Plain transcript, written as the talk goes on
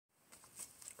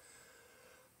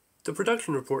The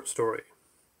Production Report Story.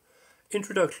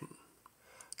 Introduction.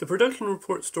 The Production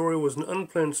Report Story was an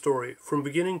unplanned story, from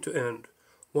beginning to end.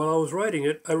 While I was writing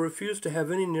it, I refused to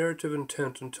have any narrative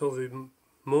intent until the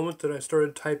moment that I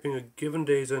started typing a given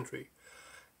day's entry.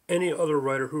 Any other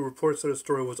writer who reports that a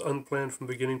story was unplanned from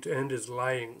beginning to end is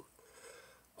lying.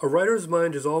 A writer's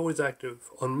mind is always active,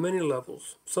 on many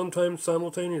levels, sometimes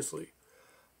simultaneously.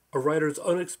 A writer's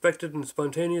unexpected and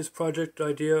spontaneous project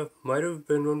idea might have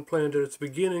been unplanned at its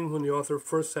beginning when the author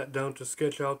first sat down to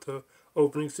sketch out the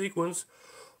opening sequence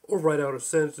or write out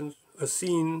a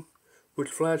scene which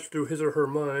flashed through his or her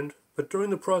mind, but during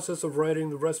the process of writing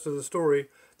the rest of the story,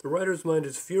 the writer's mind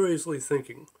is furiously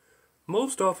thinking,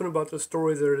 most often about the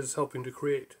story that it is helping to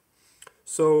create.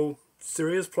 So,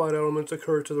 serious plot elements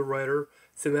occur to the writer,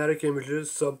 thematic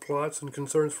images, subplots, and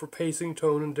concerns for pacing,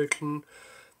 tone, and diction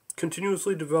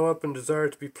continuously develop and desire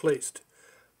to be placed.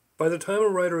 By the time a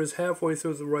writer is halfway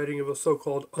through the writing of a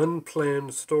so-called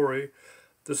unplanned story,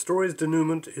 the story's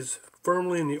denouement is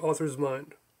firmly in the author's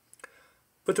mind.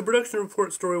 But the production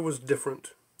report story was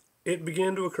different. It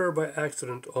began to occur by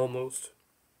accident, almost.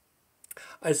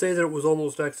 I say that it was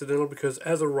almost accidental because,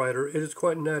 as a writer, it is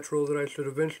quite natural that I should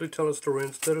eventually tell a story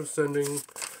instead of sending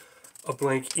a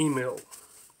blank email.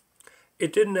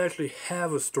 It didn't actually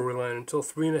have a storyline until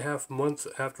 3.5 months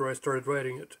after I started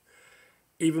writing it.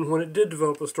 Even when it did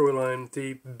develop a storyline,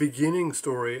 the beginning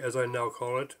story, as I now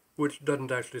call it, which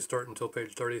doesn't actually start until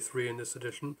page 33 in this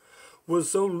edition,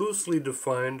 was so loosely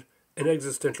defined an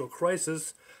existential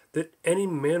crisis that any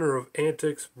manner of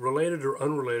antics, related or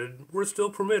unrelated, were still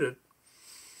permitted.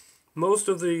 Most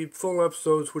of the full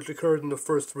episodes which occurred in the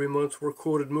first 3 months were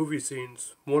quoted movie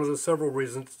scenes, one of the several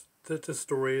reasons that this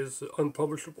story is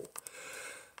unpublishable.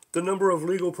 The number of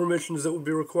legal permissions that would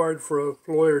be required for a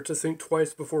lawyer to think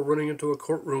twice before running into a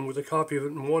courtroom with a copy of it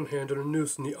in one hand and a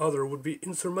noose in the other would be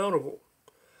insurmountable.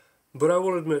 But I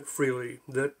will admit freely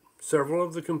that several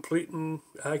of the complete and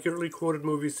accurately quoted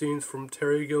movie scenes from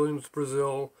Terry Gilliam's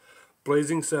Brazil,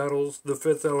 Blazing Saddles, The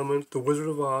Fifth Element, The Wizard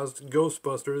of Oz,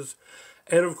 Ghostbusters,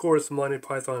 and of course Monty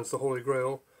Python's The Holy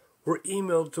Grail, were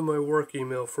emailed to my work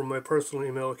email from my personal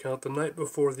email account the night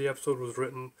before the episode was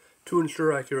written to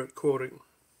ensure accurate quoting.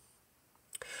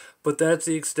 But that's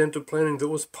the extent of planning that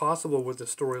was possible with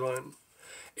this storyline.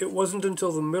 It wasn't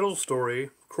until the middle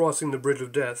story, Crossing the Bridge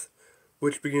of Death,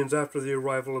 which begins after the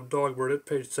arrival of Dogbert at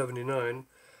page 79,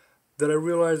 that I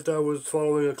realized I was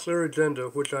following a clear agenda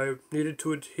which I needed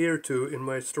to adhere to in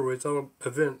my story's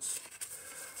events.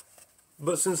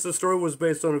 But since the story was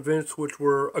based on events which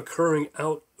were occurring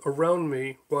out around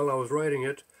me while I was writing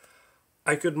it,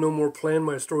 I could no more plan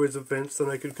my story's events than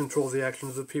I could control the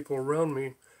actions of people around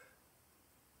me.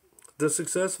 The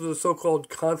success of the so-called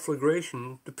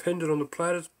conflagration depended on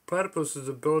the platypus's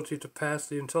ability to pass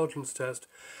the intelligence test,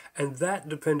 and that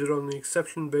depended on the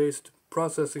exception-based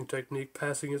processing technique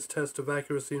passing its test of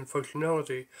accuracy and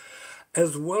functionality,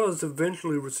 as well as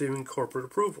eventually receiving corporate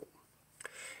approval.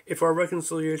 If our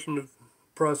reconciliation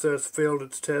process failed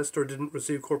its test or didn't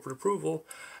receive corporate approval,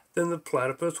 then the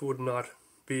platypus would not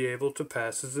be able to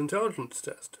pass his intelligence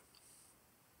test.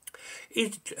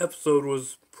 Each episode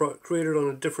was created on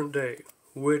a different day,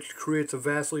 which creates a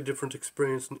vastly different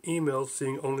experience in emails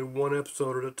seeing only one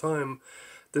episode at a time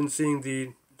than seeing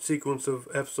the sequence of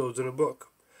episodes in a book.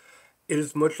 It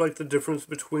is much like the difference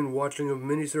between watching a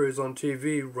miniseries on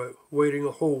TV, waiting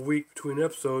a whole week between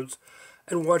episodes,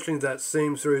 and watching that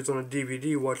same series on a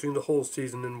DVD, watching the whole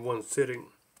season in one sitting.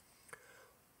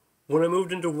 When I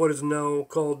moved into what is now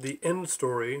called the end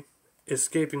story,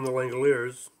 Escaping the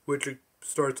Langoliers, which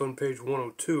starts on page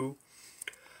 102,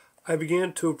 I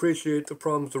began to appreciate the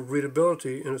problems of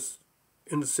readability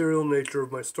in the serial nature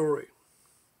of my story.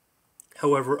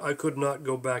 However, I could not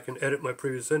go back and edit my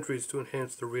previous entries to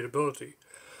enhance their readability.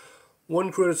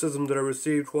 One criticism that I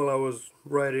received while I was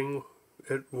writing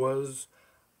it was,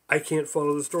 I can't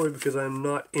follow the story because I am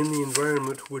not in the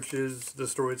environment which is the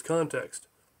story's context,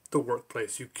 the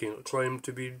workplace you can't claim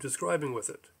to be describing with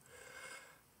it.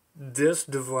 This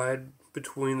divide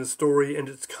between the story and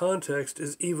its context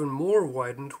is even more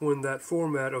widened when that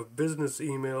format of business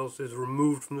emails is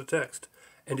removed from the text,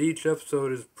 and each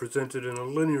episode is presented in a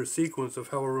linear sequence of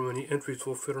however many entries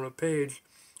will fit on a page,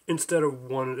 instead of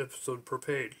one episode per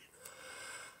page.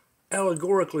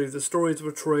 Allegorically, the story is a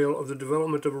portrayal of the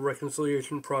development of a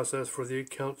reconciliation process for the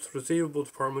accounts receivable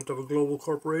department of a global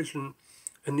corporation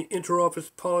and the interoffice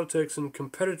politics and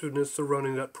competitiveness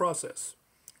surrounding that process.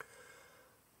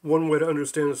 One way to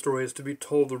understand the story is to be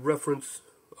told the reference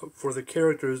for the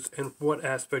characters and what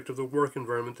aspect of the work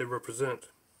environment they represent.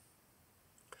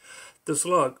 The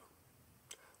Slug.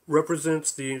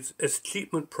 represents the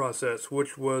achievement process,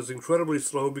 which was incredibly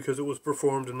slow because it was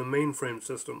performed in the mainframe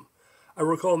system. I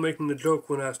recall making the joke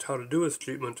when asked how to do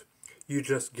achievement, you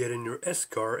just get in your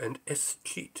S-car and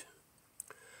S-cheat.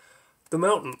 The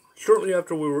mountain. Shortly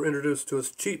after we were introduced to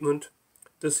achievement,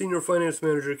 the senior finance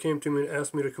manager came to me and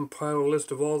asked me to compile a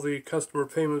list of all the customer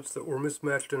payments that were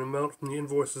mismatched in amount from the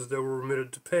invoices that were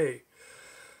remitted to pay.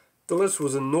 The list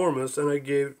was enormous, and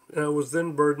I was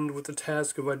then burdened with the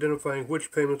task of identifying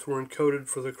which payments were encoded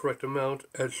for the correct amount,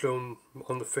 as shown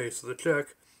on the face of the check,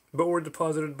 but were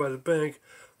deposited by the bank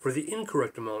for the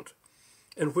incorrect amount,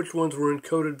 and which ones were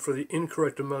encoded for the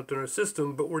incorrect amount in our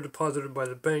system, but were deposited by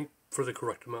the bank for the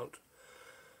correct amount.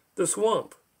 The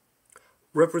swamp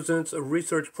represents a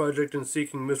research project in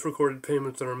seeking misrecorded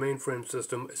payments in our mainframe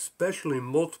system, especially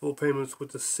multiple payments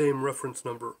with the same reference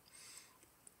number.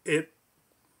 It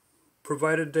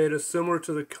provided data similar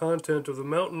to the content of the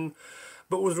mountain,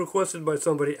 but was requested by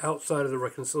somebody outside of the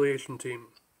reconciliation team.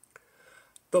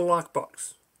 The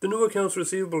lockbox. The new accounts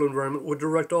receivable environment would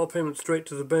direct all payments straight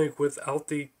to the bank without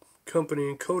the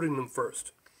company encoding them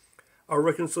first. Our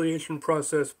reconciliation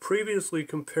process previously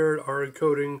compared our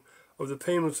encoding of the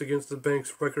payments against the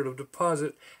bank's record of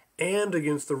deposit and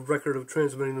against the record of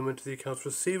transmitting them into the accounts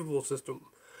receivable system.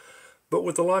 But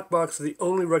with the lockbox, the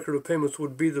only record of payments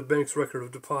would be the bank's record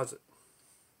of deposit.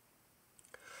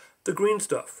 The green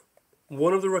stuff.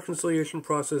 One of the reconciliation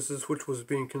processes which was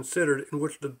being considered, in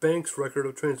which the bank's record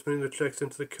of transmitting the checks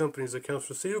into the company's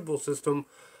accounts receivable system,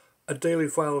 a daily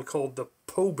file called the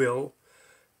POBIL,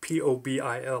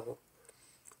 P-O-B-I-L,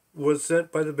 was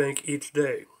sent by the bank each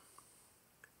day,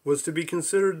 was to be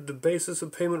considered the basis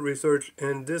of payment research,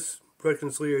 and this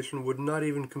reconciliation would not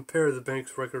even compare the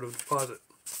bank's record of deposit.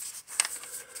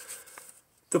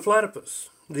 The platypus,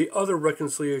 the other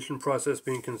reconciliation process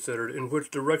being considered, in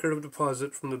which the record of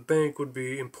deposit from the bank would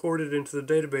be imported into the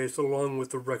database along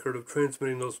with the record of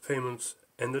transmitting those payments,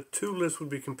 and the two lists would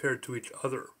be compared to each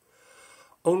other.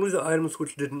 Only the items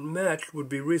which didn't match would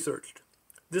be researched.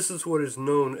 This is what is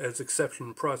known as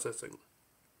exception processing.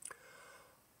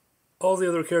 All the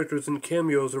other characters and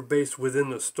cameos are based within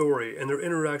the story, and their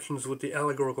interactions with the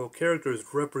allegorical characters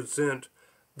represent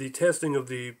the testing of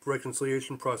the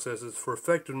reconciliation processes for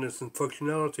effectiveness and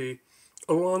functionality,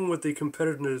 along with the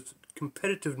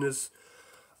competitiveness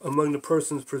among the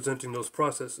persons presenting those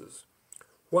processes.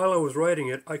 While I was writing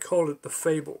it, I called it the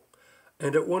Fable,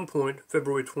 and at one point,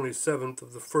 February 27th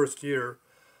of the first year,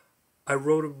 I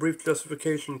wrote a brief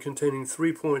justification containing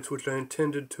 3 points which I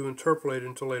intended to interpolate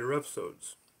into later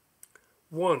episodes.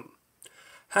 1.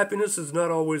 Happiness is not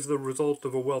always the result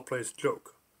of a well-placed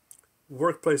joke.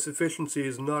 Workplace efficiency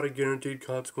is not a guaranteed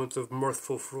consequence of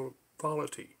mirthful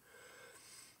frivolity.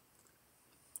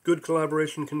 Good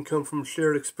collaboration can come from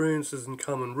shared experiences and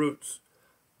common roots,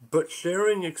 but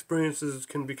sharing experiences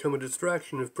can become a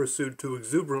distraction if pursued too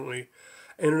exuberantly,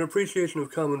 and an appreciation of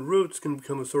common roots can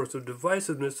become a source of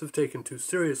divisiveness if taken too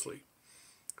seriously.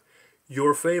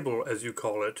 Your fable, as you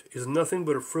call it, is nothing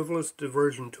but a frivolous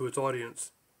diversion to its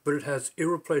audience, but it has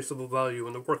irreplaceable value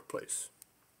in the workplace.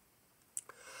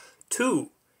 2.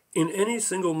 In any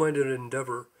single-minded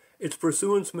endeavor, its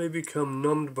pursuants may become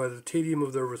numbed by the tedium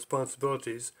of their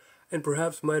responsibilities, and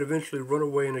perhaps might eventually run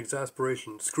away in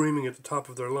exasperation, screaming at the top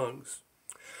of their lungs.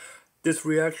 This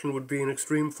reaction would be an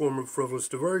extreme form of frivolous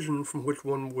diversion from which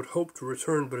one would hope to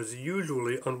return, but is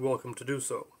usually unwelcome to do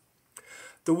so.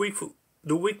 The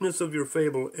weakness of your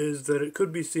fable is that it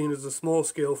could be seen as a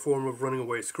small-scale form of running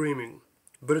away screaming,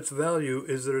 but its value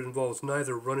is that it involves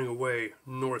neither running away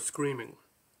nor screaming.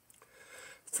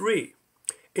 3.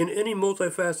 In any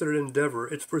multifaceted endeavor,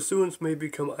 its pursuants may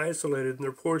become isolated in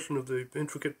their portion of the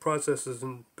intricate processes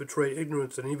and betray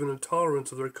ignorance and even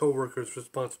intolerance of their co-workers'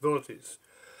 responsibilities.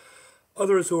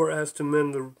 Others who are asked to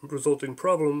mend the resulting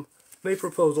problem may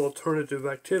propose alternative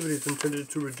activities intended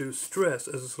to reduce stress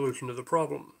as a solution to the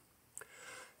problem.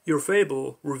 Your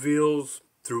fable reveals,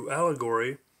 through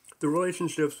allegory, the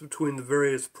relationships between the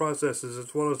various processes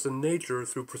as well as the nature,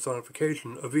 through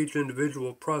personification, of each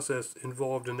individual process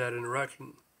involved in that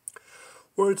interaction.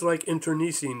 Words like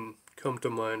internecine come to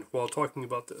mind while talking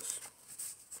about this.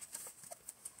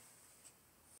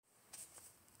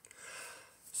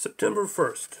 September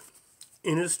 1st.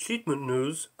 In his achievement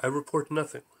news, I report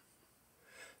nothing.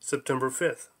 September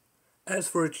 5th. As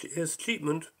for his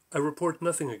achievement, I report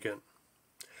nothing again.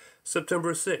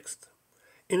 September 6th.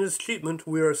 In his achievement,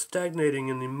 we are stagnating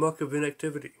in the muck of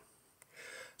inactivity.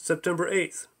 September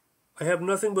 8th. I have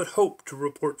nothing but hope to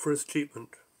report for his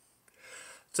achievement.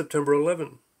 September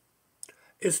 11th.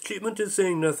 Its achievement is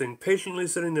saying nothing, patiently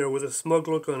sitting there with a smug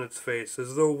look on its face,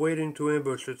 as though waiting to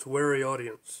ambush its wary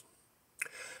audience.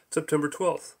 September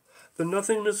 12th. The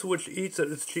nothingness which eats at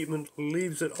its achievement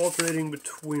leaves it alternating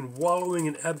between wallowing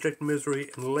in abject misery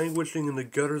and languishing in the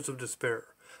gutters of despair.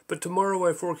 But tomorrow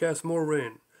I forecast more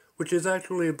rain, which is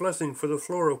actually a blessing for the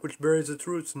flora which buries its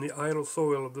roots in the idle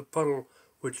soil of the puddle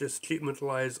which its achievement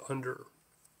lies under.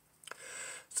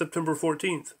 September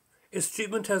 14th. Its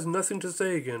achievement has nothing to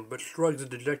say again, but shrugs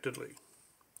dejectedly.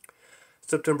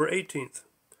 September 18th.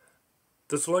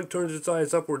 The slug turned its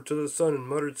eyes upward to the sun and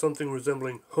muttered something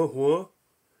resembling, "Huh?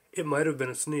 It might have been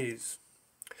a sneeze."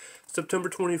 September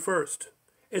 21st.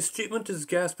 Its achievement is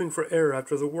gasping for air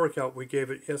after the workout we gave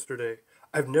it yesterday.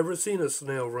 I've never seen a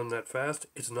snail run that fast.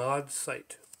 It's an odd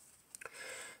sight.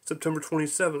 September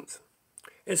 27th.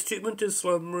 Its achievement is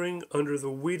slumbering under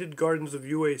the weeded gardens of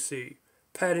UAC,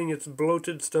 patting its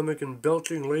bloated stomach and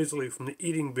belching lazily from the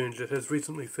eating binge it has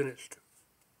recently finished.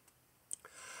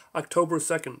 October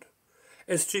 2nd.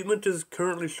 Its achievement is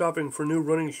currently shopping for new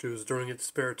running shoes during its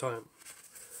spare time.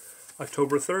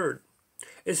 October 3rd.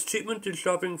 Its achievement is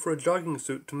shopping for a jogging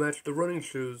suit to match the running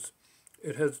shoes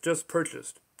it has just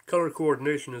purchased. Color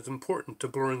coordination is important to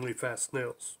blurringly fast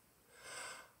snails.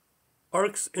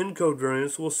 ARC's encode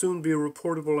variance will soon be a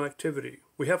reportable activity.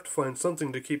 We have to find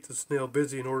something to keep the snail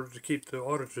busy in order to keep the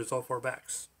auditors off our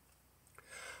backs.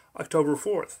 October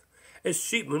 4th. Its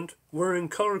achievement, wearing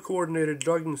color-coordinated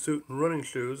jogging suit and running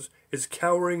shoes, is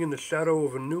cowering in the shadow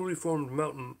of a newly formed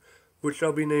mountain which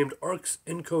shall be named ARC's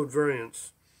encode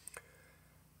variance.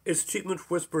 Its achievement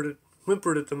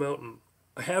whimpered at the mountain,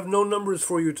 "I have no numbers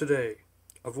for you today."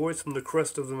 A voice from the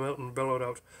crest of the mountain bellowed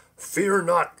out, "Fear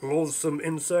not, loathsome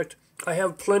insect, I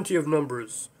have plenty of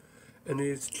numbers." And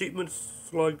the achievement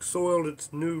slug soiled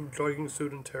its new jogging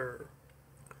suit in terror.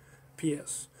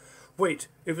 P.S. Wait,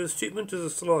 if its achievement is a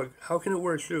slug, how can it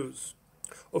wear shoes?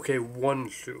 Okay, one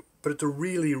shoe, but it's a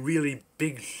really, really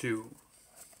big shoe.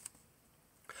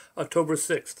 October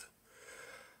 6th.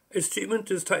 Its achievement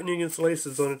is tightening its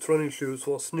laces on its running shoes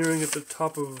while sneering at the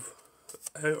top of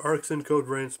ARC's encode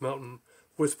variance mountain,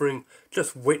 whispering,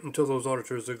 "Just wait until those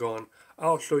auditors are gone.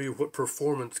 I'll show you what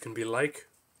performance can be like."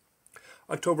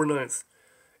 October 9th.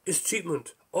 Its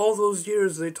achievement. All those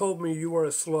years they told me you are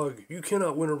a slug. You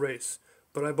cannot win a race.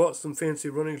 But I bought some fancy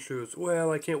running shoes.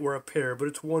 Well, I can't wear a pair, but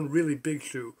it's one really big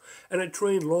shoe. And I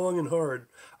trained long and hard.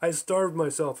 I starved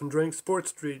myself and drank sports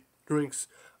street drinks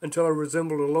until I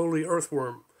resembled a lowly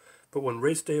earthworm. But when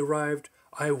race day arrived,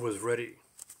 I was ready.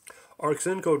 ARC's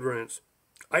encode variance.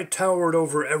 I towered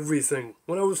over everything.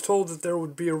 When I was told that there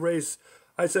would be a race,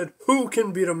 I said, "Who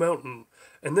can beat a mountain?"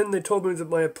 And then they told me that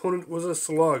my opponent was a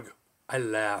slug. I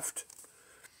laughed.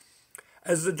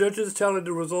 As the judges tallied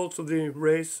the results of the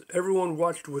race, everyone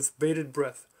watched with bated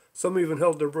breath. Some even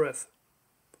held their breath.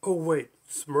 Oh wait,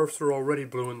 Smurfs are already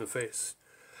blue in the face.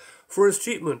 For his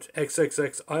achievement,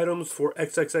 XXX items for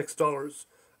XXX dollars.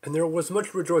 And there was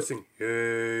much rejoicing.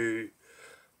 Yay!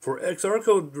 For ARC's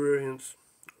encode variance,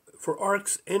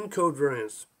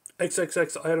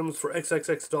 XXX items for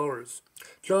XXX dollars.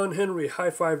 John Henry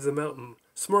high-fived the mountain.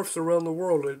 Smurfs around the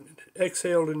world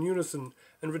exhaled in unison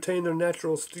and retained their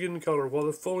natural skin color while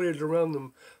the foliage around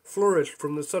them flourished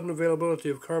from the sudden availability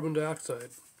of carbon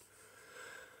dioxide.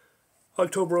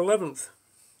 October 11th.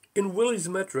 In Willie's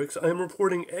metrics, I am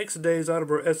reporting X days out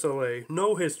of our SLA,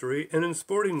 no history, and in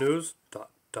sporting news, ...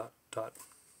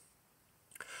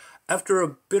 After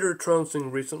a bitter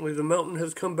trouncing recently, the mountain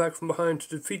has come back from behind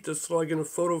to defeat the slug in a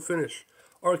photo finish.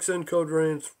 ARC's encode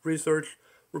variance research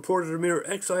reported a mere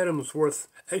X items worth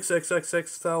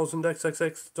XXXX thousand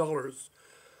XXX dollars,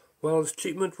 while its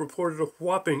achievement reported a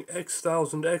whopping X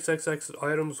thousand XXX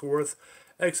items worth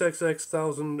XXX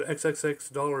thousand XXX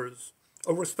dollars.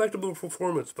 A respectable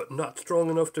performance, but not strong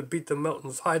enough to beat the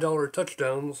mountain's high-dollar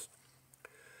touchdowns.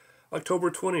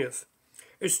 October 20th.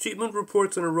 Its achievement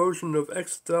reports an erosion of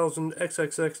X thousand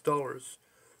XXX dollars.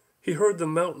 He heard the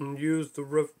mountain use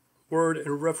the word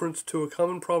in reference to a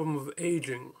common problem of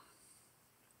aging.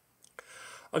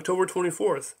 October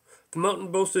 24th. The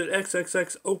mountain boasted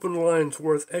XXX open lines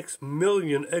worth X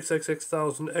million XXX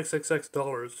thousand XXX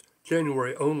dollars,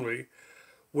 January only,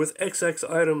 with XX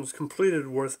items completed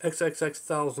worth XXX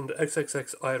thousand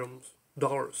XXX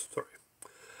dollars.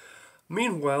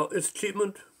 Meanwhile, its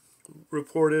achievement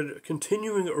reported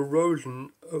continuing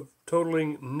erosion of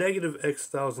totaling negative X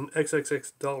thousand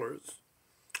XXX dollars.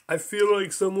 I feel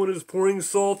like someone is pouring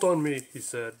salt on me, he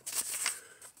said.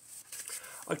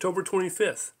 October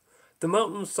 25th. The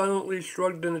mountain silently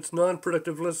shrugged in its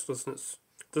non-productive listlessness.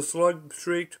 The slug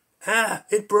shrieked, "Ah,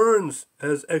 it burns!"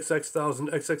 as XX thousand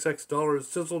XXX dollars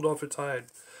sizzled off its hide.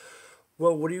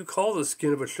 Well, what do you call the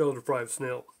skin of a shell-deprived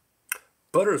snail?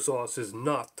 Butter sauce is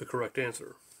not the correct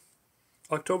answer.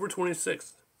 October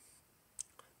 26th.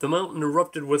 The mountain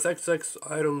erupted with XX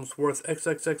items worth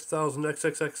XXX thousand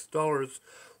XXX dollars,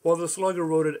 while the slug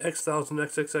eroded X thousand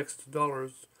XXX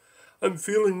dollars. I'm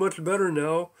feeling much better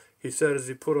now, he said as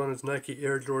he put on his Nike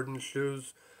Air Jordan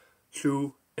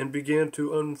shoe and began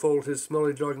to unfold his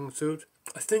smelly jogging suit.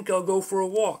 I think I'll go for a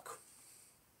walk.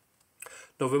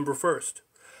 November 1st.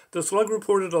 The slug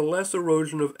reported a less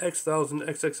erosion of X thousand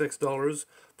XXX dollars,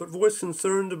 but voiced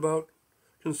concerns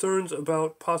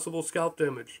about possible scalp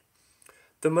damage.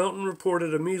 The mountain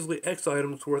reported a measly X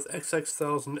items worth XX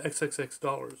thousand XXX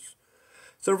dollars.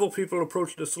 Several people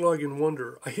approached the slug in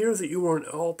wonder. I hear that you are an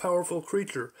all-powerful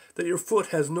creature, that your foot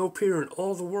has no peer in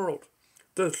all the world.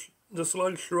 The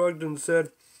slug shrugged and said,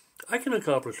 I can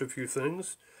accomplish a few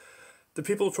things. The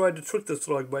people tried to trick the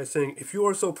slug by saying, if you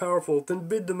are so powerful, then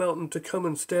bid the mountain to come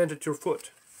and stand at your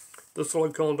foot. The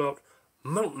slug called out,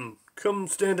 Mountain, come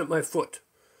stand at my foot.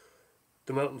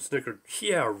 The mountain snickered,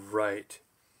 Yeah, right.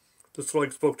 The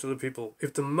slug spoke to the people,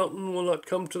 if the mountain will not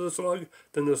come to the slug,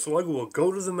 then the slug will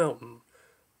go to the mountain.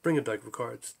 Bring a deck of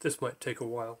cards. This might take a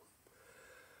while.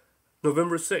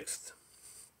 November 6th.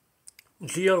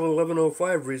 GL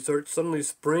 1105 research suddenly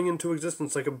sprang into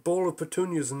existence like a bowl of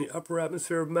petunias in the upper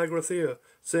atmosphere of Magrathea,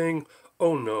 saying,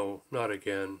 Oh no, not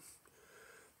again.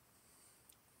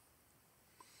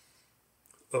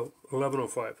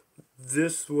 1105.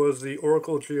 This was the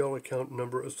Oracle GL account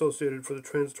number associated for the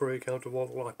transitory account of all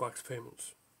the lockbox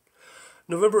payments.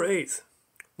 November 8th.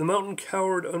 The mountain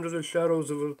cowered under the shadows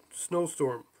of a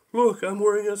snowstorm. Look, I'm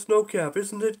wearing a snowcap.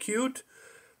 Isn't it cute?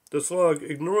 The slug,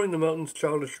 ignoring the mountain's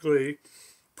childish glee,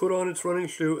 put on its running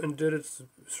shoe and did its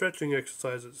stretching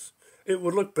exercises. It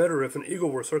would look better if an eagle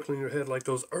were circling your head like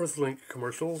those Earthlink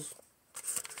commercials.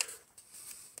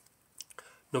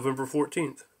 November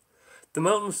 14th. The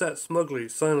mountain sat smugly,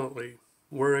 silently,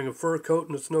 wearing a fur coat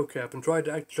and a snowcap, and tried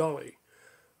to act jolly.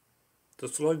 The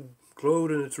slug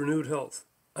glowed in its renewed health.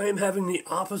 I am having the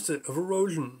opposite of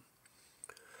erosion.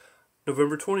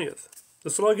 November 20th. The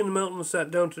slug in the mountain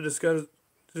sat down to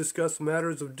discuss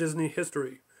matters of Disney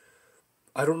history.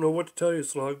 I don't know what to tell you,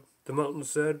 slug, the mountain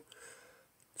said.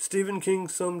 Stephen King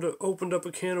opened up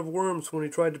a can of worms when he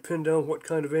tried to pin down what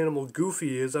kind of animal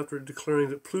Goofy is after declaring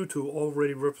that Pluto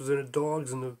already represented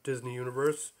dogs in the Disney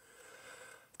universe.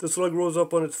 The slug rose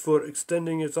up on its foot,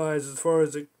 extending its eyes as far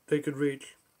as they could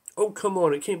reach. Oh, come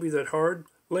on, it can't be that hard.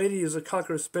 Lady is a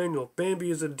cocker spaniel. Bambi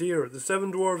is a deer. The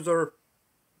seven dwarves are...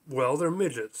 well, they're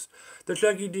midgets. The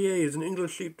Shaggy D.A. is an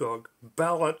English sheepdog.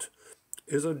 Ballot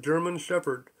is a German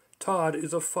shepherd. Todd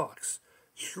is a fox.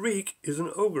 Shriek is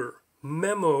an ogre.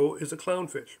 Memo is a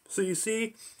clownfish. So you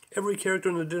see, every character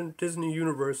in the Disney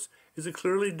universe is a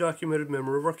clearly documented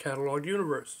member of our cataloged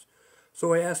universe.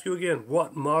 So I ask you again,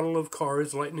 what model of car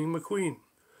is Lightning McQueen?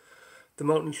 The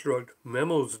mountain shrugged.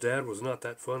 Memo's dad was not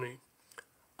that funny.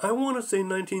 I want to say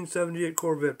 1978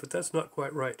 Corvette, but that's not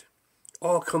quite right.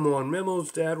 Oh, come on,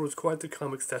 Memo's dad was quite the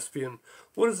comic thespian.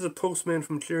 What has the postman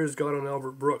from Cheers got on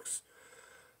Albert Brooks?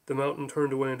 The mountain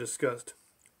turned away in disgust.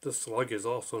 The slug is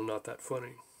also not that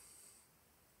funny.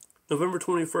 November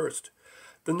 21st.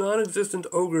 The non-existent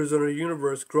ogres in our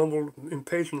universe grumbled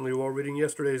impatiently while reading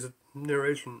yesterday's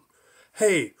narration.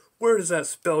 Hey, where does that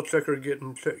spell checker get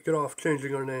off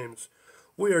changing our names?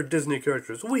 We are Disney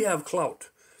characters. We have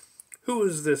clout. Who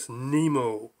is this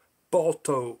Nemo,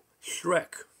 Balto,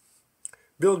 Shrek?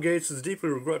 Bill Gates is deeply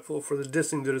regretful for the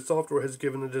dissing that his software has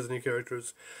given the Disney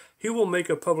characters. He will make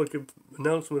a public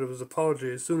announcement of his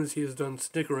apology as soon as he is done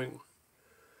snickering.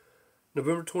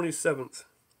 November 27th.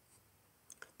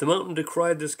 The mountain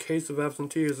decried this case of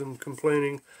absenteeism,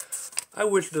 complaining, I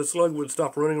wish the slug would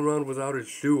stop running around without his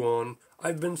shoe on.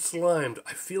 I've been slimed.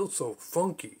 I feel so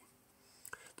funky.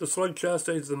 The slug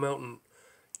chastised the mountain.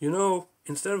 You know,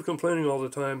 instead of complaining all the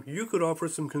time, you could offer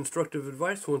some constructive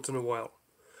advice once in a while.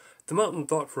 The mountain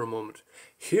thought for a moment.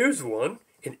 Here's one.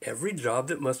 In every job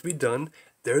that must be done,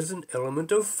 there's an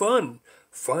element of fun.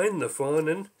 Find the fun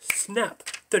and snap.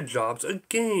 The job's a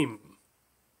game.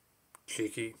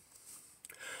 Cheeky.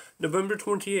 November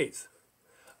 28th.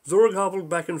 Zorg hobbled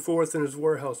back and forth in his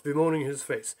warehouse, bemoaning his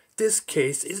face. This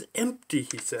case is empty,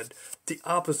 he said. The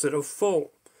opposite of full.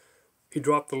 He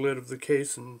dropped the lid of the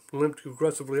case and limped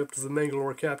aggressively up to the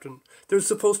Mangalore captain. There's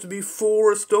supposed to be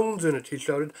 4 stones in it, he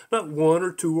shouted. Not 1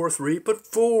 or 2 or 3, but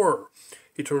 4.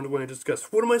 He turned away in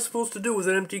disgust. What am I supposed to do with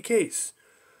an empty case?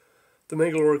 The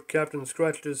Mangalore captain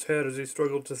scratched his head as he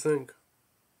struggled to think.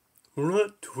 We're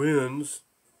not twins.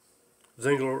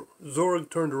 Zorg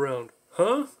turned around.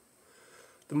 Huh?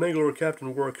 The Mangalore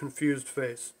captain wore a confused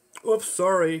face. Oops,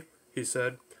 sorry, he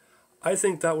said. I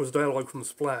think that was dialogue from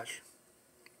Splash.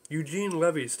 Eugene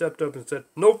Levy stepped up and said,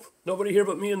 Nope, nobody here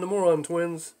but me and the moron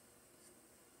twins.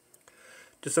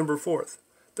 December 4th.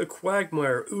 The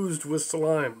quagmire oozed with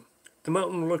slime. The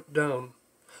mountain looked down.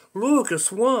 Look, a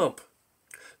swamp!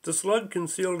 The slug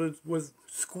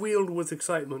squealed with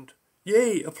excitement.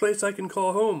 Yay, a place I can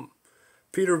call home.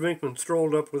 Peter Venkman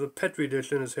strolled up with a petri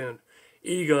dish in his hand.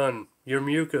 Egon, your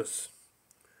mucus.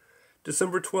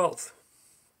 December 12th.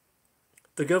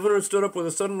 The governor stood up with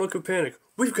a sudden look of panic.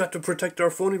 We've got to protect our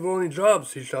phony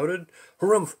jobs, he shouted.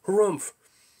 Harumph, harumph.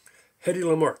 Hetty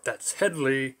Lamar, that's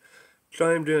Headley,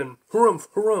 chimed in. Harumph,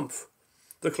 harumph.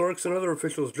 The clerks and other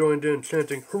officials joined in,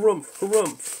 chanting, harumph,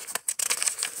 harumph.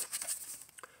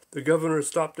 The governor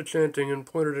stopped the chanting and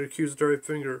pointed an accusatory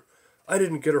finger. I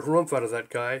didn't get a harumph out of that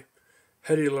guy.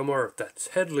 Hetty Lamar, that's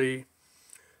Headley,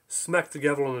 smacked the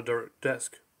gavel on the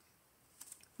desk.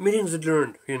 Meeting's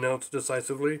adjourned, he announced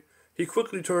decisively. He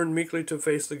quickly turned meekly to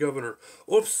face the governor.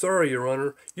 Oops, sorry, Your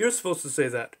Honor. You're supposed to say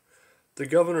that. The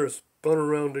governor spun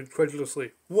around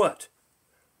incredulously. What?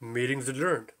 Meeting's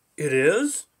adjourned. It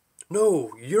is?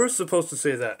 No, you're supposed to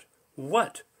say that.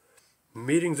 What?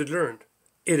 Meeting's adjourned.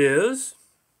 It is?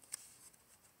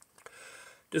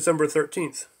 December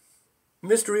 13th.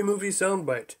 Mystery movie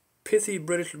soundbite. Pithy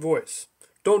British voice.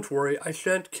 Don't worry, I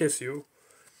shan't kiss you.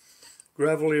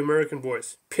 Gravelly American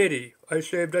voice. Pity, I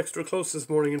shaved extra close this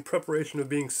morning in preparation of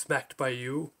being smacked by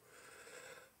you.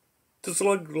 The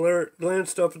slug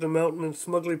glanced up at the mountain and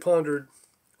smugly pondered,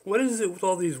 what is it with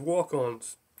all these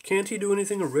walk-ons? Can't he do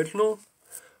anything original?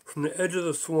 From the edge of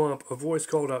the swamp, a voice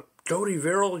called out, Jody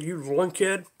Verrill, you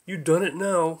lunkhead, you done it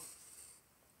now.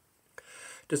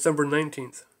 December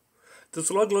 19th. The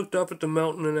slug looked up at the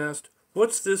mountain and asked,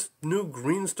 what's this new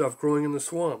green stuff growing in the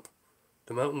swamp?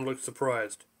 The mountain looked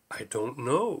surprised. I don't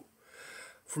know.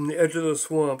 From the edge of the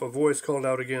swamp, a voice called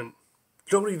out again.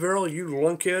 Jody Verrill, you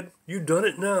lunkhead, you done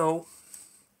it now.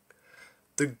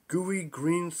 The gooey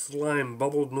green slime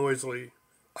bubbled noisily.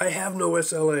 I have no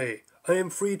SLA. I am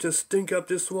free to stink up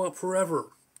this swamp forever.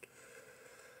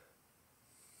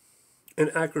 An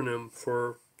acronym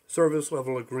for Service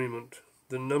Level Agreement.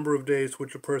 The number of days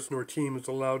which a person or team is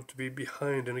allowed to be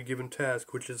behind in a given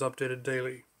task, which is updated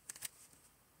daily.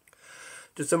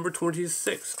 December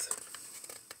 26th.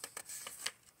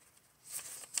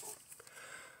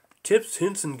 Tips,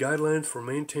 hints, and guidelines for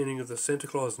maintaining the Santa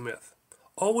Claus myth.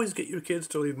 Always get your kids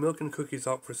to leave milk and cookies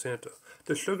out for Santa.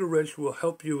 The sugar rush will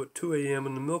help you at 2 a.m.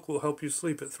 and the milk will help you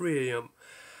sleep at 3 a.m.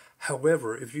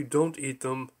 However, if you don't eat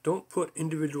them, don't put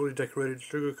individually decorated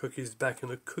sugar cookies back in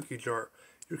the cookie jar.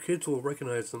 Your kids will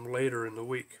recognize them later in the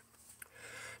week.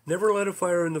 Never light a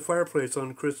fire in the fireplace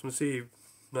on Christmas Eve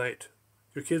night.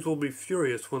 Your kids will be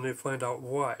furious when they find out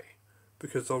why,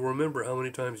 because they'll remember how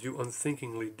many times you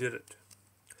unthinkingly did it.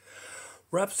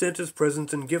 Wrap Santa's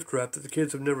presents in gift wrap that the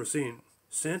kids have never seen.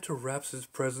 Santa wraps his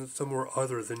presents somewhere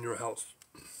other than your house.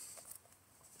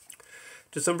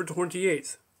 December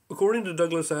 28th. According to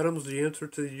Douglas Adams, the answer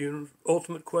to the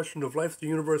ultimate question of life, the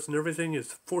universe, and everything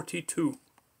is 42.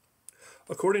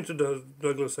 According to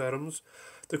Douglas Adams,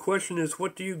 the question is,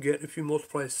 what do you get if you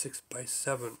multiply 6 by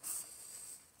 7?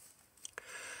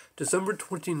 December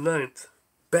 29th.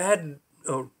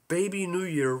 Baby New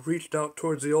Year reached out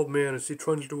towards the old man as he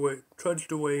trudged away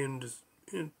into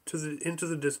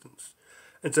the distance,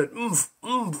 and said, "Oomph,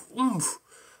 oomph, oomph."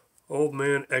 Old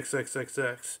man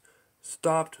XXXX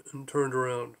stopped and turned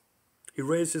around. He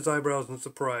raised his eyebrows in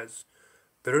surprise.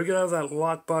 Better get out of that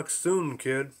lockbox soon,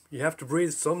 kid. You have to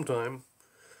breathe sometime.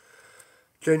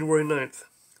 January 9th.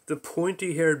 The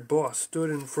pointy-haired boss stood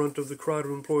in front of the crowd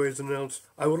of employees and announced,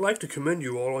 I would like to commend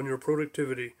you all on your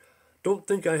productivity. Don't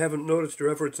think I haven't noticed your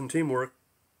efforts and teamwork,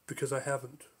 because I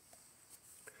haven't.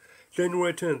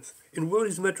 January 10th. In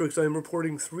Willie's metrics, I am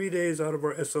reporting 3 days out of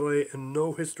our SLA and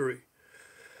no history.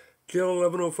 GL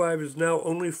 1105 is now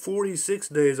only 46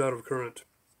 days out of current.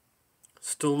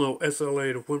 Still no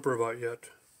SLA to whimper about yet.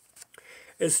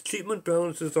 Achievement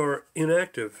balances are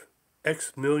inactive.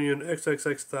 X million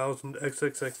XXX thousand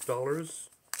XXX dollars.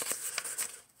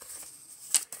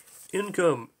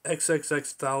 Income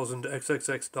XXX thousand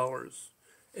XXX dollars.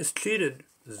 Is cheated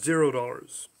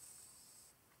 $0.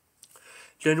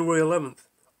 January 11th.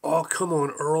 Oh, come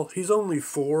on, Earl. He's only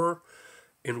 4.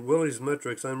 In Willie's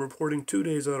metrics, I'm reporting 2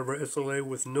 days out of our SLA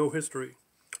with no history.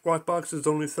 Rockbox is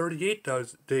only 38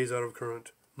 days out of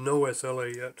current. No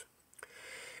SLA yet.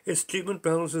 Its achievement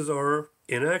balances are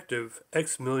inactive,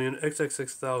 X million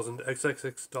XXX thousand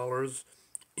XXX dollars.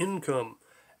 Income,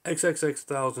 XXX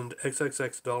thousand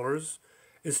XXX dollars.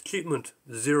 Its achievement,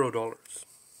 $0.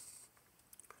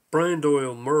 Brian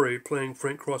Doyle Murray playing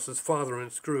Frank Cross's father in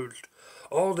Scrooged.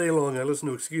 All day long I listen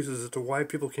to excuses as to why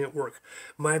people can't work.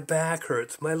 My back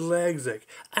hurts, my legs ache.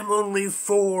 I'm only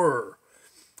 4.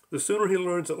 The sooner he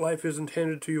learns that life isn't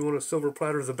handed to you on a silver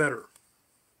platter, the better.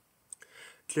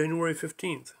 January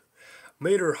 15th.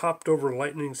 Mater hopped over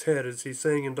Lightning's head as he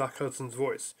sang in Doc Hudson's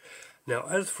voice. Now,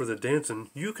 as for the dancing,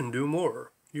 you can do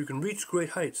more. You can reach great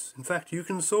heights. In fact, you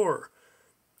can soar.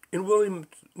 In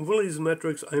Willie's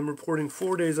metrics, I am reporting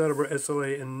 4 days out of our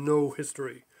SLA and no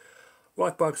history.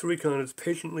 Lockbox Recon is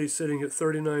patiently sitting at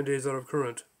 39 days out of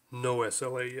current. No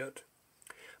SLA yet.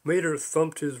 Mater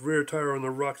thumped his rear tire on the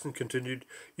rocks and continued,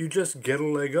 you just get a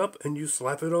leg up and you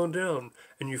slap it on down,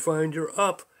 and you find you're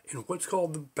up in what's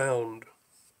called the bound.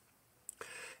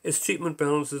 Achievement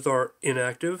balances are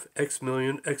inactive, X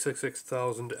million, XXX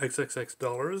thousand, XXX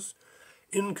dollars.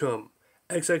 Income,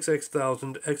 XXX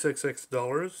thousand, XXX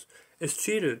dollars. Is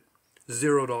cheated,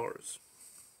 $0.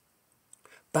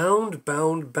 Bound,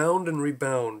 bound, and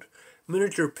rebound.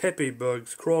 Miniature Pepe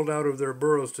bugs crawled out of their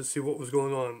burrows to see what was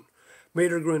going on.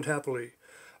 Mater grinned happily.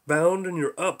 Bound and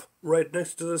you're up, right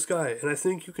next to the sky, and I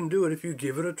think you can do it if you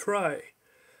give it a try.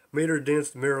 Mater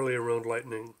danced merrily around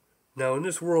Lightning. Now in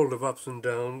this world of ups and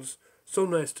downs, so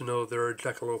nice to know there are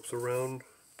jackalopes around.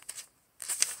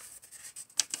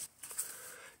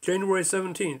 January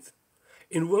 17th.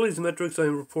 In Willie's metrics, I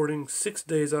am reporting 6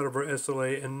 days out of our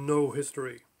SLA and no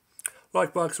history.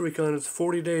 Lockbox Recon is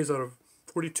 42 days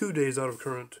out of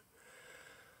current.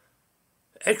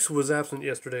 X was absent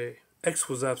yesterday.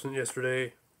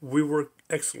 We were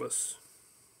X-less.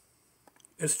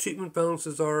 Achievement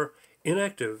balances are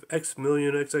inactive, X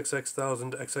million, XXX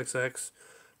thousand, XXX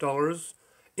dollars.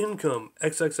 Income,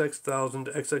 XXX thousand,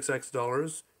 XXX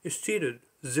dollars. Is cheated,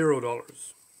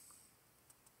 $0.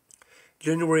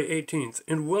 January 18th.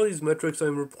 In Willie's metrics, I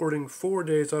am reporting 4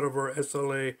 days out of our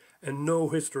SLA and no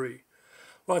history.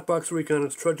 Lockbox Recon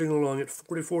is trudging along at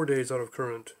 44 days out of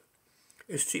current.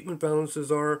 Achievement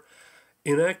balances are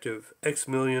inactive, X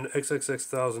million, XXX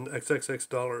thousand, XXX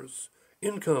dollars.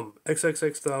 Income,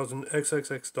 XXX thousand,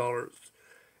 XXX dollars.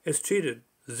 Is cheated,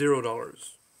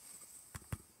 $0.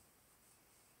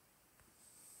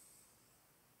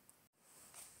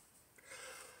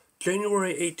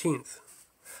 January 18th.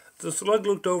 The slug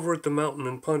looked over at the mountain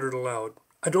and pondered aloud.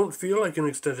 I don't feel like an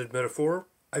extended metaphor.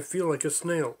 I feel like a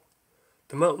snail.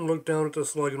 The mountain looked down at the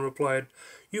slug and replied,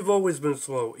 You've always been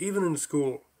slow, even in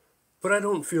school. But I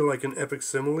don't feel like an epic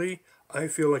simile. I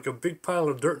feel like a big pile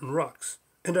of dirt and rocks.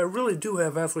 And I really do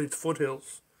have athlete's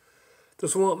foothills. The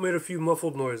swamp made a few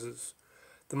muffled noises.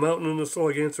 The mountain and the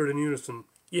slug answered in unison,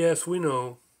 Yes, we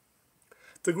know.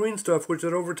 The green stuff which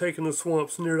had overtaken the swamp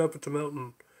sneered up at the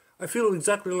mountain. I feel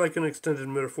exactly like an extended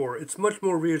metaphor. It's much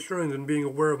more reassuring than being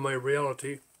aware of my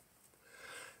reality.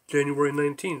 January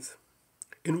 19th.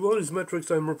 In Willie's metrics,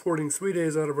 I'm reporting 3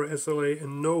 days out of our SLA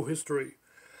and no history.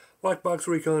 Lockbox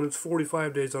Recon is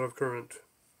 45 days out of current.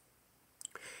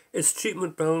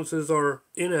 Achievement balances are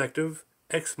inactive,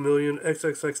 X million,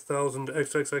 XXX thousand,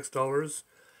 XXX dollars.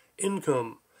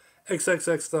 Income,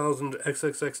 XXX thousand,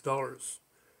 XXX dollars.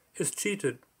 Is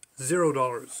cheated,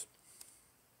 $0.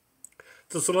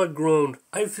 The slug groaned.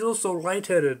 I feel so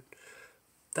lightheaded.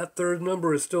 That third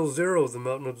number is still 0, the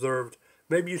mountain observed.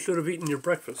 Maybe you should have eaten your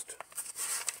breakfast.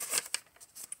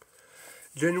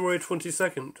 January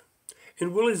 22nd.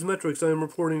 In Willie's metrics, I am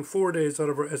reporting 4 days out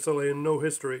of our SLA and no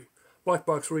history.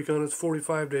 Lockbox Recon is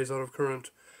 45 days out of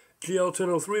current.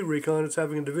 GL1003 Recon is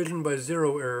having a division by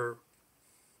 0 error.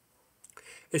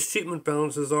 Achievement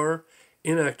balances are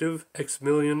inactive, X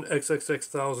million, XXX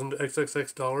thousand,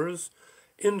 XXX dollars.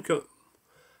 Income,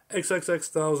 XXX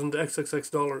thousand,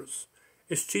 XXX dollars.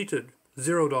 Is cheated,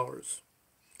 $0.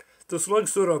 The slug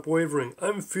stood up, wavering.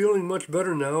 I'm feeling much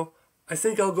better now. I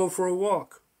think I'll go for a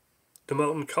walk. The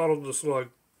mountain coddled the slug.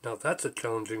 Now that's a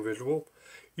challenging visual.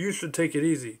 You should take it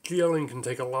easy. GLing can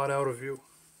take a lot out of you.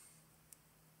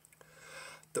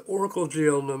 The Oracle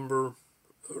GL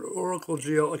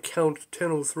account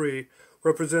 1003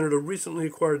 represented a recently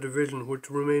acquired division which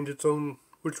retained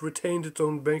its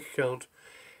own bank account.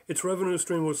 Its revenue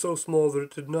stream was so small that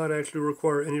it did not actually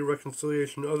require any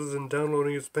reconciliation other than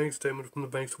downloading its bank statement from the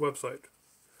bank's website.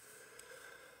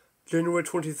 January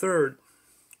 23rd.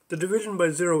 The division by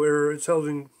 0 error is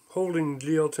holding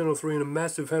GL1003 in a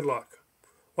massive headlock.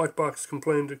 Lockbox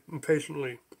complained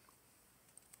impatiently.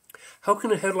 How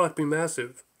can a headlock be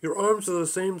massive? Your arms are the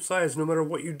same size no matter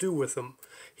what you do with them.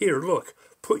 Here, look.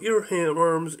 Put your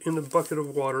arms in a bucket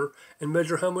of water and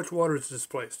measure how much water is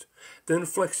displaced. Then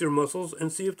flex your muscles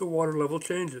and see if the water level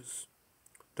changes.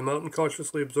 The mountain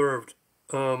cautiously observed.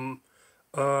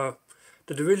 The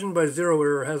division by 0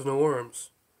 error has no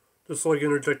arms. The slug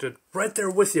interjected. Right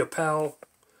there with you, pal.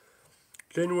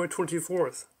 January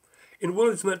 24th. In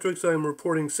Willie's metrics, I am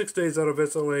reporting 6 days out of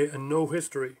SLA and no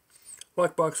history.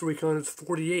 Lockbox recon is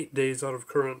 48 days out of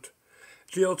current.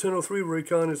 GL1003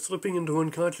 recon is slipping into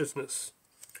unconsciousness.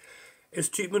 Its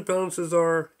achievement balances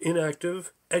are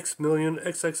inactive, X million,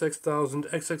 XXX thousand,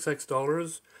 XXX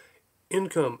dollars.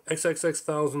 Income, XXX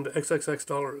thousand, XXX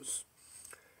dollars.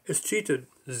 It's cheated,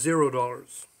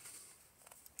 $0.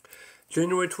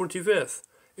 January 25th.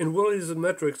 In Willie's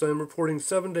metrics, I am reporting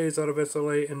 7 days out of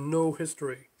SLA and no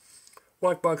history.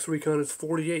 Lockbox recon is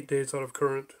 48 days out of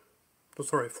current. Oh,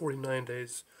 sorry, 49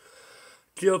 days.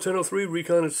 GL1003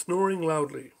 recon is snoring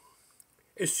loudly.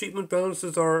 Its achievement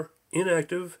balances are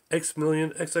inactive, X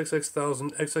million, XXX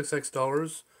thousand, XXX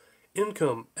dollars.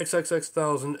 Income, XXX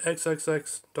thousand,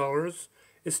 XXX dollars.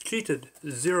 Is cheated,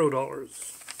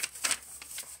 $0.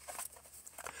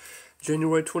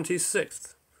 January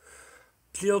 26th.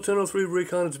 GL1003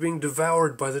 recon is being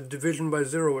devoured by the division by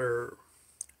zero error.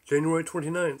 January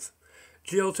 29th.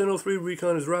 GL1003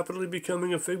 recon is rapidly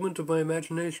becoming a figment of my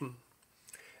imagination.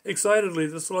 Excitedly,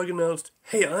 the slug announced,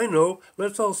 "Hey, I know,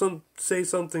 let's all say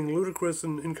something ludicrous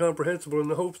and incomprehensible in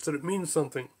the hopes that it means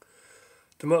something."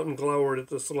 The mountain glowered at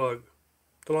the slug.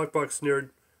 The lockbox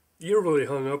sneered, "You're really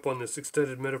hung up on this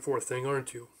extended metaphor thing,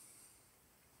 aren't you?"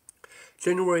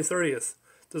 January 30th.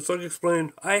 The slug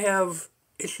explained, "I have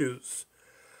issues."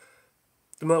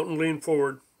 The mountain leaned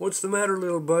forward. "What's the matter,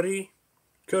 little buddy?"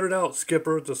 "Cut it out,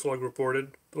 Skipper," the slug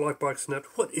reported. The lockbox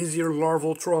snapped, "What is your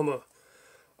larval trauma?"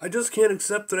 "I just can't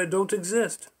accept that I don't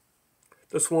exist."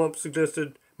 The swamp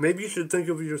suggested, "Maybe you should think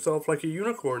of yourself like a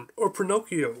unicorn, or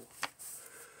Pinocchio."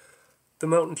 The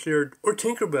mountain cheered, "Or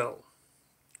Tinkerbell."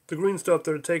 The green stuff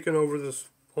that had taken over the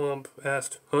swamp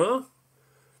asked, "Huh?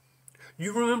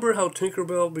 You remember how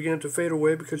Tinkerbell began to fade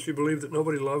away because she believed that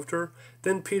nobody loved her?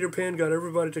 Then Peter Pan got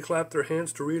everybody to clap their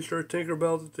hands to reassure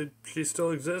Tinkerbell that she still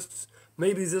exists?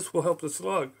 Maybe this will help the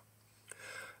slug."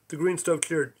 The green stuff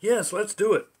cheered, "Yes, let's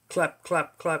do it. Clap,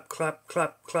 clap, clap, clap,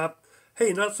 clap, clap.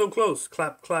 Hey, not so close.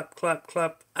 Clap, clap, clap,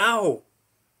 clap. Ow!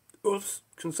 Oops,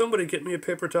 can somebody get me a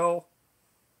paper towel?"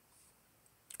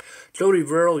 "Jody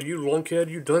Verrill, you lunkhead,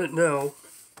 you done it now."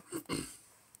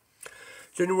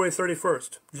 January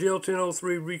 31st.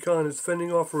 GL1003 recon is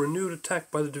fending off a renewed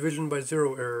attack by the division by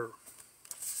zero error.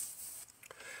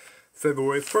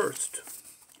 February 1st.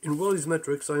 In Willie's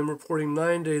metrics, I am reporting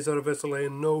 9 days out of SLA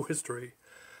and no history.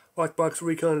 Lockbox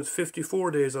recon is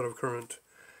 54 days out of current.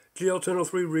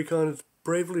 GL1003 recon has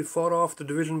bravely fought off the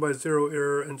division by zero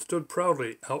error and stood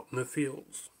proudly out in the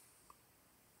fields.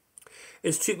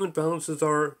 Its achievement balances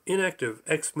are inactive,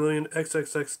 X million,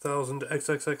 XXX thousand,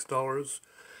 XXX dollars.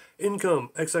 Income,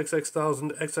 XXX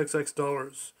thousand, XXX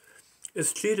dollars.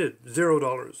 It's cheated,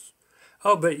 $0.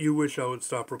 I'll bet you wish I would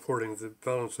stop reporting the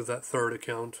balance of that third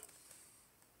account.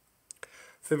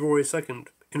 February 2nd.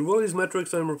 In Willie's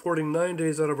metrics, I'm reporting 9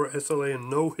 days out of our SLA and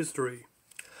no history.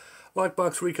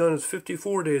 Lockbox recon is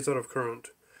 54 days out of current.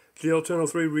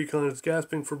 GL1003 recon is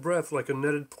gasping for breath like a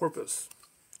netted porpoise.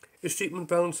 Its achievement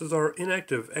balances are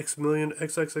inactive, X million,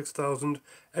 XXX thousand,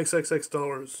 XXX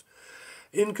dollars.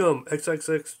 Income,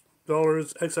 XXX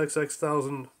dollars, XXX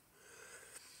thousand.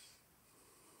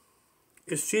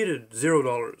 It's cheated,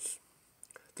 $0.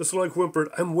 The slug whimpered,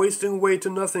 "I'm wasting away to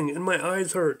nothing, and my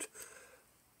eyes hurt."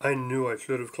 I knew I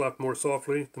should have clapped more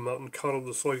softly. The mountain coddled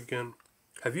the slug again.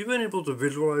 "Have you been able to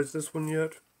visualize this one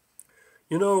yet?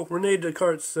 You know, Rene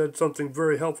Descartes said something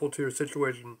very helpful to your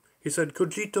situation. He said,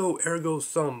 cogito ergo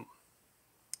sum."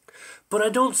 "But I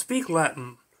don't speak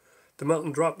Latin." The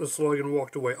mountain dropped the slug and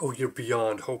walked away. "Oh, you're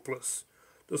beyond hopeless."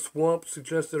 The swamp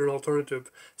suggested an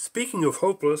alternative. "Speaking of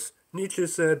hopeless, Nietzsche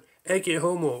said, ecce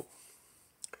homo."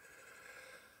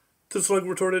 The slug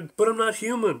retorted, "But I'm not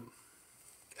human."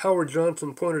 Howard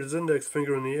Johnson pointed his index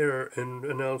finger in the air and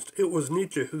announced, "It was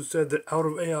Nietzsche who said that out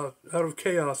of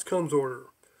chaos comes order.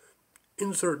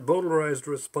 Insert Baudelarized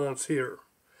response here."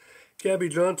 Gabby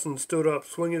Johnson stood up,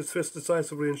 swinging his fist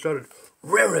decisively, and shouted,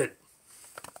 "Rear it!"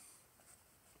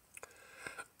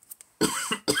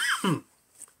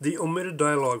 The omitted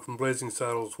dialogue from Blazing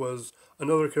Saddles was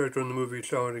another character in the movie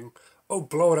shouting, "Oh,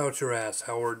 blow it out your ass,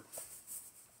 Howard."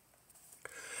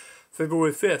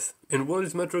 February 5th. In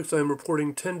Willie's metrics, I am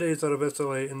reporting 10 days out of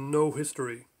SLA and no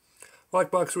history.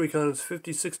 Lockbox recon is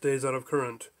 56 days out of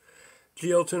current.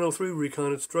 GL1003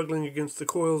 recon is struggling against the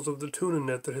coils of the tuna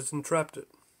net that has entrapped it.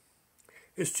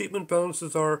 Its achievement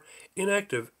balances are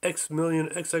inactive, X million,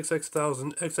 XXX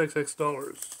thousand, XXX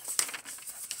dollars.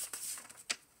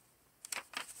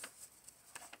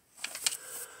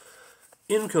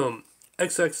 Income,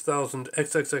 XX thousand,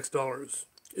 XXX dollars.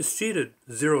 It's cheated,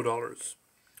 $0.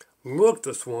 "Look,"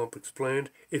 the swamp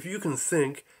explained, "if you can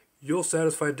think, you'll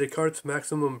satisfy Descartes'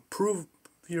 maximum, prove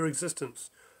your existence."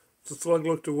 The slug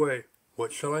looked away.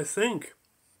 "What shall I think?"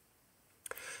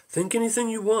 Think anything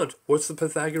you want. What's the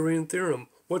Pythagorean theorem?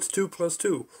 What's 2 plus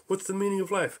 2? What's the meaning of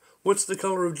life? What's the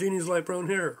color of Jeannie's light brown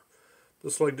hair?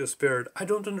 The slug despaired. I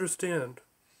don't understand.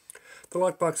 The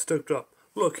lockbox stepped up.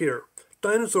 Look here.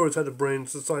 Dinosaurs had a brain the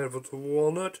size of a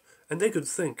walnut, and they could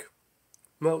think.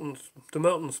 The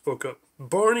mountain spoke up.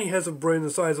 Barney has a brain the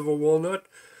size of a walnut.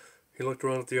 He looked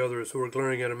around at the others, who were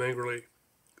glaring at him angrily.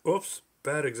 Oops,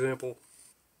 bad example.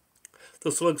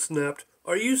 The slug snapped.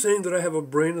 Are you saying that I have a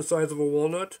brain the size of a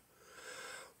walnut?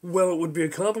 Well, it would be a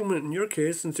compliment in your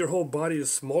case, since your whole body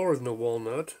is smaller than a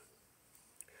walnut.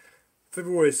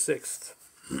 February 6th.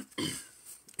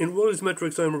 In Willie's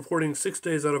metrics, I am reporting 6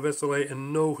 days out of SLA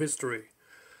and no history.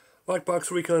 Lockbox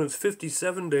Recon is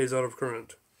 57 days out of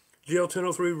current.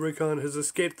 GL-1003 Recon has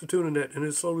escaped the tuna net and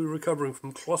is slowly recovering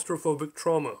from claustrophobic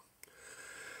trauma.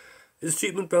 His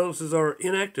achievement balances are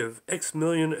inactive, X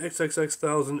million, XXX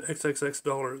thousand, XXX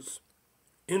dollars.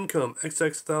 Income,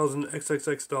 XX thousand,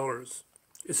 XXX dollars.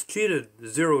 It's cheated,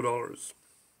 $0.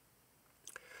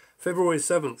 February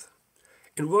 7th.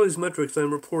 In Willie's metrics, I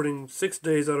am reporting 6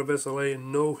 days out of SLA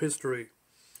and no history.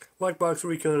 Lockbox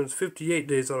Recon is 58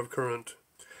 days out of current.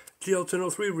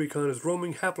 GL-1003 Recon is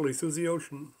roaming happily through the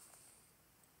ocean.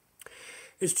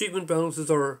 His achievement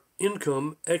balances are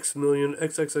income, X million,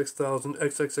 XXX thousand,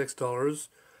 XXX dollars.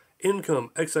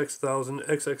 Income, XX thousand,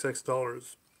 XXX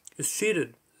dollars. It's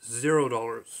cheated,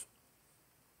 $0.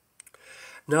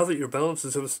 Now that your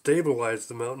balances have stabilized,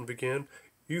 the mountain began,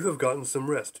 you have gotten some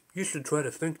rest. You should try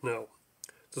to think now.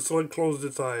 The slug closed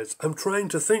its eyes. I'm trying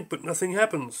to think, but nothing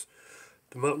happens.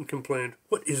 The mountain complained.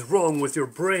 What is wrong with your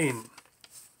brain?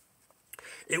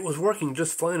 It was working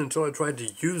just fine until I tried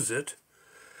to use it.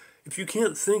 If you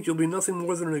can't think, you'll be nothing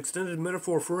more than an extended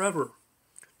metaphor forever.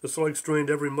 The slug strained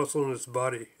every muscle in its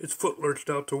body. Its foot lurched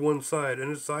out to one side,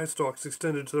 and its eye stalks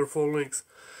extended to their full length.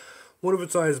 One of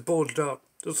its eyes bulged out.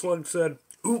 The slug said,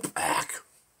 Oop-ack!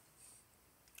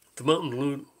 The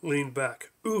mountain leaned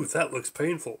back. Ooh, that looks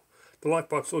painful. The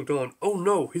lockbox looked on. Oh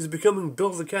no, he's becoming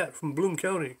Bill the Cat from Bloom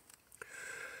County.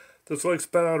 The slug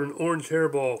spat out an orange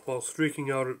hairball while sticking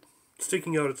out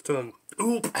its tongue.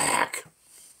 Oop-ack!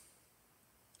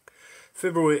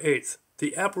 February 8th.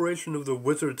 The apparition of the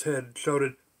wizard's head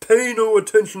shouted, Pay no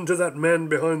attention to that man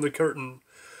behind the curtain.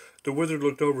 The wizard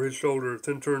looked over his shoulder,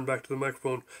 then turned back to the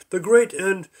microphone. The great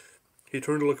end... He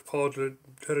turned to look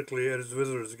apologetically at his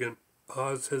visitors again.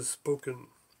 Oz has spoken.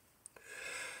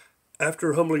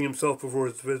 After humbling himself before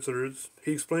his visitors,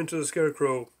 he explained to the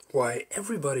Scarecrow, Why,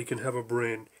 everybody can have a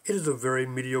brain. It is a very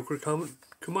mediocre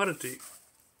commodity.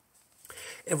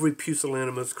 Every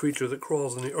pusillanimous creature that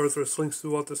crawls on the earth or slinks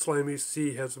throughout the slimy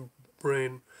sea has a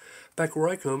brain. Back where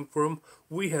I come from,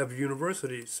 we have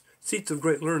universities. Seats of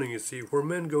great learning, you see, where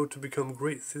men go to become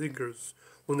great thinkers.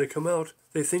 When they come out,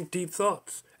 they think deep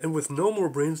thoughts, and with no more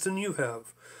brains than you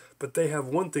have. But they have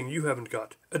one thing you haven't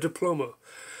got, a diploma.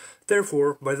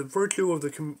 Therefore, by the virtue of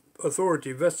the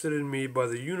authority vested in me by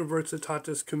the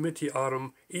Universitatis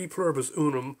Comitiatum e Pluribus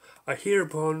Unum, I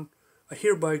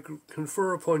hereby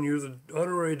confer upon you the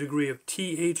honorary degree of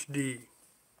Ph.D.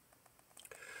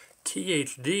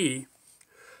 Ph.D.?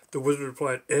 The wizard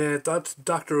replied, that's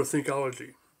Doctor of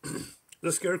Thinkology.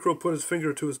 The Scarecrow put his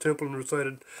finger to his temple and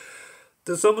recited,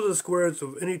 The sum of the squares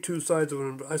of any two sides of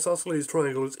an isosceles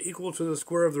triangle is equal to the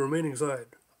square of the remaining side.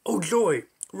 Oh, joy!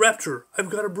 Rapture! I've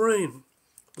got a brain!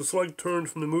 The slug turned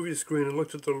from the movie screen and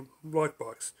looked at the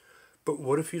lockbox. But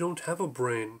what if you don't have a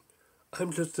brain?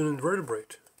 I'm just an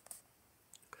invertebrate.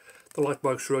 The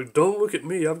lockbox shrugged. Don't look at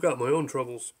me, I've got my own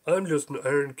troubles. I'm just an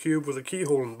iron cube with a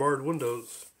keyhole and barred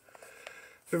windows.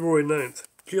 February 9th.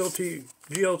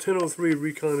 GL-1003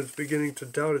 Recon is beginning to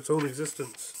doubt its own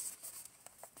existence.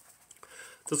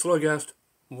 The slug asked,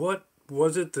 What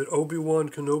was it that Obi-Wan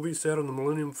Kenobi said on the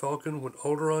Millennium Falcon when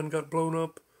Alderaan got blown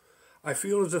up? I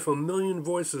feel as if a million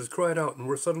voices cried out and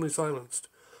were suddenly silenced.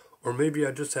 Or maybe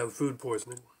I just have food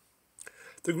poisoning.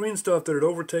 The green stuff that had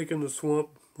overtaken the swamp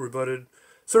rebutted,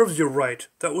 Serves you right.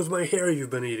 That was my hair you've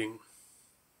been eating.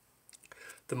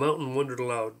 The mountain wondered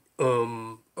aloud.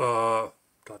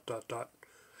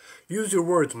 Use your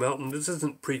words, mountain. This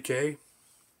isn't pre-K.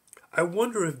 I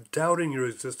wonder if doubting your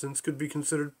existence could be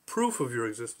considered proof of your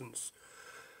existence.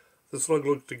 The slug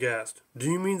looked aghast. Do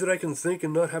you mean that I can think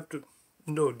and not have to...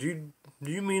 No, do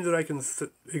you mean that I can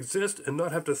exist and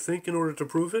not have to think in order to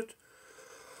prove it?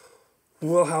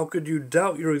 Well, how could you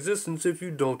doubt your existence if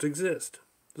you don't exist?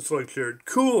 The slug cheered.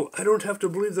 Cool! I don't have to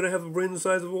believe that I have a brain the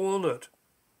size of a walnut.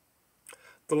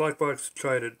 The lockbox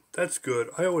chided. That's good.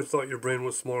 I always thought your brain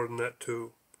was smaller than that,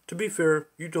 too. To be fair,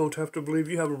 you don't have to believe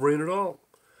you have a brain at all.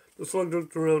 The slug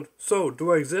looked around. So,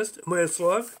 do I exist? Am I a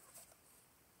slug?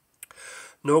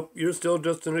 Nope, you're still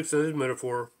just an extended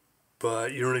metaphor.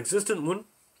 But you're an existent one.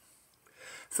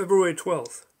 February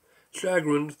 12th.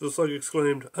 Chagrined, the slug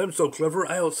exclaimed, I'm so clever,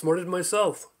 I outsmarted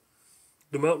myself.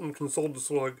 The mountain consoled the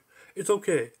slug. It's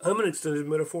okay, I'm an extended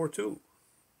metaphor too.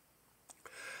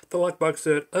 The lockbox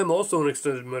said, I'm also an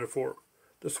extended metaphor.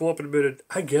 The swamp admitted,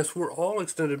 I guess we're all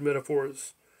extended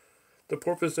metaphors. The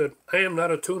porpoise said, I am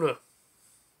not a tuna.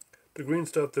 The green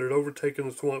stuff that had overtaken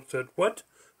the swamp said, What?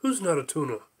 Who's not a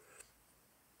tuna?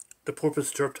 The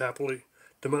porpoise chirped happily.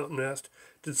 The mountain asked,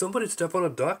 Did somebody step on a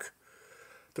duck?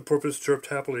 The porpoise chirped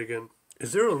happily again.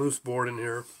 Is there a loose board in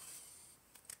here?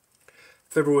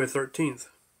 February 13th.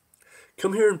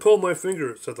 Come here and pull my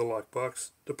finger, said the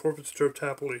lockbox. The porpoise chirped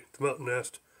happily. The mountain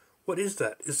asked, What is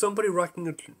that? Is somebody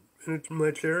rocking in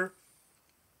my chair?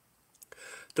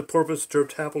 The porpoise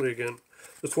chirped happily again.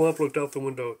 The swamp looked out the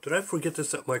window. Did I forget to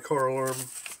set my car alarm?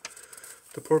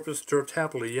 The porpoise chirped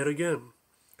happily yet again.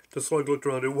 The slug looked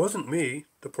around. It wasn't me.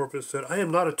 The porpoise said, I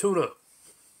am not a tuna.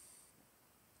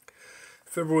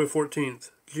 February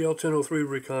 14th. GL1003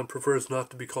 Recon prefers not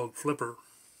to be called Flipper.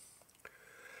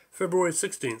 February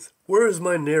 16th. Where is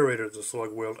my narrator? The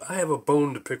slug wailed. I have a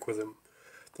bone to pick with him.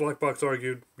 The lockbox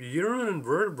argued, You're an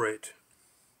invertebrate.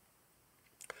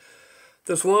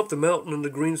 The swamp, the mountain, and the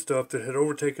green stuff that had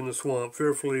overtaken the swamp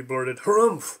fearfully blurted,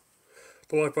 Harumph!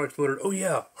 The lockbox muttered, Oh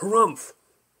yeah, harumph!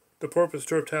 The porpoise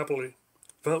chirped happily.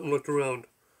 The mountain looked around.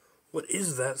 What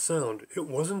is that sound? It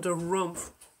wasn't a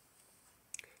harumph.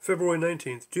 February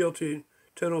 19th. GLT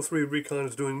 1003 Recon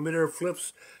is doing midair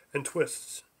flips and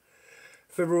twists.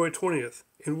 February 20th.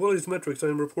 In Willie's metrics, I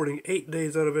am reporting 8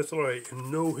 days out of SLA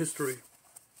and no history.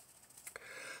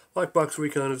 Lockbox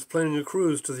Recon is planning a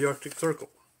cruise to the Arctic Circle.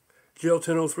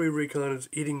 GL1003 Recon is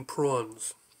eating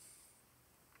prawns.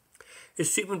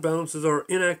 Its shipment balances are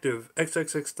inactive,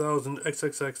 XXX,000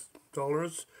 XXX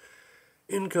dollars.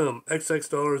 Income, XX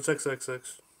dollars,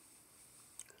 XXX.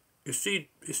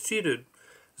 Is cheated,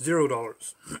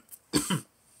 $0.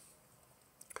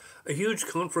 A huge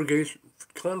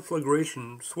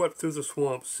conflagration swept through the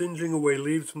swamp, singeing away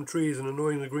leaves from trees and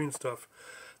annoying the green stuff.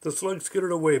 The slug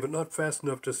skittered away, but not fast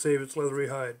enough to save its leathery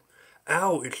hide.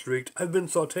 Ow, it shrieked. I've been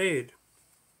sautéed.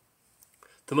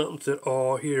 The mountain said,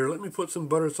 Aw, here, let me put some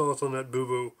butter sauce on that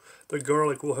boo-boo. The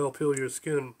garlic will help heal your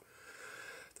skin.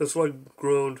 The slug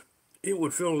groaned. It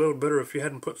would feel a little better if you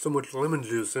hadn't put so much lemon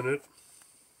juice in it.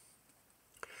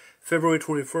 February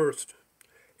 21st.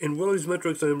 In Willie's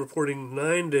metrics, I am reporting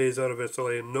 9 days out of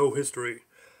SLA and no history.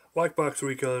 Lockbox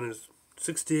Recon is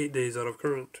 68 days out of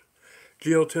current.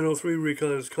 GL1003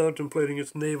 Recon is contemplating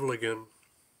its navel again.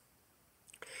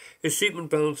 Its shipment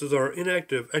balances are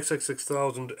inactive,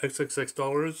 XXX,000 XXX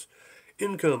dollars.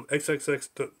 Income,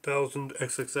 XXX,000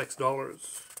 XXX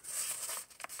dollars.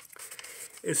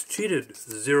 It's cheated,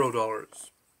 $0.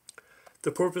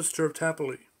 The porpoise chirped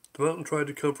happily. The mountain tried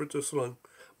to comfort the slug.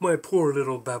 My poor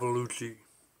little Babalucci.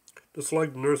 The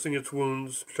slug, nursing its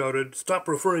wounds, shouted, Stop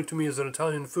referring to me as an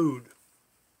Italian food.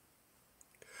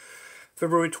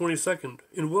 February 22nd.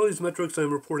 In Willie's metrics, I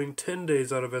am reporting 10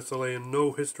 days out of SLA and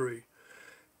no history.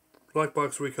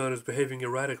 Lockbox Recon is behaving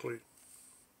erratically.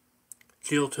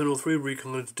 GL1003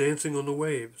 Recon is dancing on the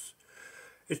waves.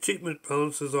 Its shipment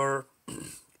balances are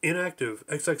inactive,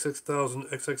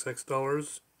 XXX,000 XXX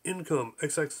dollars. Income,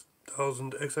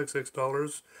 XX,000 XXX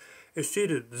dollars. It's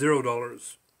cheated,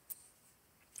 $0.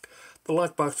 The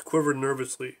lockbox quivered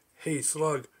nervously. Hey,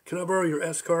 slug, can I borrow your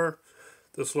S-car?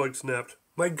 The slug snapped.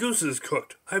 My goose is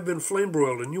cooked. I've been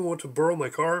flame-broiled and you want to borrow my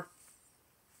car?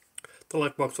 The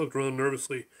lockbox looked around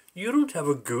nervously. You don't have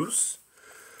a goose?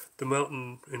 The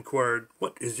mountain inquired.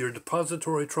 What is your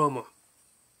depository trauma?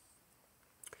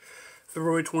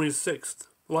 February 26th.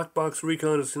 Lockbox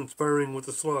Recon is conspiring with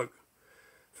the slug.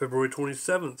 February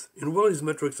 27th. In Willie's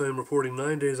metrics, I am reporting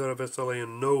 9 days out of SLA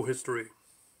and no history.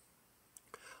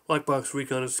 Lockbox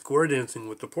Recon is square dancing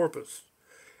with the porpoise.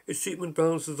 Its shipment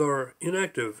balances are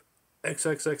inactive,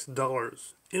 XXX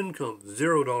dollars. Income,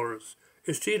 $0.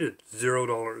 It's cheated,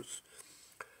 $0.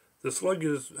 The slug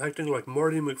is acting like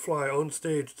Marty McFly on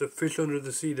stage to Fish Under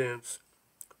the Sea dance.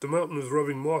 The mountain is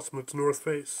rubbing moss from its north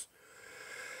face.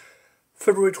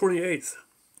 February 28th.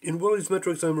 In Willie's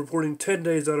metrics, I am reporting 10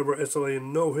 days out of our SLA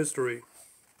and no history.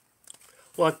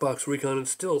 Lockbox Recon is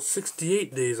still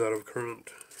 68 days out of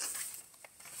current.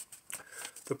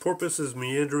 The porpoise is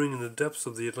meandering in the depths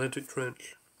of the Atlantic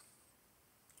Trench.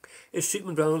 Its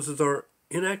shipment balances are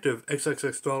inactive,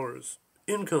 XXX dollars.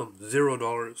 Income,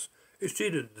 $0. It's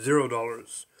cheated,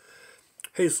 $0.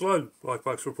 Hey, slug,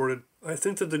 Lockbox reported. I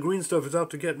think that the green stuff is out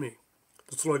to get me.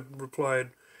 The slug replied,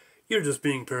 You're just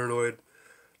being paranoid.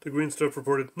 The green stuff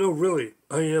reported, No, really,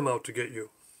 I am out to get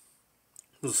you.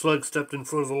 The slug stepped in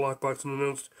front of the lockbox and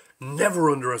announced, "Never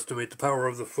underestimate the power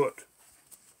of the foot."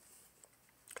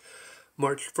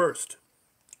 March 1st.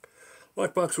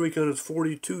 Lockbox Recon is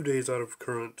 42 days out of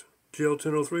current.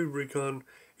 GL1003 Recon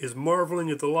is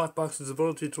marveling at the lockbox's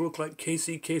ability to look like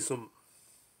Casey Kasem.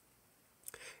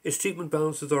 Its achievement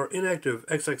balances are inactive,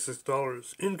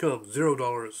 $XXX. Income,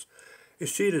 $0.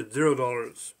 It's cheated,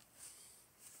 $0.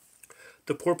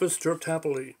 The porpoise chirped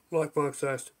happily. Lockbox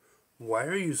asked, "Why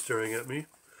are you staring at me?"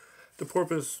 The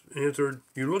porpoise answered,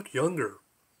 "You look younger.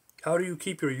 How do you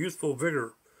keep your youthful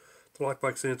vigor?" The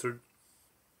lockbox answered,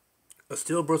 "A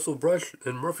steel bristle brush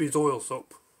and Murphy's oil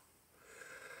soap."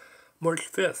 March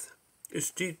 5th.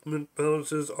 Its achievement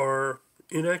balances are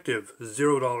inactive,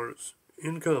 $0.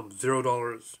 Income,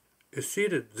 $0. It's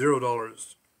cheated,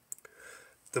 $0.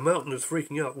 The mountain is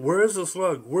freaking out. "Where is the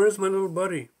slug? Where is my little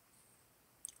buddy?"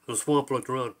 The swamp looked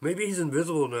around. "Maybe he's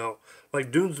invisible now,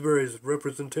 like Doonesbury's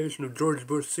representation of George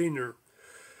Bush Sr.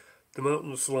 The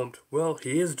mountain slumped. "Well,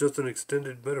 he is just an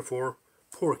extended metaphor.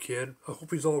 Poor kid. I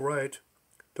hope he's all right."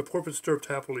 The porpoise chirped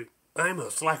happily. "I'm a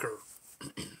slacker."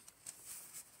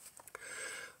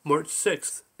 March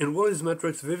 6th. In Willie's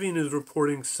metrics, Vivian is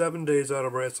reporting 7 days out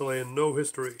of her SLA and no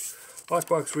history.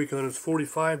 Lockbox Recon is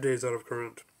 45 days out of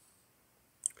current.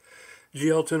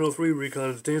 GL1003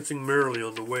 Recon is dancing merrily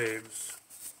on the waves.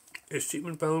 Its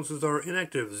achievement balances are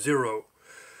inactive, 0.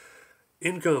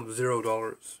 Income,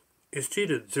 $0. It's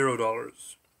cheated,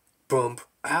 $0. Bump.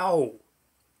 Ow!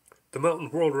 The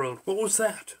mountain whirled around. "What was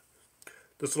that?"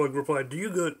 The slug replied, Do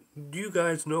you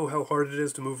guys know how hard it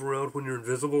is to move around when you're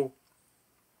invisible?"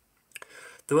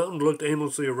 The mountain looked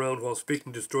aimlessly around while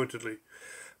speaking disjointedly.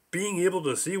 "Being able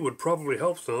to see would probably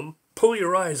help some. Pull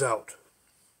your eyes out."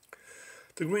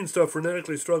 The green stuff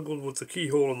frenetically struggled with the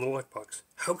keyhole in the lockbox.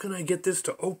 "How can I get this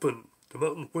to open?" The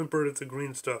mountain whimpered at the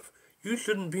green stuff. "You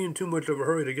shouldn't be in too much of a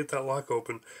hurry to get that lock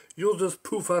open. You'll just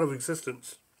poof out of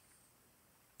existence."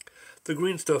 The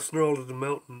green stuff snarled at the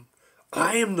mountain.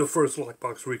 "I am the first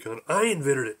lockbox Recon. I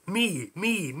invented it. Me,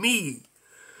 me, me."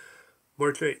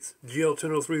 March 8th.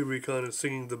 GL1003 Recon is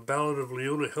singing the Ballad of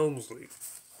Leona Helmsley.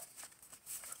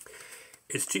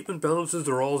 Its achievement balances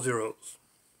are all zeros.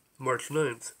 March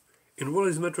 9th. In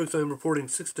Willie's metrics, I am reporting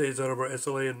 6 days out of our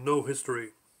SLA and no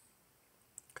history.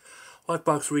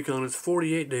 Lockbox Recon is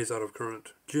 48 days out of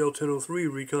current. GL1003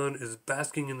 Recon is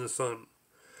basking in the sun.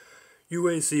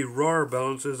 UAC RAR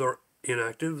balances are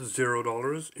inactive,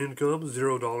 $0. Income,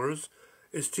 $0.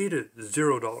 It's cheated,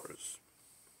 $0.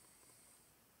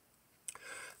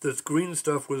 This green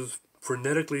stuff was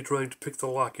frenetically trying to pick the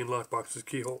lock in Lockbox's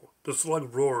keyhole. The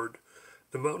slug roared.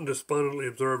 The mountain despondently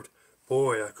observed,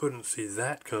 "Boy, I couldn't see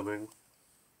that coming."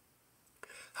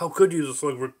 "How could you?" the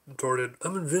slug retorted.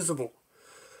 "I'm invisible."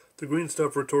 The green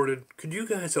stuff retorted, "Could you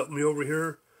guys help me over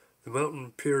here?" The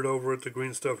mountain peered over at the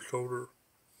green stuff's shoulder.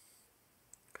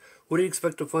 "What do you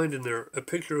expect to find in there? A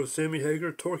picture of Sammy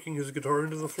Hagar torquing his guitar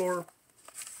into the floor?"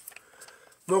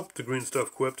 "Nope," the green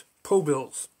stuff quipped. "Po'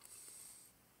 bills."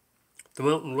 The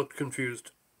mountain looked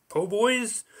confused. "Po'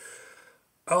 boys?"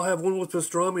 "I'll have one with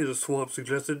pastrami," the swamp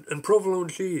suggested, "and provolone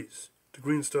cheese." The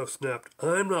green stuff snapped.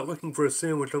 "I'm not looking for a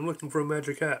sandwich, I'm looking for a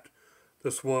magic hat."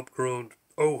 The swamp groaned.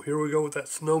 "Oh, here we go with that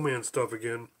snowman stuff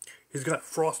again. He's got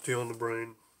Frosty on the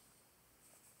brain."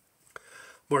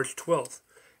 March 12th.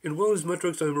 In Willie's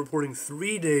metrics, I am reporting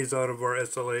 3 days out of our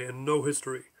SLA and no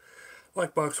history.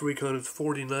 Lockbox Recon is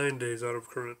 49 days out of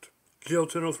current.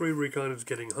 GL1003 Recon is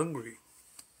getting hungry.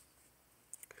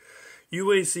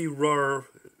 UAC RAR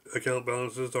account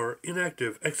balances are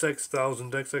inactive,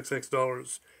 XX,000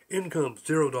 $XXX. Income,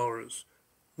 $0.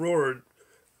 Roared,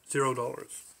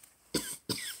 $0.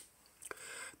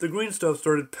 The green stuff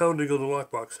started pounding on the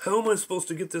lockbox. "How am I supposed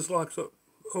to get this lock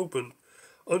open?"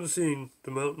 Unseeing,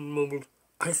 the mountain mumbled,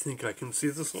 "I think I can see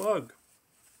the slug."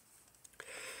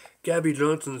 Gabby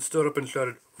Johnson stood up and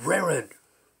shouted, "Rared!"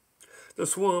 The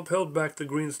swamp held back the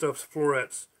green stuff's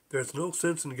florets. "There's no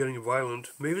sense in getting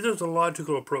violent. Maybe there's a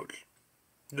logical approach."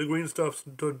 The green stuff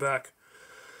stood back.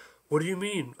 "What do you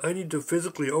mean? I need to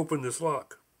physically open this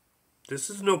lock." "This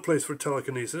is no place for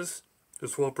telekinesis." The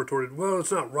swamp retorted, "Well,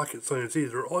 it's not rocket science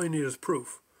either. All you need is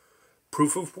proof."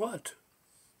 "Proof of what?"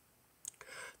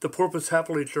 The porpoise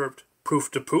happily chirped, "Proof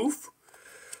to poof?"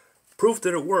 "Proof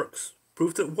that it works."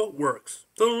 "Proof that what works?"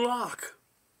 "The lock."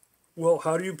 "Well,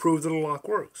 how do you prove that a lock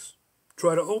works?"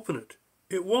 "Try to open it."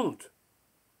 "It won't."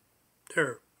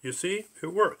 "There, you see? It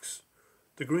works."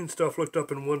 The green stuff looked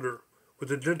up in wonder.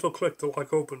 With a gentle click, the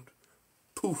lock opened.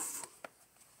 Poof.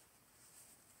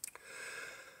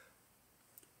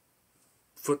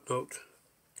 Footnote.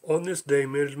 On this day,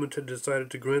 management had decided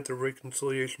to grant the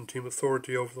reconciliation team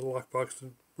authority over the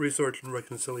lockbox research and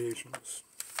reconciliations.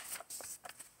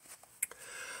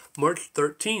 March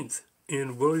 13th.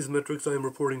 In Willie's Metrics, I am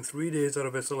reporting 3 days out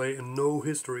of SLA and no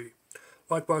history.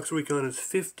 Lockbox Recon is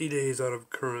 50 days out of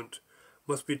current.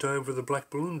 Must be time for the black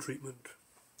balloon treatment.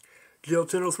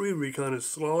 GL1003 Recon is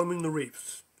slaloming the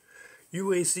reefs.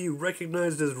 UAC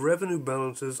recognized as revenue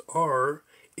balances are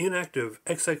inactive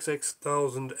XXX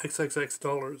thousand XXX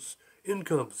dollars.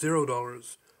 Income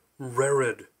 $0.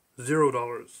 Rared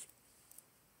 $0.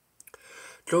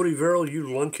 Jody Verrill, you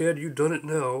lunkhead, you done it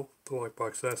now, the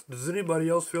lockbox asked. Does anybody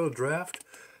else feel a draft?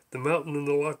 The mountain in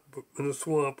the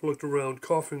swamp looked around,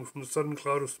 coughing from the sudden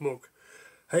cloud of smoke.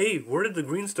 Hey, where did the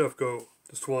green stuff go?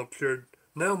 The swamp cheered.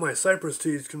 Now my cypress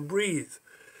trees can breathe.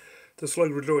 The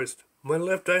slug rejoiced. My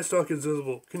left eye stalk is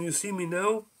visible. Can you see me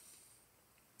now?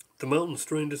 The mountain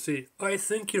strained to see. I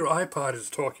think your iPod is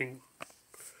talking.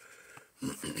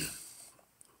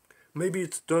 Maybe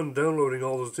it's done downloading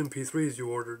all those MP3s you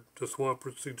ordered, the swamp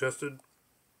suggested.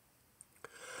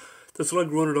 The slug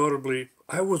grunted audibly.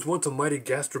 I was once a mighty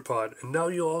gastropod, and now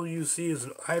all you see is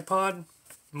an iPod?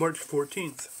 March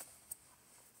 14th.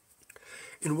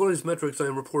 In Willie's Metrics, I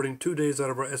am reporting 2 days out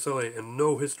of our SLA and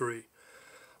no history.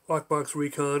 Lockbox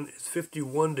Recon is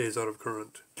 51 days out of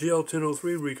current.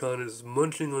 GL1003 Recon is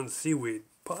munching on seaweed,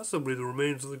 possibly the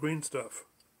remains of the green stuff.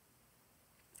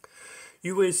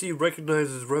 UAC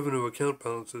recognizes revenue account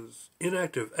balances.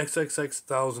 Inactive XXX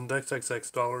thousand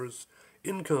XXX dollars.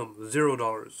 Income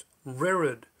 $0.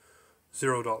 Rared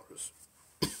 $0.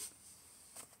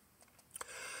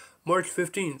 March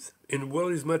 15th. In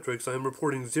Willie's Metrics, I am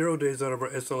reporting 0 days out of our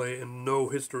SLA and no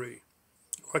history.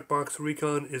 Lockbox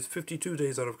Recon is 52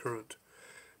 days out of current.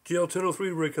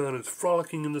 GL1003 Recon is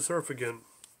frolicking in the surf again.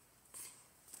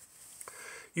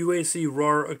 UAC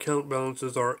RAR account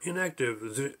balances are inactive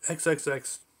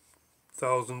XXX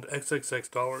thousand XXX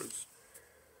dollars.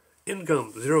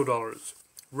 Income $0.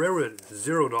 Rared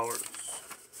 $0.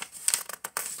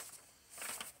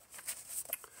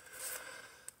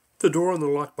 The door on the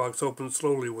lockbox opened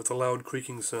slowly with a loud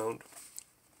creaking sound.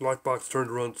 The lockbox turned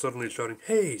around suddenly, shouting,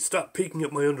 Hey, stop peeking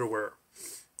at my underwear.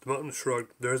 The mountain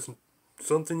shrugged. There's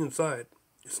something inside.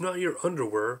 It's not your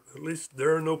underwear. At least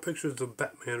there are no pictures of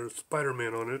Batman or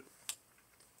Spider-Man on it.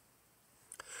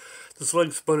 The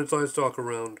slug spun its eye stalk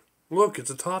around. Look, it's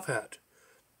a top hat.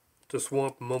 The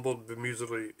swamp mumbled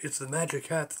bemusedly. It's the magic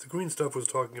hat that the green stuff was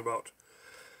talking about.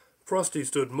 Frosty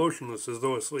stood motionless as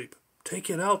though asleep.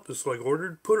 Take it out, the slug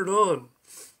ordered. Put it on.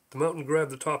 The mountain grabbed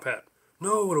the top hat.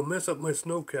 No, it'll mess up my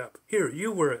snow cap. Here,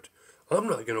 you wear it. I'm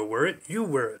not going to wear it. You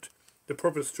wear it. The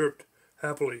porpoise chirped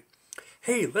happily.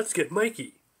 Hey, let's get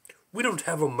Mikey. We don't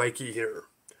have a Mikey here.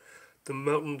 The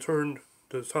mountain turned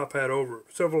the top hat over.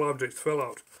 Several objects fell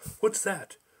out. What's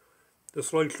that? The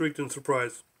slug shrieked in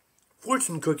surprise.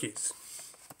 Fortune cookies.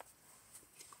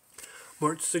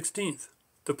 March 16th.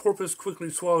 The porpoise quickly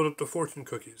swallowed up the fortune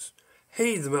cookies.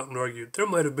 Hey, the mountain argued. There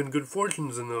might have been good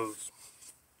fortunes in those.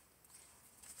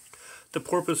 The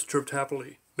porpoise chirped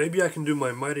happily. Maybe I can do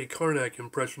my mighty Karnak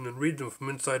impression and read them from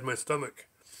inside my stomach.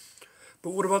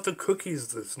 But what about the cookies,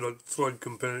 the slug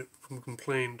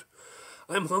complained.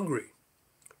 I'm hungry.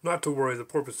 Not to worry, the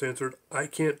porpoise answered. I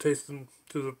can't taste them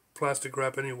through the plastic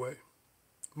wrap anyway.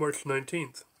 March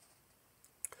 19th.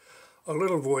 A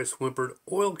little voice whimpered,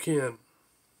 Oil can.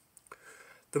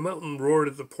 The mountain roared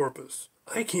at the porpoise.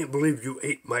 I can't believe you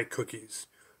ate my cookies.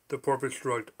 The porpoise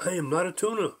shrugged. I am not a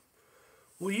tuna.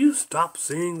 Will you stop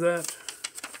saying that?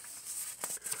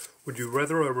 Would you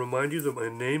rather I remind you that my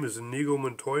name is Inigo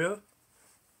Montoya?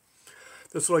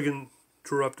 The slug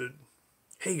interrupted.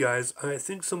 Hey guys, I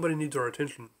think somebody needs our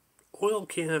attention. Oil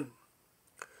can.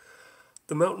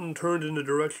 The mountain turned in the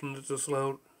direction that the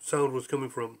sound was coming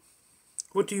from.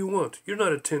 What do you want? You're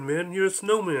not a tin man, you're a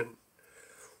snowman.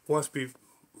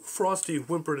 Frosty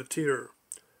whimpered a tear.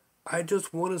 I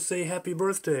just want to say happy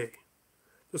birthday.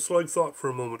 The slug thought for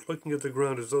a moment, looking at the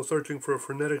ground as though searching for a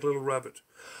frenetic little rabbit.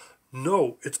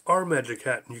 No, it's our magic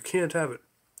hat, and you can't have it.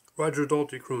 Roger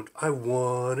Dalty crooned, I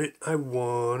want it, I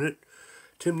want it.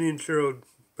 Timney and Sherrod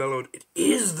bellowed, It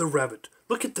is the rabbit.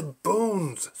 Look at the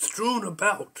bones strewn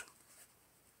about.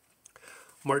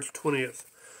 March 20th.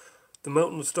 The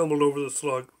mountain stumbled over the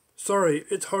slug. Sorry,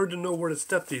 it's hard to know where to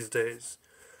step these days.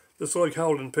 The slug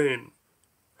howled in pain.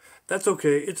 That's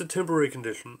okay, it's a temporary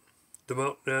condition. The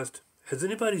mountain asked, Has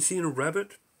anybody seen a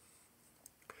rabbit?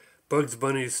 Bugs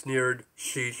Bunny sneered,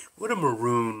 Sheesh, what a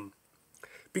maroon.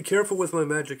 Be careful with my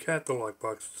magic hat, the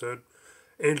lockbox said.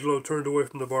 Angelo turned away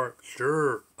from the bar.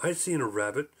 Sure, I seen a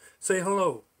rabbit. Say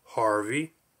hello,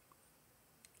 Harvey.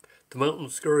 The mountain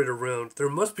scurried around. There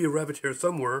must be a rabbit here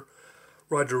somewhere.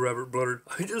 Roger Rabbit bluttered.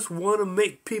 I just want to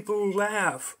make people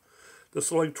laugh. The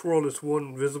slug twirled its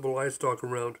one visible eye stalk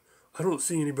around. I don't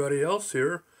see anybody else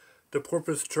here. The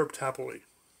porpoise chirped happily.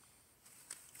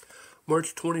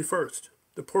 March 21st.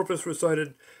 The porpoise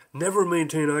recited, "Never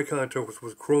maintain eye contact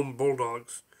with chrome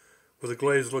bulldogs," with a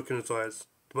glazed look in its eyes.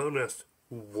 The mountain asked,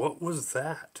 "What was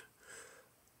that?"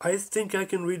 "I think I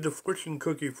can read the fortune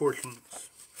cookie fortunes."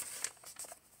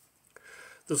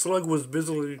 The slug was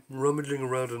busily rummaging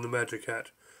around in the magic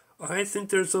hat. "I think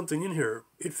there's something in here.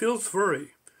 It feels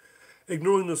furry."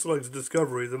 Ignoring the slug's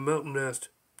discovery, the mountain asked,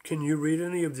 "Can you read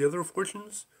any of the other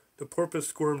fortunes?" The porpoise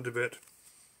squirmed a bit.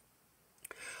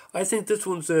 "I think this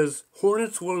one says,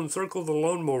 'Hornets will encircle the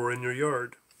lawnmower in your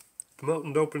yard.'" The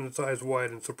mountain opened its eyes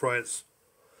wide in surprise.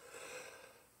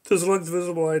 The slug's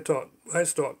visible eye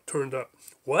stalk turned up.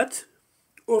 "What?"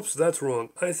 "Oops, that's wrong.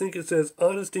 I think it says,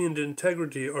 'Honesty and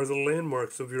integrity are the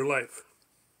landmarks of your life.'"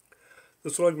 The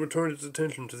slug returned its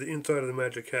attention to the inside of the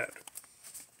magic hat.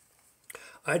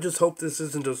 "I just hope this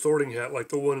isn't a sorting hat like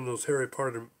the one in those Harry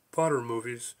Potter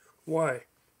movies." "Why?"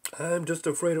 "I'm just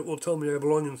afraid it will tell me I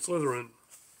belong in Slytherin."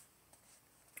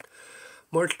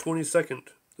 March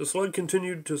 22nd. The slug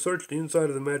continued to search the inside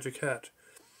of the magic hat,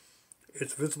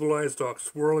 its visible eye stalk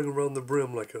swirling around the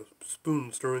brim like a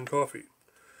spoon stirring coffee.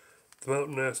 The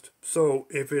mountain asked, "So,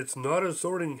 if it's not a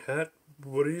sorting hat,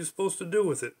 what are you supposed to do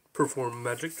with it? Perform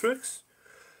magic tricks?"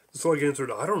 The slug answered,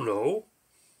 "I don't know."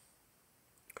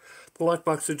 The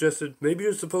lockbox suggested, "Maybe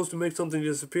you're supposed to make something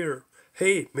disappear."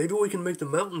 "Hey, maybe we can make the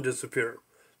mountain disappear."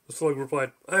 The slug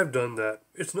replied, "I've done that.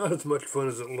 It's not as much fun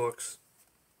as it looks."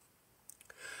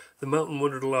 The mountain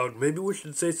wondered aloud, "Maybe we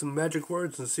should say some magic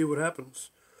words and see what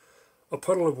happens." A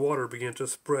puddle of water began to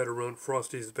spread around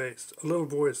Frosty's base. A little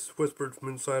voice whispered from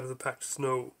inside of the packed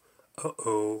snow,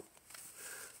 "Uh-oh."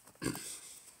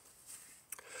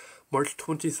 March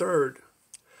 23rd.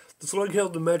 The slug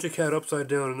held the magic hat upside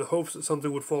down in the hopes that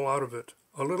something would fall out of it.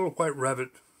 A little white rabbit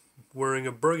wearing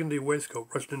a burgundy waistcoat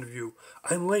rushed into view.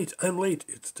 I'm late,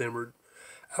 it stammered.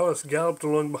 Alice galloped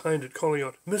along behind it, calling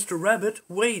out, "Mr. Rabbit,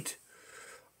 wait!"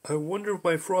 "I wonder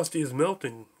why Frosty is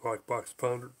melting," Lockbox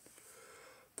pondered.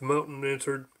 The mountain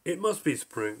answered, "It must be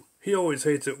spring. He always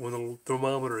hates it when the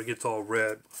thermometer gets all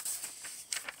red."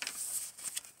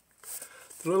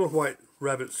 The little white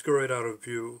rabbit scurried out of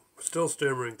view, still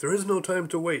stammering, "There is no time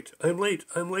to wait. I'm late,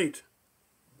 I'm late."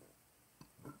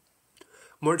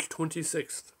 March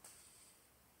 26th.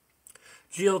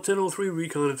 GL-1003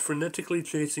 Recon is frenetically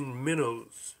chasing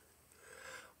minnows.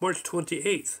 March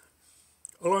 28th.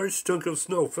 A large chunk of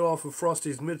snow fell off of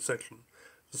Frosty's midsection.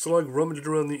 The slug rummaged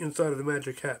around the inside of the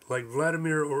magic hat, like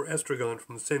Vladimir or Estragon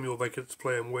from Samuel Beckett's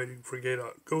play I'm Waiting for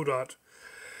Godot,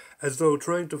 as though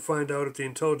trying to find out if the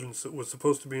intelligence that was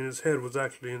supposed to be in his head was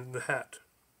actually in the hat.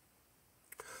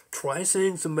 "Try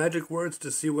saying some magic words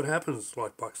to see what happens,"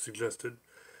 Lockbox suggested.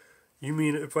 "You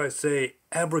mean if I say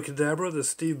abracadabra, the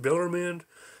Steve Billerman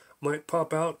might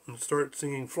pop out and start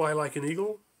singing Fly Like an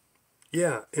Eagle?"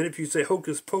 "Yeah, and if you say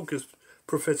hocus pocus,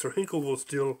 Professor Hinkle will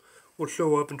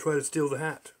show up and try to steal the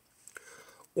hat."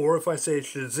 "Or if I say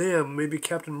Shazam, maybe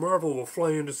Captain Marvel will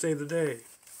fly in to save the day."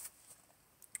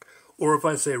 "Or if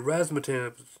I say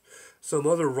Razzmatazz, some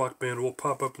other rock band will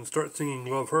pop up and start singing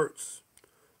Love Hurts."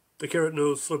 The carrot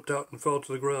nose slipped out and fell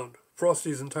to the ground.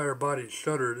 Frosty's entire body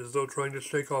shuddered as though trying to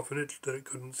shake off an itch that it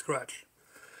couldn't scratch.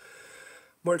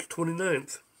 March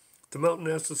 29th. The mountain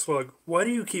asked the slug, "Why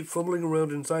do you keep fumbling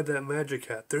around inside that magic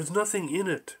hat? There's nothing in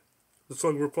it." The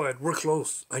slug replied, "We're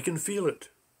close. I can feel it."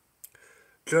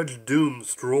 Judge Doom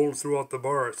strolled throughout the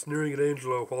bar, sneering at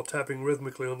Angelo while tapping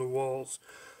rhythmically on the walls.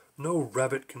 No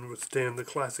rabbit can withstand the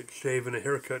classic shave and a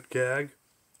haircut gag.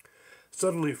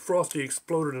 Suddenly, Frosty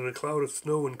exploded in a cloud of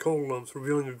snow and coal lumps,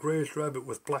 revealing a grayish rabbit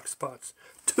with black spots.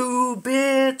 2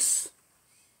 bits!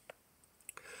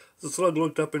 The slug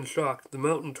looked up in shock. The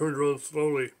mountain turned around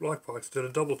slowly. Lockbox did a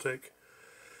double take.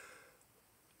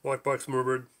 Lockbox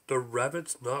murmured, "The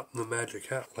rabbit's not in the magic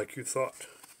hat like you thought."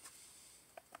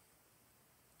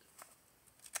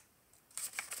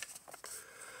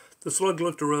 The slug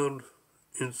looked around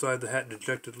inside the hat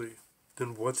dejectedly.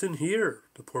 "Then what's in here?"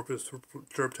 the porpoise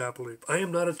chirped happily. "I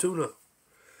am not a tuna."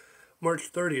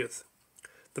 March 30th.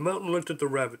 The mountain looked at the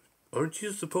rabbit. "Aren't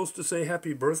you supposed to say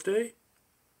happy birthday?"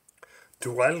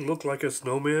 "Do I look like a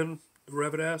snowman?" the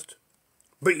rabbit asked.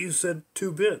 "But you said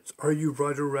 2 bits. Are you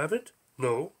Roger Rabbit?"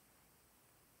 "No."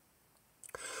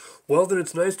 "Well, then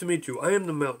it's nice to meet you. I am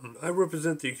the mountain. I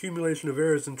represent the accumulation of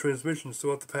errors and transmissions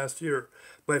throughout the past year.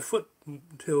 My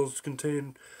foothills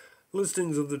contain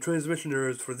listings of the transmission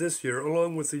errors for this year,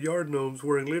 along with the yard gnomes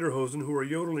wearing lederhosen who are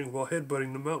yodeling while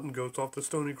headbutting the mountain goats off the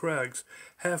stony crags,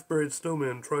 half-buried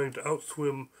snowmen trying to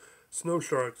outswim snow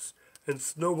sharks, and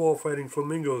snowball-fighting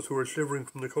flamingos who are shivering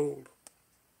from the cold."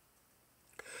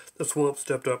 The swamp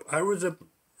stepped up. "I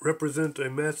represent a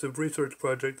massive research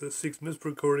project that seeks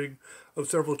misrecording of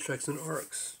several checks and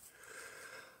arcs.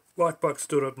 Lockbox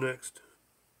stood up next.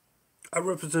 I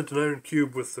represent an iron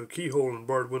cube with a keyhole and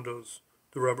barred windows,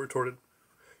 the rabbit retorted.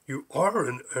 You are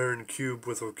an iron cube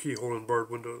with a keyhole and barred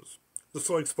windows. The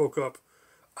slug spoke up.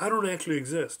 I don't actually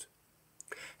exist.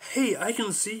 Hey, I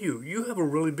can see you. You have a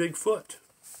really big foot.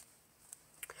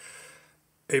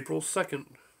 April 2nd.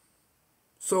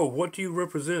 So, what do you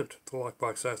represent? The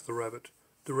lockbox asked the rabbit.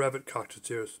 The rabbit cocked its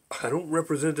ears. I don't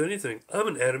represent anything. I'm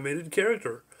an animated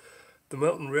character. The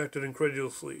mountain reacted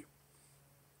incredulously.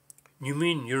 You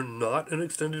mean you're not an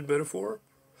extended metaphor?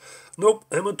 Nope,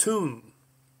 I'm a toon.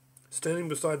 Standing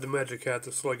beside the magic hat,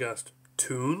 the slug asked,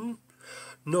 Toon?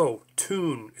 No,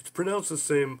 toon. It's pronounced the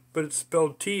same, but it's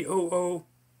spelled T-O-O.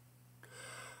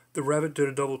 The rabbit did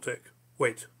a double take.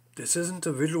 Wait, this isn't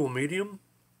a visual medium?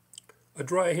 A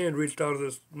dry hand reached out of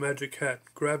the magic hat,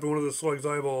 grabbed one of the slug's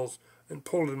eyeballs, and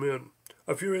pulled him in.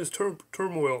 A furious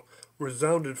turmoil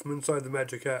resounded from inside the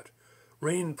magic hat.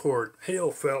 Rain poured.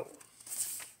 Hail fell.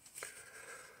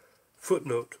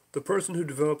 Footnote. The person who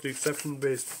developed the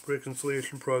exception-based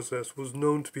reconciliation process was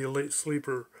known to be a late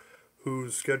sleeper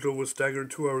whose schedule was staggered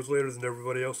 2 hours later than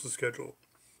everybody else's schedule.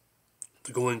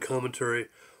 The going commentary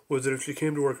was that if she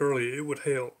came to work early, it would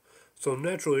hail. So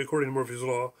naturally, according to Murphy's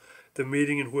Law, the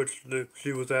meeting in which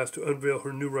she was asked to unveil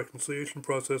her new reconciliation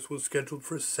process was scheduled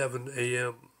for 7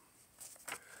 a.m.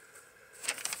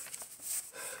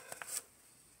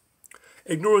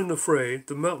 Ignoring the fray,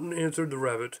 the mountain answered the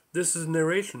rabbit, This is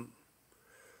narration.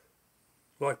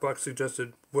 Lockbox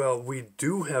suggested, Well, we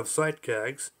do have sight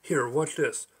gags. Here, watch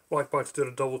this. Lockbox did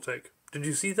a double take. Did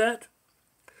you see that?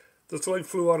 The slug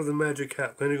flew out of the magic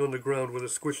hat, landing on the ground with a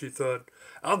squishy thud.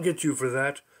 I'll get you for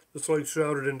that. The slug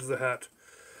shouted into the hat.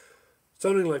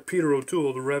 Sounding like Peter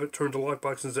O'Toole, the rabbit turned to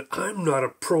Lockbox and said, I'm not a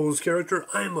prose character,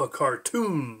 I'm a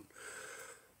cartoon.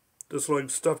 The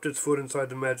slug stuffed its foot inside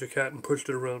the magic hat and pushed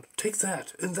it around. Take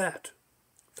that, and that.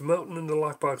 The mountain and the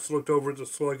lockbox looked over at the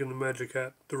slug and the magic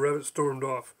hat. The rabbit stormed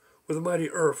off. With a mighty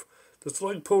earth, the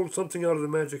slug pulled something out of the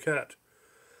magic hat.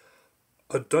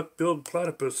 A duck-billed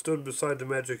platypus stood beside the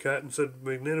magic hat and said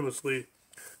magnanimously,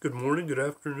 Good morning, good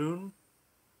afternoon,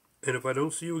 and if I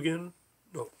don't see you again,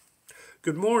 no.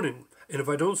 Good morning, and if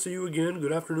I don't see you again,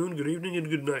 good afternoon, good evening, and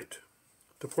good night.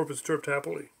 The porpoise chirped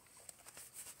happily.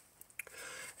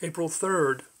 April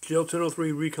 3rd, GL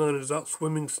 1003 Recon is out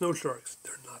swimming snow sharks.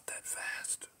 They're not that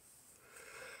fast.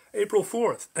 April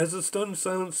 4th, as the stunned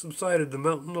silence subsided, the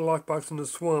mountain, the lockbox, and the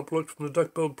swamp looked from the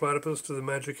duck-billed platypus to the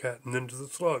magic hat and then to the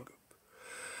slug.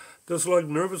 The slug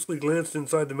nervously glanced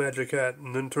inside the magic hat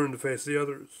and then turned to face the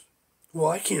others. Well,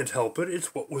 I can't help it.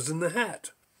 It's what was in the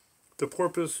hat. The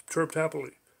porpoise chirped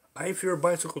happily. I fear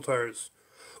bicycle tires.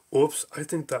 Oops, I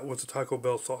think that was a Taco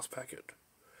Bell sauce packet.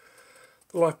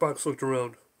 The lockbox looked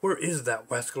around. Where is that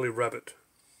wascally rabbit?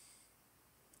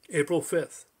 April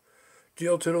 5th.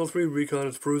 GL 1003 Recon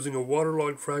is perusing a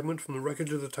waterlogged fragment from the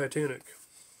wreckage of the Titanic.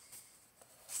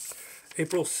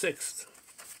 April 6th.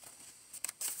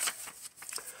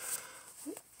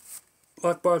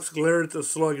 Lockbox glared at the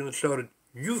slug and shouted,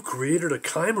 You've created a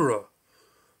chimera!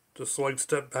 The slug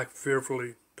stepped back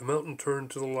fearfully. The mountain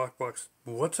turned to the lockbox.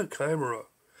 What's a chimera?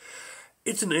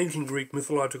 It's an ancient Greek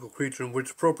mythological creature in which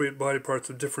appropriate body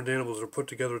parts of different animals are put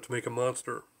together to make a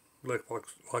monster,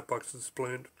 Lockbox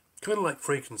explained. Kind of like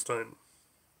Frankenstein.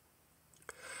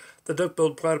 The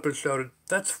duck-billed platypus shouted,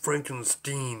 That's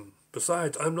Frankenstein.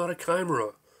 Besides, I'm not a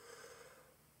chimera.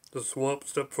 The swamp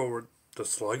stepped forward. The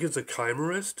slug is a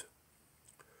chimerist?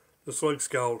 The slug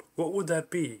scowled. What would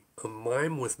that be? A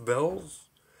mime with bells?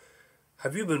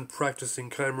 Have you been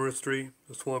practicing chimeristry?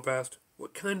 The swamp asked.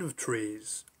 What kind of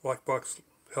trees? Lockbox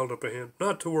held up a hand.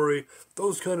 Not to worry.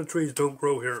 Those kind of trees don't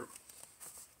grow here.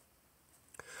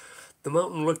 The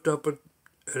mountain looked up at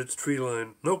its tree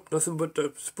line. Nope, nothing but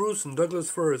spruce and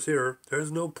Douglas firs here.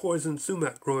 There's no poison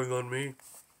sumac growing on me.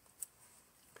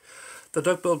 The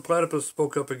duck-billed platypus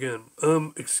spoke up again.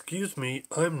 Excuse me,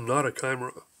 I'm not a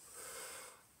chimera.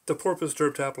 The porpoise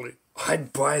chirped happily.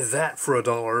 I'd buy that for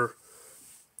 $1.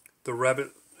 The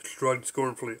rabbit shrugged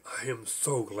scornfully. I am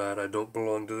so glad I don't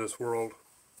belong to this world.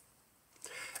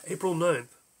 April 9th.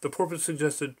 The porpoise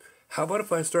suggested, How about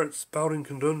if I start spouting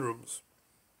conundrums?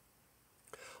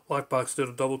 Lockbox did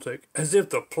a double take. As if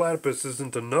the platypus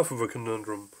isn't enough of a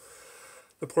conundrum.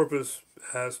 The porpoise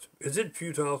asked, Is it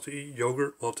futile to eat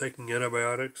yogurt while taking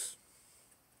antibiotics?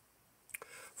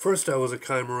 First I was a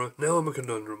chimera, now I'm a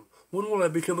conundrum. When will I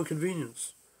become a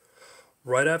convenience?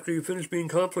 Right after you finish being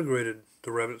conflagrated,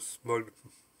 the rabbit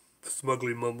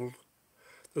smugly mumbled.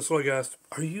 The slug asked,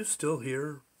 Are you still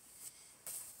here?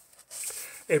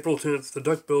 April 10th, the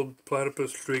duck-billed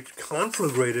platypus shrieked,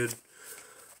 "Conflagrated!"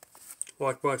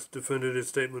 Lockbox defended his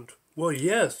statement. "Well,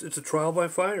 yes, it's a trial by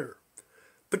fire."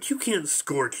 "But you can't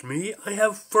scorch me. I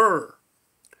have fur."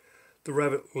 The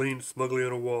rabbit leaned smugly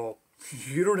on a wall.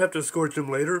 "You don't have to scorch him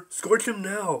later. Scorch him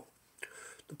now."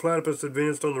 The platypus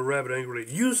advanced on the rabbit angrily.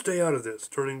 "You stay out of this."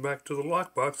 Turning back to the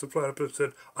lockbox, the platypus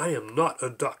said, "I am not a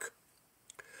duck."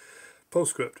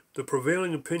 Postscript. The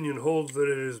prevailing opinion holds that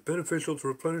it is beneficial to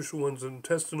replenish one's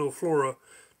intestinal flora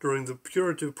during the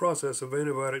curative process of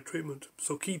antibiotic treatment,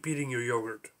 so keep eating your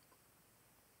yogurt.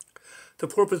 The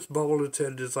porpoise bobbled its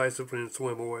head decisively and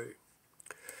swam away.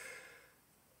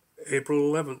 April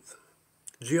 11th.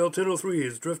 GL-1003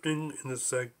 is drifting in the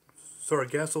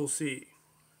Sargasso Sea.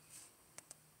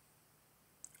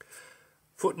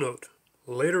 Footnote.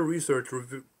 Later research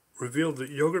revealed that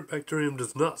yogurt bacterium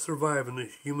does not survive in the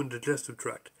human digestive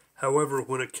tract. However,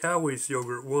 when a cow eats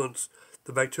yogurt once,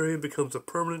 the bacteria becomes a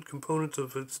permanent component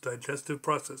of its digestive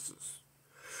processes.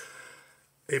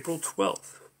 April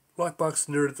 12th. Lockbox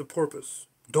sneered at the porpoise.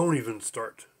 "Don't even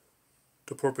start."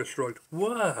 The porpoise shrugged.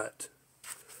 "What?"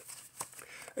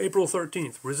 April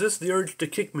 13th. "Resist the urge to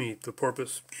kick me," the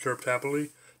porpoise chirped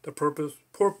happily. The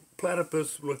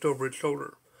platypus looked over its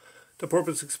shoulder. The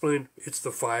porpoise explained, "It's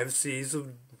the 5 C's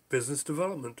of business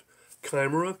development: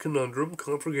 chimera, conundrum,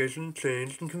 conflagration,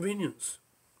 change, and convenience."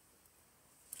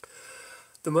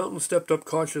 The mountain stepped up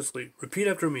cautiously. "Repeat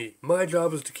after me. My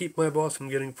job is to keep my boss from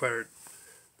getting fired."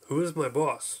 "Who is my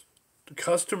boss?" "The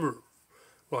customer,"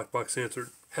 Lockbox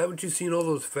answered. "Haven't you seen all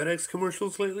those FedEx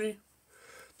commercials lately?"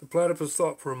 The platypus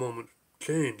thought for a moment.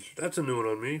 "Change. That's a new one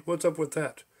on me. What's up with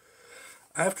that?"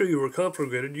 "After you were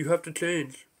conflagrated, you have to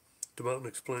change," the mountain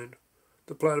explained.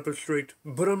 The platypus shrieked,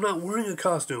 "But I'm not wearing a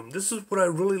costume. This is what I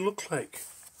really look like."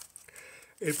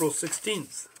 April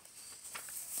 16th.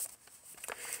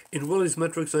 In Willie's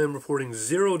metrics, I am reporting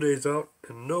 0 days out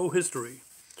and no history.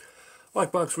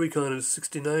 Lockbox recon is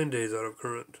 69 days out of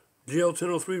current.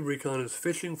 GL-1003 recon is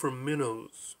fishing for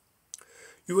minnows.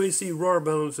 UAC RAR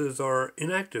balances are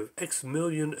inactive, X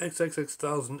million, XXX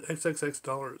thousand, XXX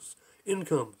dollars.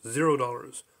 Income,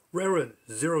 $0. Rared,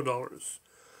 $0.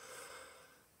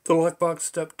 The lockbox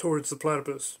stepped towards the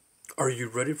platypus. "Are you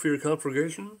ready for your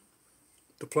conflagration?"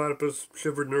 The platypus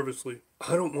shivered nervously.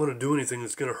 "I don't want to do anything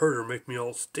that's going to hurt or make me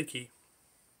all sticky."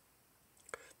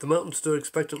 The mountain stood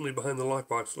expectantly behind the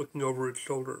lockbox, looking over its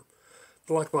shoulder.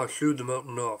 The lockbox shooed the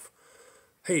mountain off.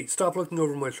 "Hey, stop looking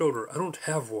over my shoulder. I don't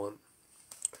have one."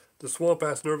 The swamp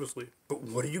asked nervously, "But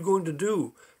what are you going to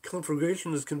do?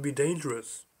 Conflagration can be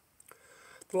dangerous."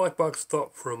 The lockbox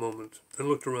thought for a moment, then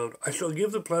looked around. "I shall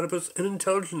give the platypus an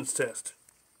intelligence test."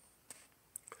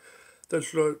 The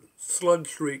slug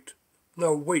shrieked,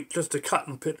 "Now wait just a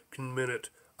cotton picking minute.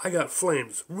 I got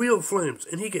flames, real flames,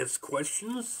 and he gets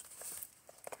questions?"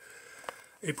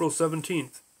 April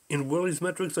 17th. In Willie's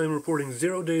metrics, I am reporting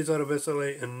 0 days out of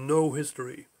SLA and no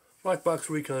history. Lockbox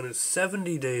recon is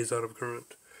 70 days out of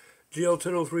current.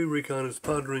 GL-1003 recon is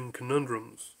pondering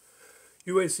conundrums.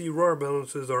 UAC RAR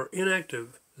balances are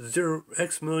inactive, 0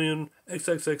 X million,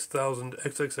 XXX thousand,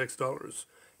 XXX dollars.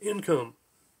 Income,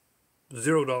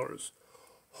 $0.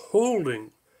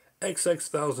 Holding, XX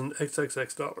thousand,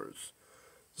 XXX dollars.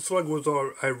 The slug was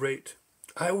irate.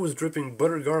 "I was dripping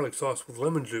buttered garlic sauce with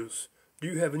lemon juice. Do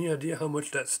you have any idea how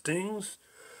much that stings?"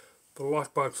 The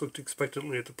lockbox looked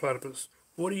expectantly at the platypus.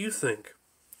 "What do you think?"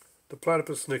 The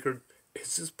platypus snickered.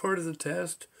 "Is this part of the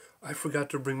test? I forgot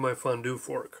to bring my fondue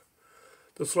fork."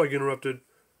 The slug interrupted.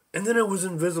 "And then I was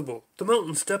invisible. The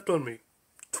mountain stepped on me."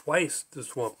 "Twice," the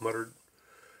swamp muttered.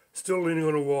 Still leaning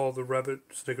on a wall, the rabbit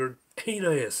snickered. "Ain't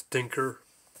I a stinker?"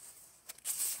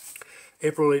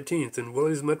 April 18th. In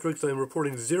Willie's metrics, I am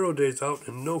reporting 0 days out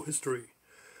and no history.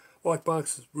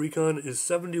 Lockbox recon is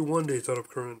 71 days out of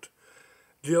current.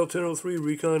 GL-1003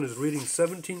 recon is reading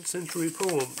 17th century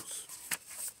poems.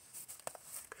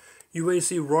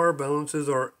 UAC RAR balances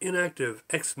are inactive,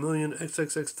 X million,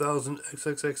 XXX thousand,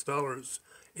 XXX dollars.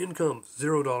 Income,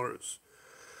 $0.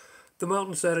 The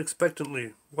mountain sat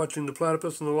expectantly, watching the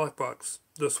platypus in the lockbox.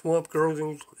 The swamp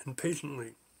gurgled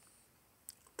impatiently.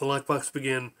 The lockbox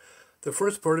began, "The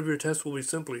first part of your test will be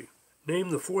simply, name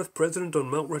the 4th president on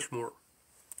Mount Rushmore."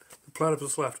 The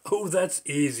platypus laughed. "Oh, that's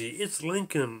easy. It's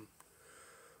Lincoln."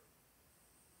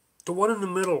 "The one in the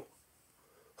middle."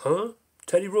 "Huh?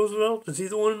 Teddy Roosevelt? Is he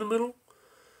the one in the middle?"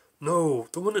 "No,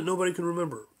 the one that nobody can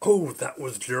remember." "Oh, that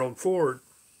was Gerald Ford."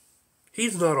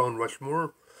 "He's not on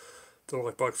Rushmore." The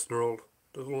lockbox snarled.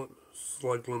 The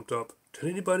slug limped up. "Did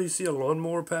anybody see a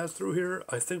lawnmower pass through here?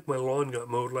 I think my lawn got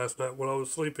mowed last night while I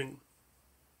was sleeping."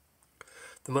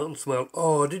 The mountain smiled.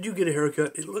 "Oh, did you get a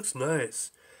haircut? It looks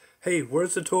nice. Hey,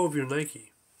 where's the toe of your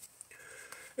Nike?"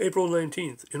 April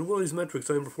 19th. In Willie's metrics,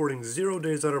 I am reporting 0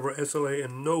 days out of our SLA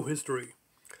and no history.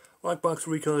 Lockbox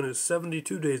recon is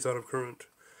 72 days out of current.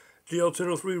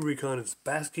 GL1003 recon is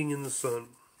basking in the sun.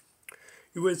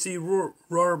 USC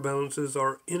RAR balances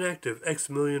are inactive,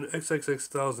 X million, XXX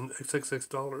thousand, XXX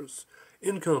dollars.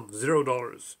 Income,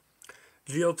 $0.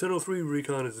 GL1003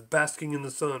 recon is basking in the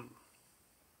sun.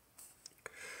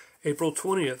 April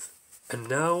 20th. And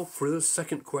now for the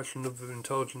second question of the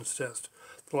intelligence test.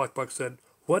 The lockbox said,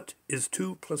 "What is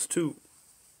 2 plus 2?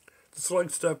 The slug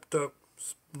stepped up,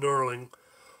 snarling,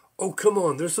 "Oh, come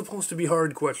on, they're supposed to be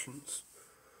hard questions."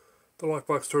 The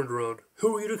lockbox turned around.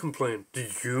 "Who are you to complain?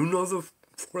 Did you know the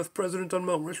fourth president on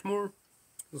Mount Rushmore?"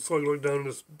 The slug looked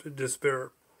down in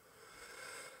despair.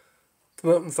 The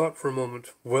mountain thought for a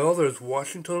moment. "Well, there's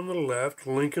Washington on the left,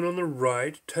 Lincoln on the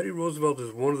right, Teddy Roosevelt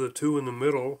is one of the two in the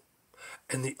middle,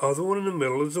 and the other one in the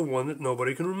middle is the one that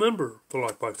nobody can remember," the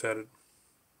lockbox added.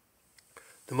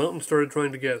 The mountain started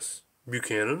trying to guess.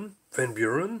 Buchanan? Van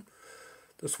Buren?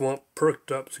 The swamp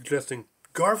perked up, suggesting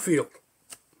Garfield.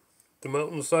 The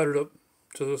mountain sided up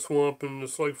to the swamp, and the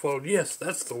slug followed. "Yes,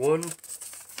 that's the one."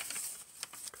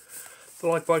 The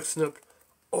lockbox snapped.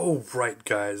 "Oh, right,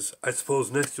 guys. I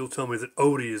suppose next you'll tell me that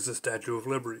Odie is the Statue of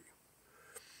Liberty."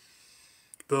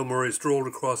 Bill Murray strolled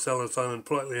across Ellis Island,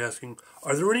 politely asking,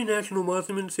 "Are there any national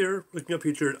monuments here?" Looking up,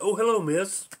 he cheered, "Oh, hello,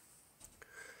 miss."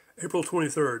 April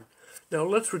 23rd. Now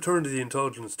let's return to the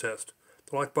intelligence test.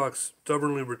 The lockbox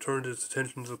stubbornly returned its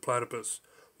attention to the platypus.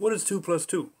 "What is 2 plus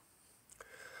 2?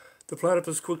 The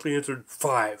platypus quickly answered,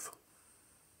 5.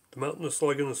 The mountain, the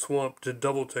slug, and the swamp did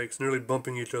double takes, nearly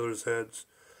bumping each other's heads.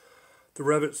 The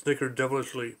rabbit snickered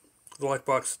devilishly. The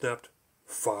lockbox snapped,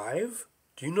 5?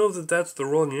 Do you know that that's the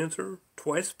wrong answer?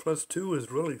 Twice plus 2 is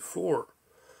really 4.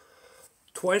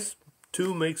 Twice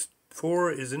 2 makes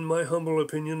 4 is, in my humble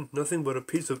opinion, nothing but a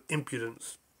piece of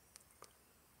impudence."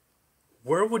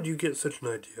 "Where would you get such an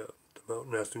idea?" the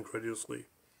mountain asked incredulously.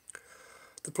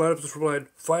 The platypus replied,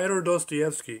 "Fyodor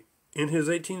Dostoevsky, in his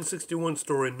 1861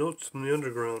 story, Notes from the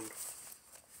Underground."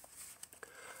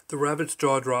 The rabbit's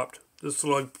jaw dropped. The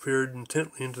slug peered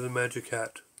intently into the magic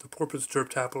hat. The porpoise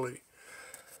chirped happily.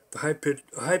 The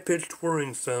high-pitched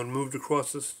whirring sound moved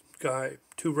across the sky,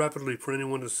 too rapidly for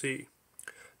anyone to see.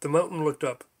 The mountain looked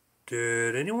up.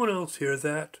 Did anyone else hear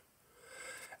that?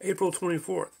 April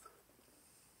 24th.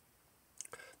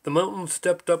 The mountain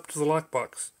stepped up to the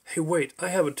lockbox. "Hey, wait, I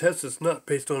have a test that's not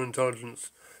based on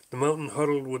intelligence." The mountain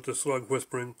huddled with the slug,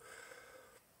 whispering.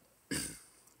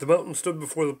 The mountain stood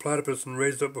before the platypus and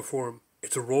raised up before him.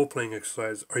 "It's a role-playing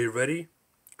exercise. Are you ready?"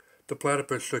 The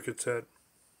platypus shook its head.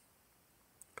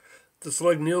 The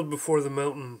slug kneeled before the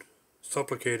mountain,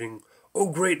 supplicating,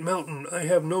 "Oh, great mountain, I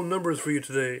have no numbers for you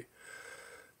today."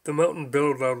 The mountain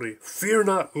bellowed loudly, "Fear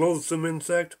not, loathsome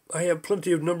insect. I have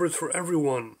plenty of numbers for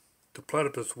everyone." The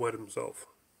platypus wet himself.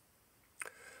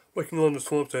 Looking on, the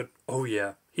swamp said, "Oh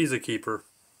yeah, he's a keeper."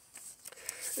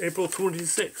 April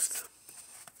 26th.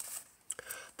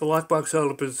 The lockbox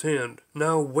held up his hand.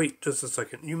 "Now wait just a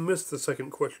second. You missed the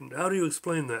second question. How do you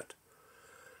explain that?"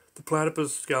 The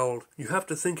platypus scowled. "You have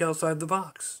to think outside the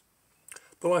box."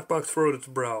 The lockbox furrowed its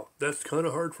brow. "That's kind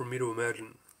of hard for me to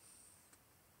imagine."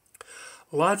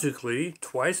 "Logically,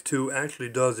 twice 2 actually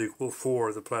does equal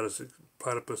 4, the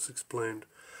platypus explained.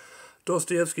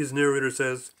 Dostoevsky's narrator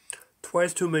says,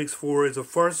 'Twice 2 makes 4 is a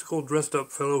farcical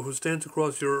dressed-up fellow who stands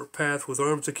across your path with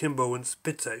arms akimbo and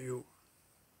spits at you.'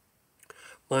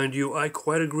 Mind you, I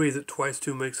quite agree that twice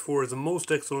 2 makes 4 is a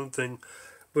most excellent thing,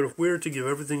 but if we're to give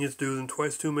everything its due, then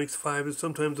twice 2 makes 5 is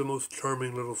sometimes the most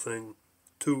charming little thing,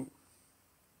 too."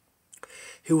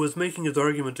 He was making his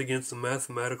argument against the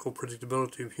mathematical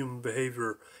predictability of human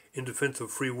behavior in defense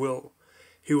of free will.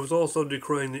 He was also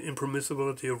decrying the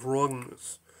impermissibility of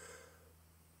wrongness.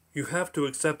 You have to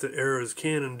accept that errors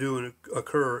can and do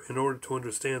occur in order to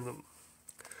understand them.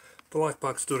 The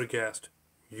lockbox stood aghast.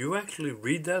 "You actually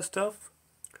read that stuff?"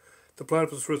 The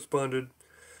platypus responded,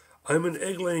 "I'm an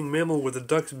egg-laying mammal with a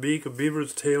duck's beak, a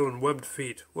beaver's tail, and webbed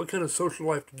feet. What kind of social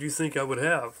life did you think I would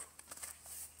have?"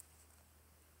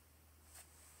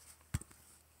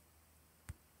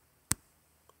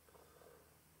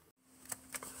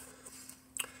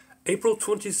 April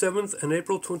 27th and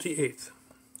April 28th.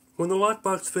 When the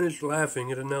lockbox finished laughing,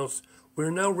 it announced, "We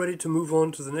are now ready to move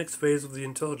on to the next phase of the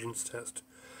intelligence test.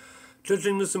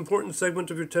 Judging this important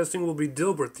segment of your testing will be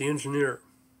Dilbert, the engineer."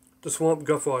 The swamp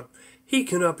guffawed. "He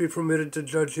cannot be permitted to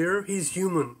judge here. He's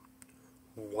human."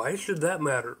 "Why should that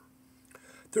matter?"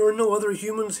 "There are no other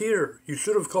humans here. You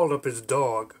should have called up his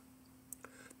dog."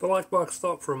 The lockbox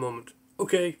thought for a moment.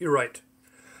 "Okay, you're right."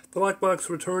 The lockbox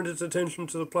returned its attention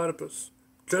to the platypus.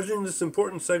 Judging this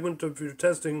important segment of your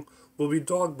testing will be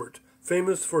Dogbert,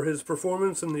 famous for his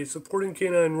performance in the supporting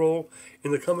canine role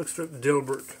in the comic strip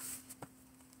Dilbert.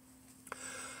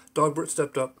 Dogbert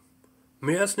stepped up.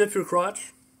 May I sniff your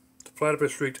crotch? The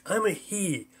platypus shrieked. I'm a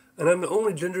he, and I'm the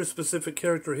only gender-specific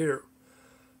character here.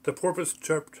 The porpoise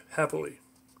chirped happily.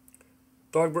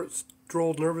 Dogbert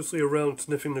strolled nervously around,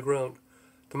 sniffing the ground.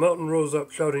 The mountain rose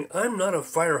up, shouting, I'm not a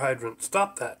fire hydrant.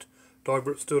 Stop that.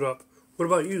 Dogbert stood up. What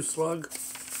about you, slug?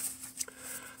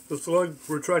 The slug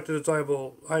retracted its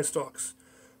eye stalks.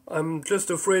 I'm just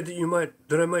afraid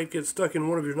that I might get stuck in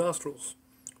one of your nostrils.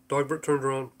 Dogbert turned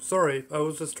around. Sorry, I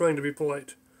was just trying to be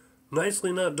polite.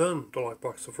 Nicely not done, the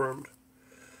lockbox affirmed.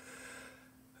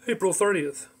 April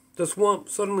 30th. The swamp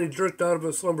suddenly jerked out of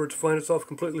its slumber to find itself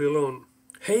completely alone.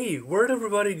 Hey, where'd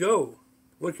everybody go?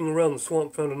 Looking around, the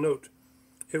swamp found a note.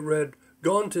 It read,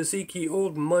 Gone to see ye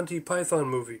old Monty Python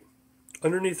movie.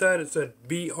 Underneath that it said,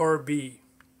 BRB.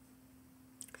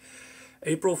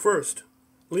 April 1st.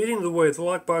 Leading the way, the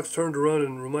lockbox turned around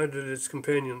and reminded its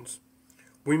companions.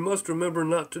 We must remember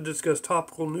not to discuss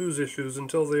topical news issues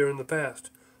until they are in the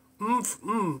past. Oomph,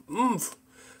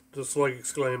 the slug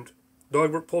exclaimed.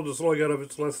 Dogbert pulled the slug out of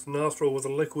its left nostril with a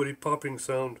liquidy popping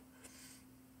sound.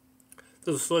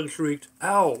 The slug shrieked,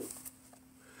 Ow!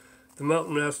 The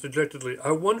mountain asked dejectedly,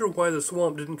 I wonder why the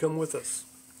swamp didn't come with us.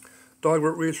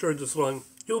 Dogbert reassured the slug,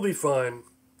 You'll be fine.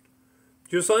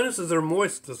 Your sinuses are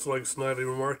moist, the slug snidely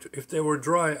remarked. If they were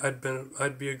dry,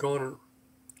 I'd be a goner.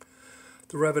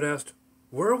 The rabbit asked,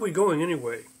 Where are we going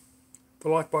anyway? The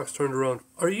lockbox turned around.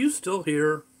 Are you still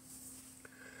here?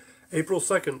 April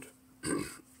 2nd.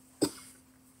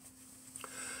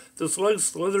 The slug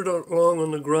slithered along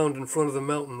on the ground in front of the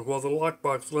mountain, while the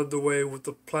lockbox led the way with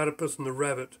the platypus and the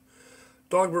rabbit.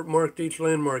 Dogbert marked each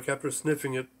landmark after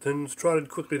sniffing it, then trotted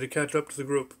quickly to catch up to the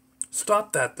group.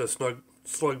 Stop that, the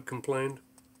slug complained.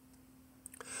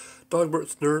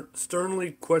 Dogbert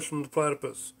sternly questioned the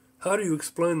platypus. How do you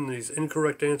explain these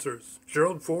incorrect answers?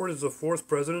 Gerald Ford is the 4th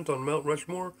president on Mount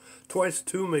Rushmore? Twice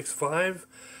 2 makes 5?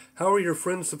 How are your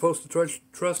friends supposed to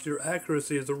trust your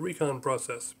accuracy as a recon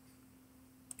process?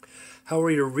 How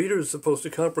are your readers supposed to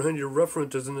comprehend your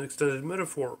reference as an extended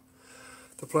metaphor?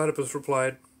 The platypus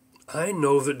replied, I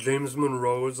know that James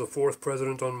Monroe is the 4th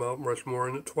president on Mount Rushmore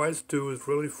and that twice 2 is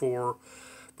really 4,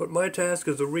 but my task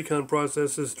as a recon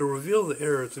process is to reveal the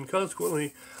errors, and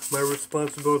consequently my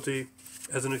responsibility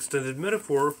as an extended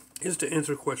metaphor is to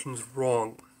answer questions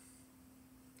wrong.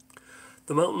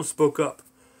 The mountain spoke up.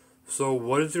 So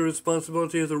what is your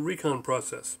responsibility as a recon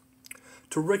process?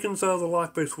 To reconcile the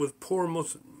lockbox with poor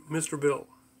Mr. Bill.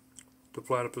 The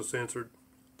platypus answered.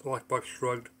 The lockbox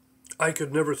shrugged. I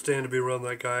could never stand to be around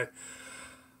that guy.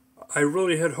 I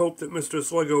really had hoped that Mr.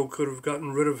 Sluggo could have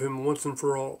gotten rid of him once and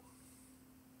for all.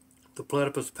 The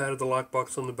platypus patted the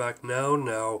lockbox on the back.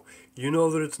 Now, you know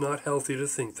that it's not healthy to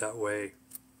think that way.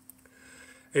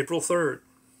 April 3rd.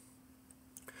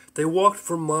 They walked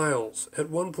for miles. At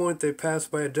one point they passed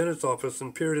by a dentist's office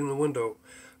and peered in the window.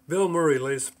 Bill Murray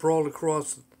lay sprawled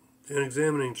across an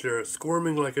examining chair,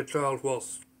 squirming like a child while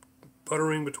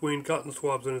sputtering between cotton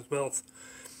swabs in his mouth.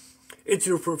 It's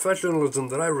your professionalism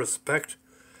that I respect.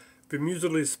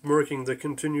 Bemusedly smirking, they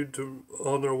continued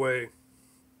on their way.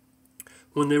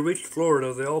 When they reached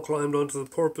Florida, they all climbed onto the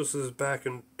porpoise's back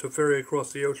and to ferry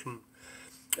across the ocean.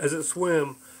 As it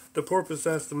swam, the porpoise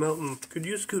asked the mountain, Could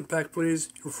you scoot back, please?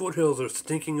 Your foothills are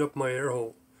stinking up my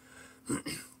airhole.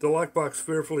 The lockbox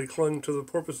fearfully clung to the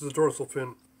porpoise's dorsal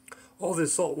fin. All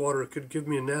this salt water could give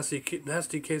me a nasty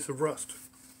case of rust.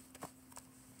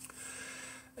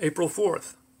 April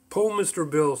 4th. Poor Mr.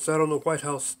 Bill sat on the White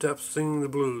House steps singing the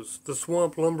blues. The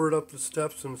swamp lumbered up the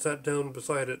steps and sat down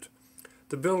beside it.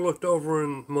 The Bill looked over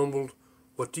and mumbled,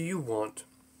 What do you want?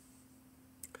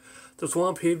 The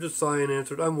swamp heaved a sigh and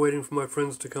answered, I'm waiting for my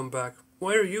friends to come back.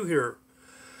 Why are you here?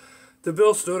 The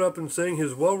Bill stood up and sang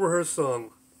his well-rehearsed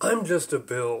song. I'm just a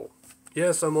Bill.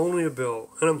 Yes, I'm only a Bill,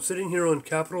 and I'm sitting here on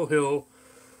Capitol Hill.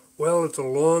 Well, it's a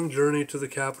long journey to the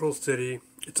capital city.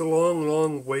 It's a long,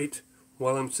 long wait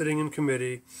while I'm sitting in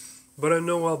committee, but I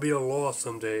know I'll be a law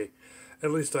someday.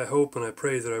 At least I hope and I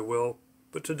pray that I will.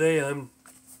 But today I'm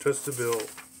just a Bill.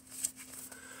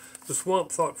 The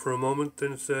swamp thought for a moment,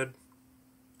 then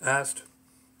asked,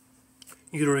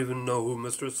 You don't even know who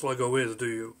Mr. Sluggo is, do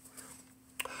you?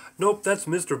 Nope, that's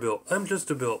Mr. Bill. I'm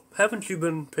just a Bill. Haven't you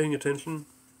been paying attention?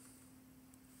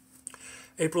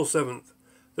 April 7th.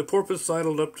 The porpoise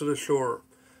sidled up to the shore.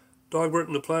 Dogbert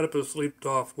and the platypus leaped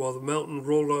off, while the mountain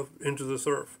rolled off into the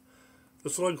surf. The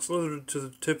slug slithered to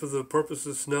the tip of the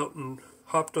porpoise's snout and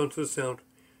hopped onto the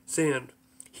sand.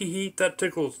 Hee, that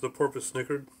tickles, the porpoise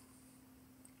snickered.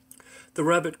 The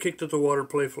rabbit kicked at the water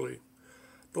playfully.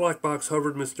 The black box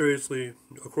hovered mysteriously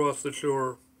across the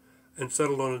shore and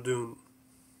settled on a dune.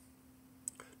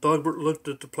 Dogbert looked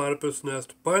at the platypus and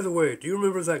asked, "By the way, do you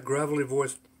remember that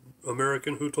gravelly-voiced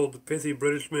American who told the pithy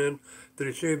British man that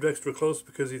he shaved extra close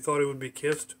because he thought he would be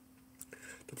kissed?"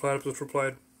 The platypus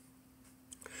replied,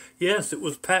 "Yes, it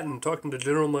was Patton talking to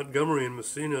General Montgomery in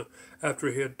Messina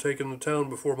after he had taken the town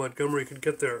before Montgomery could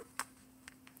get there."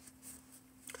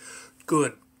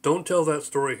 "Good. Don't tell that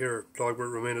story here,"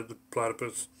 Dogbert reminded the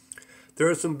platypus. "There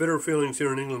are some bitter feelings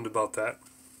here in England about that."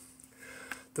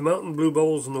 The mountain blew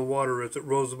bubbles in the water as it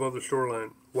rose above the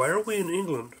shoreline. "Why are we in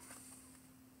England?"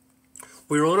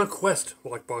 "We are on a quest,"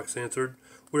 Lockbox answered.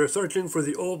 "We are searching for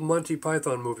the old Monty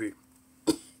Python movie."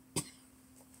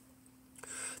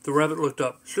 The rabbit looked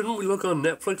up. "Shouldn't we look on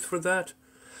Netflix for that?"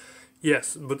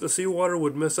 "Yes, but the seawater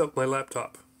would mess up my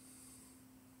laptop."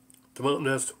 The mountain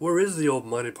asked, "Where is the old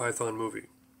Monty Python movie?"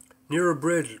 "Near a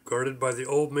bridge, guarded by the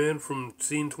old man from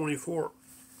scene 24.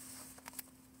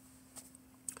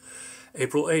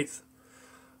 April 8th.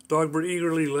 Dogbert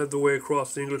eagerly led the way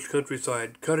across the English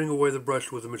countryside, cutting away the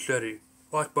brush with a machete.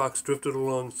 Lockbox drifted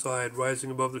alongside,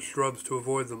 rising above the shrubs to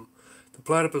avoid them. The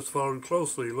platypus followed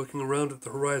closely, looking around at the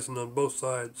horizon on both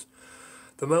sides.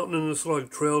 The mountain and the slug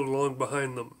trailed along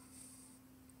behind them.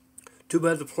 "Too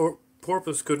bad the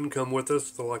porpoise couldn't come with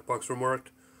us," the lockbox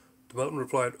remarked. The mountain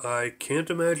replied, "I can't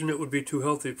imagine it would be too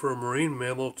healthy for a marine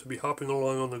mammal to be hopping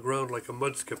along on the ground like a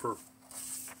mud skipper."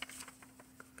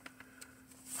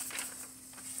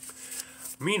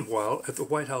 Meanwhile, at the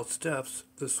White House steps,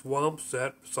 the swamp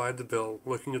sat beside the bill,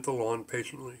 looking at the lawn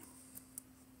patiently.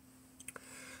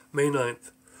 May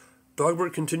 9th.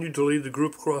 Dogbert continued to lead the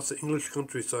group across the English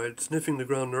countryside, sniffing the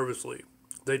ground nervously.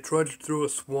 They trudged through a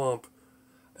swamp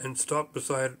and stopped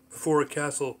before a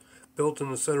castle built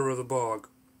in the center of the bog.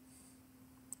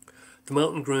 The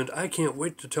mountain grinned, "I can't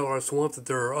wait to tell our swamp that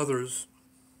there are others."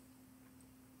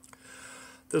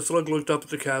 The slug looked up at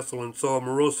the castle and saw a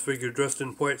morose figure dressed in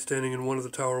white standing in one of the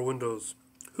tower windows.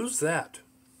 "Who's that?"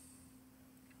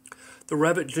 The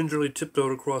rabbit gingerly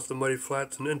tiptoed across the muddy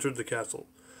flats and entered the castle.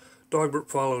 Dogbert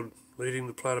followed, leading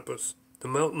the platypus. The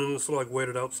mountain and the slug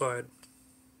waited outside.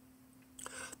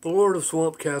 The Lord of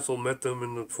Swamp Castle met them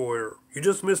in the foyer. "You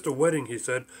just missed a wedding," he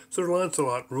said. "Sir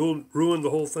Lancelot ruined the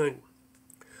whole thing."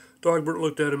 Dogbert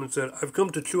looked at him and said, "I've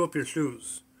come to chew up your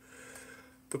shoes."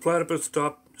 The platypus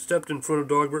stepped in front of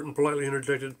Dogbert and politely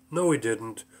interjected, "No, he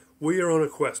didn't. We are on a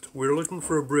quest. We are looking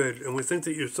for a bridge, and we think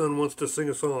that your son wants to sing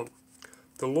a song."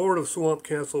 The Lord of Swamp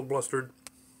Castle blustered,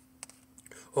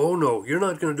 "Oh no, you're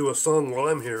not going to do a song while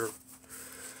I'm here."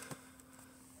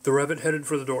 The rabbit headed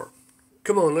for the door.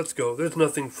 "Come on, let's go. There's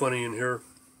nothing funny in here."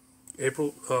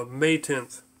 May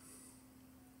 10th.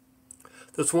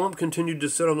 The swamp continued to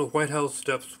sit on the White House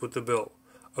steps with the bill.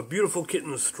 A beautiful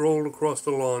kitten strolled across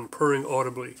the lawn, purring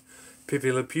audibly.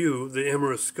 Pippi Le Pew, the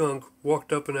amorous skunk,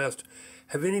 walked up and asked,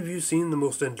 "Have any of you seen the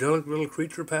most angelic little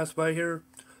creature pass by here?"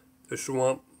 The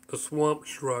swamp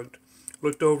shrugged,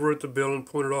 looked over at the bill and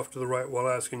pointed off to the right while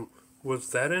asking,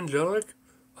 "Was that angelic?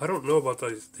 I don't know about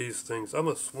these things. I'm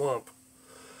a swamp."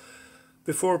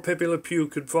 Before Pippi Le Pew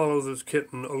could follow the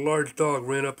kitten, a large dog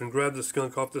ran up and grabbed the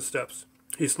skunk off the steps.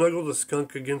 He snuggled the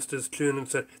skunk against his chin and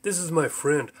said, "This is my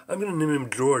friend. I'm going to name him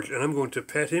George, and I'm going to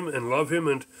pet him and love him,"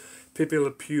 and Pippi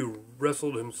Le Pew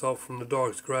wrestled himself from the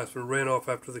dog's grasp and ran off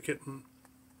after the kitten.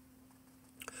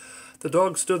 The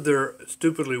dog stood there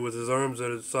stupidly with his arms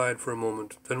at his side for a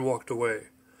moment, then walked away.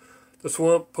 The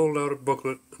swamp pulled out a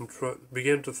booklet and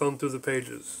began to thumb through the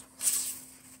pages.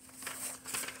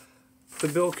 The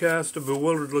bill cast a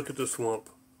bewildered look at the swamp.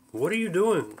 "What are you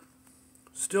doing?"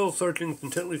 Still searching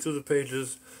intently through the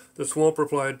pages, the swamp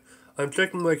replied, "I'm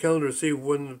checking my calendar to see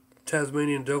when the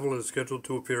Tasmanian devil is scheduled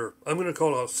to appear. I'm going to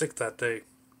call out sick that day."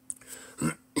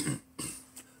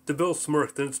 The bill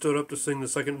smirked, then stood up to sing the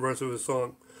second verse of his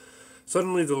song.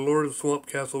 Suddenly the Lord of Swamp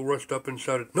Castle rushed up and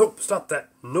shouted, "Nope, stop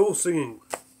that! No singing!"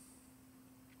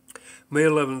 May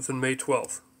 11th and May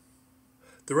 12th.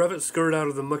 The rabbit scurried out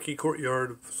of the mucky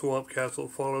courtyard of Swamp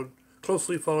Castle,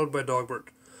 closely followed by Dogbert.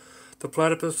 The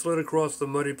platypus slid across the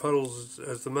muddy puddles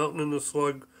as the mountain and the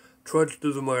slug trudged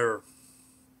through the mire.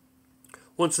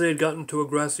 Once they had gotten to a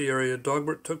grassy area,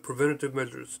 Dogbert took preventative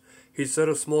measures. He set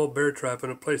a small bear trap in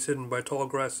a place hidden by tall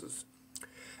grasses.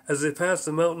 As they passed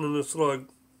the mountain and the slug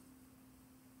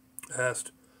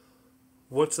asked,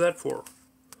 "What's that for?"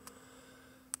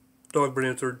 Dogbert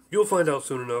answered, "You'll find out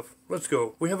soon enough. Let's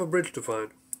go. We have a bridge to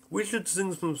find. We should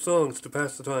sing some songs to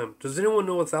pass the time. Does anyone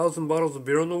know 1,000 bottles of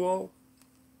beer on the wall?"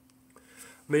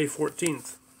 May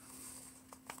 14th.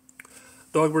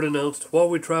 Dogbert announced, "While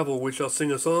we travel, we shall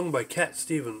sing a song by Cat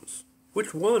Stevens."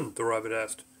 Which one? The rabbit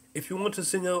asked. If you want to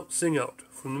sing out,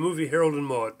 from the movie Harold and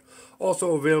Maude,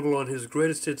 also available on his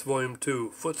Greatest Hits Volume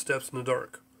 2, Footsteps in the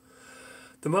Dark.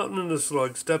 The mountain and the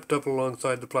slug stepped up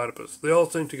alongside the platypus. They all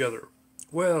sang together.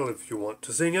 Well, if you want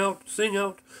to sing out,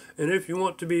 and if you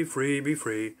want to be free,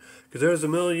 'cause there's a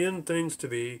million things to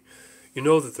be, you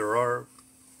know that there are.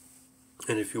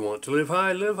 And if you want to live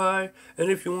high, and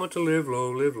if you want to live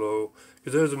low,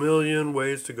 'cause there's a million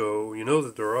ways to go, you know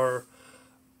that there are.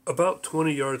 About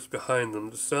 20 yards behind them,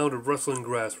 the sound of rustling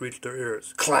grass reached their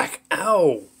ears. Clack!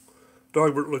 Ow!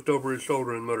 Dogbert looked over his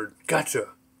shoulder and muttered, Gotcha!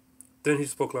 Then he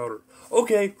spoke louder.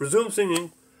 Okay, resume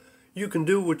singing. You can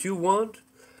do what you want.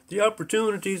 The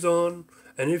opportunity's on.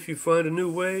 And if you find a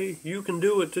new way, you can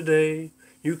do it today.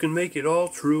 You can make it all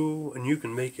true, and you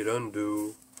can make it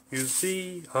undo. You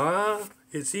see,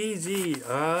 it's easy,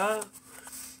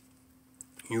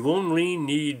 You only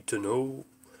need to know.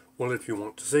 Well, if you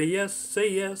want to say yes,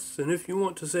 and if you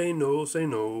want to say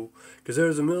no, 'cause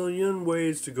there's a million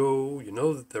ways to go, you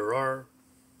know that there are.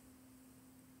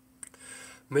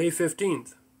 May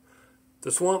 15th.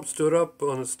 The swamp stood up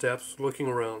on the steps, looking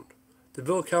around. The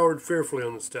bill cowered fearfully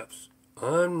on the steps.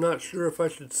 I'm not sure if I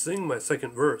should sing my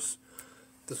second verse.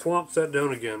 The swamp sat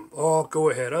down again. Oh, go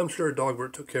ahead. I'm sure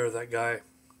Dogbert took care of that guy.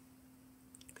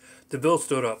 The bill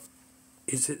stood up.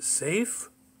 Is it safe?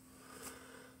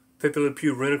 Pepe Le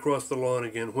Pew ran across the lawn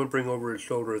again, whimpering over his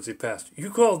shoulder as he passed.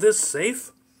 You call this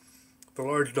safe? The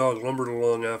large dog lumbered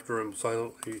along after him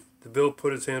silently. The bill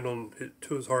put his hand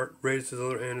to his heart, raised his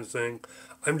other hand and sang,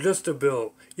 I'm just a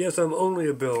bill. Yes, I'm only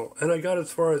a bill, and I got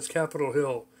as far as Capitol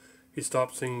Hill. He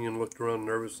stopped singing and looked around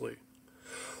nervously.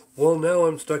 Well, now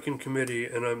I'm stuck in committee,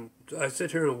 and I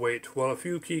sit here and wait, while a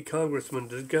few key congressmen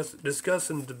discuss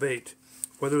and debate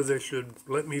whether they should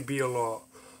let me be a law.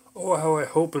 Oh, how I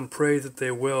hope and pray that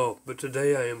they will, but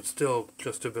today I am still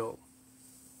just a bill.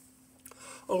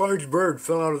 A large bird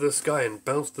fell out of the sky and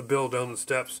bounced the bill down the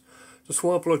steps. The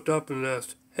swamp looked up and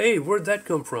asked, Hey, where'd that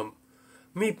come from?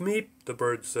 Meep, meep, the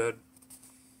bird said.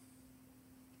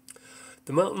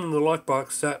 The mountain and the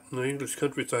lockbox sat in the English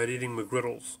countryside eating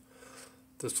McGriddles.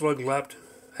 The slug lapped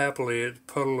happily at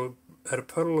a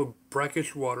puddle of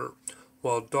brackish water,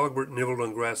 while Dogbert nibbled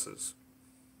on grasses.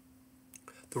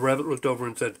 The rabbit looked over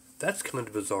and said, That's kind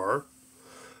of bizarre.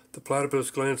 The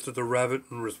platypus glanced at the rabbit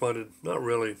and responded, Not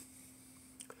really.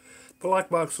 The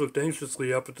lockbox looked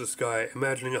anxiously up at the sky,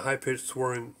 imagining a high-pitched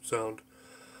swirring sound.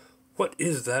 What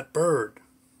is that bird?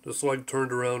 The slug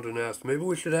turned around and asked, Maybe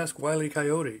we should ask Wile E.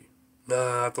 Coyote.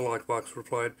 Nah, the lockbox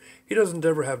replied. He doesn't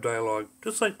ever have dialogue,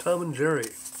 just like Tom and Jerry.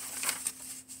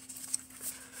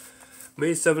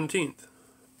 May 17th.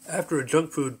 After a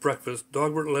junk food breakfast,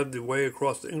 Dogbert led the way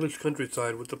across the English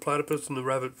countryside with the platypus and the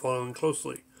rabbit following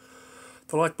closely.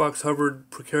 The lockbox hovered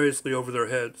precariously over their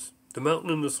heads. The mountain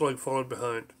and the slug followed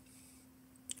behind.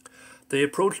 They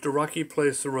approached a rocky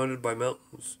place surrounded by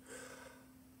mountains.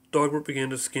 Dogbert began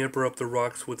to scamper up the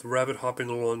rocks with the rabbit hopping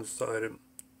alongside him.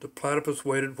 The platypus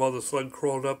waited while the slug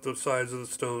crawled up the sides of the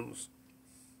stones.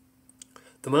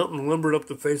 The mountain lumbered up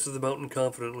the face of the mountain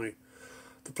confidently.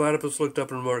 The platypus looked up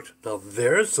and remarked, Now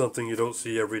there's something you don't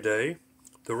see every day.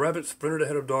 The rabbit sprinted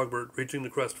ahead of Dogbert, reaching the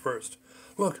crest first.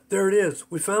 Look, there it is.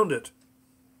 We found it.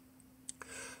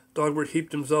 Dogbert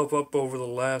heaped himself up over the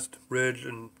last ridge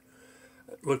and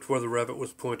looked where the rabbit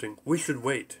was pointing. We should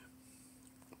wait.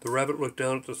 The rabbit looked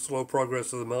down at the slow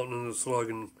progress of the mountain and the slug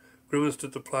and grimaced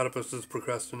at the platypus's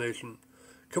procrastination.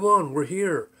 Come on, we're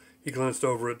here. He glanced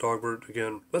over at Dogbert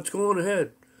again. Let's go on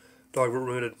ahead. Dogbert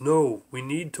reminded, No, we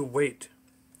need to wait.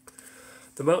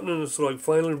 The mountain and the slug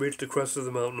finally reached the crest of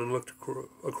the mountain and looked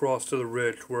across to the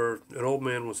ridge where an old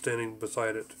man was standing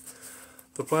beside it.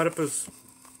 The platypus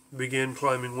began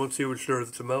climbing once he was sure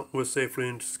that the mountain was safely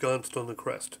ensconced on the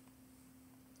crest.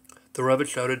 The rabbit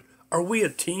shouted, Are we a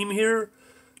team here?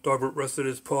 Dogbert rested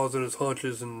his paws on his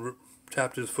haunches and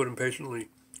tapped his foot impatiently.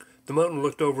 The mountain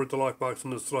looked over at the lockbox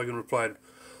and the slug and replied,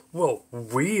 Well,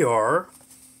 we are.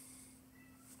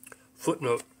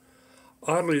 Footnote.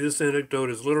 Oddly, this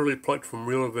anecdote is literally plucked from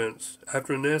real events.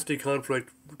 After a nasty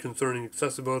conflict concerning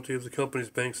accessibility of the company's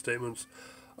bank statements,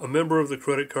 a member of the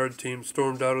credit card team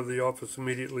stormed out of the office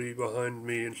immediately behind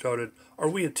me and shouted, Are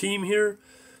we a team here?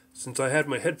 Since I had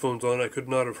my headphones on, I could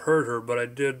not have heard her, but I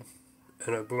did,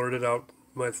 and I blurted out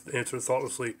my answer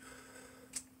thoughtlessly.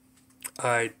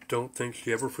 I don't think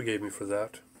she ever forgave me for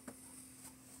that.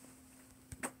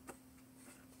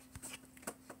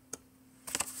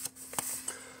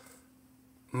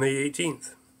 May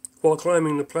 18th. While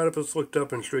climbing, the platypus looked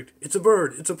up and shrieked, It's a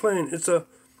bird! It's a plane! It's a...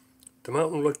 The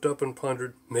mountain looked up and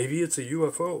pondered, Maybe it's a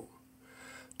UFO.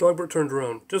 Dogbert turned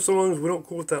around. Just so long as we don't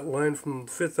quote that line from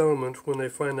The Fifth Element when they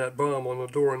find that bomb on the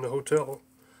door in the hotel.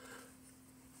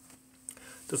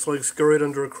 The slug scurried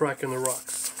under a crack in the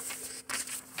rocks.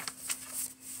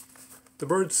 The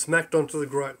bird smacked onto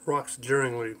the rocks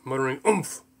jeeringly, muttering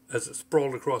 "oomph" as it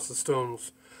sprawled across the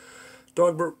stones.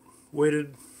 Dogbert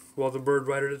waited while the bird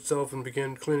righted itself and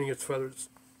began cleaning its feathers.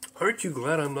 "Aren't you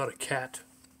glad I'm not a cat?"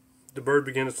 The bird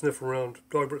began to sniff around.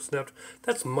 Dogbert snapped,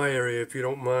 "That's my area if you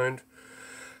don't mind."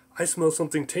 "I smell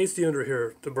something tasty under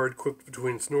here," the bird quipped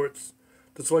between snorts.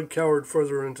 The slug cowered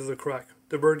further into the crack.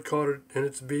 The bird caught it in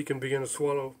its beak and began to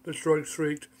swallow. The slug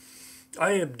shrieked,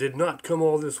 did not come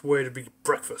all this way to be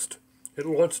breakfast." It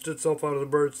launched itself out of the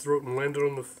bird's throat and landed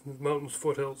on the mountain's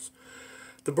foothills.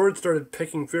 The bird started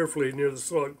pecking fearfully near the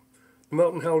slug. The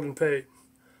mountain howled in pain.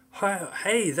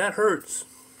 "Hey, that hurts."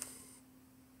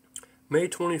 May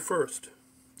 21st.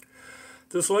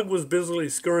 The slug was busily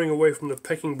scurrying away from the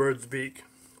pecking bird's beak.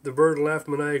 The bird laughed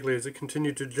maniacally as it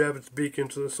continued to jab its beak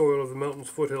into the soil of the mountain's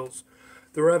foothills.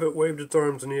 The rabbit waved its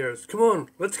arms in the air. "Come on,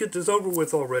 let's get this over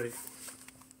with already."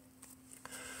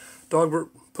 Dogbert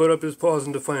put up his paws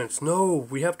in defiance. "No,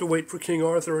 we have to wait for King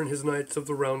Arthur and his Knights of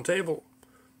the Round Table."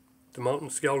 The mountain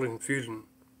scowled in confusion.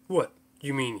 "What,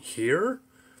 you mean here?"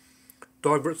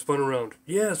 Dogbert spun around.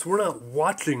 "Yes, we're not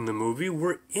watching the movie,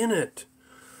 we're in it."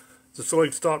 The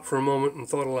slug stopped for a moment and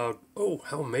thought aloud, "Oh,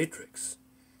 how Matrix."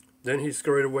 Then he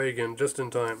scurried away again, just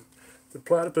in time. The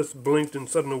platypus blinked in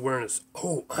sudden awareness.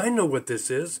 "Oh, I know what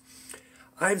this is.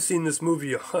 I've seen this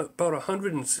movie about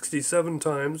 167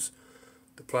 times.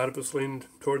 The platypus leaned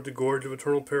toward the gorge of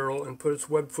eternal peril and put its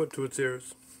webbed foot to its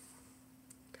ears.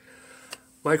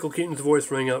 Michael Keaton's voice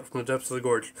rang out from the depths of the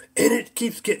gorge. "And it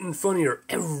keeps getting funnier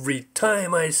every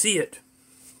time I see it."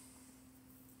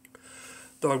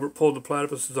 Dogbert pulled the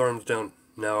platypus's arms down.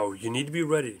 "Now, you need to be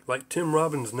ready, like Tim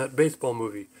Robbins in that baseball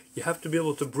movie. You have to be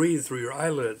able to breathe through your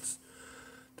eyelids."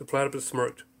 The platypus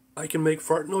smirked. "I can make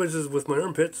fart noises with my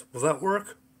armpits. Will that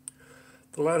work?"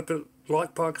 The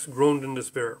lockbox groaned in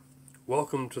despair.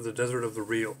 Welcome to the desert of the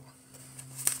real.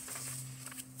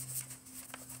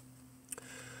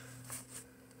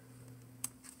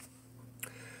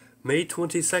 May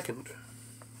 22nd.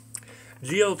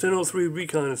 GL-1003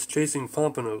 Recon is chasing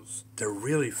pompanos. They're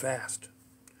really fast.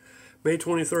 May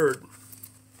 23rd.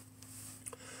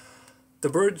 The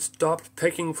bird stopped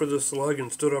pecking for the slug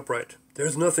and stood upright.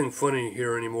 There's nothing funny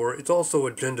here anymore. It's also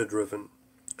agenda-driven.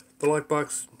 The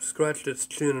lockbox scratched its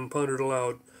chin and pondered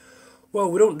aloud.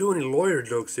 "Well, we don't do any lawyer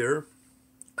jokes here."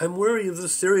 "I'm wary of the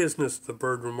seriousness," the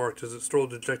bird remarked as it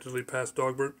strolled dejectedly past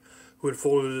Dogbert, who had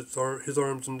folded his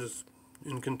arms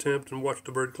in contempt and watched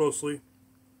the bird closely.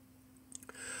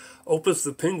 Opus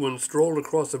the penguin strolled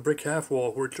across the brick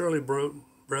half-wall where Charlie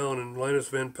Brown and Linus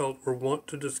Van Pelt were wont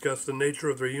to discuss the nature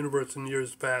of their universe in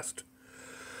years past.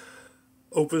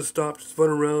 Opus stopped, spun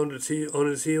around on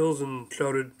his heels, and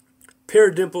shouted,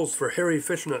 "Pear dimples for hairy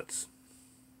fishnuts."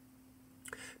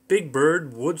 Big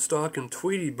Bird, Woodstock, and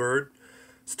Tweety Bird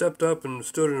stepped up and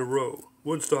stood in a row.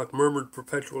 Woodstock murmured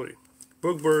perpetually.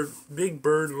 Big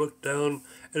Bird looked down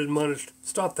and admonished,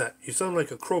 "Stop that, you sound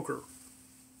like a croaker."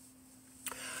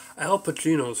 Al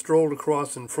Pacino strolled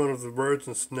across in front of the birds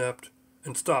and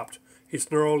stopped. He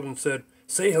snarled and said,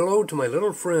 "Say hello to my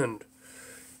little friend."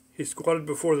 He squatted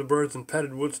before the birds and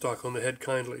patted Woodstock on the head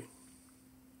kindly.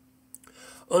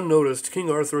 Unnoticed, King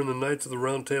Arthur and the Knights of the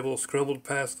Round Table scrambled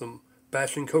past them,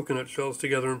 bashing coconut shells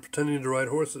together and pretending to ride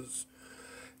horses.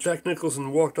 Jack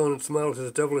Nicholson walked on and smiled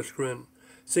his devilish grin.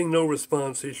 Seeing no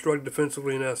response, he shrugged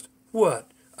defensively and asked,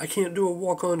 "What? I can't do a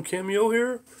walk-on cameo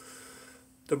here?"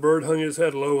 The bird hung his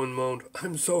head low and moaned,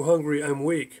 "I'm so hungry, I'm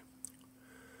weak."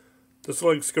 The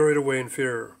slug scurried away in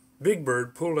fear. Big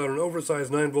Bird pulled out an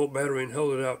oversized 9-volt battery and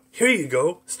held it out. "Here you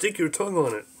go. Stick your tongue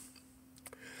on it."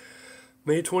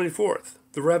 May 24th.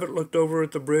 The rabbit looked over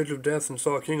at the bridge of death and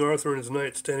saw King Arthur and his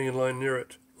knights standing in line near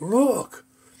it. "Look!"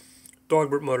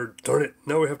 Dogbert muttered, "Darn it,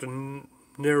 now we have to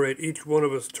narrate each one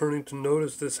of us turning to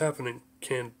notice this happening.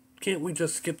 Can't we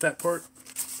just skip that part?"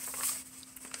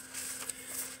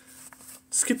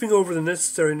 Skipping over the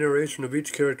necessary narration of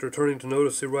each character turning to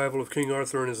notice the arrival of King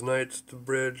Arthur and his knights at the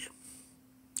bridge,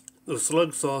 the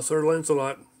slug saw Sir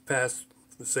Lancelot pass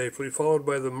safely, followed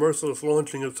by the merciless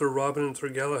launching of Sir Robin and Sir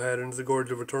Galahad into the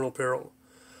Gorge of Eternal Peril.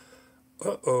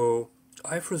 "Uh-oh,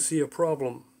 I foresee a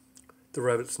problem," the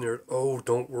rabbit sneered. "Oh,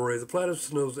 don't worry, the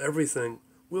platypus knows everything.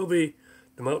 We'll be—"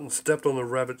 The mountain stepped on the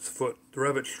rabbit's foot. The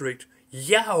rabbit shrieked,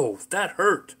 "Yow! That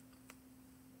hurt!"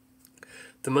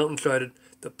 The mountain chided,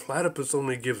 "The platypus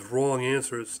only gives wrong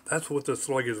answers. That's what the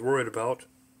slug is worried about."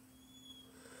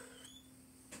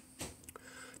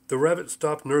 The rabbit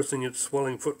stopped nursing its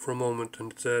swelling foot for a moment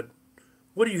and said,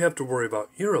 What do you have to worry about?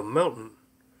 You're a mountain.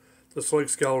 The slug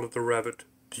scowled at the rabbit.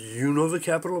 Do you know the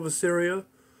capital of Assyria?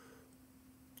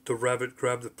 The rabbit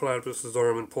grabbed the platypus's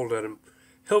arm and pulled at him.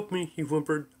 Help me, he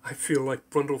whimpered. I feel like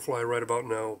Brundlefly right about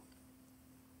now.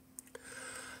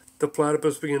 The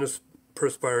platypus began to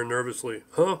perspire nervously.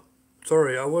 Huh?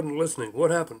 Sorry, I wasn't listening.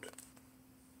 What happened?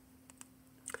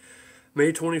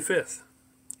 May 25th.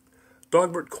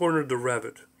 Dogbert cornered the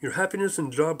rabbit. Your happiness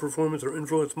and job performance are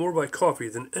influenced more by coffee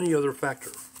than any other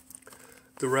factor.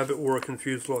 The rabbit wore a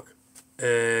confused look.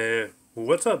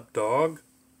 What's up, dog?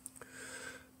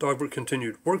 Dogbert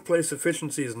continued. Workplace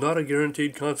efficiency is not a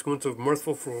guaranteed consequence of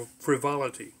mirthful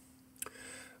frivolity.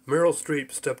 Meryl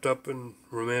Streep stepped up and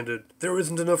remanded, There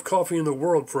isn't enough coffee in the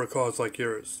world for a cause like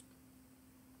yours.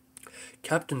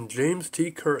 Captain James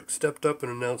T. Kirk stepped up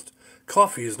and announced,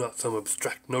 Coffee is not some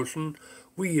abstract notion.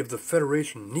 We of the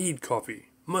Federation need coffee,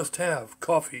 must have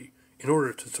coffee, in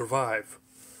order to survive.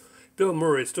 Bill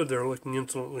Murray stood there looking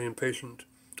insolently impatient.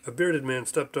 A bearded man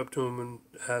stepped up to him and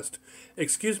asked,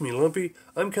 Excuse me, Lumpy,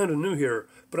 I'm kind of new here,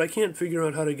 but I can't figure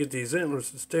out how to get these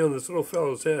antlers to stay on this little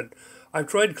fellow's head. I've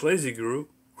tried crazy glue.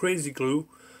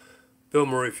 Bill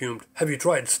Murray fumed. Have you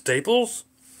tried staples?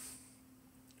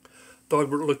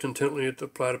 Dogbert looked intently at the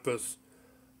platypus.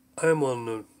 I'm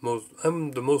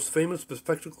the most famous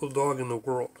bespectacled dog in the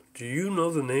world. Do you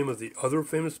know the name of the other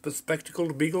famous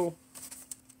bespectacled beagle?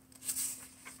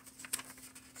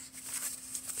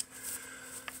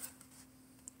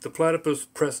 The platypus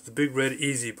pressed the big red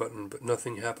easy button, but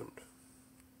nothing happened.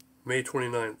 May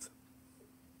 29th.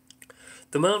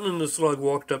 The mountain and the slug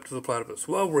walked up to the platypus.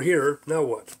 Well, we're here. Now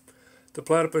what? The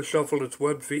platypus shuffled its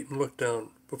webbed feet and looked down.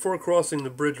 Before crossing the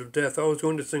bridge of death, I was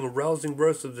going to sing a rousing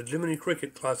verse of the Jiminy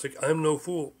Cricket classic, I'm No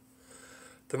Fool.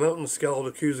 The mountain scowled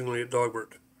accusingly at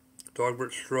Dogbert.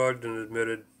 Dogbert shrugged and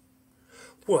admitted,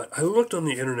 What? I looked on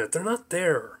the internet. They're not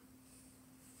there.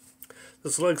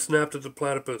 The slug snapped at the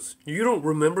platypus. You don't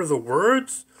remember the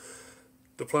words?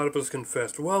 The platypus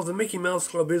confessed. Well, the Mickey Mouse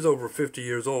Club is over 50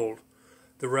 years old.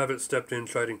 The rabbit stepped in,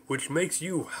 chiding, Which makes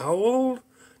you how old?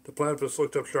 The platypus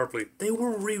looked up sharply. They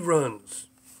were reruns.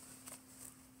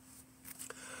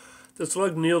 The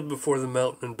slug kneeled before the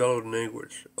mountain and bellowed in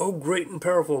anguish. Oh, great and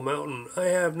powerful mountain, I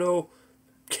have no...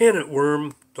 Can it,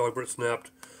 worm? Dogbert snapped.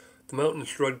 The mountain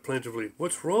shrugged plaintively.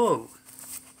 What's wrong?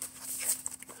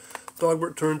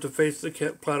 Dogbert turned to face the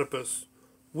platypus.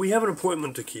 We have an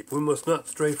appointment to keep. We must not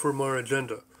stray from our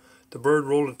agenda. The bird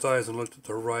rolled its eyes and looked at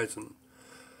the horizon.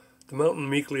 The mountain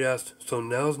meekly asked, So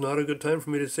now's not a good time for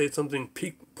me to say something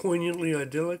poignantly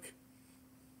idyllic?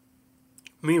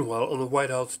 Meanwhile, on the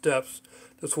White House steps,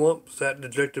 the swamp sat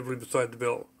dejectedly beside the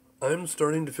bill. I'm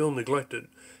starting to feel neglected.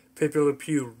 Pepe Le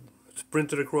Pew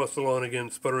sprinted across the lawn again,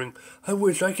 sputtering, I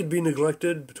wish I could be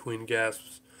neglected, between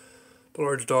gasps. The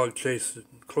large dog chased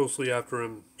closely after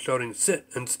him, shouting, Sit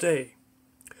and stay.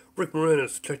 Rick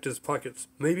Moranis checked his pockets.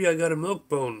 Maybe I got a milk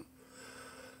bone.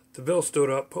 The bill stood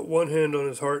up, put one hand on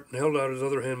his heart, and held out his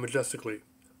other hand majestically.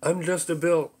 I'm just a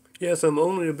bill. Yes, I'm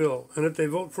only a bill. And if they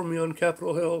vote for me on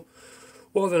Capitol Hill,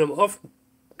 well, then I'm off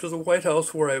to the White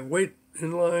House where I wait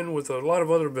in line with a lot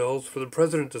of other bills for the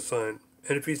president to sign.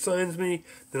 And if he signs me,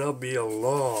 then I'll be a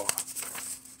law.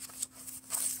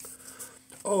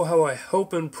 Oh, how I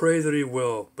hope and pray that he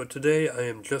will, but today I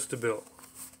am just a bill.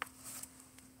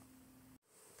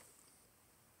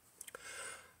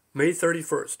 May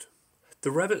 31st.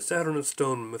 The rabbit sat on a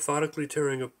stone, methodically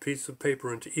tearing a piece of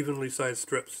paper into evenly sized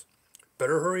strips.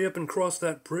 Better hurry up and cross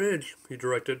that bridge, he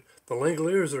directed. The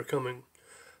Langoliers are coming.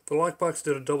 The lockbox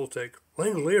did a double take.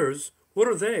 Langoliers? What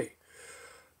are they?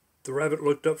 The rabbit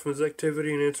looked up from his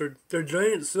activity and answered, They're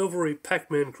giant silvery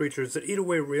Pac-Man creatures that eat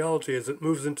away reality as it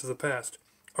moves into the past.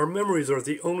 Our memories are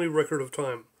the only record of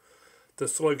time. The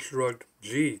slug shrugged.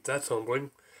 Gee, that's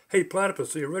humbling. Hey,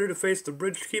 platypus, are you ready to face the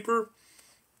bridge keeper?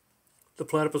 The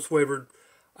platypus wavered.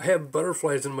 I have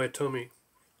butterflies in my tummy.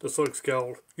 The slug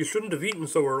scowled. You shouldn't have eaten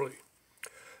so early.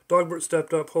 Dogbert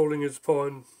stepped up, holding his paw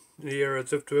in the air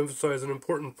as if to emphasize an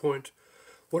important point.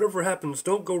 Whatever happens,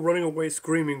 don't go running away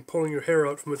screaming, pulling your hair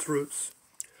out from its roots.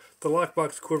 The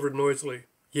lockbox quivered noisily.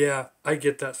 Yeah, I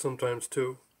get that sometimes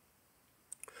too.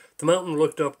 The mountain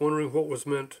looked up, wondering what was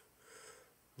meant.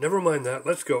 Never mind that,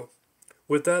 let's go.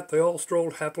 With that, they all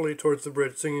strolled happily towards the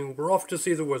bridge, singing, We're off to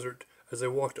see the wizard, as they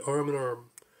walked arm in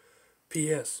arm.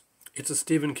 P.S. It's a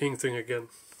Stephen King thing again.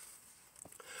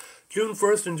 June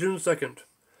 1st and June 2nd.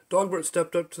 Dogbert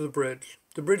stepped up to the bridge.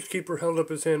 The bridge keeper held up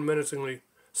his hand menacingly.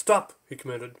 Stop, he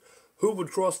commanded. Who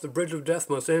would cross the bridge of death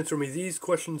must answer me these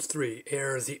questions three,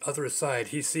 ere the other side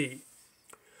he see.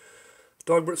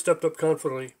 Dogbert stepped up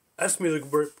confidently. Ask me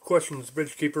the questions,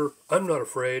 bridge keeper. I'm not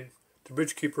afraid. The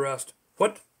bridge keeper asked,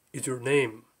 What? is your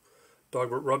name?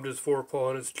 Dogbert rubbed his forepaw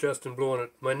on his chest and blew on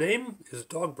it. My name is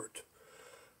Dogbert.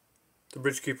 The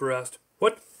bridgekeeper asked,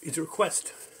 What is your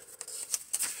quest?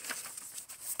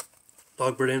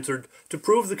 Dogbert answered, To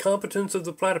prove the competence of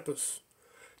the platypus.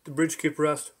 The bridgekeeper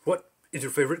asked, What is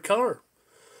your favorite color?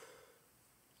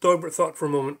 Dogbert thought for a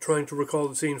moment, trying to recall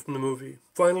the scene from the movie.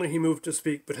 Finally he moved to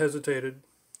speak, but hesitated.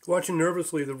 Watching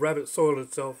nervously, the rabbit soiled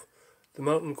itself. The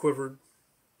mountain quivered.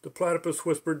 The platypus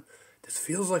whispered, This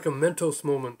feels like a Mentos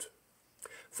moment.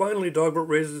 Finally, Dogbert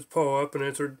raised his paw up and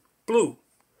answered, Blue.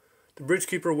 The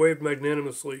bridgekeeper waved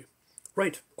magnanimously.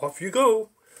 Right, off you go.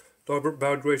 Dogbert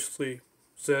bowed graciously,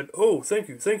 said, Oh, thank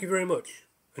you very much.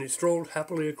 And he strolled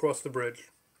happily across the bridge.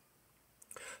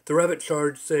 The rabbit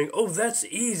charged, saying, Oh, that's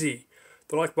easy.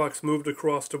 The lockbox moved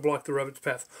across to block the rabbit's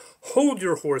path. Hold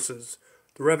your horses.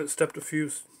 The rabbit stepped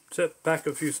back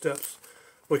a few steps,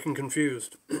 looking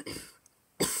confused.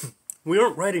 We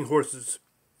aren't riding horses.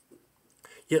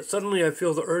 Yet suddenly I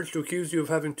feel the urge to accuse you of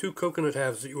having two coconut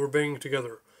halves that you were banging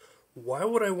together. Why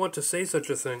would I want to say such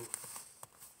a thing?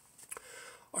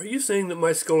 Are you saying that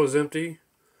my skull is empty?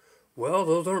 Well,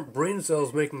 those aren't brain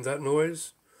cells making that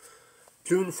noise.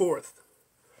 June 4th.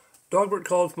 Dogbert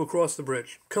called from across the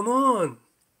bridge. Come on!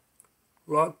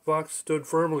 Lockbox stood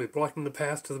firmly, blocking the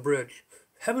path to the bridge.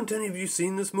 Haven't any of you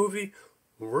seen this movie?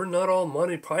 We're not all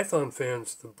Monty Python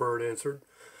fans, the bird answered.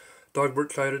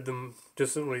 Dogbert chided them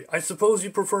distantly. I suppose you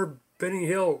prefer Benny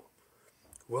Hill.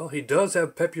 Well, he does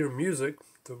have peppier music,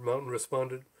 the mountain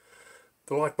responded.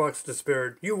 The lockbox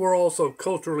despaired. You were all so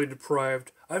culturally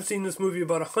deprived. I've seen this movie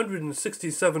about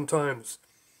 167 times.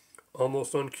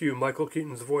 Almost on cue, Michael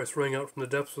Keaton's voice rang out from the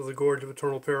depths of the Gorge of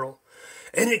Eternal Peril.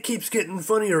 And it keeps getting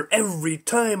funnier every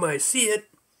time I see it.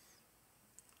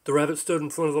 The rabbit stood in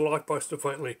front of the lockbox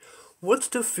defiantly. What's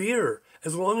to fear?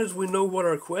 As long as we know what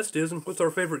our quest is and what's our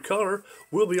favorite color,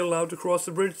 we'll be allowed to cross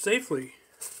the bridge safely.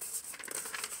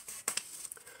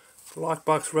 The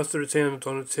lockbox rested its hands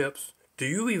on its hips. Do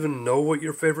you even know what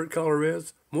your favorite color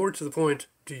is? More to the point,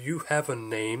 do you have a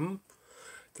name?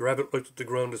 The rabbit looked at the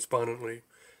ground despondently.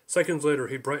 Seconds later,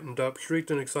 he brightened up,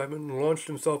 shrieked in excitement, and launched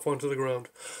himself onto the ground.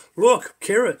 Look,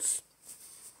 carrots!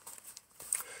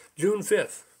 June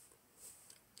 5th.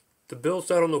 The bill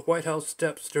sat on the White House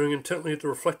steps, staring intently at the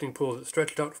reflecting pool that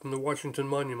stretched out from the Washington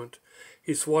Monument.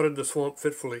 He swatted the swamp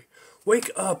fitfully. Wake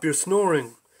up, you're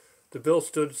snoring! The bill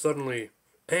stood suddenly.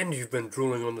 And you've been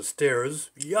drooling on the stairs.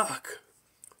 Yuck!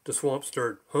 The swamp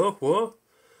stirred. Huh? What?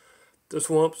 The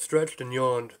swamp stretched and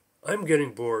yawned. I'm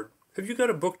getting bored. Have you got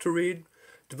a book to read?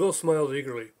 The bill smiled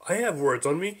eagerly. I have words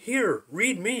on me. Here,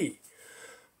 read me.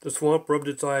 The swamp rubbed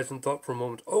its eyes and thought for a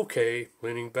moment. Okay.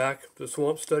 Leaning back, the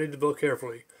swamp studied the bill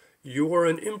carefully. You are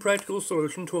an impractical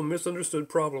solution to a misunderstood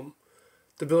problem.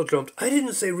 The bill jumped. I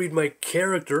didn't say read my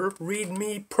character. Read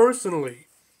me personally.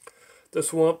 The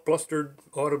swamp blustered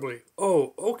audibly.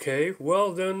 Oh, okay.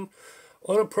 Well then,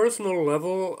 on a personal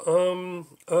level,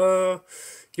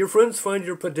 your friends find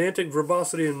your pedantic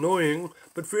verbosity annoying,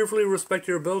 but fearfully respect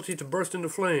your ability to burst into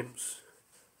flames.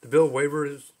 The bill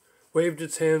waved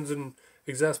its hands in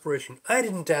exasperation. I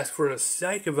didn't ask for a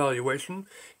psych evaluation.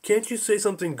 Can't you say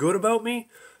something good about me?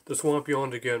 The swamp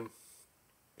yawned again.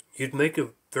 You'd make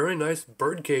a very nice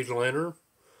birdcage liner.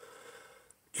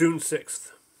 June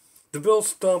 6th. The bill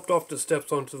stomped off the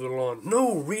steps onto the lawn.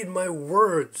 No, read my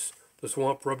words. The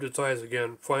swamp rubbed its eyes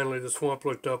again. Finally, the swamp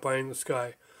looked up, eyeing the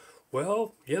sky.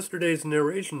 Well, yesterday's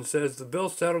narration says the bill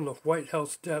sat on the White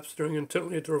House steps, staring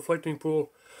intently at the reflecting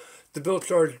pool. The bill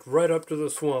charged right up to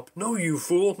the swamp. No, you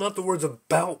fool, not the words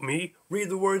about me. Read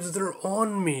the words that are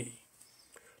on me.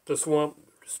 The swamp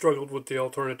struggled with the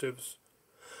alternatives.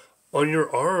 On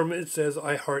your arm, it says,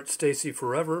 I heart Stacy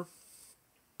forever.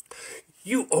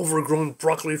 You overgrown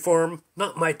broccoli farm,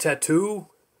 not my tattoo.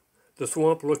 The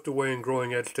swamp looked away in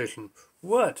growing agitation.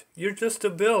 What? You're just a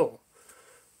bill.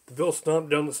 The bill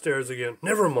stomped down the stairs again.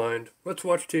 Never mind. Let's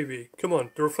watch TV. Come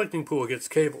on, the reflecting pool gets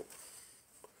cable.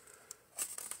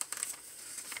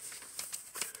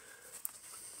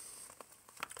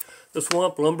 The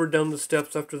swamp lumbered down the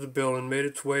steps after the bill and made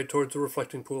its way towards the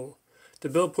reflecting pool. The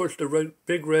bill pushed the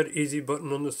big red easy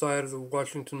button on the side of the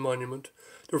Washington Monument.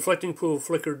 The reflecting pool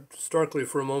flickered starkly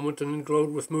for a moment and then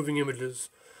glowed with moving images.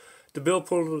 The bill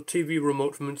pulled a TV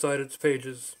remote from inside its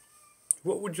pages.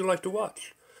 What would you like to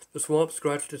watch? The swamp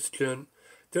scratched its chin.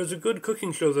 There's a good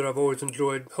cooking show that I've always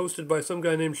enjoyed, hosted by some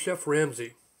guy named Chef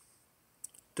Ramsay.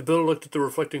 The bill looked at the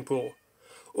reflecting pool.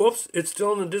 Oops, it's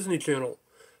still on the Disney Channel.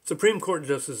 Supreme Court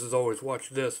justices always watch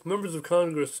this. Members of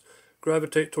Congress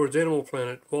gravitate towards Animal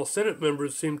Planet, while Senate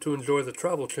members seem to enjoy the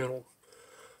Travel Channel.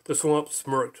 The swamp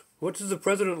smirked. What is the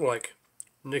president like?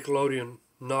 Nickelodeon.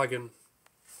 Noggin.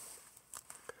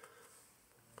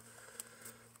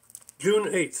 June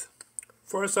 8th.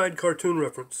 Far Side cartoon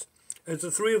reference. As the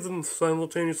three of them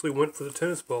simultaneously went for the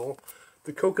tennis ball,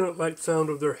 the coconut-like sound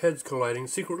of their heads colliding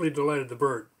secretly delighted the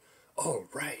bird. All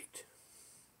right.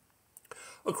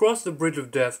 Across the bridge of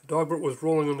death, Dogbert was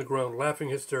rolling on the ground, laughing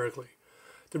hysterically.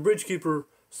 The bridgekeeper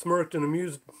smirked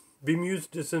in bemused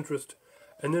disinterest,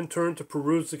 and then turned to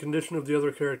peruse the condition of the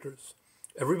other characters.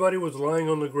 Everybody was lying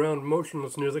on the ground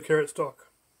motionless near the carrot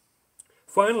stalk.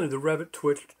 Finally, the rabbit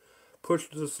twitched,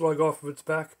 pushed the slug off of its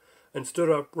back, and stood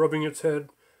up, rubbing its head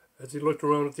as he looked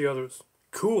around at the others.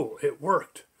 Cool, it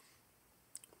worked.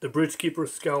 The bridgekeeper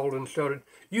scowled and shouted,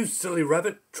 You silly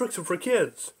rabbit, tricks are for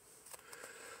kids.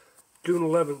 June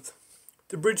 11th.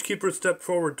 The bridgekeeper stepped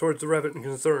forward towards the rabbit in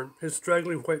concern, his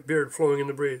straggly white beard flowing in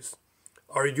the breeze.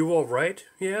 Are you all right?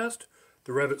 He asked.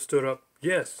 The rabbit stood up.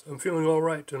 Yes, I'm feeling all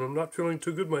right, and I'm not feeling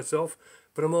too good myself,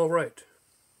 but I'm all right.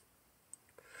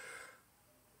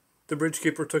 The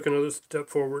bridgekeeper took another step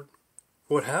forward.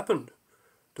 What happened?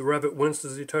 The rabbit winced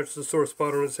as he touched the sore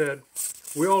spot on his head.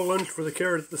 We all lunged for the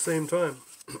carrot at the same time.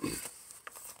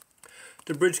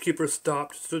 The bridgekeeper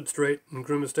stopped, stood straight, and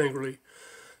grimaced angrily.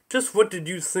 Just what did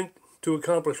you think to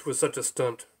accomplish with such a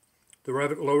stunt? The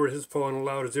rabbit lowered his paw and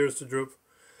allowed his ears to droop.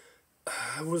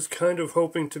 I was kind of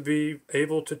hoping to be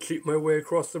able to cheat my way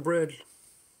across the bridge.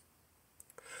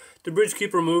 The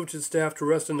bridgekeeper moved his staff to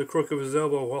rest in the crook of his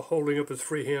elbow while holding up his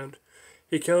free hand.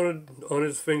 He counted on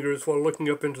his fingers while looking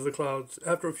up into the clouds.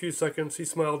 After a few seconds, he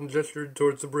smiled and gestured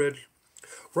towards the bridge.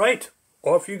 Right,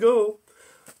 off you go.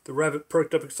 The rabbit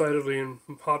perked up excitedly and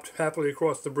hopped happily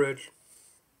across the bridge.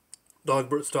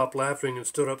 Dogbert stopped laughing and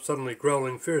stood up suddenly,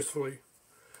 growling fiercely.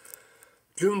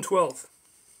 June 12th.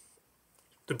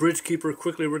 The bridgekeeper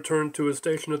quickly returned to his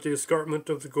station at the escarpment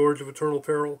of the Gorge of Eternal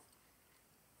Peril.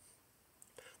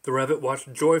 The rabbit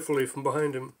watched joyfully from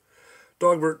behind him.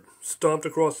 Dogbert stomped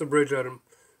across the bridge at him.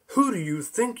 Who do you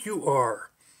think you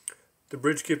are? The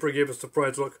bridgekeeper gave a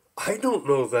surprised look. I don't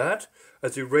know that.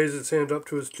 As he raised his hand up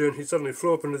to his chin, he suddenly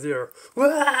flew up into the air.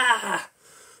 Wah!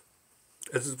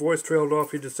 As his voice trailed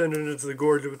off, he descended into the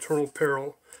Gorge of Eternal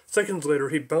Peril. Seconds later,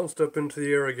 he bounced up into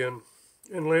the air again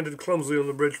and landed clumsily on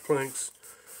the bridge planks.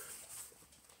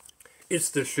 It's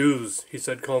the shoes, he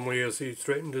said calmly as he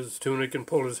straightened his tunic and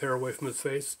pulled his hair away from his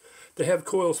face. They have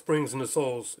coil springs in the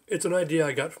soles. It's an idea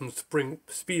I got from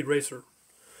Speed Racer.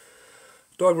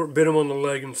 Dogbert bit him on the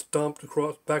leg and stomped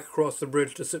back across the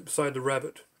bridge to sit beside the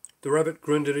rabbit. The rabbit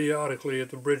grinned idiotically at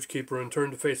the bridgekeeper and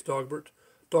turned to face Dogbert.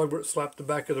 Dogbert slapped the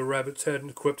back of the rabbit's head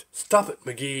and quipped, Stop it,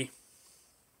 McGee!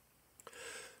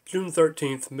 June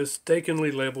 13th,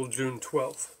 mistakenly labeled June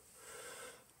 12th.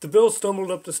 The bill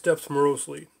stumbled up the steps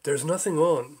morosely. There's nothing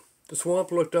on. The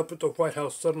swamp looked up at the White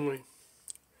House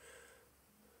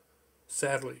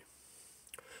sadly.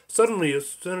 Suddenly, a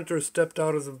senator stepped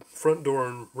out of the front door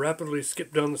and rapidly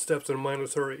skipped down the steps in a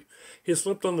mindless hurry. He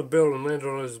slipped on the bill and landed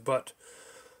on his butt.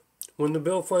 When the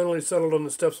bill finally settled on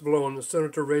the steps below him, the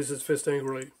senator raised his fist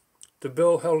angrily. The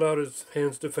bill held out his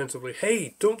hands defensively.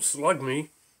 Hey, don't slug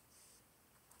me!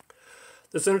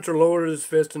 The senator lowered his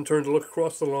fist and turned to look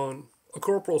across the lawn. A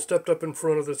corporal stepped up in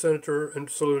front of the senator and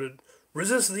saluted.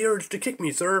 Resist the urge to kick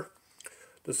me, sir.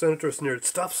 The senator sneered.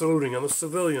 Stop saluting. I'm a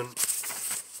civilian.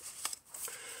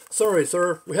 Sorry,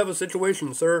 sir. We have a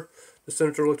situation, sir. The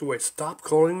senator looked away. Stop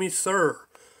calling me sir.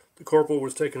 The corporal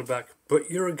was taken aback. But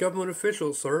you're a government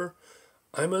official, sir.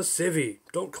 I'm a civvy.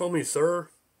 Don't call me sir.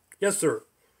 Yes, sir.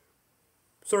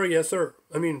 Sorry, yes, sir.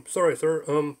 Sorry,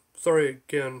 sir. Sorry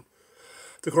again.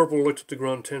 The corporal looked at the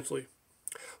ground tensely.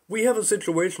 We have a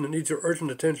situation that needs your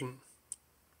urgent attention.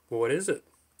 What is it?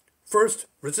 First,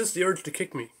 resist the urge to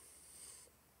kick me.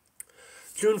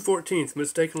 June 14th,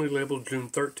 mistakenly labeled June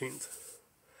 13th.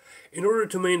 In order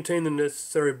to maintain the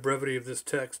necessary brevity of this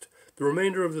text, the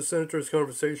remainder of the senator's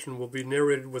conversation will be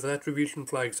narrated with attribution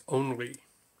flags only.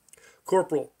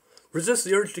 Corporal, resist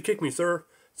the urge to kick me, sir.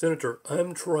 Senator,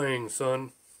 I'm trying,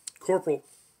 son. Corporal,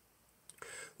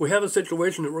 we have a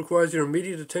situation that requires your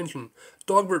immediate attention.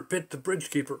 Dogbert bit the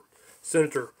bridgekeeper.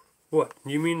 Senator, what,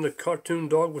 you mean the cartoon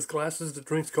dog with glasses that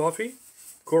drinks coffee?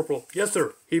 Corporal, yes,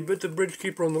 sir. He bit the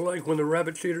bridgekeeper on the leg when the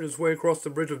rabbit cheated his way across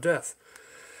the bridge of death.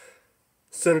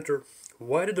 Senator,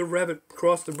 why did the rabbit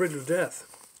cross the bridge of death?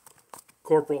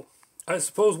 Corporal, I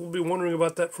suppose we'll be wondering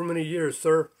about that for many years,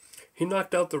 sir. He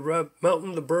knocked out the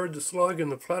mountain, the bird, the slug,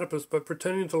 and the platypus by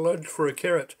pretending to lunge for a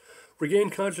carrot,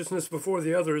 regained consciousness before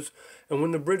the others, and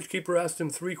when the bridgekeeper asked him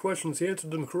 3 questions, he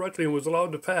answered them correctly and was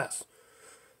allowed to pass.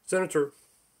 Senator,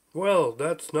 well,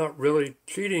 that's not really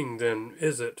cheating then,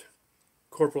 is it?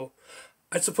 Corporal,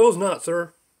 I suppose not,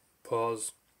 sir.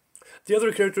 Pause. The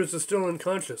other characters are still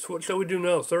unconscious. What shall we do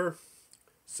now, sir?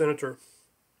 Senator,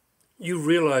 You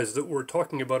realize that we're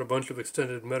talking about a bunch of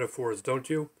extended metaphors, don't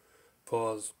you?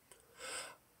 Pause.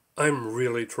 I'm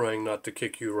really trying not to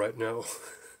kick you right now.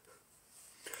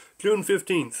 June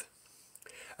 15th.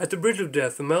 At the Bridge of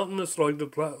Death, the mountain, the slug, the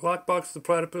lockbox, the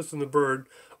platypus, and the bird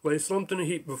lay slumped in a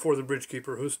heap before the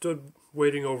bridgekeeper, who stood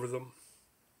waiting over them.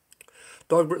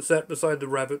 Dogbert sat beside the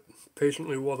rabbit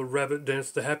patiently while the rabbit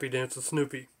danced the happy dance of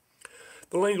Snoopy.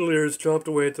 The Langoliers chomped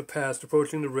away at the past,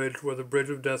 approaching the ridge where the Bridge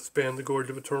of Death spanned the Gorge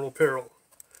of Eternal Peril.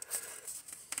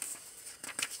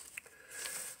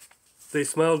 They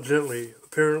smiled gently,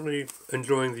 apparently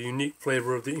enjoying the unique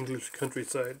flavor of the English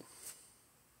countryside.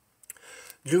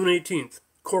 June 18th.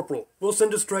 Corporal, we'll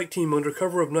send a strike team under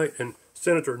cover of night, and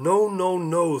Senator,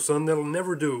 no, son, that'll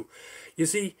never do. You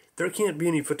see, there can't be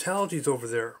any fatalities over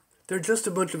there. They're just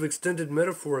a bunch of extended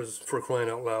metaphors, for crying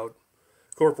out loud.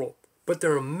 Corporal, but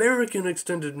they're American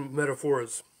extended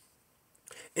metaphors.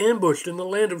 Ambushed in the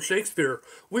land of Shakespeare.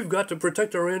 We've got to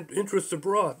protect our interests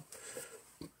abroad.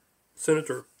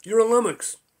 Senator, you're a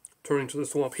lummox. Turning to the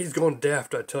swamp. He's gone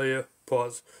daft, I tell you.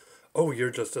 Pause. Oh, you're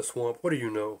just a swamp. What do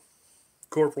you know?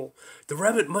 Corporal, the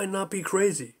rabbit might not be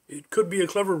crazy. It could be a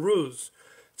clever ruse.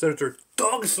 Senator,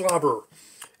 dog slobber.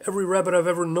 Every rabbit I've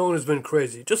ever known has been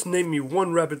crazy. Just name me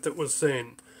one rabbit that was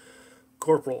sane.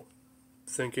 Corporal,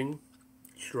 thinking,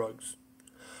 shrugs.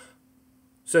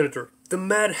 Senator, the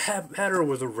Mad Hatter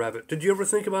was a rabbit. Did you ever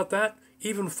think about that?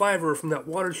 Even Fiver from that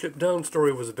Watership Down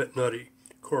story was a bit nutty.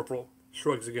 Corporal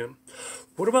shrugs again.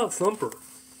 What about Thumper?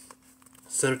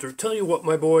 Senator, tell you what,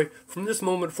 my boy, from this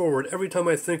moment forward, every time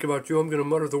I think about you, I'm going to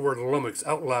mutter the word lummox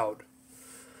out loud.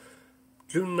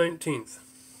 June 19th.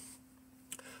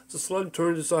 The slug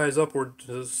turned his eyes upward to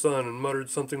the sun and muttered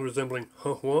something resembling,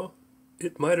 huh?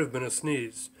 It might have been a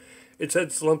sneeze. Its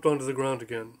head slumped onto the ground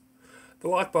again. The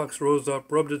lockbox rose up,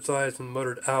 rubbed its eyes, and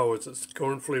muttered ow as it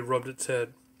scornfully rubbed its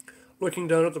head. Looking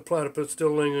down at the platypus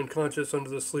still laying unconscious under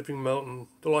the sleeping mountain,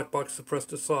 the lockbox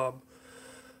suppressed a sob.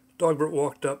 Dogbert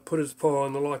walked up, put his paw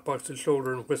on the lockbox's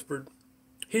shoulder, and whispered,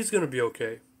 He's going to be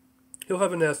okay. He'll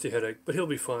have a nasty headache, but he'll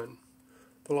be fine.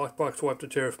 The lockbox wiped a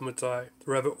tear from its eye.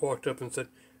 The rabbit walked up and said,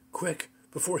 Quick,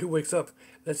 before he wakes up,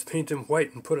 let's paint him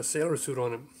white and put a sailor suit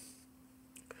on him.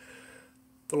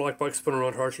 The lockbox spun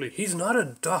around harshly. He's not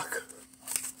a duck.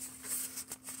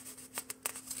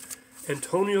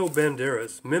 Antonio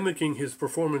Banderas, mimicking his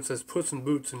performance as Puss in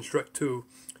Boots in Shrek 2,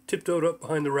 tiptoed up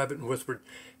behind the rabbit and whispered,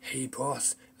 Hey,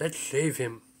 boss, let's shave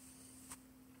him.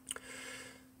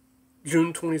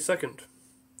 June 22nd.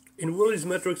 In Willie's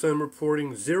metrics, I'm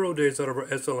reporting 0 days out of our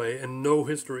SLA and no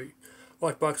history.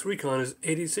 Lockbox Recon is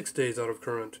 86 days out of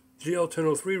current.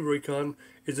 GL1003 Recon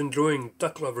is enjoying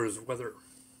duck lovers weather.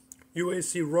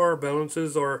 UAC RAR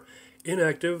balances are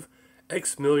inactive,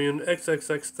 X million,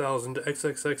 XXX thousand,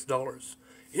 XXX dollars.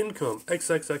 Income,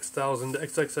 XXX thousand,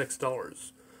 XXX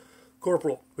dollars.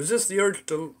 Corporal, resist the urge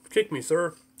to kick me,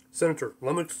 sir. Senator,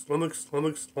 lummox.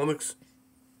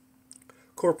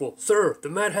 Corporal, sir, the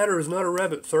Mad Hatter is not a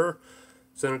rabbit, sir.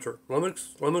 Senator,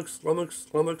 lummox.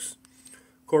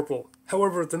 Corporal,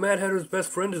 however, the Mad Hatter's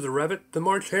best friend is a rabbit, the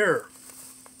March Hare.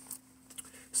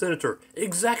 Senator,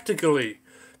 exactically.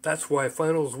 That's why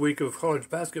finals week of college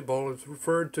basketball is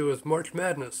referred to as March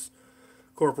Madness.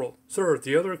 Corporal, sir,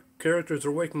 the other characters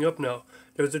are waking up now.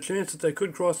 There's a chance that they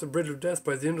could cross the Bridge of Death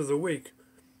by the end of the week.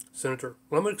 Senator,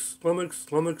 lummox.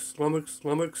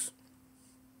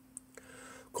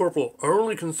 Corporal, our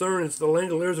only concern is the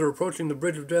Langoliers are approaching the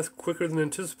Bridge of Death quicker than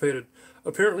anticipated.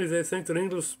 Apparently they think that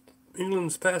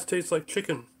England's past tastes like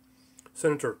chicken.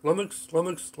 Senator, lummox.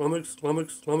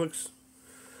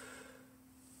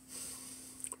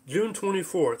 June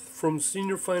 24th, from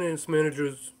Senior Finance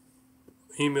Manager's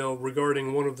email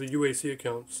regarding one of the UAC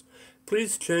accounts.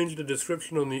 Please change the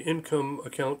description on the income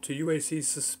account to UAC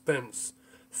suspense.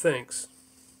 Thanks.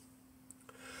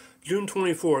 June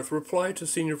 24th, reply to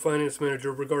Senior Finance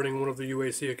Manager regarding one of the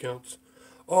UAC accounts.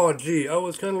 Oh, gee, I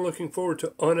was kind of looking forward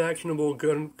to unactionable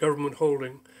government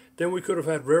holding. Then we could have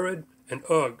had Rarid and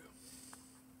UGG.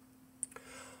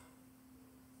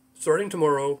 Starting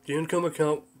tomorrow, the income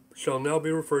account shall now be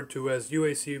referred to as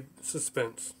UAC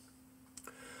Suspense.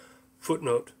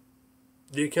 Footnote.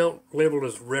 The account labeled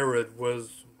as Rarid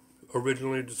was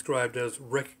originally described as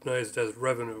recognized as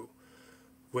revenue,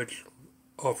 which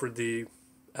offered the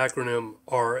acronym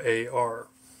RAR.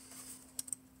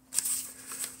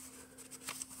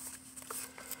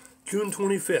 June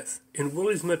 25th. In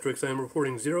Willie's metrics, I am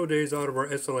reporting 0 days out of our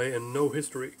SLA and no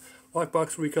history.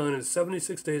 Lockbox Recon is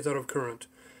 76 days out of current.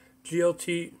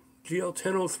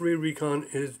 GL1003 Recon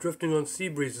is drifting on sea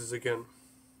breezes again.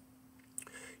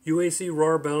 UAC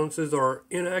RAR balances are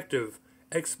inactive,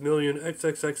 X million,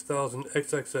 XXX thousand,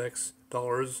 XXX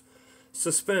dollars.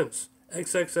 Suspense.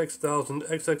 XXX thousand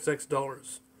XXX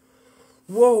dollars.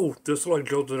 Whoa! The slug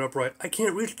jolted upright. I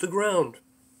can't reach the ground.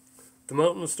 The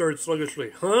mountain stirred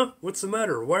sluggishly. Huh? What's the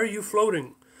matter? Why are you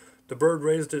floating? The bird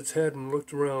raised its head and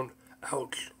looked around.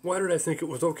 Ouch. Why did I think it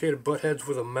was okay to butt heads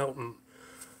with a mountain?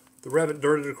 The rabbit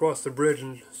darted across the bridge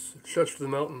and shushed the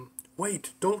mountain.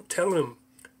 Wait, don't tell him.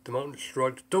 The mountain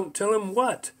shrugged. Don't tell him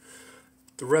what?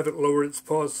 The rabbit lowered its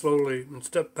paws slowly and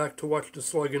stepped back to watch the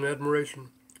slug in admiration.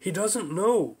 He doesn't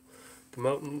know. The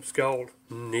mountain scowled.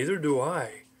 Neither do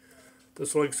I. The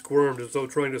slug squirmed as though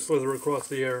trying to slither across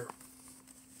the air.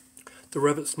 The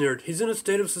rabbit sneered. He's in a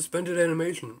state of suspended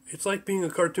animation. It's like being a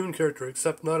cartoon character,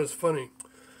 except not as funny.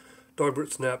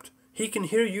 Dogbert snapped. He can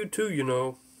hear you too, you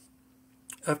know.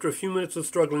 After a few minutes of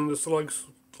struggling, the slug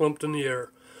slumped in the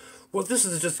air. Well, this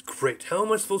is just great. How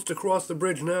am I supposed to cross the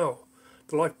bridge now?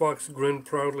 The lockbox grinned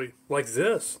proudly. Like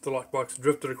this. The lockbox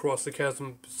drifted across the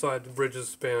chasm beside the bridge's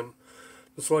span.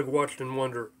 The slug watched in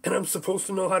wonder. And I'm supposed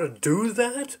to know how to do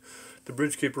that? The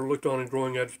bridgekeeper looked on in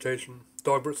growing agitation.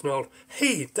 Dogbert snarled,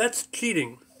 Hey, that's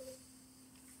cheating.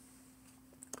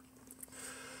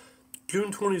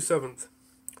 June 27th.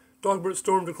 Dogbert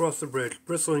stormed across the bridge,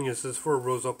 bristling as his fur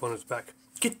rose up on his back.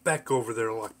 Get back over there,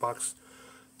 lockbox.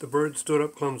 The bird stood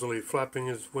up clumsily, flapping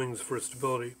his wings for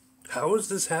stability. How is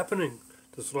this happening?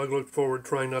 The slug looked forward,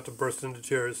 trying not to burst into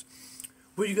tears.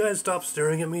 Will you guys stop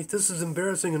staring at me? This is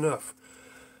embarrassing enough.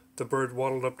 The bird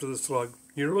waddled up to the slug.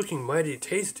 You're looking mighty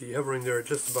tasty, hovering there at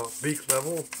just about beak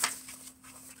level.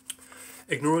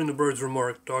 Ignoring the bird's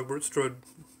remark, Dogbert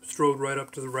strode right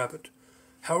up to the rabbit.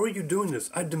 How are you doing this?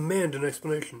 I demand an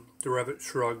explanation. The rabbit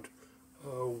shrugged.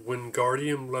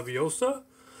 Wingardium Leviosa?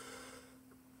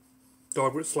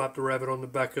 Dogbert slapped the rabbit on the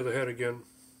back of the head again.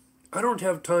 I don't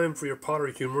have time for your Potter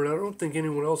humor, and I don't think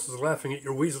anyone else is laughing at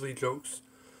your Weasley jokes.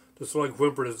 The slug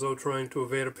whimpered as though trying to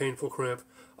evade a painful cramp.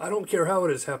 I don't care how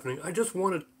it is happening. I just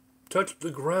want to touch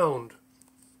the ground.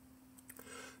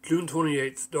 June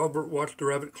 28th. Dogbert watched the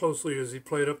rabbit closely as he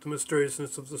played up the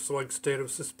mysteriousness of the slug's state of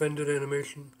suspended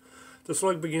animation. The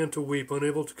slug began to weep,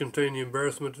 unable to contain the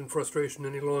embarrassment and frustration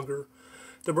any longer.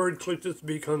 The bird clicked its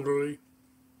beak hungrily.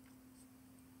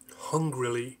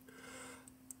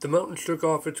 The mountain shook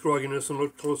off its grogginess and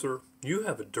looked closer. You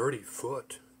have a dirty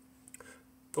foot.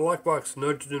 The lockbox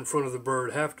nudged in front of the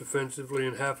bird, half defensively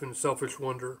and half in selfish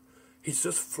wonder. He's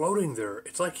just floating there.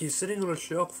 It's like he's sitting on a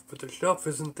shelf, but the shelf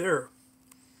isn't there.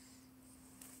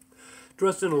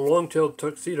 Dressed in a long-tailed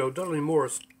tuxedo, Dudley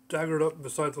Morris staggered up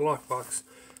beside the lockbox,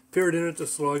 peered in at the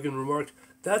slug, and remarked,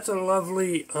 That's a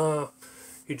lovely,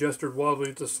 He gestured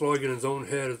wildly at the slug in his own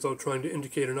head as though trying to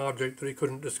indicate an object that he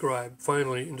couldn't describe.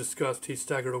 Finally, in disgust, he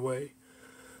staggered away.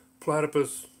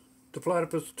 The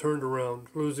platypus turned around,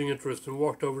 losing interest, and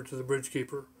walked over to the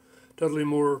bridgekeeper. Dudley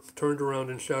Moore turned around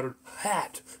and shouted,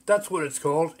 Hat! That's what it's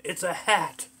called! It's a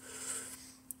hat!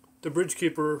 The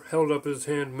bridgekeeper held up his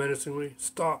hand menacingly.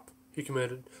 Stop, he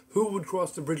commanded. Who would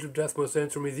cross the bridge of death must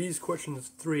answer me these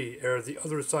questions 3 ere the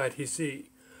other side he see.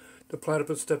 The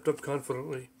platypus stepped up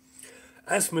confidently.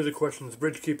 Ask me the questions,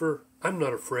 bridgekeeper. I'm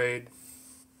not afraid.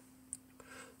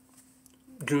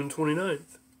 June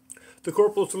 29th. The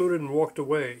corporal saluted and walked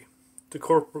away.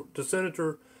 The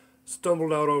senator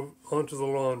stumbled out onto the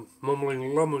lawn,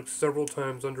 mumbling lummox several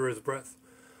times under his breath.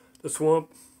 The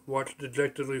swamp watched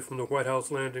dejectedly from the White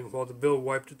House landing while the bill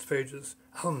wiped its pages.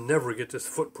 I'll never get this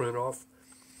footprint off.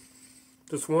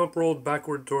 The swamp rolled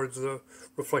backward towards the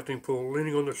reflecting pool,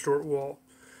 leaning on the short wall.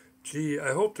 Gee,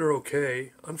 I hope they're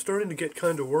okay. I'm starting to get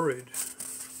kind of worried.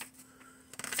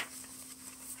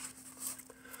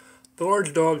 The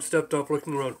large dog stepped up,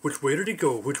 looking around. Which way did he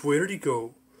go? Which way did he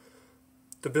go?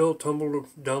 The bill tumbled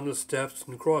down the steps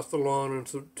and crossed the lawn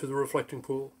into the reflecting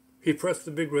pool. He pressed the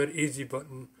big red easy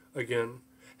button again.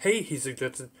 Hey, he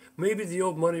suggested, maybe the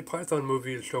old Monty Python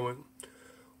movie is showing.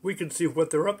 We could see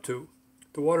what they're up to.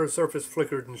 The water surface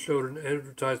flickered and showed an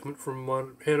advertisement from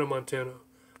Hannah, Montana.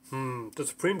 The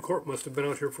Supreme Court must have been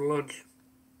out here for lunch.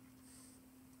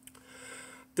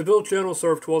 The bill channel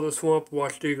surfed while the swamp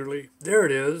watched eagerly. There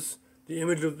it is. The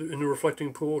image in the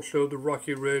reflecting pool showed the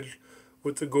rocky ridge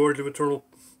with the gorge of eternal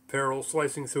peril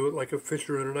slicing through it like a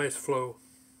fissure in an ice floe.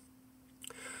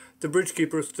 The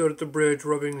bridgekeeper stood at the bridge,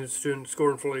 rubbing his chin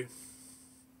scornfully.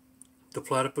 The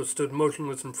platypus stood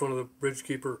motionless in front of the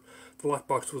bridgekeeper. The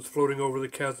lockbox was floating over the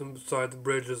chasm beside the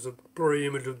bridge as a blurry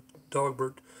image of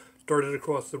Dogbert darted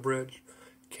across the bridge.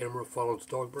 Camera follows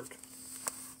Dogbert.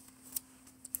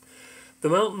 The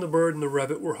mountain, the bird, and the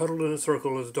rabbit were huddled in a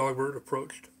circle as Dogbert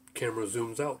approached. Camera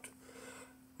zooms out.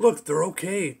 Look, they're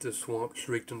okay, the swamp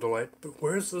shrieked in delight. But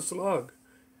where's the slug?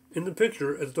 In the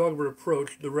picture, as Dogbert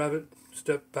approached, the rabbit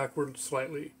stepped backward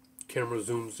slightly. Camera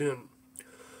zooms in.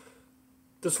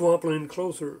 The swamp leaned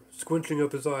closer, squinching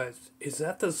up his eyes. Is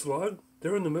that the slug?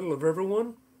 They're in the middle of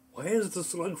everyone? Why is the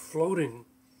slug floating?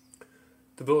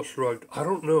 The bill shrugged. I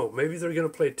don't know. Maybe they're going to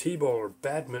play t-ball or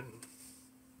badminton.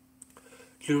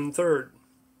 July 3rd.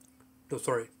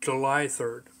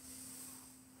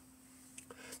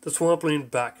 The swamp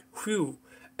leaned back. Phew,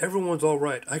 everyone's all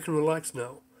right. I can relax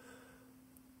now.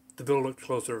 The bill looked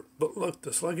closer. But look,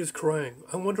 the slug is crying.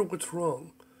 I wonder what's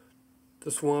wrong.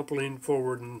 The swamp leaned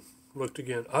forward and looked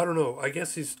again. I don't know. I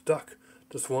guess he's stuck.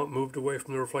 The swamp moved away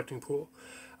from the reflecting pool.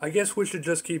 I guess we should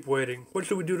just keep waiting. What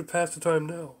should we do to pass the time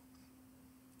now?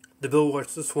 The bill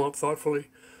watched the swamp thoughtfully.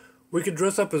 We could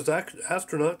dress up as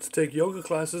astronauts, take yoga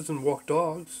classes, and walk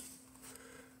dogs.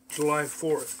 July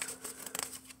 4th.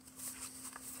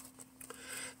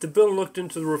 The bill looked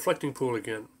into the reflecting pool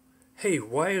again. Hey,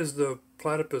 why is the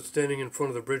platypus standing in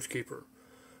front of the bridge keeper?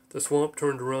 The swamp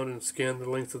turned around and scanned the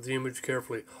length of the image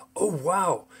carefully. Oh,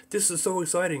 wow! This is so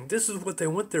exciting! This is what they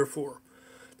went there for!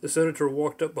 The senator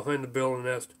walked up behind the bill and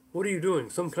asked, What are you doing?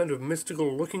 Some kind of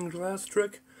mystical looking-glass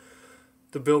trick?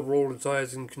 The bill rolled its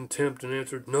eyes in contempt and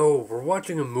answered, No, we're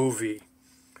watching a movie.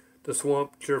 The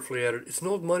swamp cheerfully added, It's an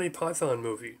old Monty Python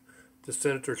movie. The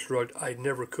senator shrugged. I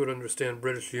never could understand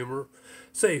British humor.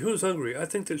 Say, who's hungry? I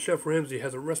think that Chef Ramsay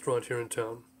has a restaurant here in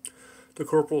town. The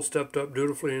corporal stepped up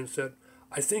dutifully and said,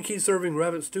 I think he's serving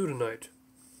rabbit stew tonight.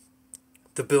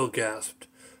 The bill gasped.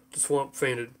 The swamp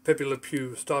fainted. Pepe Le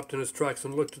Pew stopped in his tracks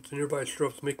and looked at the nearby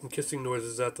shrubs, making kissing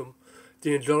noises at them.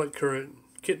 The angelic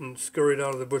kitten scurried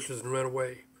out of the bushes and ran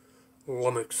away.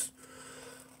 Lummox.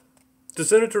 The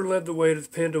senator led the way to the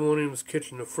Pandemonium's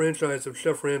Kitchen, a franchise of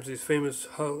Chef Ramsay's famous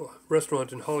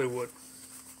restaurant in Hollywood.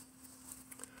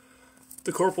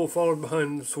 The corporal followed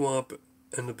behind the swamp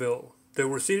and the bill. They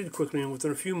were seated quickly and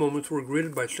within a few moments were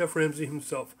greeted by Chef Ramsay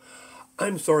himself.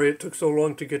 I'm sorry it took so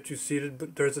long to get you seated,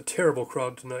 but there's a terrible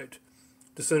crowd tonight.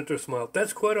 The senator smiled.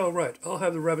 That's quite all right. I'll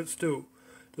have the rabbit stew.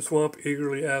 The swamp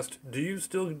eagerly asked, Do you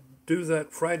still do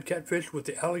that fried catfish with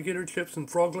the alligator chips and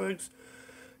frog legs?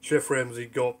 Chef Ramsay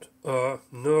gulped.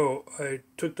 No, I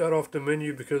took that off the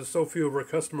menu because so few of our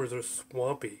customers are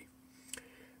swampy.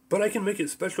 But I can make it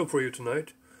special for you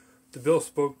tonight. The bill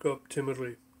spoke up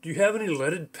timidly. Do you have any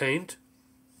leaded paint?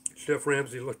 Chef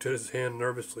Ramsay looked at his hand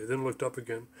nervously, then looked up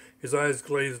again. His eyes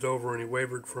glazed over and he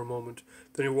wavered for a moment.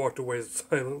 Then he walked away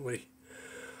silently.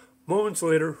 Moments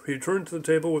later, he turned to the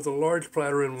table with a large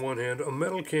platter in one hand, a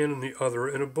metal can in the other,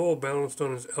 and a bowl balanced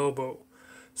on his elbow.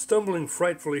 Stumbling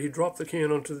frightfully, he dropped the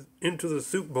can into the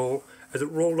soup bowl as it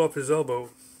rolled off his elbow.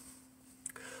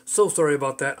 So sorry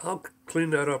about that. I'll clean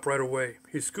that up right away.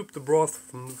 He scooped the broth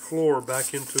from the floor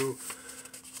back into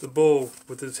the bowl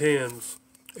with his hands,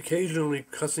 occasionally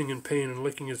cussing in pain and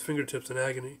licking his fingertips in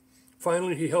agony.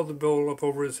 Finally, he held the bowl up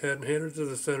over his head and handed it to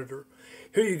the senator.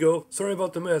 Here you go. Sorry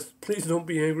about the mess. Please don't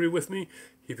be angry with me.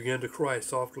 He began to cry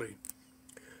softly.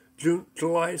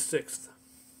 July 6th.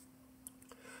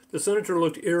 The senator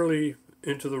looked eerily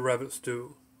into the rabbit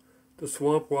stew. The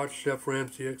swamp watched Chef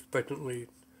Ramsay expectantly.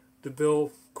 The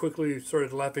bill quickly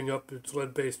started lapping up its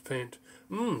lead-based paint.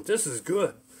 This is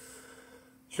good.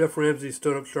 Chef Ramsay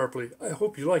stood up sharply. I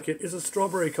hope you like it. It's a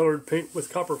strawberry-colored paint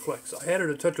with copper flecks. I added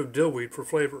a touch of dillweed for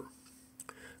flavor.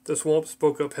 The swamp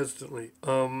spoke up hesitantly.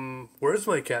 Where's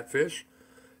my catfish?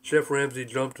 Chef Ramsay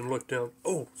jumped and looked down.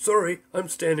 Oh, sorry, I'm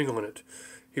standing on it.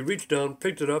 He reached down,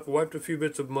 picked it up, wiped a few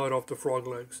bits of mud off the frog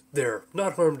legs. There,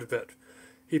 not harmed a bit.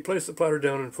 He placed the platter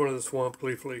down in front of the swamp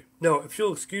gleefully. Now, if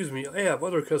you'll excuse me, I have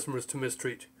other customers to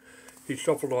mistreat. He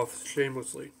shuffled off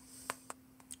shamelessly.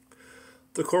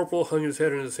 The corporal hung his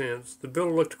head in his hands. The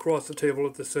bill looked across the table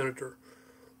at the senator.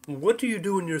 What do you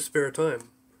do in your spare time?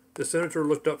 The senator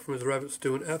looked up from his rabbit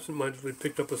stew and absent-mindedly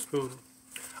picked up a spoon.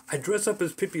 I dress up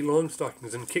as Pippi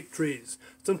Longstockings and kick trees.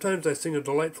 Sometimes I sing a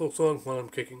delightful song while I'm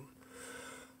kicking.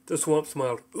 The swamp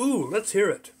smiled. Ooh, let's hear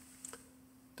it.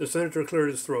 The senator cleared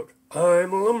his throat.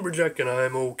 I'm a lumberjack and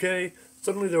I'm okay.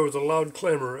 Suddenly there was a loud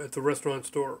clamor at the restaurant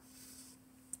door.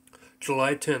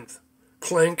 July 10th.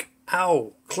 Clank,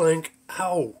 ow, clank,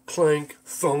 ow, clank,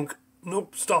 thunk.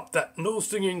 Nope, stop that. No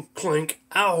singing. Clank,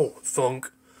 ow, thunk.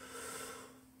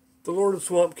 The Lord of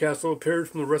Swamp Castle appeared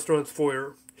from the restaurant's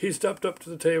foyer. He stepped up to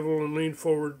the table and leaned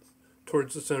forward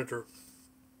towards the senator.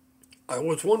 I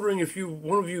was wondering if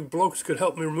one of you blokes could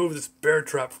help me remove this bear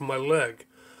trap from my leg.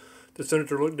 The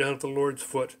senator looked down at the Lord's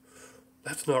foot.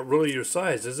 That's not really your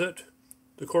size, is it?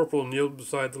 The corporal kneeled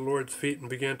beside the Lord's feet and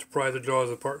began to pry the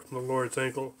jaws apart from the Lord's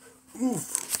ankle.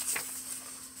 Oof!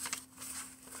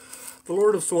 The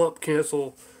Lord of Swamp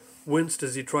Castle winced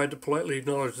as he tried to politely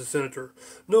acknowledge the senator.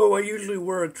 No, I usually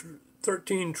wear a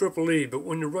 13 Triple E, but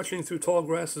when you're rushing through tall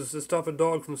grasses to stop a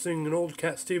dog from singing an old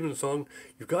Cat Stevens song,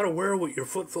 you've got to wear what your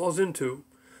foot falls into.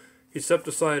 He stepped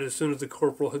aside as soon as the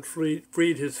corporal had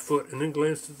freed his foot, and then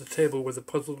glanced at the table with a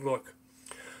puzzled look.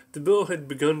 The bill had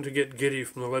begun to get giddy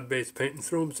from the lead-based paint and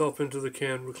threw himself into the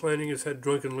can, reclining his head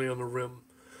drunkenly on the rim.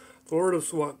 The Lord of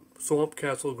Swamp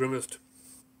Castle grimaced.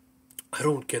 I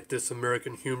don't get this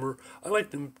American humor. I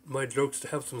like my jokes to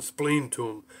have some spleen to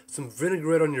 'em. Some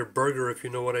vinaigrette on your burger, if you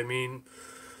know what I mean.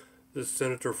 The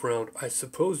senator frowned. I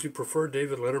suppose you prefer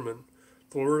David Letterman.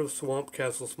 The Lord of Swamp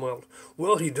Castle smiled.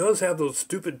 Well, he does have those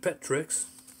stupid pet tricks.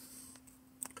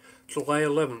 July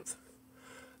 11th.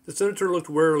 The senator looked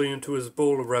warily into his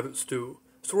bowl of rabbit stew.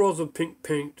 Swirls of pink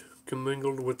paint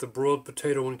commingled with the broiled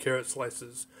potato and carrot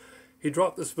slices. He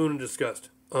dropped the spoon in disgust.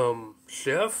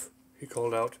 Chef? He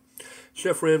called out.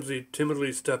 Chef Ramsay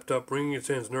timidly stepped up, wringing his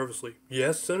hands nervously.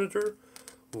 Yes, Senator?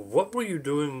 What were you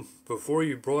doing before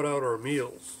you brought out our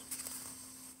meals?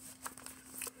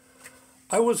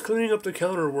 I was cleaning up the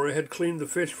counter where I had cleaned the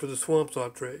fish for the swamp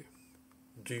entree.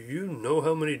 Do you know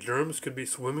how many germs could be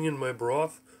swimming in my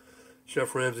broth?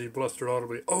 Chef Ramsay blustered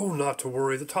audibly. Oh, not to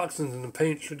worry. The toxins in the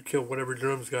paint should kill whatever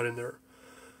germs got in there.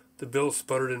 The bill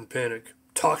sputtered in panic.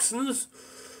 Toxins?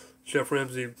 Chef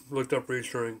Ramsay looked up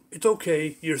reassuring. It's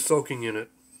okay. You're soaking in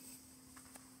it.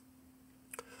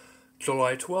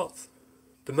 July 12th.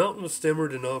 The mountain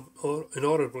stammered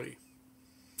inaudibly.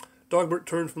 Dogbert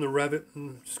turned from the rabbit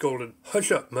and scolded.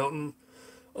 Hush up, Mountain.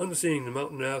 Unseeing, the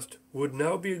mountain asked, Would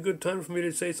now be a good time for me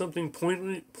to say something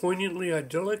poignantly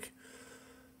idyllic?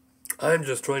 I'm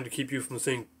just trying to keep you from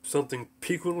saying something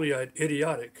piquantly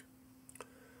idiotic.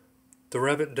 The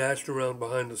rabbit dashed around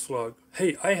behind the slug.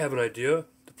 Hey, I have an idea.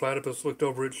 The platypus looked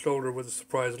over its shoulder with a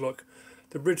surprised look.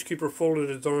 The bridgekeeper folded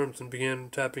his arms and began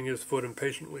tapping his foot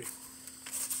impatiently.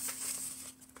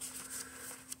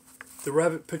 The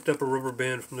rabbit picked up a rubber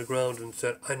band from the ground and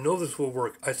said, I know this will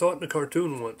work. I saw it in a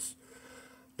cartoon once.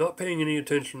 Not paying any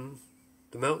attention,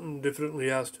 the mountain diffidently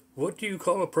asked, What do you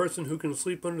call a person who can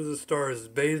sleep under the stars,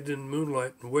 bathed in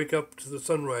moonlight, and wake up to the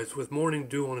sunrise with morning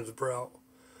dew on his brow?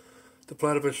 The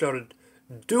platypus shouted,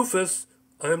 Doofus!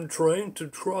 I am trying to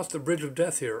cross the bridge of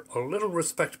death here. A little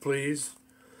respect, please.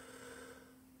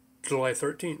 July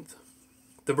 13th.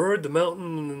 The bird, the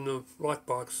mountain, and the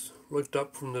lockbox looked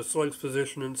up from the slug's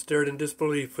position and stared in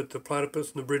disbelief at the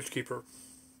platypus and the bridgekeeper.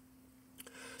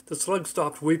 The slug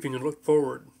stopped weeping and looked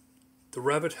forward. The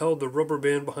rabbit held the rubber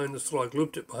band behind the slug,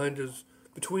 looped it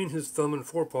between his thumb and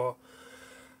forepaw,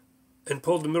 and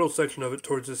pulled the middle section of it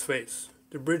towards his face.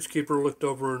 The bridgekeeper looked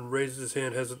over and raised his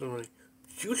hand hesitantly.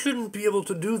 You shouldn't be able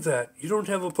to do that. You don't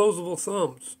have opposable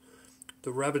thumbs.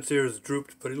 The rabbit's ears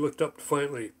drooped, but he looked up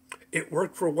defiantly. It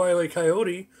worked for Wile E.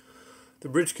 Coyote. The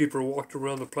bridgekeeper walked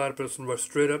around the platypus and rushed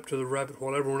straight up to the rabbit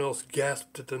while everyone else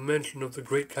gasped at the mention of the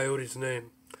great coyote's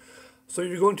name. So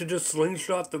you're going to just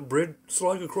slingshot the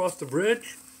slug across the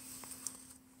bridge?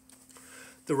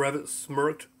 The rabbit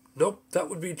smirked. Nope, that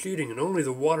would be cheating, and only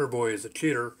the water boy is a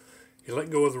cheater. He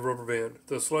let go of the rubber band.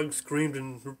 The slug screamed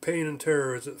in pain and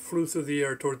terror as it flew through the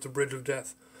air towards the bridge of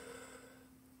death.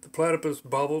 The platypus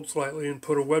bobbled slightly and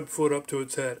put a webbed foot up to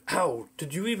its head. Ow!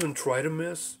 Did you even try to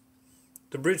miss?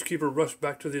 The bridgekeeper rushed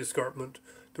back to the escarpment.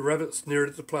 The rabbit sneered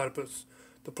at the platypus.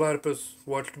 The platypus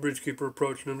watched the bridgekeeper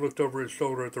approach and then looked over his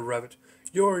shoulder at the rabbit.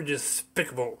 You're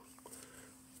despicable.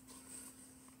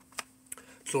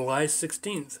 July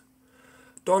 16th.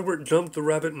 Dogbert jumped the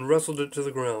rabbit and wrestled it to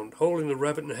the ground. Holding the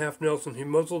rabbit in a half-Nelson, he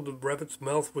muzzled the rabbit's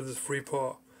mouth with his free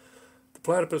paw. The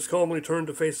platypus calmly turned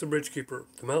to face the bridgekeeper.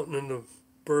 The mountain and the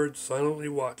bird silently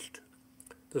watched.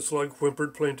 The slug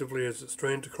whimpered plaintively as it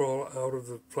strained to crawl out of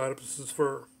the platypus's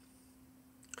fur.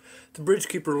 The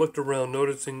bridgekeeper looked around,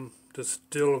 noticing the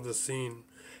still of the scene.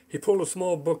 He pulled a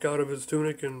small book out of his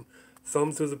tunic and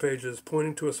thumbed through the pages,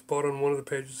 pointing to a spot on one of the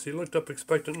pages. He looked up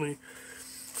expectantly,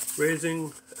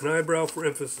 raising an eyebrow for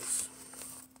emphasis.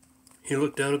 He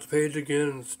looked down at the page again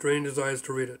and strained his eyes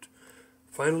to read it.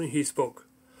 Finally he spoke.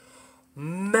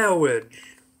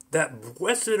 Marriage, that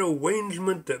blessed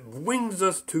arrangement that brings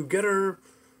us together.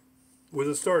 With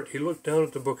a start, he looked down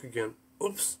at the book again.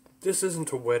 Oops, this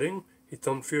isn't a wedding. He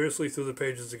thumbed furiously through the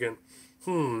pages again.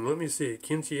 Let me see.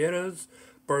 Quinceañeras,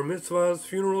 bar mitzvahs,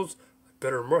 funerals. I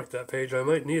better mark that page. I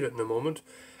might need it in a moment.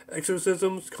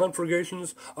 Exorcisms,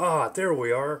 conflagrations. Ah, there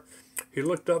we are. He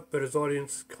looked up at his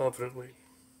audience confidently.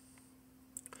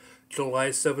 July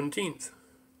 17th.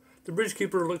 The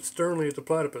bridgekeeper looked sternly at the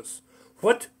platypus.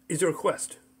 What is your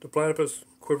quest? The platypus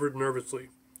quivered nervously.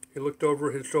 He looked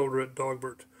over his shoulder at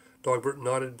Dogbert. Dogbert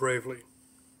nodded bravely.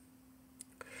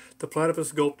 The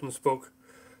platypus gulped and spoke.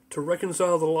 To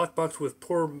reconcile the lockbox with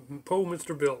poor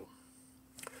Mr. Bill.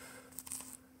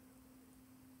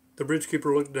 The bridge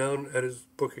keeper looked down at his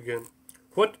book again.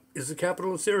 What is the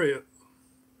capital of Syria?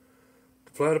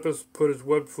 The platypus put his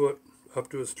webbed foot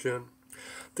up to his chin.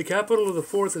 The capital of the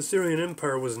Fourth Assyrian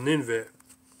Empire was Nineveh.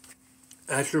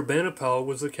 Ashurbanipal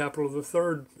was the capital of the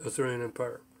Third Assyrian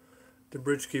Empire. The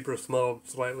bridge keeper smiled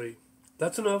slightly.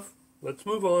 That's enough. Let's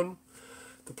move on.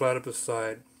 The platypus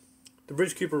sighed. The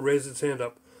bridge keeper raised his hand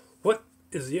up. What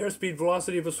is the airspeed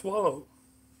velocity of a swallow?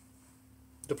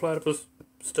 The platypus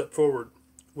stepped forward.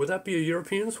 Would that be a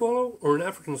European swallow or an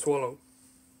African swallow?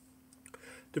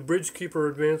 The bridge keeper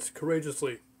advanced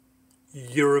courageously.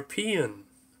 European.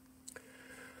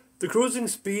 The cruising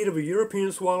speed of a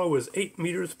European swallow is 8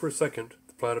 meters per second,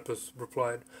 the platypus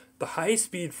replied. The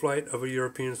high-speed flight of a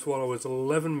European swallow is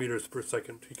 11 meters per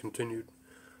second, he continued.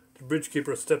 The bridge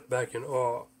keeper stepped back in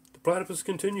awe. The platypus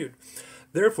continued.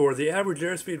 Therefore, the average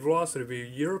airspeed velocity of a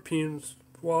European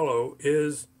swallow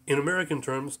is, in American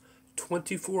terms,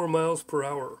 24 miles per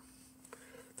hour.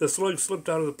 The slug slipped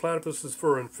out of the platypus's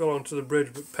fur and fell onto the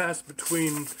bridge, but passed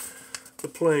between the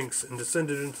planks and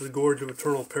descended into the gorge of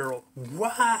eternal peril.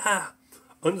 Wah!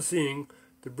 Unseeing,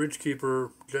 the bridge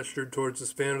keeper gestured towards the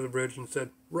span of the bridge and said,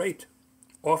 Right,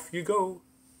 off you go.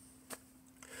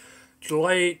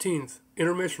 July 18th,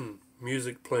 intermission,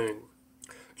 music playing.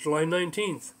 July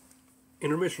 19th,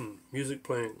 intermission, music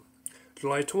playing.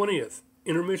 July 20th,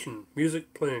 intermission,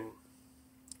 music playing.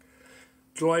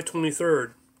 July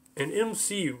 23rd, an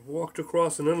MC walked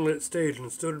across an unlit stage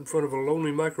and stood in front of a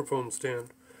lonely microphone stand.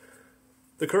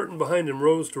 The curtain behind him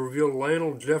rose to reveal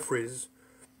Lionel Jeffries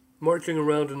marching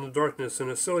around in the darkness in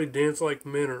a silly dance-like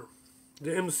manner.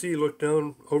 The MC looked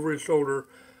down over his shoulder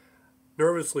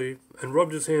nervously and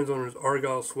rubbed his hands on his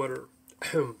argyle sweater.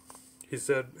 Ahem, he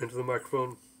said into the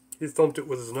microphone. He thumped it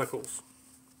with his knuckles.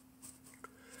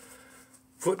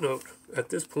 Footnote. At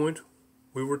this point,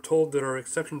 we were told that our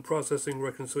exception processing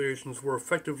reconciliations were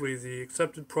effectively the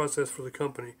accepted process for the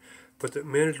company, but that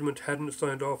management hadn't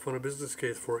signed off on a business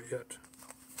case for it yet.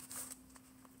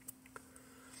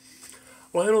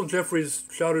 Lionel Jeffries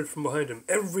shouted from behind him,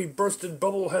 Every bursted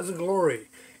bubble has a glory.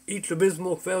 Each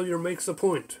abysmal failure makes a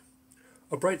point.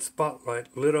 A bright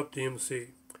spotlight lit up the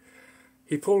MC.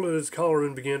 He pulled at his collar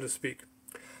and began to speak.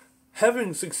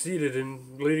 Having succeeded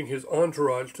in leading his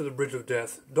entourage to the bridge of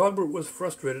death, Dogbert was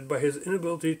frustrated by his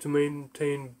inability to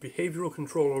maintain behavioral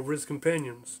control over his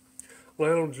companions.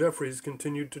 Lionel Jeffries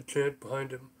continued to chant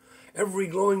behind him. Every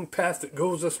glowing path that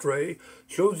goes astray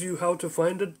shows you how to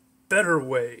find a better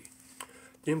way.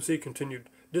 The MC continued,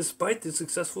 Despite the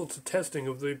successful testing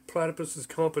of the platypus's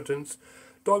competence,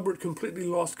 Dogbert completely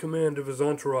lost command of his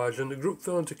entourage, and the group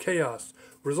fell into chaos,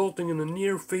 resulting in a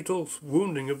near-fatal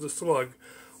wounding of the slug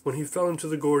when he fell into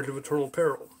the gorge of eternal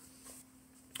peril.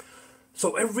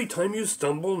 So every time you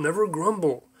stumble, never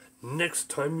grumble.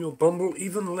 Next time you'll bumble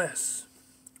even less.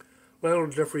 Lionel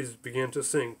Jeffries began to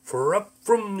sing, For up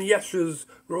from the ashes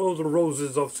grow the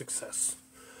roses of success.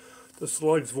 The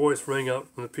slug's voice rang out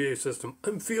from the PA system.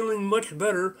 I'm feeling much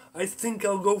better. I think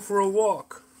I'll go for a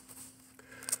walk.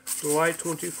 July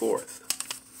 24th.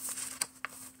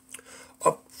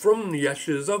 Up from the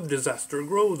ashes of disaster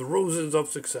grow the roses of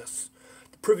success.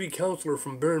 The privy councillor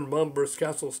from Baron Bomburst's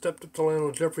castle stepped up to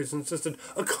Lionel Jeffries and insisted,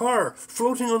 A car,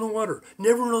 floating on the water.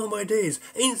 Never in all my days.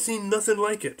 Ain't seen nothing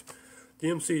like it. The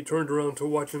MC turned around to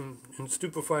watch him in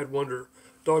stupefied wonder.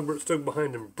 Dogbert stood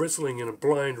behind him, bristling in a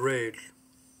blind rage.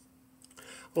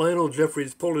 Lionel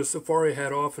Jeffries pulled his safari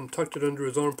hat off and tucked it under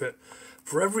his armpit.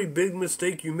 For every big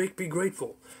mistake you make, be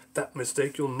grateful. That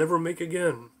mistake you'll never make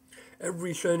again.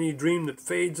 Every shiny dream that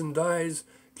fades and dies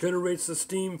generates the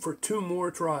steam for 2 more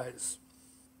tries.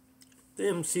 The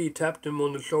MC tapped him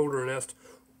on the shoulder and asked,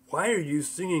 Why are you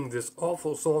singing this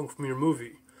awful song from your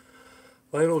movie?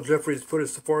 Lionel Jeffries put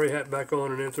his safari hat back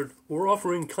on and answered, We're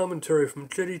offering commentary from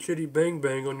Chitty Chitty Bang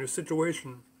Bang on your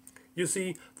situation. You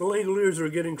see, the Langoliers are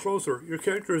getting closer. Your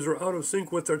characters are out of sync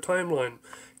with their timeline.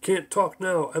 Can't talk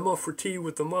now. I'm off for tea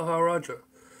with the Maharaja.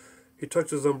 He tucked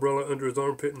his umbrella under his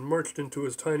armpit and marched into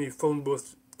his tiny phone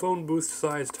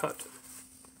booth-sized hut.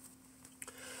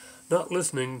 Not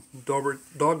listening,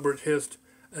 Dogbert hissed,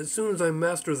 As soon as I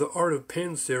master the art of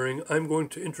pan-searing, I'm going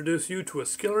to introduce you to a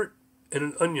skillet and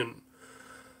an onion.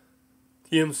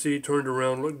 The MC turned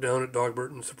around, looked down at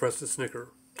Dogbert, and suppressed a snicker.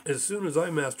 As soon as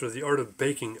I master the art of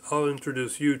baking, I'll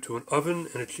introduce you to an oven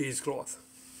and a cheesecloth.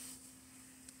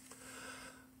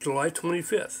 July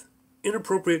 25th.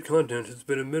 Inappropriate content has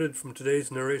been omitted from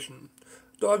today's narration.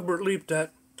 Dogbert leaped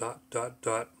at...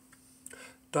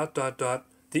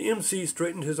 The MC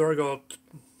straightened his argyle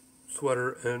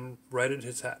sweater and righted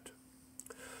his hat.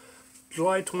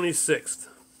 July 26th.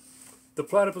 The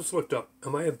platypus looked up.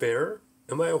 Am I a bear?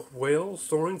 Am I a whale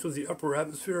soaring through the upper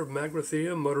atmosphere of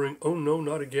Magrathea, muttering, "Oh no,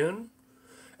 not again"?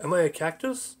 Am I a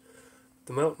cactus?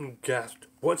 The mountain gasped.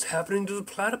 What's happening to the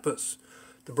platypus?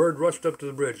 The bird rushed up to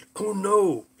the bridge. Oh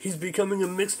no, he's becoming a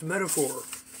mixed metaphor.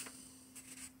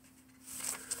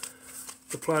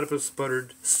 The platypus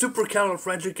sputtered,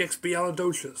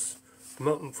 Supercalifragilisticexpialidocious. The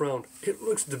mountain frowned. It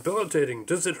looks debilitating.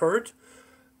 Does it hurt?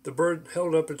 The bird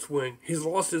held up its wing. He's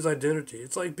lost his identity.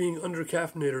 It's like being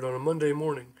undercaffeinated on a Monday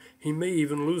morning. He may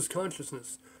even lose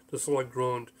consciousness. The slug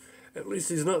groaned. At least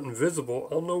he's not invisible.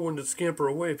 I'll know when to scamper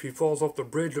away if he falls off the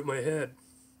bridge at my head.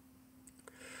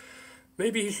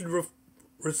 Maybe he should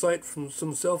recite from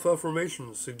some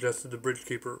self-affirmations, suggested the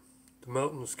bridgekeeper. The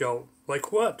mountain scowled.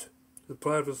 Like what? The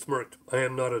platypus smirked. I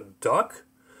am not a duck?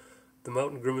 The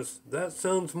mountain grimaced. That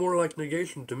sounds more like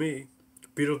negation to me.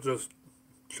 Beetle just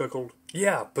chuckled.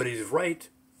 Yeah, but he's right.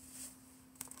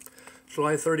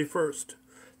 July 31st.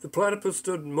 The platypus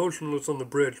stood motionless on the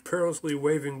bridge, perilously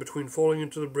waving between falling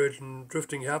into the bridge and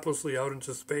drifting haplessly out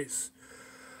into space.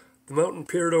 The mountain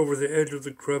peered over the edge of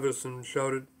the crevice and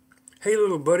shouted, Hey,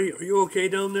 little buddy, are you okay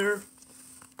down there?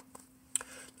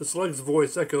 The slug's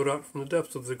voice echoed out from the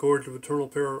depths of the gorge of eternal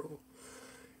peril.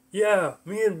 Yeah,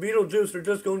 me and Beetlejuice are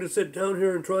just going to sit down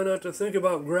here and try not to think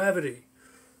about gravity.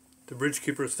 The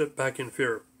bridgekeeper stepped back in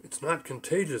fear. It's not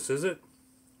contagious, is it?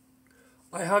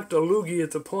 I hocked a loogie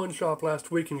at the pawn shop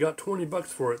last week and got $20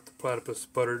 for it, the platypus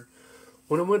sputtered.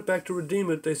 When I went back to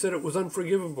redeem it, they said it was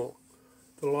unforgivable.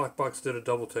 The lockbox did a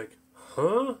double take.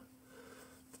 Huh?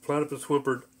 The platypus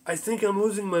whimpered. I think I'm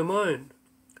losing my mind.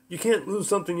 You can't lose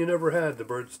something you never had, the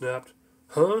bird snapped.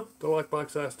 Huh? The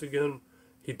lockbox asked again.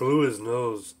 He blew his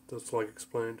nose, the slug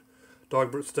explained.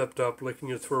 Dogbert stepped up, licking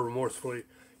his fur remorsefully.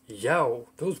 Yow,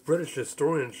 those British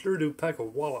historians sure do pack a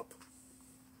wallop.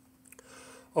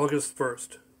 August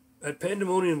 1st. At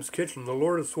Pandemonium's kitchen, the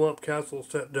Lord of Swamp Castle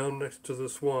sat down next to the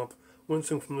swamp,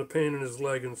 wincing from the pain in his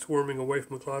leg and squirming away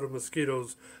from a cloud of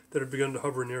mosquitoes that had begun to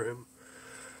hover near him.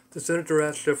 The senator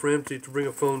asked Chef Ramsay to bring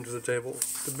a phone to the table.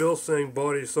 The bill sang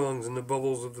bawdy songs in the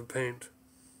bubbles of the paint.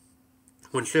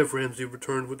 When Chef Ramsay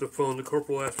returned with the phone, the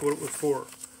corporal asked what it was for.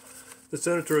 The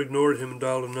senator ignored him and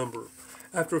dialed a number.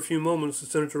 After a few moments, the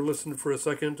senator listened for a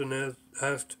second and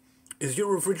asked, Is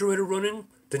your refrigerator running?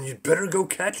 Then you'd better go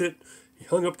catch it. He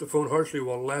hung up the phone harshly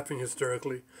while laughing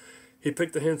hysterically. He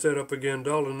picked the handset up again,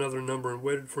 dialed another number, and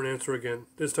waited for an answer again.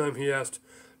 This time he asked,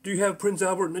 Do you have Prince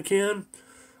Albert in a can?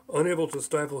 Unable to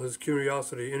stifle his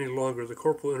curiosity any longer, the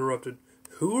corporal interrupted.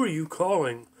 Who are you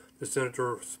calling? The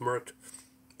senator smirked.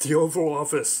 The Oval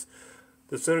Office.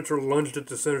 The senator lunged at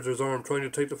the senator's arm, trying to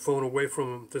take the phone away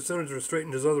from him. The senator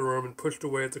straightened his other arm and pushed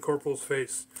away at the corporal's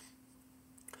face.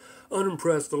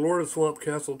 Unimpressed, the Lord of Swamp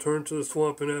Castle turned to the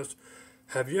swamp and asked,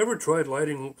 Have you ever tried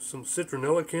lighting some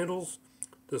citronella candles?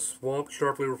 The swamp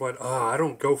sharply replied, I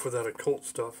don't go for that occult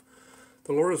stuff.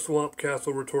 The Lord of Swamp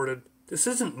Castle retorted, This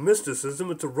isn't mysticism,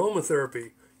 it's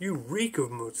aromatherapy. You reek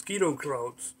of mosquito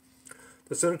clouds.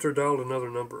 The senator dialed another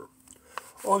number.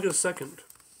 August 2nd.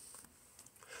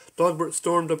 Dogbert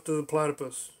stormed up to the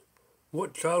platypus.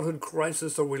 What childhood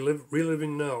crisis are we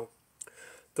reliving now?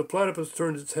 The platypus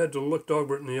turned its head to look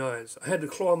Dogbert in the eyes. I had to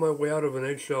claw my way out of an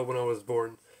eggshell when I was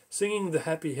born. Singing the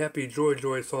happy, happy, joy,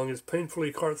 joy song is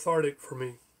painfully cathartic for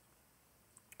me.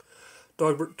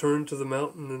 Dogbert turned to the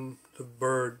mountain and the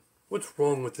bird. What's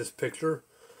wrong with this picture?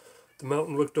 The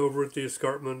mountain looked over at the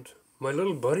escarpment. My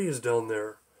little buddy is down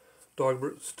there.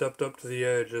 Dogbert stepped up to the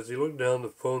edge. As he looked down, the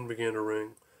phone began to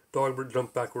ring. Dogbert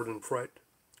jumped backward in fright.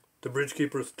 The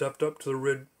bridgekeeper stepped up to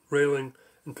the railing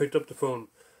and picked up the phone.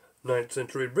 9th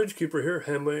century bridgekeeper here.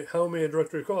 How may I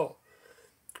direct your call?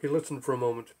 He listened for a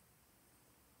moment.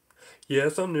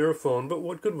 Yes, I'm near a phone, but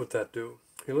what good would that do?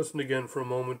 He listened again for a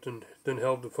moment and then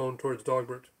held the phone towards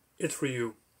Dogbert. It's for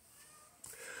you.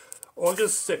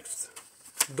 August 6th.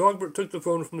 Dogbert took the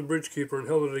phone from the bridgekeeper and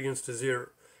held it against his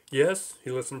ear. Yes,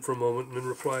 he listened for a moment and then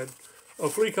replied. A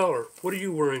flea collar. What are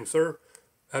you wearing, sir?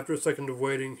 After a second of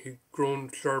waiting, he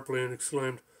groaned sharply and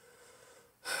exclaimed,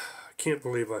 I can't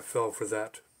believe I fell for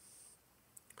that.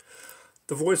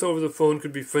 The voice over the phone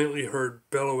could be faintly heard,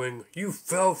 bellowing, You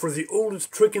fell for the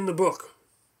oldest trick in the book.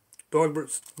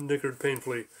 Dogbert snickered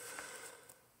painfully.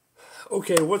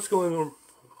 Okay, what's going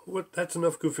on? That's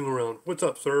enough goofing around. What's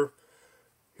up, sir?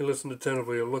 He listened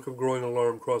attentively, a look of growing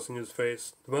alarm crossing his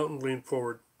face. The mountain leaned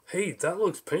forward. Hey, that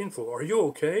looks painful. Are you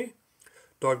okay?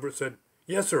 Dogbert said,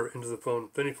 Yes, sir, into the phone.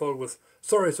 Then he followed with,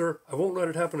 Sorry, sir, I won't let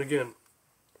it happen again.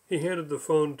 He handed the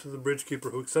phone to the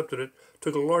bridgekeeper, who accepted it,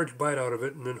 took a large bite out of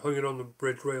it, and then hung it on the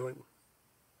bridge railing.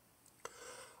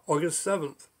 August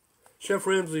 7th. Chef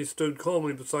Ramsay stood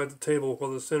calmly beside the table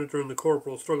while the senator and the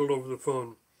corporal struggled over the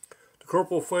phone. The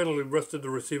corporal finally wrested the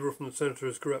receiver from the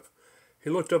senator's grip. He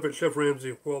looked up at Chef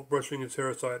Ramsay while brushing his hair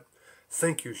aside.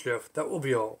 Thank you, Chef. That will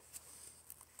be all.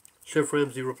 Chef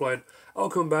Ramsay replied, I'll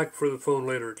come back for the phone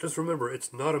later. Just remember,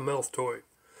 it's not a mouth toy.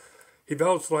 He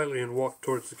bowed slightly and walked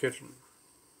towards the kitchen.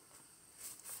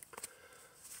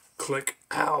 Click.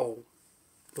 Ow.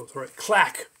 Oh, sorry.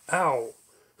 Clack. Ow.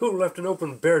 Who left an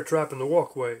open bear trap in the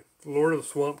walkway? The Lord of the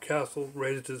Swamp Castle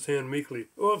raised his hand meekly.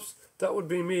 Oops, that would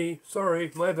be me.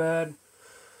 Sorry, my bad.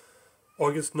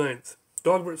 August 9th.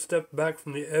 Dogbert stepped back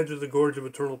from the edge of the Gorge of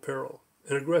Eternal Peril.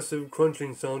 An aggressive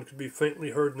crunching sound could be faintly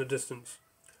heard in the distance.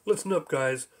 Listen up,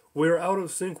 guys. We are out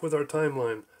of sync with our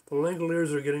timeline. The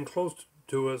Langoliers are getting close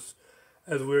to us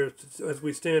as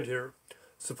we stand here.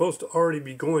 Supposed to already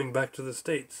be going back to the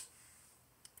States.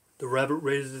 The rabbit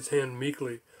raised his hand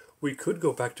meekly. We could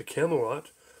go back to Camelot.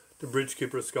 The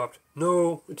bridge-keeper scoffed.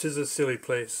 No, it is a silly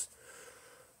place.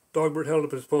 Dogbert held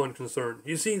up his paw in concern.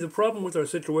 You see, the problem with our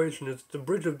situation is the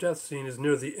Bridge of Death scene is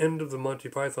near the end of the Monty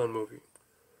Python movie.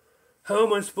 How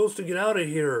am I supposed to get out of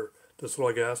here? The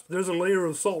slug asked. There's a layer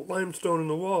of salt limestone in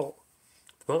the wall.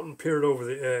 The mountain peered over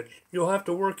the edge. You'll have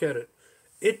to work at it.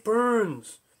 It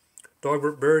burns.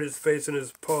 Dogbert buried his face in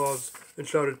his paws and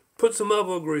shouted, Put some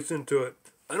elbow grease into it.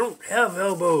 I don't have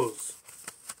elbows.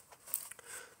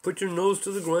 Put your nose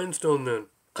to the grindstone then.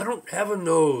 I don't have a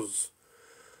nose.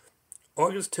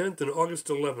 August 10th and August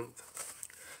 11th.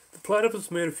 The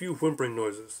platypus made a few whimpering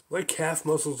noises. My calf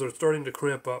muscles are starting to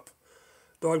cramp up.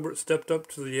 Dogbert stepped up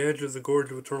to the edge of the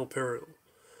Gorge of Eternal Peril.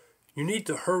 You need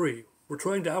to hurry. We're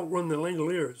trying to outrun the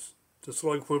Langoliers. The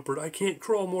slug whimpered. I can't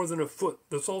crawl more than a foot.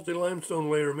 The salty limestone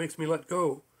layer makes me let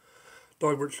go.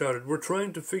 Dogbert shouted. We're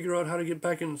trying to figure out how to get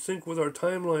back in sync with our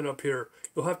timeline up here.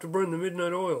 You'll have to burn the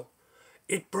midnight oil.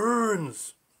 It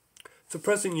burns!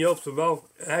 Suppressing yelps of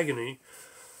agony,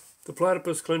 the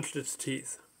platypus clenched its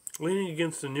teeth. Leaning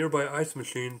against a nearby ice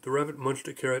machine, the rabbit munched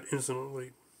a carrot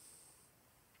insolently.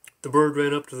 The bird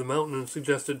ran up to the mountain and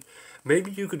suggested,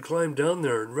 Maybe you could climb down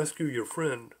there and rescue your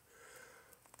friend.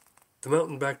 The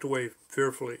mountain backed away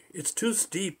fearfully. It's too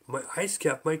steep. My ice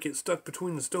cap might get stuck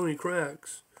between the stony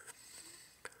cracks.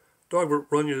 Dogbert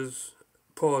wrung his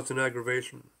paws in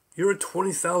aggravation. You're a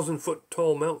 20,000-foot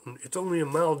tall mountain. It's only a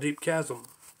mile-deep chasm.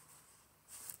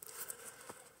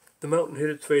 The mountain hid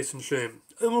its face in shame.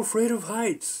 I'm afraid of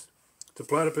heights. The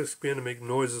platypus began to make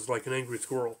noises like an angry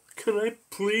squirrel. Can I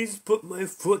please put my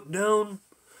foot down?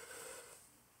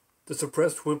 The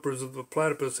suppressed whimpers of the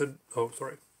platypus had...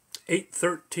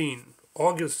 8/13,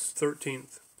 August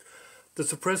 13th. The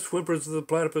suppressed whimpers of the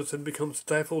platypus had become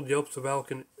stifled yelps of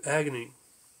agony.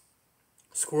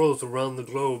 Squirrels around the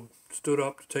globe stood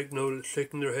up to take notice,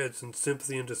 shaking their heads in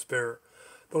sympathy and despair.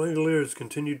 The Langoliers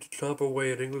continued to chomp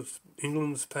away at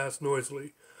England's past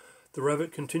noisily. The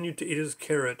rabbit continued to eat his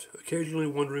carrot, occasionally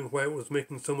wondering why it was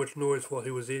making so much noise while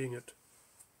he was eating it.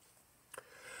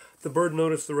 The bird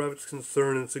noticed the rabbit's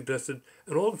concern and suggested,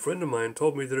 An old friend of mine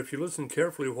told me that if you listen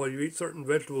carefully while you eat certain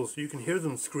vegetables, you can hear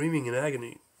them screaming in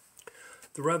agony.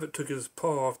 The rabbit took his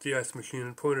paw off the ice machine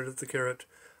and pointed at the carrot.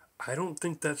 I don't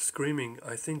think that's screaming.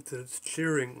 I think that it's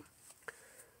cheering.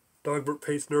 Dogbert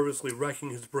paced nervously, racking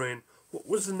his brain. What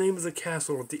was the name of the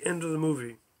castle at the end of the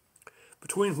movie?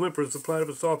 Between whimpers, the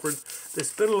platypus offered, They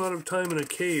spent a lot of time in a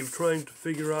cave trying to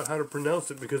figure out how to pronounce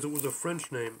it because it was a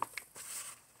French name.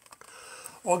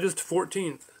 August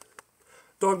 14th.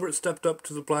 Dogbert stepped up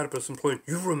to the platypus and pointed,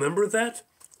 You remember that?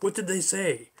 What did they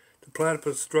say? The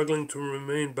platypus, struggling to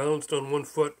remain balanced on one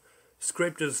foot,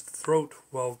 scraped his throat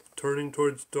while turning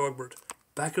towards Dogbert.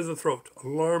 Back of the throat,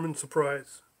 alarm and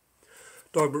surprise.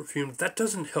 Dogbert fumed, That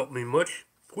doesn't help me much.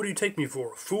 What do you take me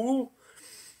for, a fool?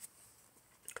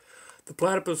 The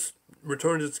platypus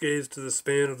returned its gaze to the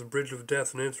span of the Bridge of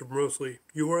Death and answered morosely,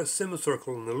 You are a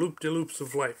semicircle in the loop-de-loops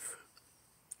of life.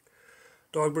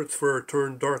 Dogbert's fur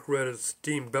turned dark red as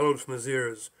steam bellowed from his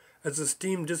ears. As the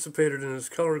steam dissipated and his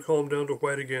color calmed down to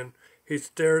white again, he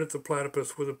stared at the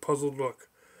platypus with a puzzled look.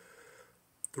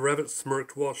 The rabbit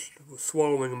smirked while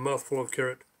swallowing a mouthful of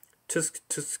carrot. Tisk,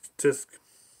 tisk, tisk.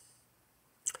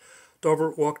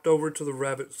 Dogbert walked over to the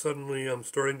rabbit. Suddenly, I'm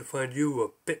starting to find you a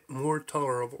bit more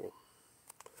tolerable.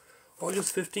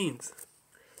 August 15th.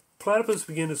 Platypus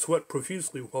began to sweat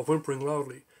profusely while whimpering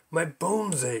loudly. My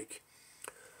bones ache.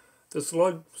 The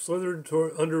slug slithered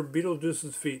under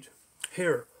Beetlejuice's feet.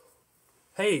 Here.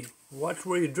 Hey, watch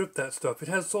where you drip that stuff. It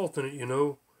has salt in it, you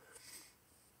know.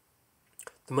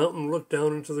 The mountain looked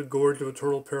down into the Gorge of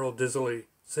Eternal Peril dizzily.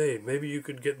 Say, maybe you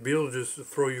could get Beetlejuice to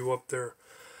throw you up there.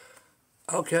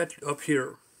 I'll catch you up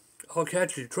here. I'll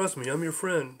catch you. Trust me, I'm your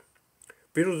friend.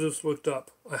 Beetlejuice looked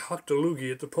up. I hucked a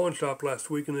loogie at the pawn shop last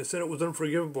week and they said it was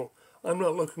unforgivable. I'm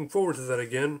not looking forward to that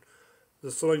again.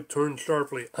 The slug turned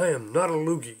sharply. I am not a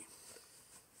loogie.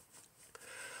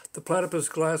 The platypus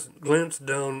glanced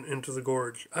down into the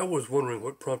gorge. I was wondering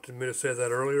what prompted me to say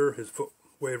that earlier. His foot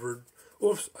wavered.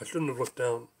 Oops, I shouldn't have looked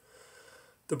down.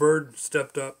 The bird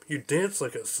stepped up. You dance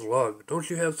like a slug. Don't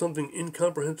you have something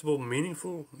incomprehensible,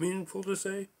 meaningful to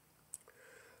say?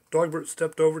 Dogbert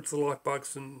stepped over to the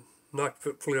lockbox and knocked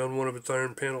fitfully on one of its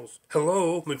iron panels.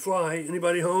 Hello, McFly,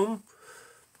 anybody home?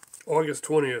 August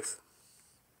 20th.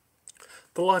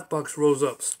 The lockbox rose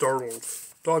up, startled.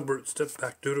 Dogbert stepped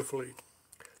back dutifully.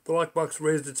 The lockbox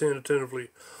raised its hand attentively.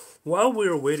 While we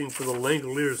are waiting for the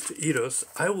Langoliers to eat us,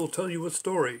 I will tell you a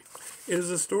story. It is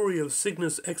a story of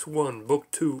Cygnus X1, Book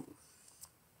 2.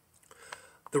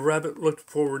 The rabbit looked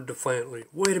forward defiantly.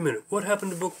 Wait a minute, what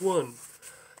happened to Book 1?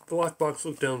 The lockbox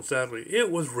looked down sadly. It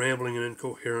was rambling and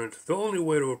incoherent. The only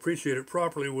way to appreciate it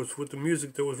properly was with the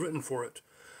music that was written for it.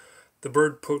 The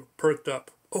bird perked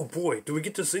up. Oh boy, do we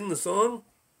get to sing the song?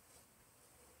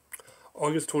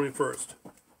 August 21st.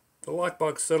 The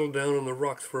lockbox settled down on the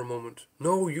rocks for a moment.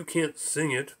 No, you can't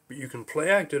sing it, but you can play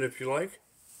act it if you like.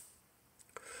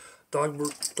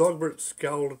 Dogbert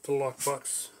scowled at the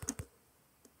lockbox.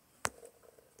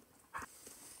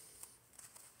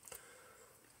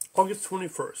 August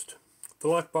 21st. The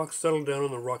lockbox settled down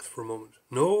on the rocks for a moment.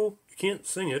 No, you can't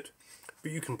sing it,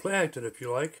 but you can play act it if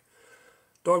you like.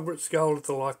 Dogbert scowled at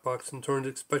the lockbox and turned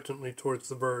expectantly towards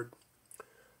the bird.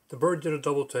 The bird did a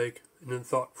double take and then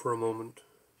thought for a moment.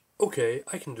 Okay,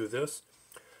 I can do this.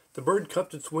 The bird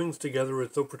cupped its wings together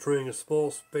as though portraying a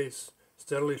small space,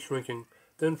 steadily shrinking,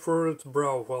 then furrowed its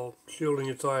brow while shielding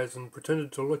its eyes and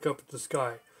pretended to look up at the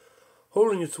sky.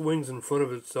 Holding its wings in front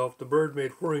of itself, the bird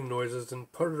made whirring noises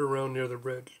and puttered around near the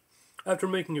bridge. After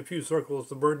making a few circles,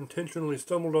 the bird intentionally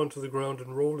stumbled onto the ground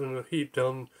and rolled in a heap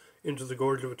down into the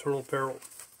gorge of eternal peril.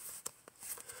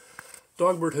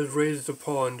 Dogbert has raised a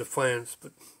paw in defiance,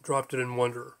 but dropped it in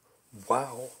wonder.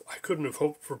 Wow, I couldn't have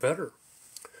hoped for better.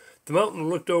 The mountain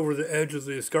looked over the edge of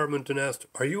the escarpment and asked,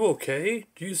 Are you okay?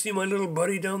 Do you see my little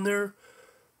buddy down there?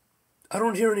 I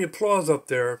don't hear any applause up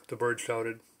there, the bird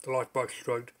shouted. The lockbox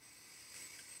shrugged.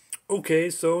 Okay,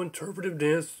 so interpretive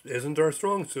dance isn't our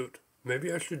strong suit.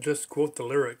 Maybe I should just quote the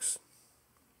lyrics.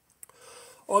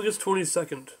 August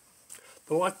 22nd.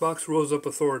 The lockbox rose up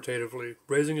authoritatively,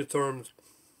 raising its arms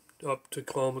up to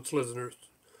calm its listeners.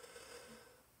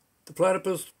 The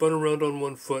platypus spun around on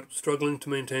one foot, struggling to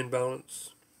maintain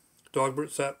balance.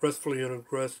 Dogbert sat restfully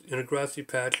in a grassy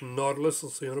patch and gnawed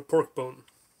listlessly on a pork bone.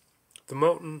 The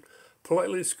mountain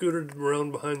politely scooted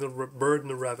around behind the bird and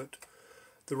the rabbit.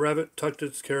 The rabbit tucked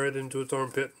its carrot into its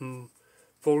armpit and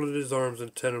folded his arms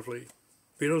attentively.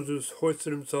 Beetlejuice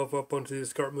hoisted himself up onto the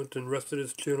escarpment and rested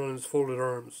his chin on his folded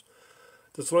arms.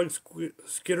 The slug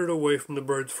skittered away from the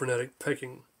bird's frenetic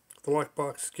pecking. The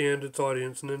lockbox scanned its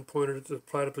audience and then pointed at the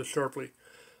platypus sharply.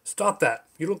 Stop that!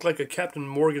 You look like a Captain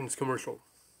Morgan's commercial.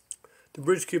 The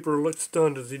bridgekeeper looked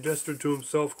stunned as he gestured to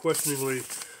himself questioningly.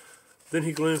 Then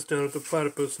he glanced down at the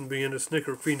platypus and began to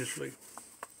snicker fiendishly.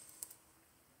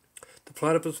 The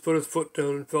platypus put his foot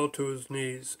down and fell to his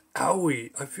knees.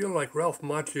 Owie! I feel like Ralph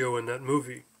Macchio in that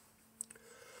movie.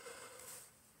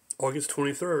 August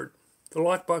 23rd. The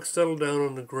lockbox settled down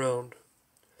on the ground.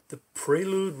 The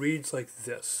prelude reads like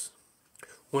this.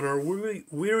 When our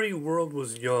weary world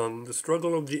was young, the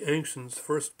struggle of the ancients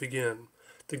first began.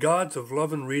 The gods of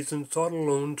love and reason sought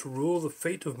alone to rule the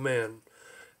fate of man.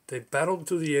 They battled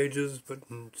through the ages, but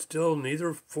still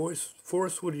neither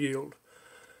force would yield.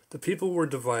 The people were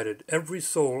divided, every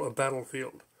soul a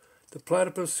battlefield. The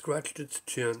platypus scratched its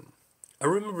chin. I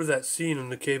remember that scene in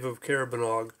the cave of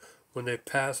Carabanog when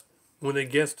they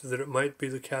guessed that it might be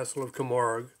the castle of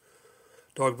Camargue.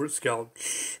 Dogbert scowled.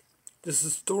 Shh, this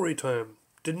is story time.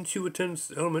 Didn't you attend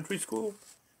elementary school?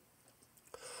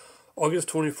 August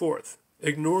 24th.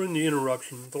 Ignoring the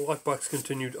interruption, the lockbox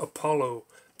continued. Apollo,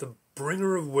 the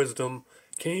bringer of wisdom,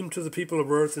 came to the people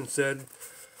of Earth and said,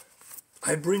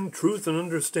 I bring truth and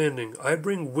understanding. I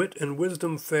bring wit and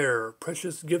wisdom fair,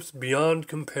 precious gifts beyond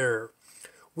compare.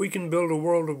 We can build a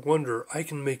world of wonder. I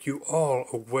can make you all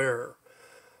aware.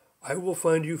 I will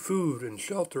find you food and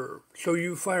shelter, show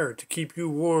you fire to keep you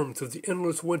warm through the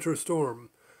endless winter storm.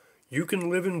 You can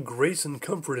live in grace and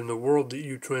comfort in the world that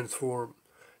you transform.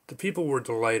 The people were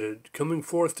delighted, coming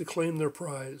forth to claim their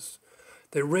prize.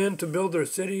 They ran to build their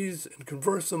cities and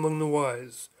converse among the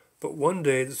wise. But one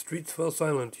day the streets fell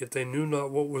silent, yet they knew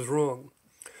not what was wrong.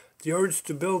 The urge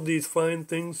to build these fine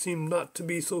things seemed not to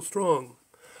be so strong.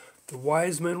 The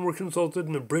wise men were consulted,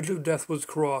 and the bridge of death was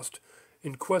crossed,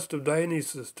 in quest of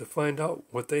Dionysus to find out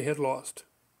what they had lost.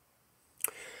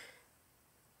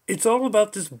 It's all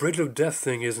about this bridge of death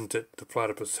thing, isn't it? The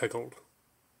platypus heckled.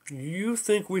 You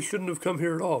think we shouldn't have come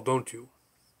here at all, don't you?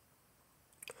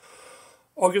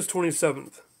 August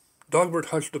 27th. Dogbert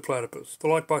hushed the platypus. The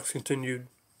lockbox continued.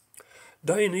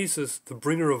 Dionysus, the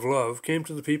bringer of love, came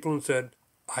to the people and said,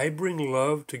 I bring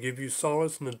love to give you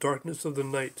solace in the darkness of the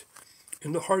night.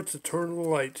 In the heart's eternal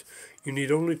light, you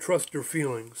need only trust your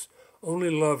feelings.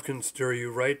 Only love can steer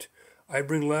you right. I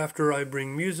bring laughter, I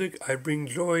bring music, I bring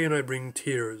joy, and I bring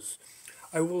tears.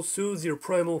 I will soothe your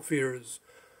primal fears.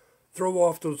 Throw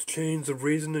off those chains of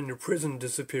reason and your prison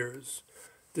disappears.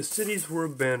 The cities were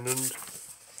abandoned,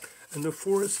 and the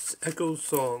forests echoed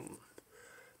song.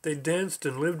 They danced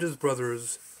and lived as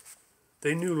brothers.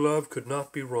 They knew love could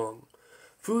not be wrong.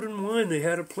 Food and wine they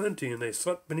had aplenty, and they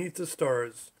slept beneath the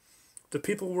stars. The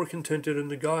people were contented,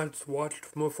 and the gods watched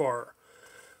from afar.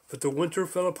 But the winter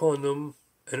fell upon them,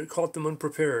 and it caught them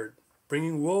unprepared,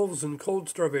 bringing wolves and cold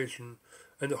starvation,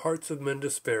 and the hearts of men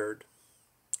despaired.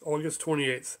 August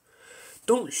 28th.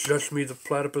 Don't shush me, the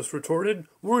platypus retorted.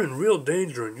 We're in real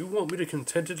danger, and you want me to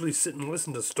contentedly sit and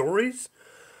listen to stories?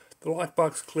 The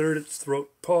lockbox cleared its throat,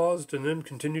 paused, and then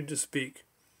continued to speak.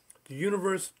 The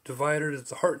universe divided as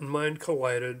the heart and mind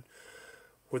collided,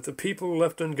 with the people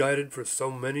left unguided for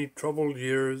so many troubled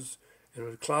years. In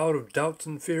a cloud of doubts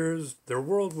and fears, their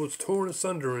world was torn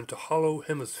asunder into hollow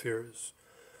hemispheres.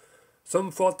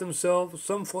 Some fought themselves,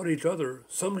 some fought each other,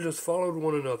 some just followed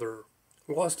one another.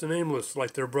 Lost and aimless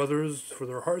like their brothers, for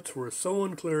their hearts were so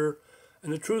unclear,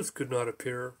 and the truth could not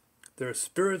appear. Their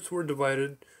spirits were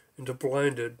divided into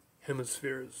blinded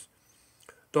hemispheres.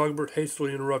 Dogbert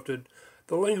hastily interrupted.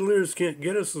 The Langoliers can't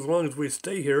get us as long as we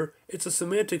stay here. It's a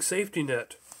semantic safety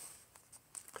net.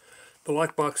 The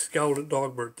lockbox scowled at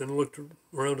Dogbert, then looked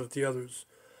around at the others.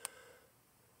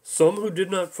 Some who did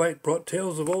not fight brought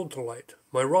tales of old to light.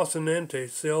 My Rocinante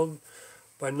sailed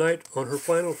by night on her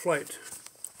final flight.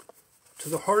 To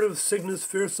the heart of Cygnus'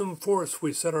 fearsome force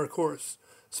we set our course,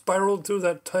 spiraled through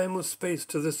that timeless space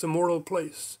to this immortal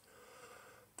place.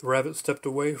 The rabbit stepped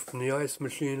away from the ice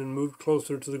machine and moved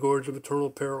closer to the gorge of eternal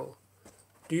peril.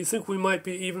 Do you think we might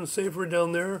be even safer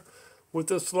down there with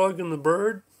the slug and the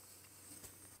bird?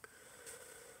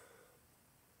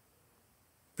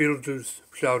 Beetlejuice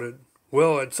shouted.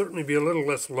 Well, I'd certainly be a little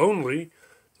less lonely.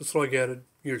 The slug added.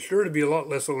 You're sure to be a lot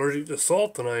less allergic to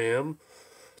salt than I am.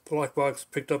 The lockbox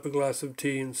picked up a glass of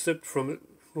tea and sipped from it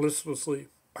listlessly.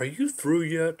 Are you through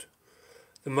yet?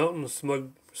 The mountain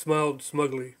smiled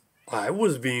smugly. I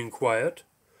was being quiet.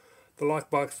 The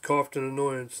lockbox coughed in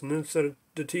annoyance and then set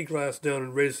the tea glass down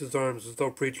and raised his arms as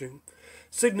though preaching.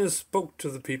 Cygnus spoke to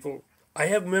the people. I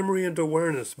have memory and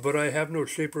awareness, but I have no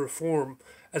shape or form.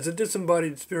 As a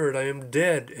disembodied spirit, I am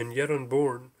dead and yet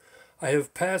unborn. I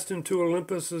have passed into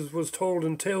Olympus as was told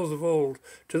in tales of old,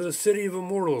 to the city of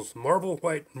immortals, marble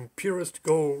white and purest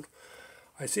gold.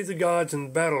 I see the gods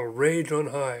in battle rage on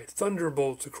high,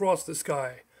 thunderbolts across the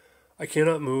sky. I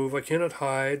cannot move, I cannot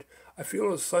hide. I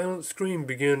feel a silent scream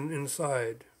begin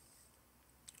inside.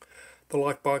 The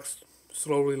lockbox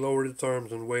slowly lowered its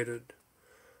arms and waited.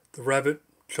 The rabbit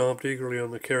chomped eagerly on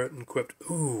the carrot and quipped,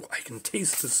 Ooh, I can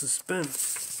taste the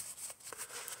suspense.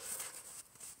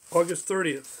 August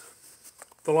 30th.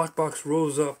 The lockbox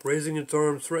rose up, raising its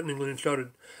arms threateningly, and shouted,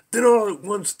 Then all at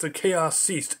once the chaos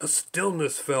ceased, a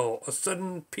stillness fell, a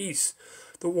sudden peace.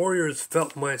 The warriors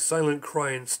felt my silent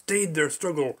cry and stayed their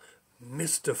struggle,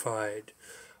 mystified.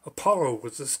 Apollo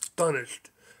was astonished.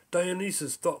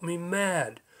 Dionysus thought me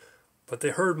mad. But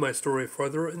they heard my story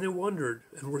farther, and they wondered,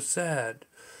 and were sad.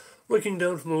 Looking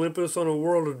down from Olympus on a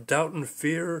world of doubt and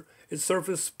fear, its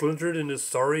surface splintered into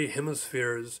sorry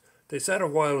hemispheres. They sat a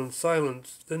while in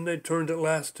silence, then they turned at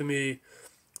last to me.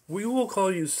 We will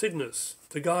call you Cygnus,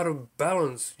 the god of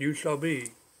balance you shall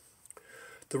be.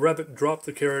 The rabbit dropped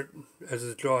the carrot as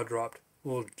his jaw dropped.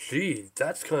 Well, gee,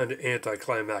 that's kind of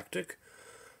anticlimactic.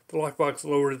 The lockbox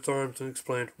lowered its arms and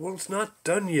explained, Well, it's not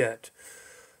done yet.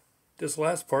 This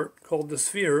last part, called the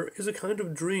sphere, is a kind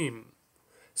of dream.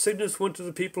 Cygnus went to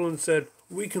the people and said,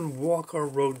 We can walk our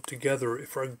road together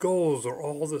if our goals are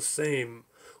all the same.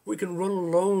 We can run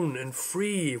alone and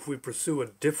free if we pursue a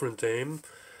different aim.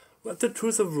 Let the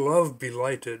truth of love be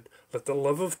lighted. Let the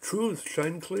love of truth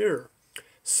shine clear.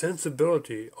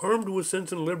 Sensibility, armed with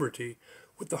sense and liberty,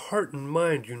 with the heart and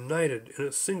mind united in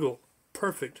a single,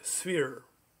 perfect sphere.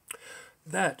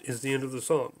 That is the end of the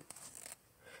song.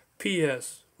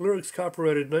 P.S. Lyrics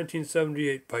copyrighted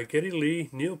 1978 by Geddy Lee,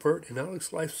 Neil Peart, and Alex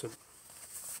Lifeson.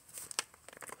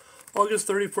 August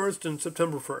 31st and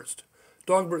September 1st.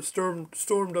 Dogbert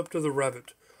stormed up to the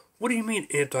rabbit. What do you mean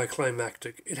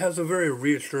anticlimactic? It has a very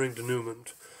reassuring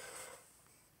denouement.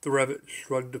 The rabbit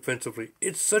shrugged defensively.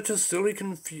 It's such a silly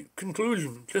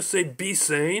conclusion. Just say, be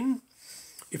sane.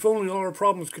 If only all our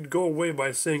problems could go away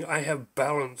by saying I have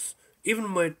balance. Even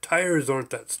my tires aren't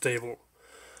that stable.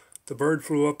 The bird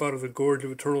flew up out of the gorge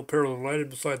of eternal peril and lighted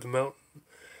beside the mountain.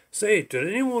 Say, did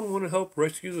anyone want to help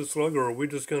rescue the slug, or are we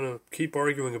just going to keep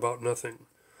arguing about nothing?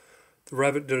 The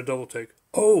rabbit did a double take.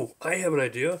 Oh, I have an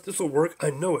idea. This will work. I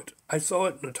know it. I saw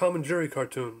it in a Tom and Jerry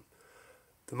cartoon.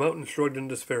 The mountain shrugged in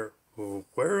despair. Well,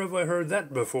 where have I heard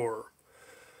that before?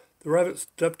 The rabbit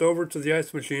stepped over to the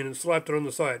ice machine and slapped it on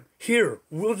the side. Here,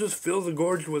 we'll just fill the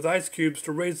gorge with ice cubes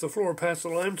to raise the floor past the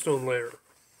limestone layer.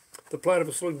 The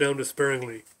platypus looked down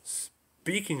despairingly.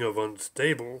 Speaking of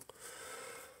unstable...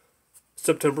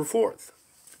 September 4th.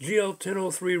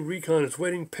 GL-1003 Recon is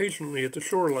waiting patiently at the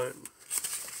shoreline.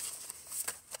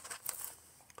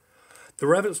 The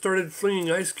rabbit started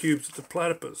flinging ice cubes at the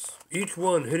platypus. Each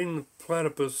one hit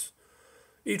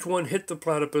the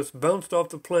platypus, bounced off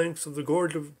the planks of the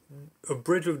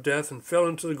bridge of death, and fell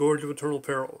into the gorge of eternal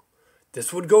peril.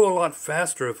 This would go a lot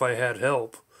faster if I had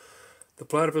help. The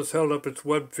platypus held up its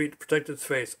webbed feet to protect its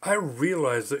face. I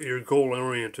realize that you're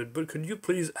goal-oriented, but could you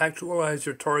please actualize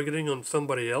your targeting on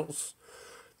somebody else?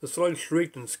 The slug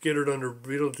shrieked and skittered under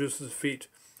Beetlejuice's feet.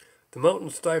 The mountain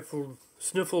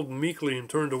sniffled meekly and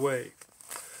turned away.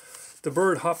 The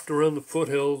bird hopped around the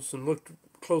foothills and looked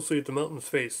closely at the mountain's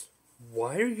face.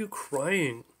 Why are you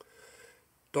crying?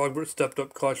 Dogbert stepped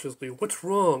up cautiously. What's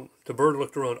wrong? The bird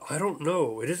looked around. I don't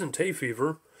know. It isn't hay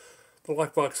fever. The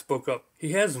lockbox spoke up.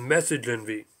 He has message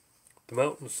envy. The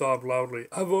mountain sobbed loudly.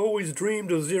 I've always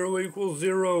dreamed of 0 =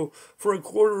 0 for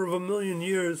 250,000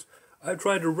 years. I've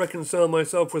tried to reconcile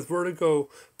myself with vertigo,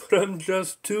 but I'm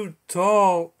just too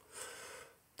tall.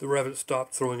 The rabbit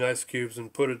stopped throwing ice cubes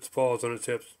and put its paws on its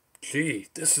hips. Gee,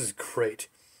 this is great.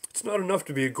 It's not enough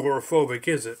to be agoraphobic,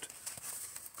 is it?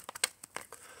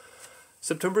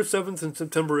 September 7th and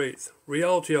September 8th.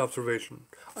 Reality observation.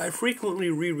 I frequently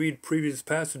reread previous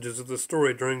passages of the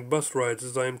story during bus rides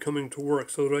as I am coming to work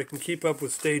so that I can keep up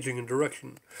with staging and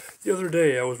direction. The other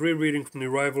day I was rereading from the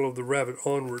arrival of the rabbit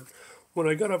onward. When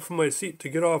I got up from my seat to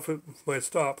get off at my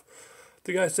stop,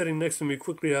 the guy sitting next to me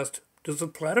quickly asked, Does the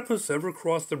platypus ever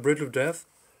cross the bridge of death?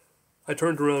 I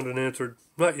turned around and answered,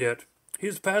 Not yet.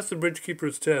 He's passed the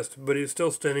bridgekeeper's test, but he is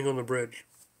still standing on the bridge.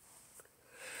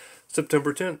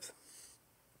 September 10th.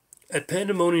 At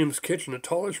Pandemonium's kitchen, a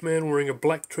tallish man wearing a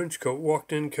black trench coat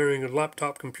walked in carrying a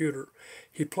laptop computer.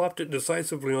 He plopped it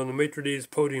decisively on the maitre d's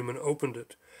podium and opened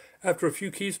it. After a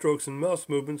few keystrokes and mouse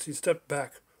movements, he stepped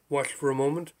back, watched for a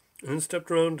moment, and then stepped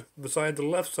around beside the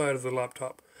left side of the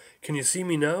laptop. Can you see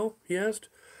me now? He asked.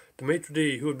 The maitre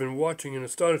d', who had been watching in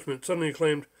astonishment, suddenly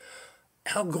exclaimed,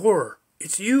 Al Gore,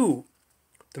 it's you!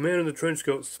 The man in the trench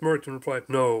coat smirked and replied,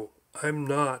 No, I'm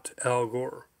not Al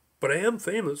Gore, but I am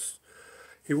famous.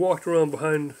 He walked around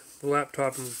behind the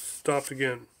laptop and stopped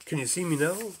again. Can you see me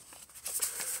now?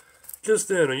 Just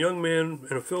then, a young man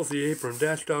in a filthy apron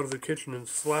dashed out of the kitchen and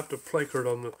slapped a placard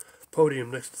on the podium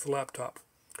next to the laptop.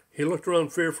 He looked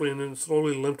around fearfully and then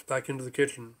slowly limped back into the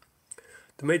kitchen.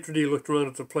 The maitre d' looked around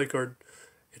at the placard.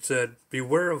 It said,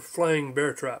 Beware of flying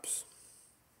bear traps.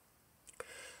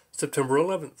 September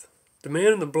 11th. The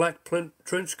man in the black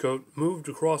trench coat moved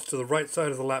across to the right side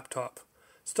of the laptop.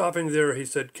 Stopping there, he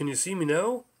said, Can you see me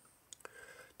now?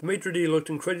 The maitre d' looked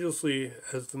incredulously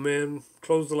as the man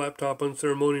closed the laptop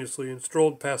unceremoniously and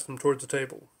strolled past him towards the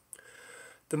table.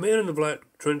 The man in the black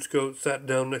trench coat sat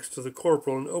down next to the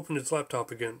corporal and opened his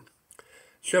laptop again.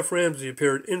 Chef Ramsay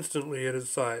appeared instantly at his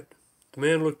side. The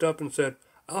man looked up and said,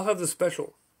 I'll have the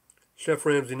special. Chef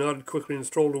Ramsay nodded quickly and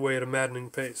strolled away at a maddening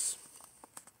pace.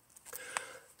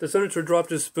 The senator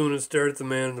dropped his spoon and stared at the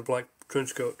man in the black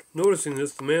trench coat. Noticing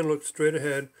this, the man looked straight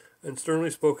ahead and sternly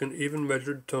spoke in even,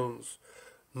 measured tones.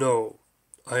 No,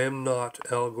 I am not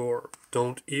Al Gore.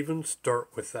 Don't even start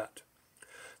with that.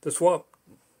 The swamp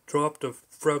dropped a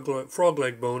frog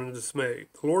leg bone in dismay.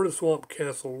 The Lord of Swamp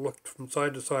Castle looked from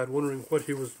side to side, wondering what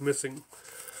he was missing.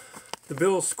 The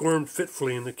bill squirmed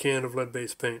fitfully in the can of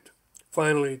lead-based paint.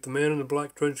 Finally, the man in the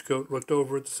black trench coat looked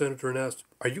over at the senator and asked,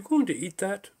 Are you going to eat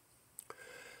that?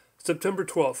 September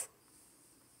 12th.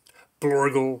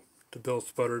 Blorgle, the bill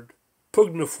sputtered.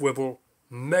 Pugnafwibble,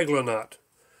 Megalonaut.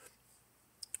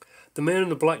 The man in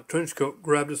the black trench coat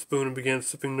grabbed a spoon and began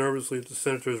sipping nervously at the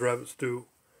senator's rabbit stew.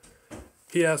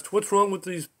 He asked, What's wrong with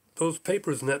those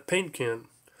papers in that paint can?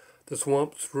 The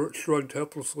swamp shrugged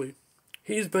helplessly.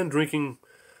 He's been drinking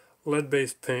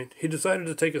lead-based paint. He decided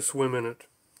to take a swim in it.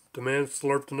 The man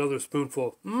slurped another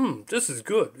spoonful. This is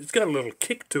good. It's got a little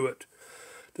kick to it.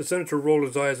 The senator rolled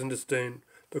his eyes in disdain.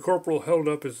 The corporal held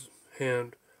up his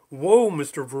hand. Whoa,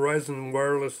 Mr. Verizon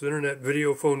Wireless Internet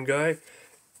Video Phone Guy.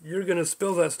 You're going to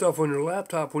spill that stuff on your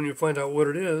laptop when you find out what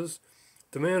it is.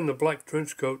 The man in the black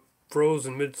trench coat froze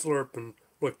in mid-slurp and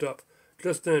looked up.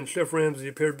 Just then, Chef Ramsay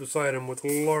appeared beside him with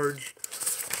a large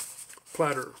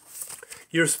platter.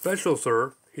 "You're special,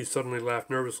 sir." He suddenly laughed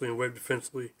nervously and waved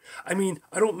defensively. "I mean,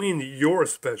 I don't mean that you're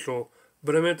special,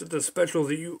 but I meant that the special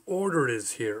that you ordered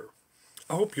is here.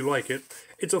 I hope you like it.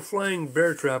 It's a flying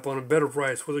bear trap on a bed of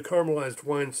rice with a caramelized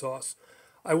wine sauce.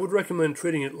 I would recommend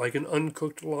treating it like an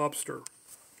uncooked lobster."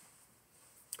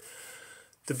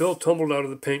 The bill tumbled out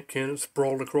of the paint can and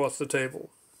sprawled across the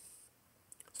table.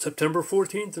 September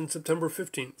 14th and September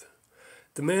 15th.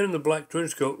 The man in the black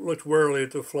trench coat looked warily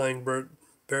at the flying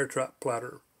bear trap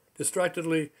platter.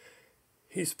 Distractedly,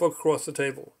 he spoke across the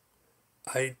table.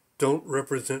 "I don't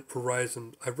represent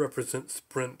Verizon. I represent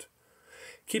Sprint."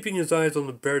 Keeping his eyes on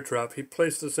the bear trap, he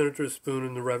placed the senator's spoon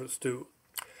in the rabbit stew.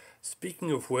 "Speaking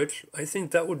of which, I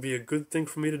think that would be a good thing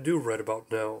for me to do right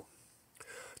about now."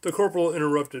 The corporal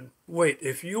interrupted. "Wait,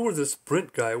 if you were the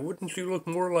Sprint guy, wouldn't you look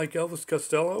more like Elvis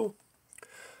Costello?"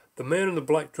 The man in the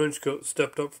black trench coat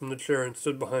stepped up from the chair and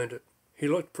stood behind it. He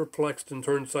looked perplexed and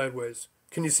turned sideways.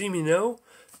 "Can you see me now?"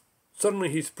 Suddenly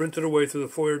he sprinted away through the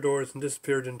foyer doors and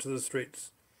disappeared into the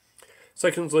streets.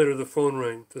 Seconds later the phone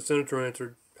rang. The senator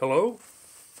answered. "Hello?"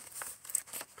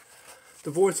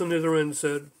 The voice on the other end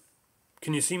said,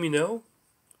 "Can you see me now?"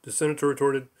 The senator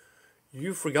retorted,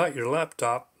 "You forgot your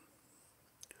laptop."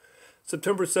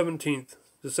 September 17th.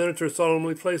 The senator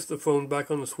solemnly placed the phone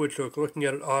back on the switch hook, looking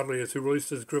at it oddly as he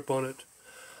released his grip on it.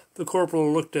 The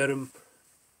corporal looked at him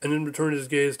and then returned his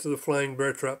gaze to the flying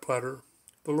bear trap platter.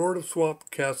 The Lord of Swamp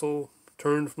Castle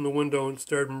turned from the window and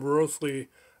stared morosely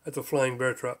at the flying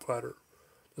bear trap platter.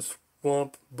 The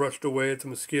swamp brushed away at the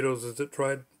mosquitoes as it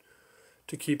tried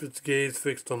to keep its gaze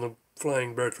fixed on the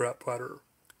flying bear trap platter.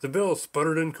 The bill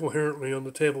sputtered incoherently on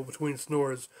the table between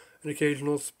snores, an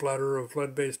occasional splatter of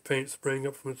lead-based paint spraying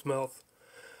up from its mouth.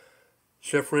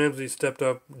 Chef Ramsay stepped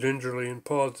up gingerly and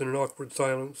paused in an awkward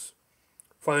silence.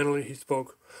 Finally, he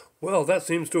spoke. "Well, that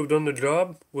seems to have done the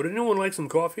job. Would anyone like some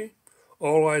coffee?"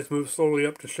 All eyes moved slowly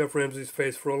up to Chef Ramsay's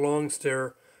face for a long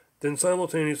stare. Then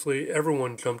simultaneously,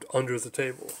 everyone jumped under the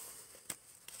table.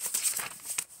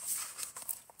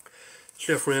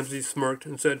 Chef Ramsay smirked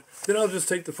and said, "Then I'll just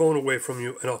take the phone away from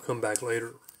you and I'll come back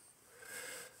later."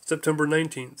 September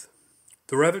 19th.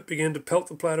 The rabbit began to pelt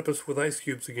the platypus with ice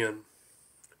cubes again.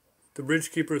 The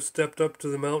bridgekeeper stepped up to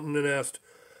the mountain and asked,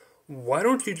 "Why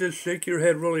don't you just shake your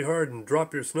head really hard and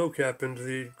drop your snowcap into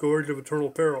the gorge of eternal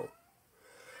peril?"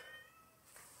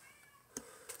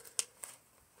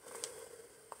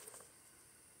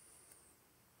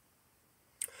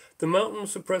 The mountain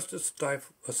suppressed a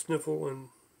sniffle and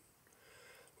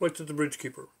looked at the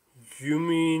bridgekeeper. "You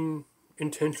mean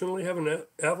intentionally have an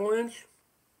avalanche?"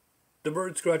 The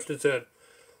bird scratched its head.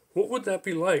 "What would that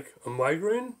be like? A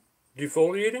migraine?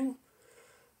 Defoliating?"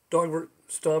 Dogbert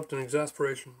stomped in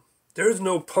exasperation. "There is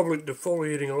no public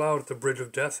defoliating allowed at the Bridge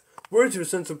of Death. Where's your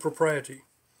sense of propriety?"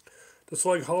 The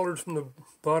slug hollered from the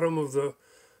bottom of the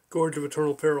gorge of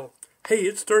eternal peril. "Hey,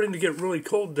 it's starting to get really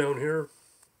cold down here."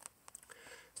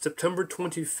 September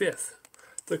 25th.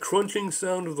 The crunching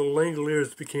sound of the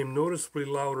Langoliers became noticeably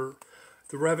louder.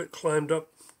 The rabbit climbed up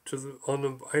on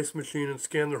the ice machine and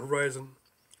scanned the horizon.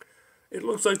 "It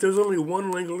looks like there's only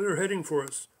one Langolier heading for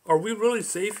us. Are we really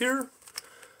safe here?"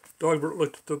 Dogbert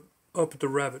looked up at the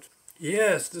rabbit.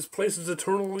 "Yes, this place is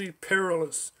eternally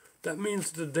perilous. That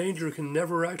means that the danger can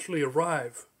never actually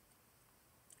arrive."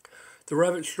 The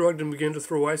rabbit shrugged and began to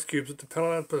throw ice cubes at the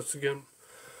platypus again.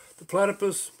 The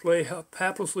platypus lay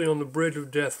haplessly on the Bridge of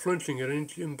Death, flinching at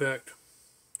each impact.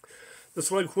 The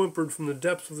slug whimpered from the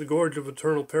depths of the gorge of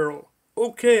eternal peril.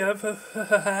 "Okay, I've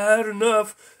had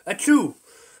enough. Achoo!"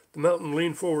 The mountain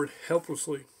leaned forward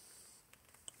helplessly.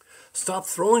 "Stop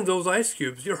throwing those ice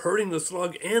cubes. You're hurting the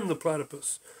slug and the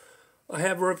platypus." "I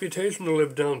have a reputation to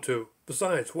live down to.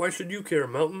 Besides, why should you care,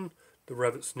 Mountain?" The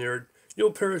rabbit sneered.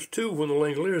 "You'll perish too when the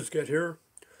Langoliers get here."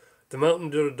 The mountain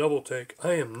did a double take.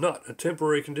 "I am not a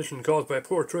temporary condition caused by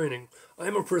poor training. I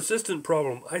am a persistent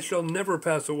problem. I shall never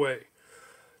pass away."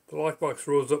 The lockbox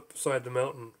rose up beside the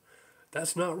mountain.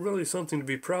 "That's not really something to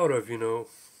be proud of, you know."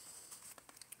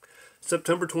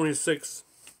 September 26th.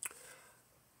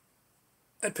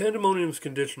 At Pandemonium's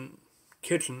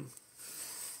kitchen,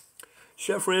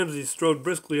 Chef Ramsay strode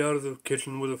briskly out of the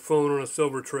kitchen with a phone on a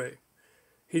silver tray.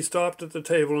 He stopped at the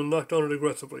table and knocked on it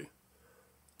aggressively.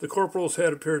 The corporal's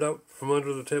head appeared out from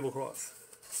under the tablecloth.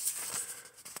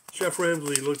 Chef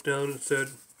Ramsay looked down and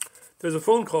said, "There's a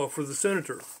phone call for the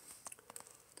senator."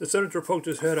 The senator poked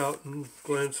his head out and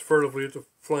glanced furtively at the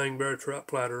flying bear trap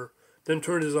platter, then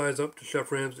turned his eyes up to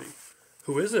Chef Ramsay.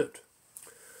 "Who is it?"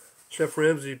 Chef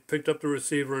Ramsay picked up the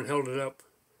receiver and held it up.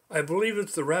 "I believe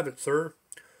it's the rabbit, sir.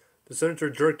 The senator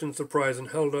jerked in surprise and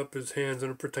held up his hands in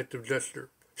a protective gesture.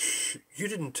 "Shh! You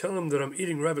didn't tell him that I'm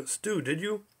eating rabbit stew, did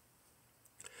you?"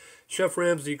 Chef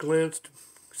Ramsay glanced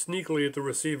sneakily at the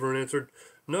receiver and answered,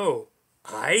 "No,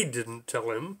 I didn't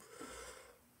tell him."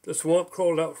 The swamp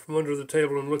crawled out from under the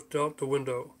table and looked out the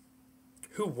window.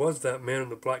 Who was that man in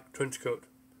the black trench coat?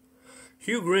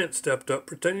 Hugh Grant stepped up,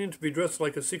 pretending to be dressed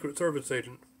like a Secret Service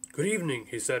agent. "Good evening,"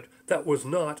 he said. "That was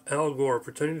not Al Gore,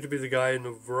 pretending to be the guy in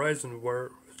the Verizon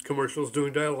wire commercials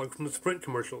doing dialogue from the Sprint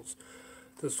commercials."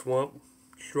 The swamp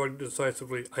shrugged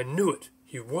decisively. "I knew it.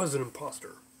 He was an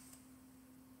imposter."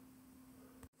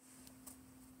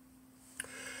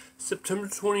 September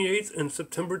 28th and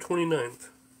September 29th.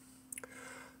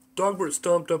 Dogbert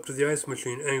stomped up to the ice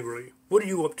machine angrily. "What are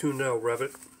you up to now,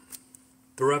 Rabbit?"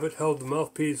 The rabbit held the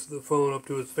mouthpiece of the phone up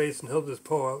to his face and held his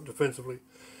paw out defensively.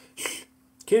 "Shh!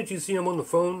 Can't you see I'm on the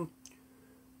phone?"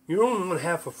 "You're only on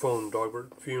half a phone,"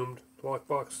 Dogbert fumed. The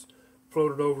lockbox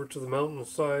floated over to the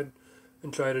mountain's side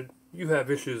and chided, "You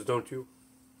have issues, don't you?"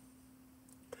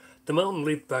 The mountain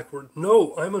leaped backward.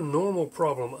 "No, I'm a normal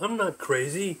problem. I'm not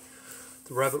crazy."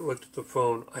 The rabbit looked at the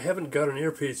phone. "I haven't got an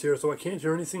earpiece here, so I can't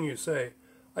hear anything you say.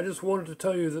 I just wanted to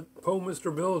tell you that Poe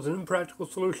Mr. Bill is an impractical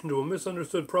solution to a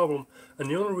misunderstood problem,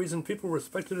 and the only reason people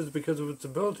respect it is because of its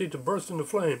ability to burst into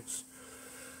flames."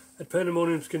 At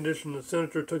Pandemonium's condition, the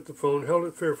senator took the phone, held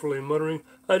it fearfully, muttering,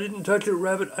 "I didn't touch it,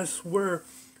 Rabbit, I swear.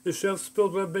 The chef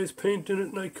spilled web-based paint in it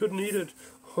and I couldn't eat it.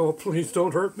 Oh, please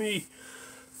don't hurt me."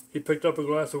 He picked up a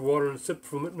glass of water and sipped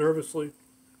from it nervously.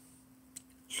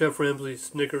 Chef Ramsay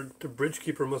snickered. "The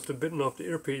bridgekeeper must have bitten off the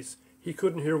earpiece. He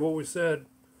couldn't hear what we said."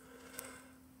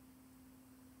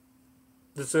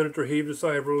 The senator heaved a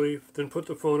sigh of relief, then put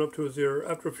the phone up to his ear.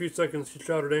 After a few seconds, he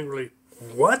shouted angrily,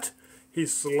 "What?" He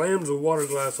slammed the water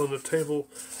glass on the table,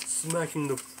 smacking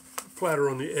the platter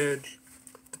on the edge.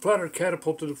 The platter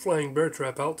catapulted the flying bear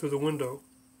trap out through the window.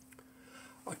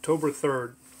 October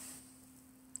 3rd.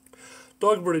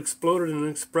 Dogbert exploded in an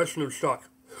expression of shock.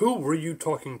 "Who were you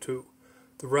talking to?"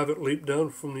 The rabbit leaped down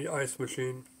from the ice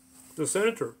machine. "The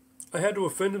senator. I had to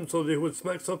offend him so that he would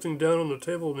smack something down on the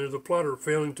table near the platter,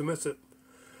 failing to miss it."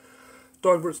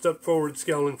 Dogbert stepped forward,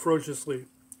 scowling ferociously.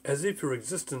 "As if your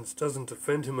existence doesn't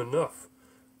offend him enough."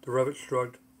 The rabbit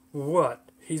shrugged.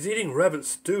 "What? He's eating rabbit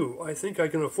stew. I think I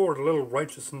can afford a little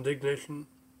righteous indignation."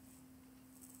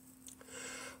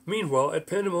 Meanwhile, at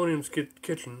Pandemonium's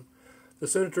kitchen, the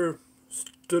senator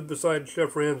stood beside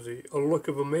Chef Ramsay, a look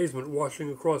of amazement washing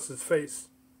across his face.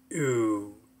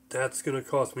 "Ew, that's going to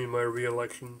cost me my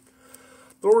re-election."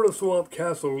 The Lord of Swamp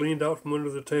Castle leaned out from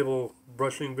under the table,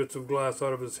 brushing bits of glass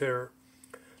out of his hair.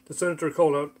 The senator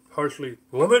called out harshly,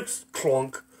 "Lummox!"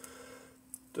 Clunk!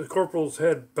 The corporal's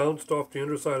head bounced off the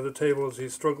underside of the table as he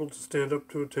struggled to stand up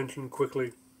to attention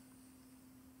quickly.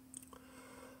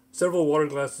 Several water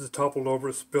glasses toppled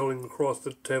over, spilling across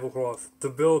the tablecloth. The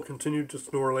bill continued to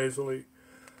snore lazily.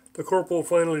 The corporal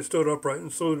finally stood upright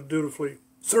and saluted dutifully.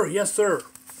 "Sir, yes, sir."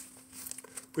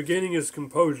 Regaining his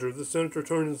composure, the senator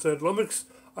turned and said, "Lummox,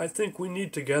 I think we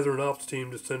need to gather an ops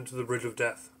team to send to the Bridge of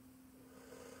Death."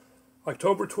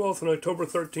 October 12th and October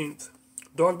 13th.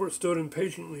 Dogbert stood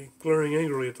impatiently, glaring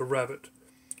angrily at the rabbit.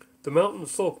 The mountain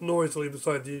sulked noisily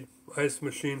beside the ice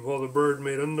machine while the bird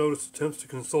made unnoticed attempts to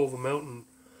console the mountain.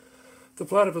 The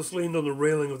platypus leaned on the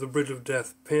railing of the Bridge of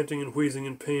Death, panting and wheezing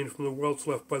in pain from the welts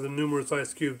left by the numerous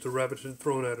ice cubes the rabbit had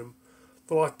thrown at him.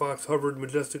 The lockbox hovered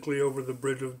majestically over the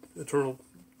gorge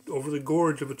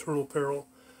of eternal peril.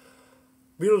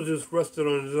 Beetlejuice rested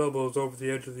on his elbows over the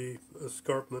edge of the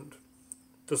escarpment.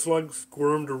 The slug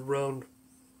squirmed around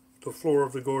the floor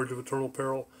of the gorge of eternal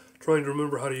peril, trying to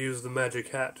remember how to use the magic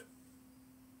hat.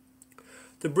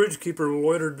 The bridgekeeper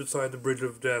loitered beside the Bridge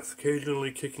of Death,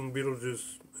 occasionally kicking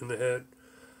Beetlejuice in the head.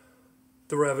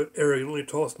 The rabbit arrogantly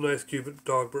tossed an ice cube at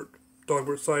Dogbert.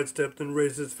 Dogbert sidestepped and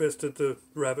raised his fist at the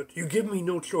rabbit. "You give me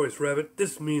no choice, rabbit.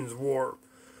 This means war."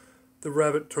 The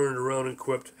rabbit turned around and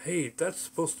quipped, "Hey, that's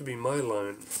supposed to be my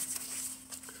line."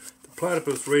 The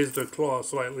platypus raised a claw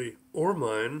slightly. "Or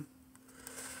mine."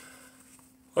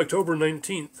 October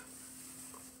 19th.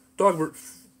 Dogbert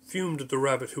fumed at the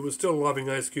rabbit, who was still lobbing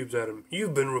ice cubes at him.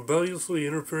 "You've been rebelliously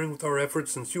interfering with our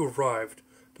efforts since you arrived."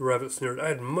 The rabbit sneered.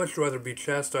 "I'd much rather be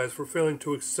chastised for failing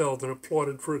to excel than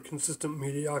applauded for a consistent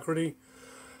mediocrity."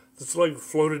 The slug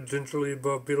floated gingerly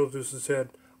above Beetlejuice's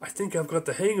head. "I think I've got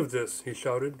the hang of this," he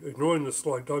shouted. Ignoring the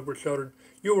slug, Dogbert shouted,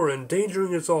 "You are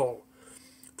endangering us all."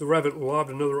 The rabbit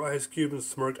lobbed another ice cube and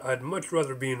smirked. "I'd much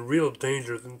rather be in real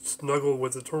danger than snuggle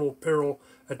with eternal peril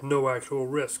at no actual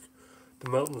risk." The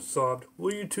mountain sobbed.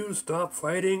 "Will you two stop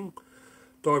fighting?"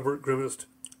 Dogbert grimaced.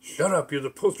 "Shut up, you're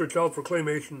the poster child for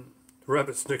claymation." The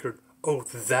rabbit snickered. Oh,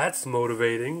 that's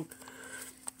motivating.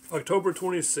 October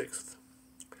 26th.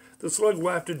 The slug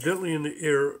wafted gently in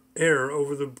the air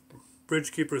over the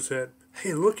bridgekeeper's head.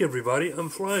 Hey, look, everybody, I'm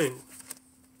flying.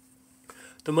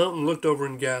 The mountain looked over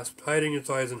and gasped, hiding its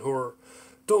eyes in horror.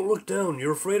 Don't look down,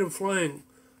 you're afraid of flying.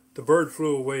 The bird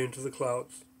flew away into the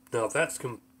clouds. Now that's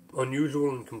unusual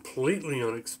and completely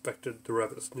unexpected, the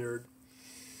rabbit sneered.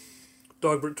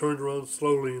 Dogbert turned around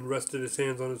slowly and rested his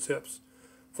hands on his hips.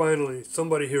 Finally,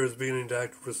 somebody here is beginning to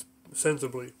act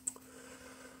sensibly.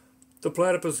 The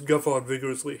platypus guffawed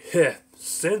vigorously. Heh,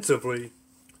 sensibly?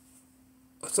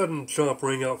 A sudden chomp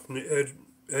rang out from the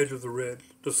edge of the ridge.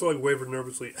 The slug wavered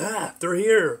nervously. Ah, they're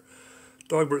here!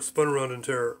 Dogbert spun around in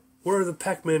terror. Where are the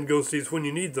Pac-Man ghosties when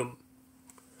you need them?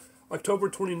 October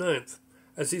 29th.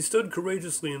 As he stood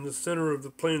courageously in the center of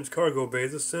the plane's cargo bay,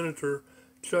 the senator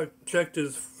checked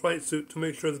his flight suit to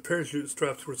make sure the parachute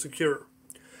straps were secure.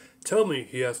 Tell me,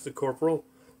 he asked the corporal,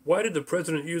 why did the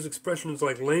president use expressions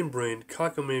like lame-brained,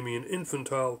 cockamamie, and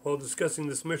infantile while discussing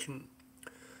this mission?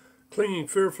 Clinging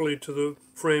fearfully to the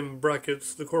frame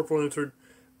brackets, the corporal answered,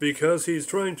 because he's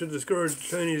trying to discourage the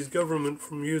Chinese government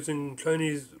from using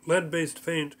Chinese lead-based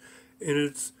paint in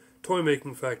its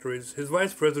toy-making factories. His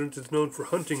vice president is known for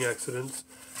hunting accidents,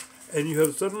 and you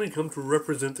have suddenly come to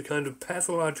represent the kind of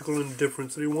pathological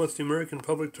indifference that he wants the American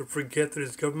public to forget that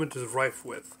his government is rife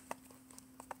with.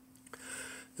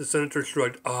 The senator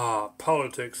shrugged. Ah,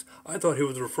 politics. I thought he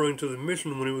was referring to the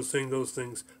mission when he was saying those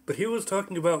things, but he was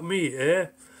talking about me, eh?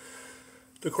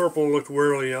 The corporal looked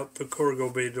warily out the cargo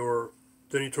bay door.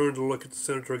 Then he turned to look at the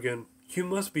senator again. You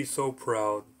must be so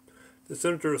proud. The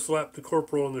senator slapped the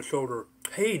corporal on the shoulder.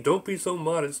 Hey, don't be so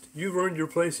modest. You've earned your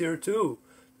place here, too.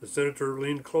 The senator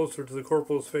leaned closer to the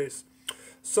corporal's face.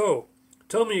 So,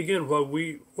 tell me again why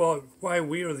we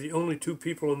are the only two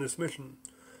people on this mission.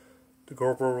 The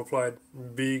corporal replied,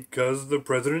 because the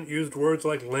president used words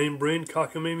like lame-brained,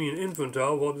 cockamamie, and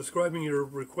infantile while describing your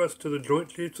request to the Joint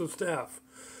Chiefs of Staff.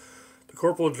 The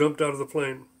corporal jumped out of the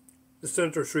plane. The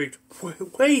senator shrieked,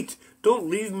 Wait! Don't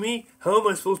leave me! How am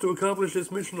I supposed to accomplish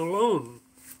this mission alone?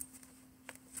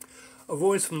 A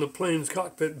voice from the plane's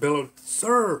cockpit bellowed,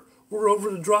 Sir! We're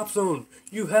over the drop zone!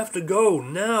 You have to go,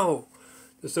 now!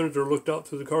 The senator looked out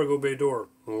through the cargo bay door.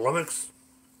 Lummox!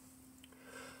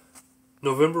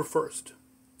 November 1st.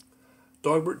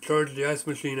 Dogbert charged the ice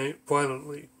machine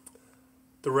violently.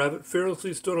 The rabbit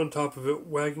fearlessly stood on top of it,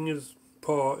 wagging his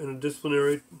paw in a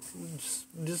disciplinarily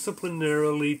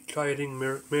chiding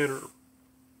manner.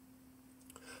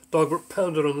 Dogbert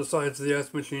pounded on the sides of the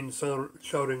ice machine,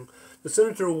 shouting, The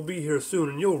senator will be here soon,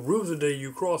 and you'll rue the day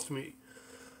you crossed me.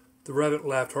 The rabbit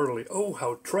laughed heartily. Oh,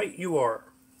 how trite you are!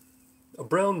 A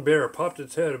brown bear popped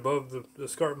its head above the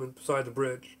escarpment beside the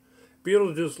bridge.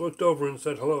 Beetlejuice looked over and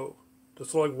said hello. The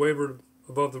slug wavered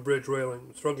above the bridge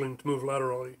railing, struggling to move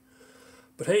laterally.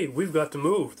 But hey, we've got to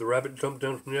move. The rabbit jumped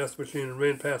down from the ice machine and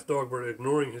ran past Dogbert,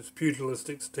 ignoring his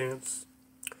pugilistic stance.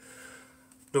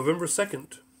 November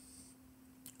 2nd.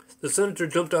 The senator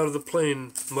jumped out of the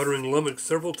plane, muttering lummox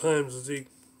several times as he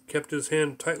kept his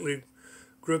hand tightly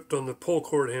gripped on the pull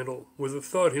cord handle. With a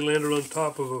thud, he landed on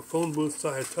top of a phone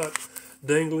booth-sized hut,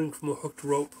 dangling from a hooked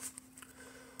rope.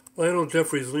 Lionel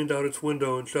Jeffries leaned out its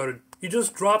window and shouted, You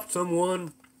just dropped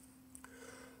someone!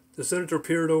 The senator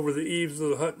peered over the eaves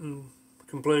of the hut and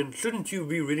complained, Shouldn't you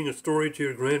be reading a story to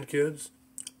your grandkids?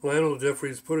 Lionel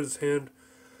Jeffries put his hand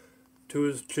to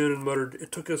his chin and muttered,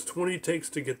 It took us 20 takes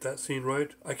to get that scene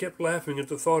right. I kept laughing at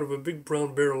the thought of a big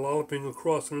brown bear lolloping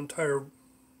across the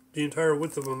entire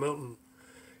width of a mountain.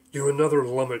 You're another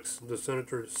lummox. The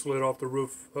senator slid off the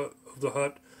roof of the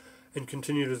hut and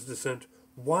continued his descent.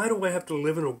 Why do I have to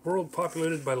live in a world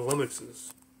populated by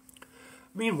lummoxes?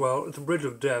 Meanwhile, at the Bridge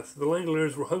of Death, the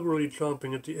Langoliers were hungrily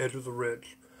chomping at the edge of the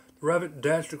ridge. The rabbit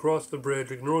dashed across the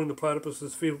bridge, ignoring the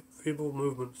platypus's feeble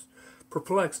movements.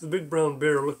 Perplexed, the big brown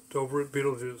bear looked over at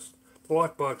Beetlejuice. The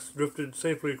lockbox drifted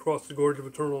safely across the gorge of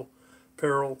eternal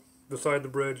peril beside the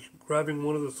bridge, grabbing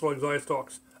one of the slug's eye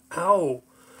stalks. Ow!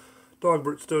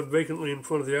 Dogbert stood vacantly in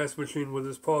front of the ice machine with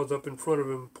his paws up in front of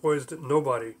him, poised at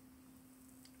nobody.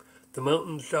 The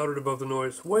mountains shouted above the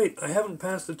noise, Wait, I haven't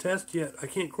passed the test yet. I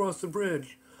can't cross the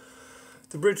bridge.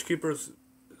 The bridgekeeper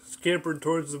scampered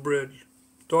towards the bridge.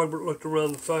 Dogbert looked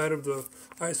around the side of the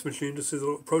ice machine to see the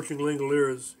approaching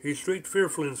Langoliers. He shrieked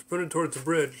fearfully and sprinted towards the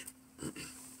bridge.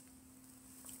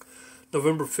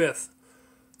 November 5th.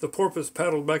 The porpoise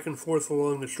paddled back and forth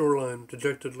along the shoreline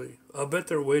dejectedly. I'll bet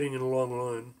they're waiting in a long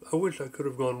line. I wish I could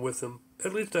have gone with them.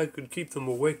 At least I could keep them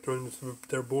awake during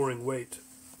their boring wait.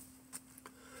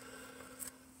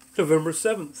 November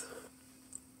 7th.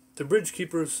 The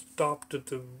bridgekeeper stopped at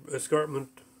the escarpment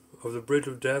of the bridge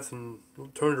of death and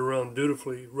turned around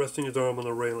dutifully, resting his arm on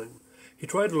the railing. He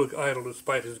tried to look idle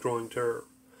despite his growing terror.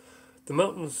 The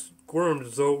mountains squirmed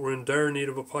as though it were in dire need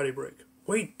of a potty break.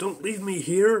 "Wait, don't leave me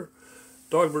here!"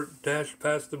 Dogbert dashed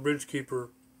past the bridge-keeper.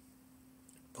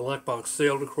 The lockbox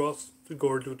sailed across the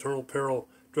gorge of eternal peril,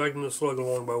 dragging the slug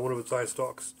along by one of its eye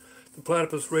stalks. The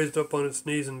platypus raised up on its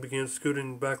knees and began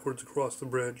scooting backwards across the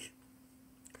bridge.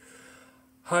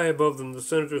 High above them, the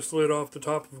senator slid off the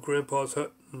top of Grandpa's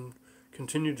hut and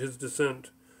continued his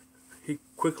descent. He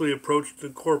quickly approached the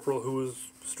corporal, who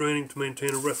was straining to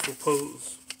maintain a restful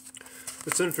pose.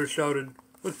 The senator shouted,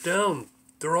 "Look down!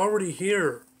 They're already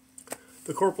here!"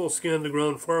 The corporal scanned the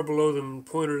ground far below them and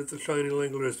pointed at the shiny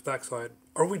Langolier's backside.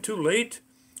 "Are we too late?"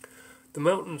 The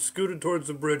mountain scooted towards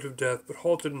the bridge of death, but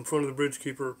halted in front of the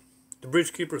bridge-keeper. The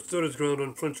bridge-keeper stood his ground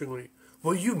unflinchingly.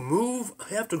 "Will you move? I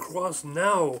have to cross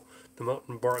now," the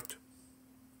mountain barked.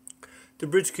 The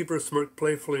bridge-keeper smirked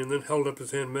playfully and then held up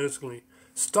his hand menacingly.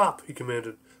 "Stop," he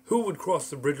commanded. "Who would cross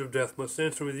the bridge of death must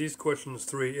answer me these questions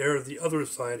three ere the other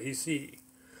side he see."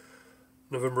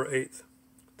 November 8th.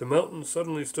 The mountain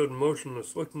suddenly stood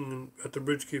motionless, looking at the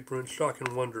bridge-keeper in shock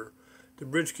and wonder. The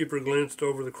bridge-keeper glanced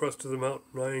over the crest of the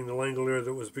mountain, eyeing the Langolier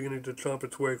that was beginning to chomp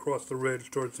its way across the ridge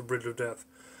towards the bridge of death.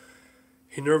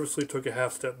 He nervously took a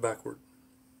half-step backward.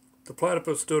 The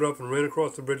platypus stood up and ran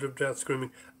across the bridge of death,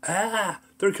 screaming, "Ah!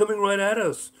 They're coming right at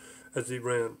us!" as he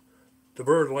ran. The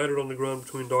bird lighted on the ground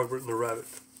between Dogbert and the rabbit.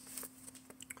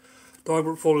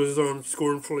 Dogbert folded his arms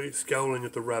scornfully, scowling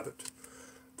at the rabbit.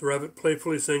 The rabbit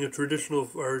playfully sang a traditional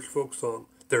Irish folk song.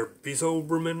 "There be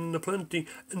sober men a-plenty,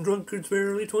 and drunkards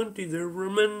barely 20. There were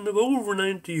men of over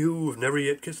 90 who have never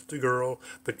yet kissed a girl.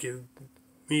 But give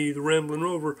me the rambling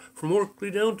Rover, from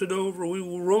Orkney down to Dover. We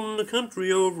will roam the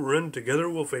country over, and together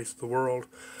we'll face the world."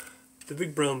 The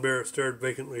big brown bear stared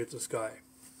vacantly at the sky.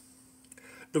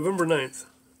 November 9th.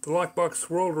 The lockbox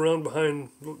swirled around behind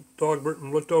Dogbert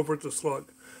and looked over at the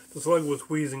slug. The slug was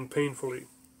wheezing painfully.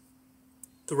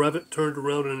 The rabbit turned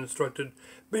around and instructed,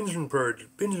 binge and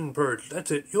purge,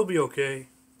 that's it, you'll be okay."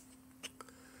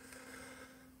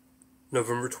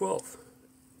 November 12th.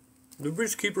 The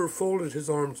bridge-keeper folded his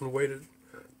arms and waited.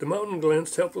 The mountain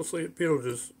glanced helplessly at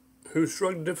Beetlejuice, who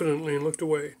shrugged diffidently and looked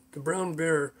away. The brown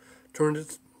bear turned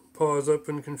its paws up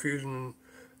in confusion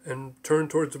and turned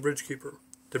towards the bridge-keeper.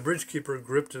 The bridge-keeper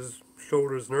gripped his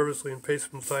shoulders nervously and paced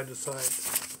from side to side.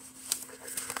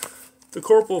 The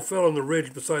corporal fell on the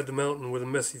ridge beside the mountain with a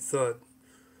messy thud.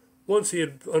 Once he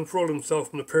had unfurled himself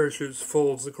from the parachute's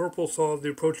folds, the corporal saw the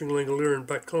approaching Langolier and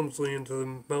backed clumsily into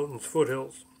the mountain's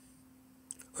foothills.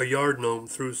 A yard gnome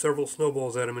threw several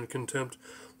snowballs at him in contempt,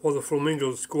 while the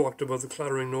flamingos squawked above the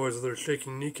clattering noise of their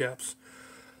shaking kneecaps.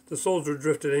 The senator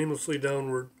drifted aimlessly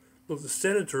downward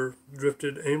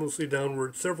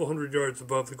several hundred yards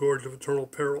above the gorge of eternal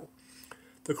peril.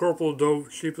 The corporal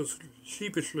dove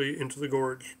sheepishly into the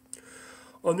gorge.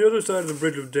 On the other side of the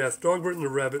bridge of death, Dogbert and the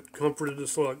rabbit comforted the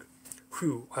slug.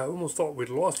 "Whew, I almost thought we'd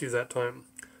lost you that time."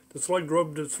 The slug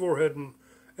rubbed its forehead and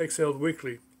exhaled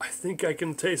weakly. "I think I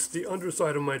can taste the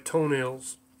underside of my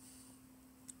toenails."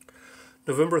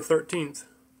 November 13th.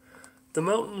 The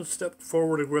mountain stepped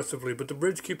forward aggressively, but the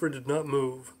bridge-keeper did not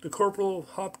move. The corporal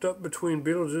hopped up between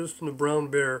Beetlejuice and the brown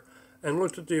bear and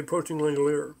looked at the approaching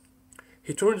Langolier.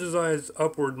 He turned his eyes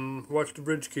upward and watched the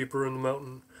bridge-keeper and the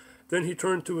mountain. Then he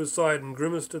turned to his side and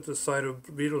grimaced at the sight of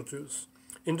Beetlejuice.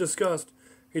 In disgust,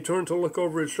 he turned to look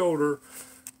over his shoulder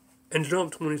and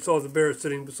jumped when he saw the bear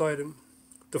sitting beside him.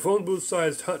 The phone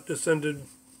booth-sized hut descended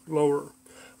lower.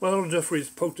 Lionel Jeffries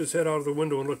poked his head out of the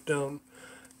window and looked down.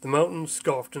 The mountain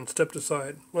scoffed and stepped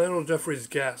aside. Lionel Jeffries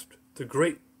gasped. The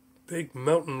great big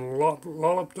mountain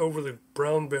lolloped over the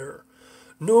brown bear.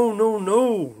 "No, no,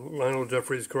 no!" Lionel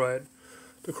Jeffries cried.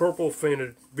 The corporal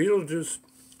fainted. Beetlejuice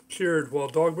cheered, while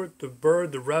Dogbert, the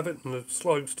bird, the rabbit, and the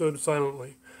slug stood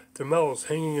silently, their mouths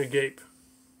hanging agape.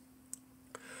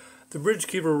 The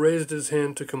bridge-keeper raised his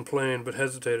hand to complain, but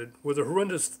hesitated. With a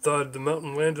horrendous thud, the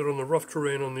mountain landed on the rough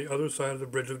terrain on the other side of the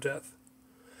bridge of death.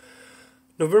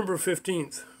 November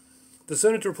 15th. The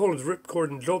senator pulled his ripcord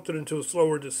and jolted into a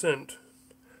slower descent.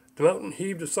 The mountain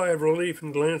heaved a sigh of relief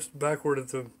and glanced backward at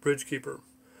the bridge-keeper.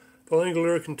 The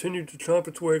Langolier continued to chomp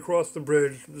its way across the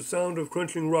bridge, the sound of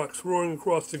crunching rocks roaring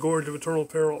across the gorge of eternal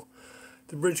peril.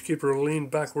 The bridge-keeper leaned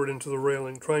backward into the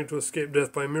railing, trying to escape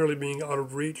death by merely being out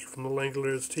of reach from the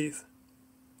Langolier's teeth.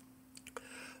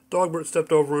 Dogbert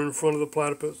stepped over in front of the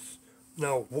platypus.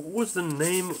 "Now, what was the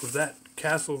name of that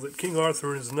castle that King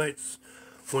Arthur and his knights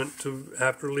went to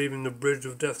after leaving the bridge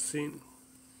of death scene?"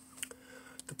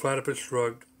 The platypus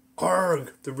shrugged.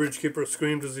 "Arg!" the bridge-keeper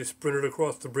screamed as he sprinted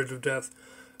across the bridge of death.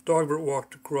 Dogbert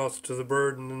walked across to the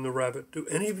bird and then the rabbit. Do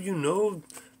any of you know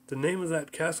the name of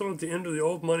that castle at the end of the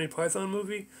old Monty Python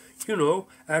movie? You know,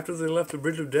 after they left the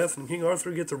Bridge of Death and King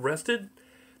Arthur gets arrested?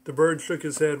 The bird shook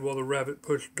his head while the rabbit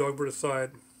pushed Dogbert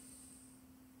aside.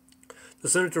 The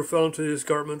senator fell into the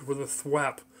escarpment with a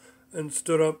thwap and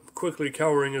stood up quickly,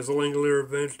 cowering as the Langolier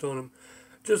advanced on him.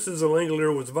 Just as the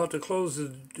Langolier was about to close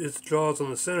its jaws on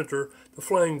the senator, the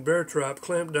flying bear trap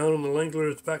clamped down on the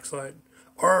Langolier's backside.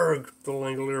 Arg! The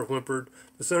Langolier whimpered.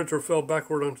 The senator fell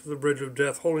backward onto the Bridge of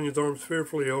Death, holding his arms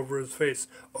fearfully over his face.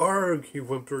 Arg! He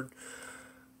whimpered.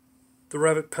 The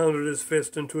rabbit pounded his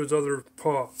fist into his other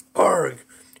paw. Arg!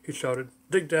 He shouted.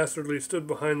 Dick Dastardly stood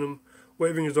behind them,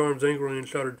 waving his arms angrily, and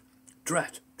shouted,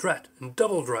 Drat! Drat! And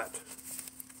double drat!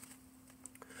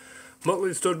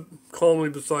 Muttley stood calmly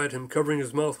beside him, covering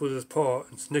his mouth with his paw,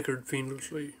 and snickered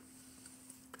fiendishly.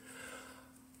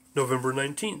 November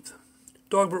 19th.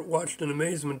 Dogbert watched in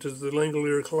amazement as the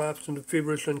Langolier collapsed into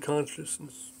feverish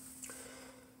unconsciousness.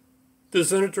 The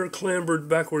senator clambered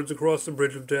backwards across the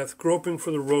Bridge of Death, groping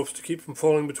for the ropes to keep from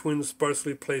falling between the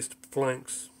sparsely placed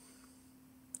planks.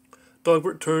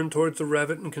 Dogbert turned towards the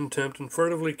rabbit in contempt and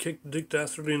furtively kicked Dick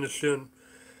Dastardly in the shin.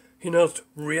 He announced,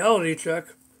 Reality check.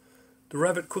 The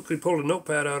rabbit quickly pulled a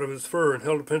notepad out of his fur and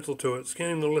held a pencil to it,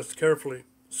 scanning the list carefully.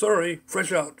 Sorry,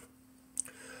 fresh out.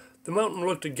 The mountain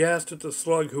looked aghast at the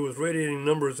slug, who was radiating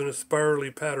numbers in a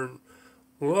spirally pattern.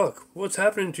 Look, what's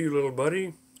happening to you, little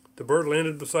buddy? The bird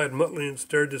landed beside Muttley and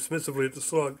stared dismissively at the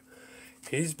slug.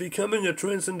 He's becoming a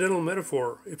transcendental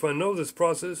metaphor. If I know this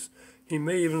process, he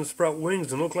may even sprout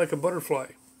wings and look like a butterfly.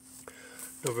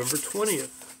 November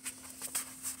 20th.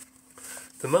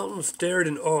 The mountain stared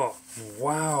in awe.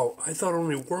 Wow, I thought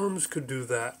only worms could do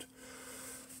that.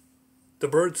 The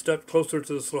bird stepped closer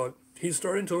to the slug. He's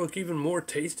starting to look even more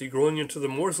tasty, growing into the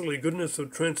morselly goodness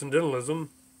of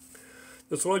transcendentalism.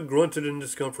 The slug grunted in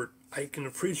discomfort. I can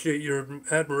appreciate your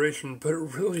admiration, but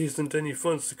it really isn't any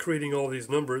fun secreting all these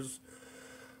numbers.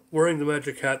 Wearing the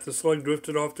magic hat, the slug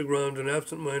drifted off the ground and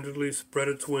absent-mindedly spread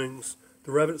its wings.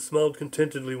 The rabbit smiled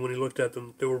contentedly when he looked at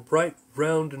them. They were bright,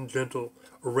 round, and gentle,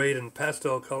 arrayed in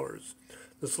pastel colors.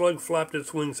 The slug flapped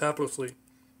its wings haplessly.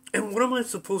 And what am I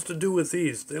supposed to do with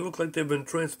these? They look like they've been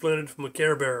transplanted from a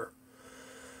Care Bear.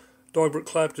 Dogbert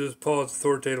clapped his paws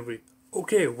authoritatively.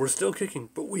 Okay, we're still kicking,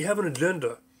 but we have an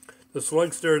agenda. The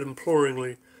slug stared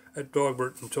imploringly at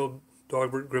Dogbert until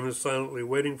Dogbert grimaced silently,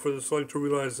 waiting for the slug to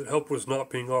realize that help was not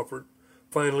being offered.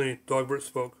 Finally, Dogbert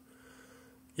spoke.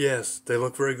 Yes, they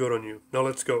look very good on you. Now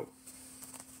let's go.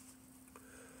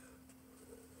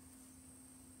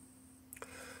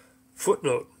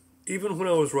 Footnote. Even when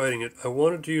I was writing it, I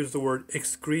wanted to use the word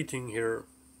excreting here.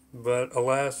 But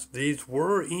alas, these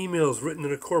were emails written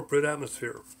in a corporate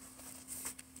atmosphere.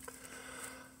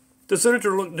 The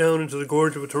senator looked down into the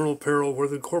gorge of eternal peril where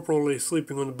the corporal lay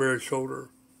sleeping on the bear's shoulder,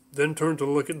 then turned to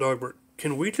look at Dogbert.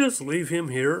 Can we just leave him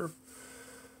here?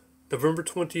 November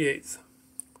 28th.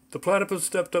 The platypus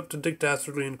stepped up to Dick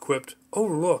Dastardly and quipped, Oh,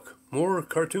 look, more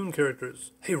cartoon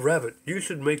characters. Hey, Rabbit, you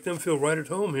should make them feel right at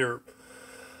home here.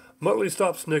 Muttley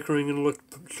stopped snickering and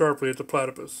looked sharply at the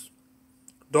platypus.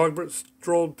 Dogbert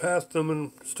strolled past them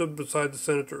and stood beside the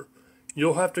senator.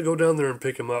 You'll have to go down there and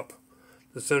pick him up.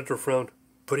 The senator frowned.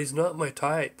 But he's not my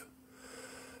type.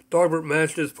 Dogbert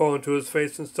mashed his paw into his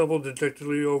face and stumbled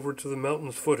dejectedly over to the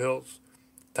mountain's foothills.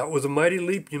 That was a mighty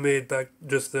leap you made back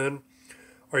just then.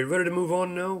 Are you ready to move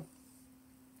on now?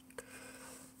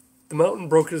 The mountain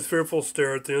broke his fearful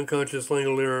stare at the unconscious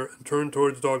Langolier and turned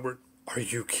towards Dogbert. Are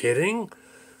you kidding?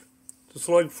 The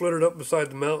slug flittered up beside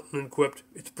the mountain and quipped,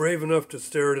 It's brave enough to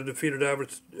stare at a defeated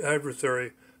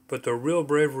adversary, but the real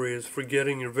bravery is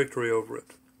forgetting your victory over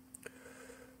it.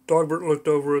 Dogbert looked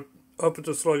up at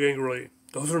the slug angrily.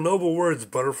 Those are noble words,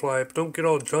 Butterfly, but don't get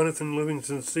all Jonathan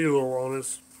Livingston Sealer on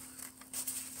us.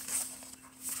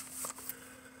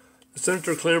 The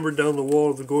senator clambered down the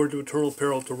wall of the gorge of eternal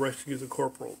peril to rescue the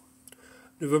corporal.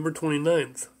 November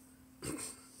 29th.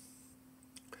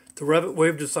 The rabbit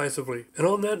waved decisively, and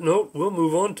on that note, we'll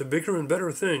move on to bigger and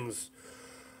better things.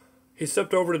 He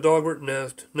stepped over to Dogbert and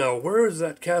asked, Now, where is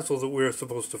that castle that we are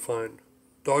supposed to find?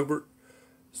 Dogbert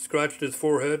scratched his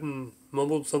forehead and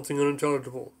mumbled something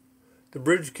unintelligible. The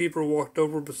bridge keeper walked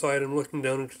over beside him, looking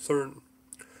down in concern.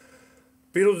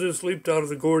 Beetlejuice leaped out of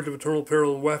the gorge of eternal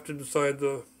peril and wafted beside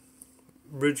the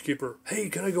bridge keeper. Hey,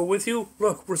 can I go with you?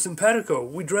 Look, we're simpatico.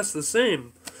 We dress the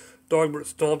same. Dogbert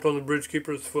stomped on the bridge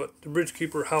keeper's foot. The bridge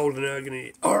keeper howled in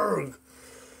agony. Arg!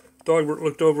 Dogbert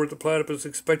looked over at the platypus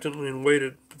expectantly and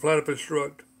waited. The platypus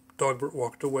shrugged. Dogbert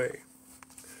walked away.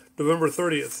 November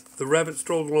 30th. The rabbit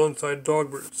strolled alongside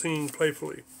Dogbert, singing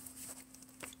playfully.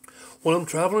 Well, I'm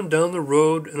traveling down the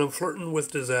road and I'm flirting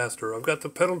with disaster. I've got the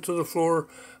pedal to the floor.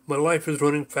 My life is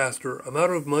running faster. I'm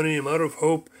out of money. I'm out of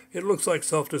hope. It looks like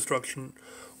self-destruction.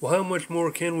 Well, how much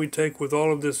more can we take with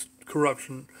all of this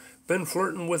corruption? Been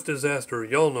flirting with disaster.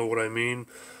 Y'all know what I mean.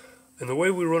 And the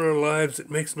way we run our lives, it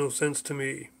makes no sense to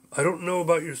me. I don't know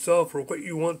about yourself or what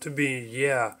you want to be.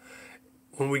 Yeah.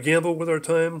 When we gamble with our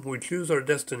time, we choose our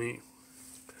destiny.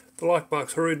 The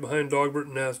lockbox hurried behind Dogbert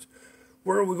and asked,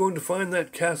 "Where are we going to find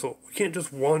that castle? We can't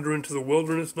just wander into the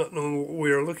wilderness not knowing what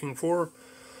we are looking for."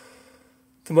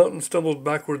 The mountain stumbled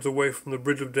backwards away from the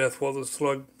bridge of death while the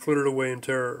slug flittered away in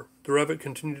terror. The rabbit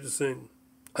continued to sing.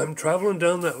 "I'm traveling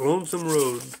down that lonesome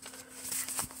road.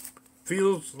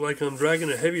 Feels like I'm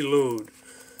dragging a heavy load.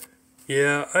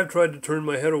 Yeah, I've tried to turn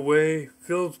my head away.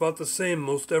 Feels about the same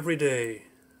most every day.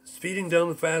 Speeding down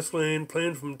the fast lane,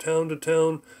 playing from town to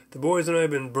town. The boys and I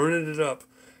have been burning it up.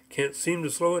 Can't seem to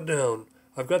slow it down.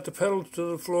 I've got the pedal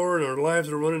to the floor and our lives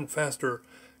are running faster.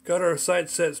 Got our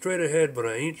sights set straight ahead, but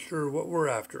I ain't sure what we're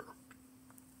after."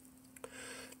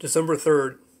 December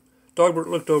 3rd. Dogbert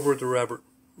looked over at the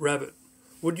rabbit.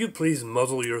 "Would you please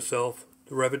muzzle yourself?"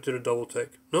 The rabbit did a double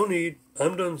take. "No need.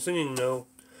 I'm done singing now."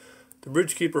 The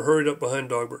bridge keeper hurried up behind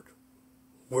Dogbert.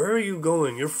 "Where are you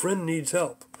going? Your friend needs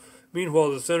help."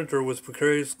 Meanwhile, the senator was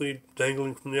precariously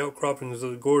dangling from the outcroppings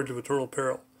of the gorge of eternal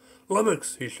peril.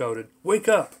 "Lummox!" he shouted. "Wake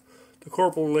up!" The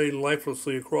corporal lay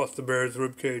lifelessly across the bear's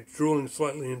ribcage, drooling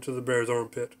slightly into the bear's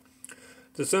armpit.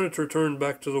 The senator turned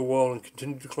back to the wall and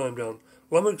continued to climb down.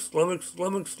 "Lummox, lummox,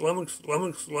 lummox, lummox,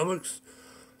 lummox, lummox."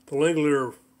 The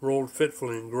Langolier rolled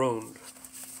fitfully and groaned.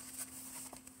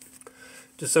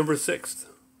 December 6th.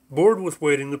 Bored with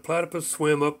waiting, the platypus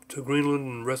swam up to Greenland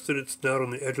and rested its snout on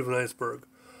the edge of an iceberg.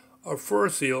 A fur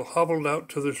seal hobbled out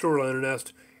to the shoreline and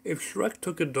asked, "If Shrek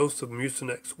took a dose of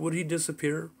Mucinex, would he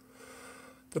disappear?"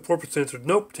 The porpoise answered,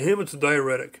 "Nope, to him it's a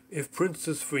diuretic. If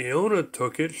Princess Fiona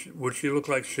took it, would she look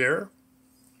like Cher?"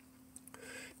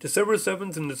 December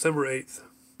 7th and December 8th.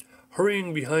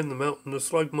 Hurrying behind the mountain, the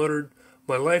slug muttered,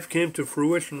 "My life came to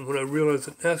fruition when I realized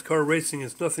that NASCAR racing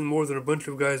is nothing more than a bunch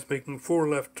of guys making 4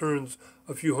 left turns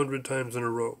a few hundred times in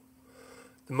a row."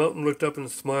 The mountain looked up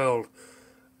and smiled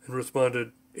and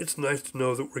responded, "It's nice to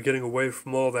know that we're getting away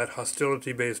from all that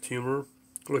hostility-based humor."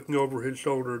 Looking over his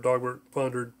shoulder, Dogbert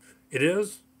pondered, "It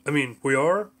is? I mean, we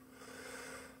are?"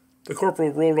 The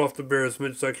corporal rolled off the bear's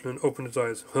midsection and opened his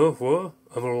eyes. "Huh, what?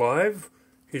 I'm alive?"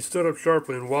 He stood up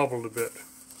sharply and wobbled a bit.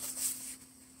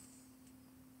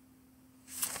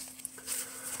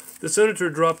 The senator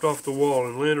dropped off the wall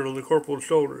and landed on the corporal's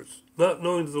shoulders. Not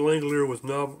knowing that the Langolier was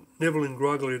nibbling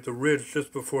groggily at the ridge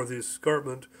just before the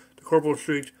escarpment, the corporal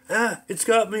shrieked, "Ah, it's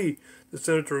got me!" The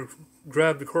senator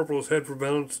grabbed the corporal's head for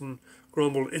balance and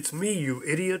grumbled, "It's me, you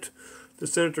idiot!" The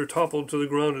senator toppled to the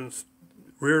ground and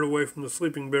reared away from the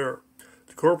sleeping bear.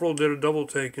 The corporal did a double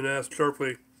take and asked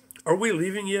sharply, "Are we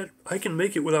leaving yet? I can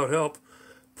make it without help."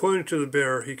 Pointing to the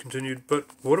bear, he continued, "But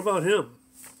what about him?"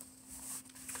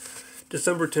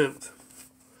 December 10th.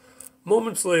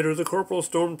 Moments later, the corporal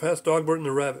stormed past Dogbert and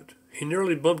the rabbit. He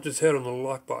nearly bumped his head on the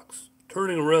lockbox.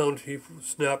 Turning around, he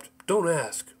snapped, "Don't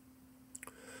ask."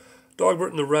 Dogbert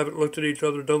and the rabbit looked at each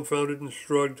other dumbfounded and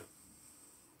shrugged.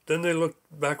 Then they looked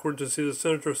backward to see the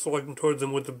senator slugging towards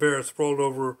them with the bear sprawled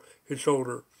over his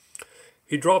shoulder.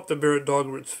 He dropped the bear at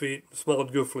Dogbert's feet and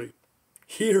smiled goofily.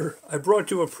 "Here, I brought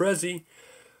you a prezi."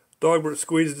 Dogbert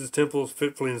squeezed his temples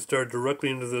fitfully and stared directly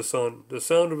into the sun. The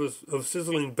sound of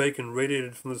sizzling bacon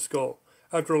radiated from the skull.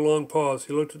 After a long pause,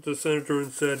 he looked at the senator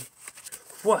and said,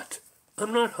 "What?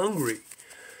 I'm not hungry."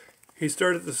 He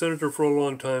stared at the senator for a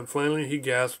long time. Finally, he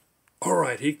gasped, "All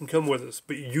right, he can come with us,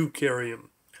 but you carry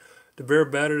him." The bear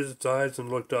batted its eyes and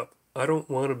looked up. "I don't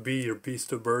want to be your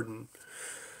beast of burden."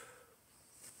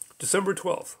 December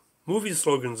 12th. Movie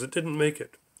slogans that didn't make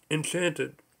it.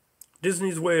 Enchanted.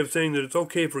 Disney's way of saying that it's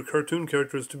okay for cartoon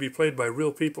characters to be played by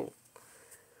real people.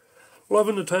 Love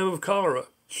in the time of cholera.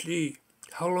 She.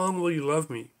 How long will you love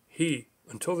me? He.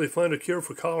 Until they find a cure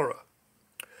for cholera.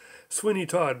 Sweeney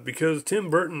Todd, because Tim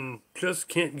Burton just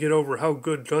can't get over how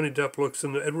good Johnny Depp looks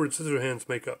in the Edward Scissorhands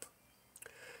makeup.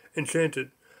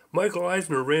 Enchanted. Michael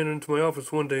Eisner ran into my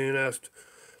office one day and asked,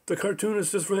 "The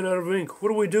cartoonist just ran out of ink. What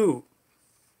do we do?"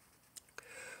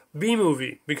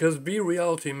 B-movie, because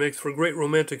B-reality makes for great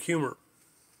romantic humor.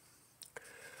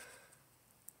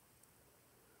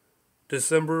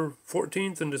 December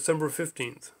 14th and December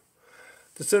 15th.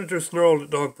 The senator snarled at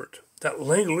Dogbert. "That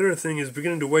Langolier thing is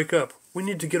beginning to wake up. We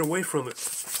need to get away from it."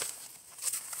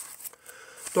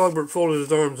 Dogbert folded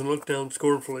his arms and looked down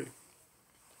scornfully.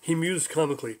 He mused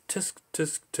comically. "Tisk,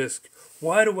 tisk, tisk.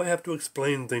 Why do I have to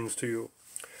explain things to you?"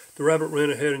 The rabbit ran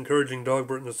ahead, encouraging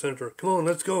Dogbert and the senator. "Come on,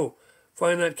 let's go.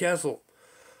 Find that castle.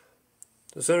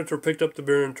 The senator picked up the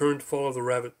bear and turned to follow the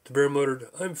rabbit. The bear muttered,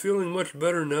 I'm feeling much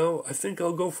better now. I think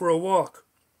I'll go for a walk.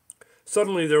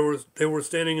 Suddenly they were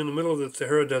standing in the middle of the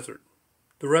Sahara Desert.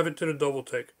 The rabbit did a double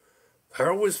take. How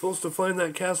are we supposed to find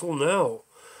that castle now?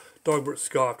 Dogbert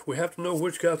scoffed. We have to know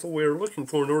which castle we are looking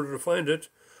for in order to find it.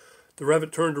 The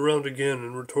rabbit turned around again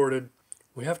and retorted,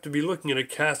 we have to be looking at a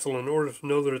castle in order to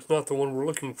know that it's not the one we're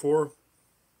looking for.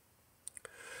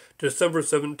 December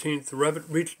 17th, the rabbit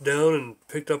reached down and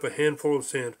picked up a handful of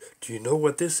sand. Do you know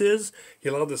what this is? He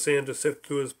allowed the sand to sift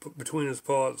between his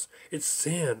paws. It's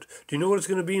sand. Do you know what it's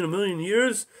going to be in a million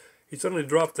years? He suddenly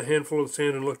dropped the handful of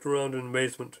sand and looked around in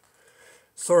amazement.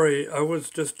 Sorry, I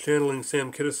was just channeling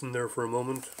Sam Kinison there for a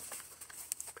moment.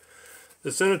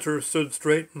 The senator stood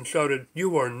straight and shouted,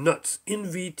 You are nuts.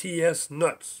 NVTS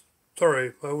nuts.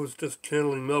 Sorry, I was just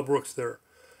channeling Mel Brooks there.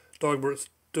 Dogbert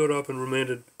stood up and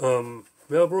remanded,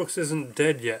 Mel Brooks isn't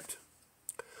dead yet.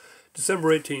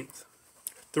 December 18th.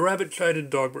 The rabbit chided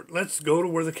Dogbert, Let's go to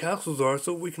where the castles are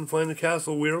so we can find the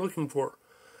castle we are looking for.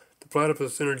 The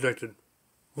platypus interjected,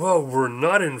 Well, we're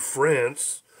not in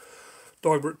France.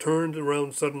 Dogbert turned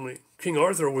around suddenly. King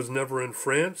Arthur was never in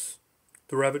France.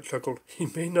 The rabbit chuckled. He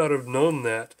may not have known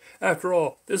that. After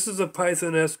all, this is a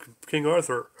Python-esque King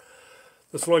Arthur.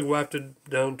 The slug wafted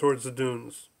down towards the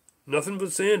dunes. Nothing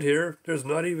but sand here. There's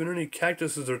not even any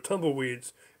cactuses or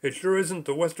tumbleweeds. It sure isn't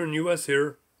the western U.S.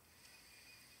 here.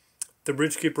 The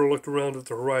bridgekeeper looked around at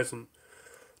the horizon.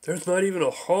 There's not even a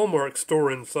Hallmark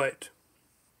store in sight.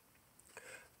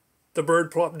 The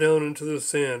bird plopped down into the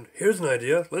sand. Here's an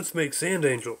idea. Let's make sand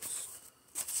angels.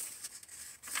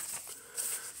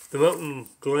 The mountain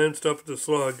glanced up at the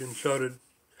slug and shouted,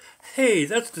 Hey,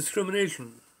 that's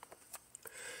discrimination.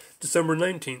 December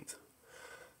 19th.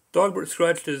 Dogbert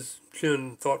scratched his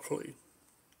chin thoughtfully.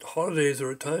 The holidays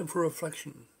are a time for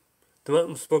reflection. The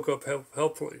mountain spoke up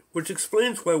helpfully, which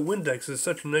explains why Windex is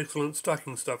such an excellent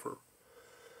stocking stuffer.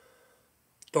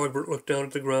 Dogbert looked down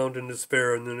at the ground in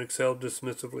despair and then exhaled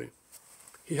dismissively.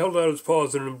 He held out his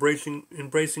paws in an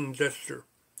embracing gesture.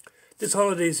 This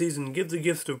holiday season, give the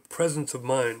gift of presence of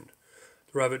mind.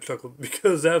 The rabbit chuckled,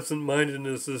 because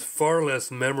absent-mindedness is far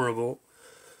less memorable.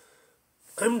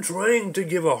 I'm trying to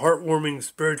give a heartwarming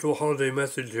spiritual holiday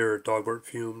message here, Dogbert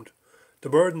fumed. The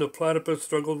bird and the platypus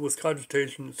struggled with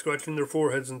cogitation, scratching their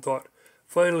foreheads in thought.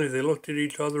 Finally, they looked at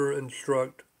each other and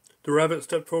shrugged. The rabbit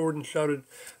stepped forward and shouted,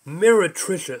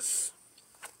 Meretricious!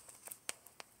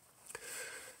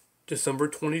 December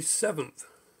 27th.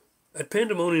 At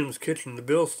Pandemonium's kitchen, the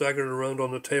bill staggered around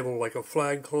on the table like a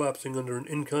flag collapsing under an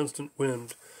inconstant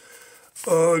wind.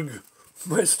 Ugh!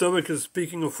 My stomach is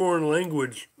speaking a foreign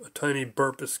language. A tiny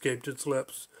burp escaped its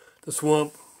lips. The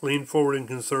swamp leaned forward in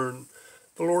concern.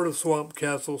 The Lord of Swamp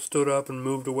Castle stood up and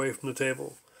moved away from the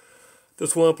table. The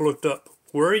swamp looked up.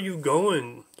 Where are you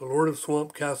going? The Lord of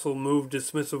Swamp Castle waved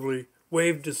dismissively,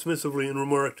 and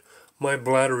remarked, My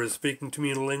bladder is speaking to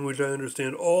me in a language I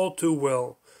understand all too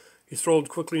well. He strolled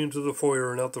quickly into the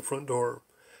foyer and out the front door.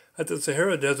 At the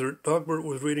Sahara Desert, Dogbert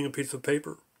was reading a piece of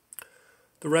paper.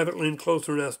 The rabbit leaned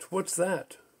closer and asked, What's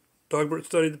that? Dogbert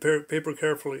studied the paper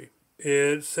carefully.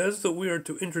 It says that we are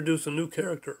to introduce a new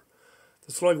character.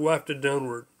 The slug wafted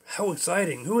downward. How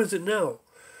exciting! Who is it now?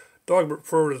 Dogbert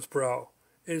furrowed his brow.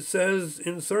 It says,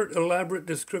 Insert elaborate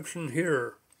description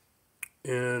here,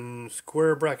 in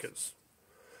square brackets.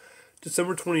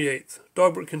 December 28th.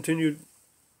 Dogbert continued,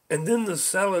 And then the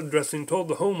salad dressing told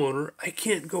the homeowner, I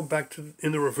can't go back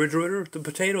in the refrigerator. The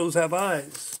potatoes have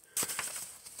eyes.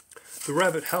 The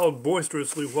rabbit howled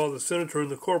boisterously while the senator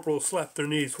and the corporal slapped their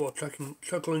knees while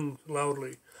chuckling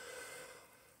loudly.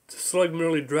 The slug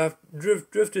merely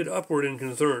drifted upward in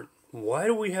concern. Why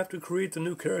do we have to create the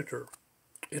new character?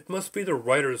 It must be the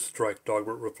writer's strike,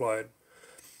 Dogbert replied.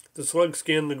 The slug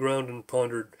scanned the ground and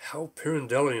pondered. How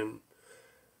Pirandellian.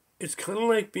 It's kind of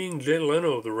like being Jay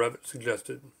Leno, the rabbit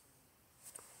suggested.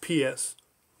 P.S.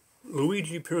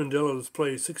 Luigi Pirandello's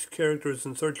play Six Characters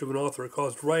in Search of an Author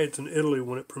caused riots in Italy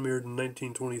when it premiered in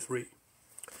 1923.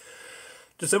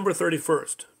 December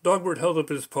 31st. Dogbert held up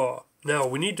his paw. Now,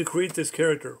 we need to create this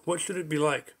character. What should it be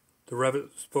like? The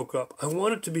rabbit spoke up. I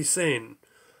want it to be sane.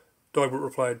 Dogbert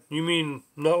replied, You mean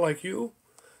not like you?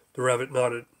 The rabbit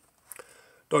nodded.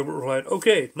 Dogbert replied,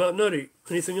 Okay, not nutty.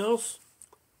 Anything else?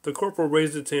 The corporal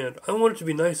raised its hand. I want it to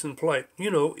be nice and polite. You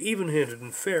know, even-handed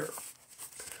and fair.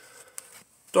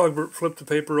 Dogbert flipped the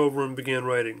paper over and began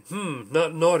writing.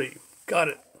 Not naughty. Got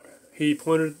it. He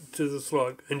pointed to the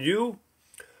slug. And you?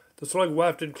 The slug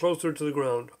wafted closer to the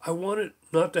ground. I want it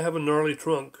not to have a gnarly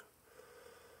trunk.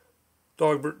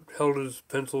 Dogbert held his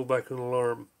pencil back in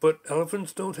alarm. But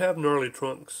elephants don't have gnarly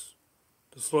trunks.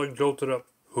 The slug jolted up.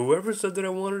 Whoever said that I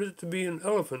wanted it to be an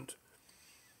elephant?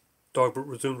 Dogbert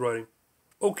resumed writing.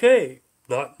 Okay,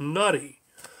 not naughty.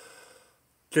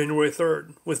 January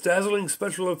 3rd. With dazzling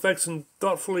special effects and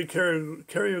thoughtfully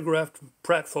choreographed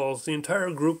pratfalls, the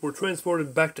entire group were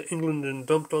transported back to England and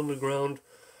dumped on the ground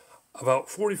about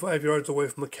 45 yards away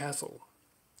from a castle.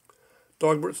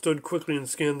 Dogbert stood quickly and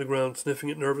scanned the ground, sniffing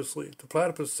it nervously. The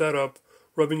platypus sat up,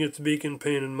 rubbing its beak in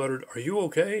pain, and muttered, "Are you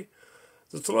okay?"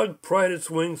 The slug pried its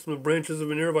wings from the branches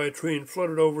of a nearby tree and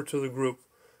fluttered over to the group.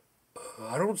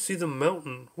 I don't see the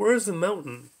mountain. Where is the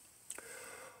mountain?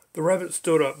 The rabbit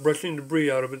stood up, brushing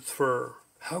debris out of its fur.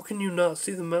 How can you not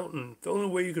see the mountain? The only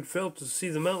way you could fail to see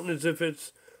the mountain is if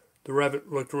it's... The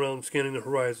rabbit looked around, scanning the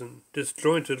horizon.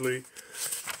 Disjointedly,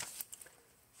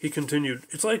 he continued,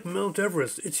 "It's like Mount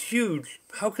Everest. It's huge.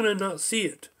 How can I not see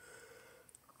it?"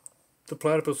 The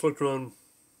platypus looked around.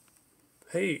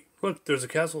 "Hey, look, there's a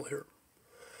castle here."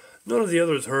 None of the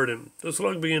others heard him. The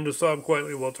slug began to sob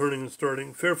quietly while turning and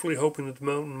starting, fearfully hoping that the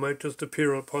mountain might just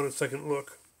appear upon a second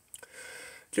look.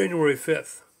 January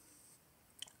 5th.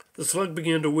 The slug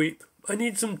began to weep. "I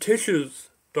need some tissues."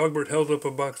 Dogbert held up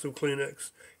a box of Kleenex.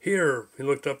 "Here." He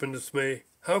looked up in dismay.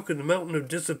 "How could the mountain have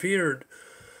disappeared?"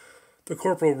 The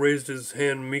corporal raised his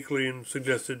hand meekly and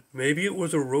suggested, "Maybe it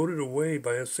was eroded away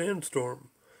by a sandstorm."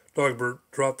 Dogbert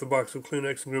dropped the box of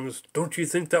Kleenex and grimaced. "Don't you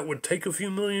think that would take a few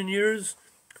million years?"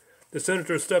 The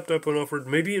senator stepped up and offered,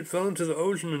 "Maybe it fell into the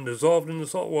ocean and dissolved in the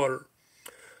salt water."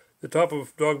 The top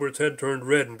of Dogbert's head turned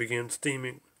red and began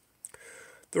steaming.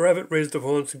 The rabbit raised a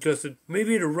paw and suggested,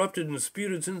 "Maybe it erupted and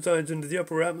spewed its insides into the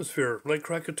upper atmosphere, like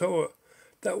Krakatoa.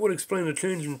 That would explain the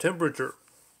change in temperature."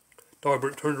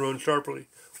 Dogbert turned around sharply.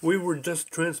 "We were just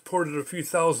transported a few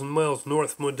thousand miles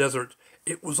north from a desert.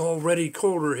 It was already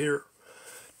colder here."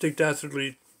 Dick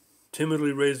Dastardly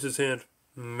timidly raised his hand.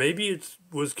 "Maybe it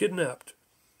was kidnapped."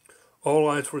 All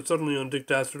eyes were suddenly on Dick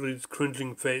Dastardly's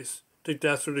cringing face. Dick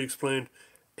Dastardly explained,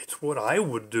 "It's what I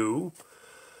would do."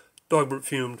 Dogbert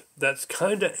fumed. "That's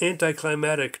kinda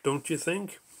anticlimactic, don't you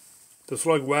think?" The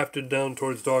slug wafted down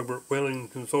towards Dogbert, wailing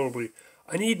inconsolably,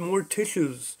 "I need more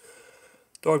tissues."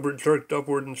 Dogbert jerked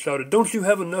upward and shouted, "Don't you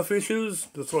have enough issues?"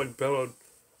 The slug bellowed,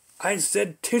 "I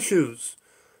said tissues."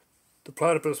 The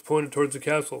platypus pointed towards the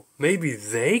castle. "Maybe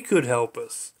they could help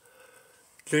us."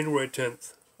 January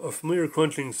 10th. A familiar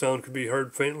crunching sound could be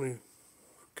faintly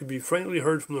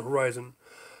heard from the horizon.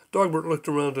 Dogbert looked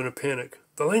around in a panic.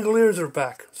 "The Langoliers are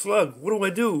back! Slug, what do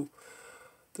I do?"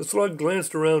 The slug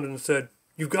glanced around and said,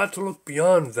 "You've got to look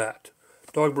beyond that."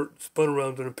 Dogbert spun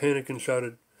around in a panic and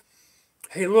shouted,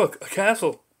 "Hey, look, a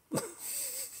castle!"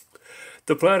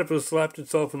 The platypus slapped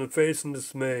itself in the face in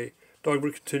dismay.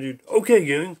 Dogbert continued, "Okay,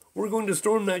 gang, we're going to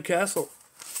storm that castle."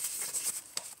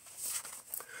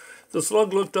 The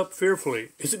slug looked up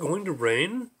fearfully. "Is it going to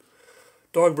rain?"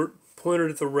 Dogbert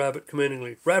pointed at the rabbit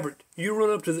commandingly. "Rabbit, you run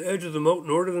up to the edge of the moat and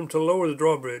order them to lower the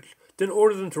drawbridge. Then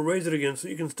order them to raise it again so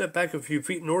you can step back a few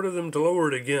feet and order them to lower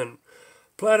it again.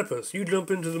 Platypus, you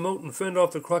jump into the moat and fend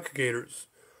off the crocodilators."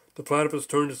 The platypus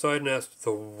turned aside and asked,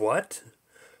 "The what?"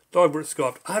 Dogbert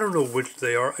scoffed. "I don't know which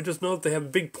they are. I just know that they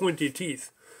have big pointy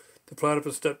teeth." The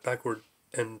platypus stepped backward.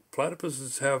 "And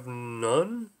platypuses have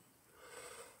none?"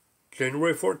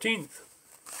 January 14th.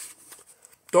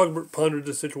 Dogbert pondered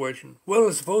the situation. "Well,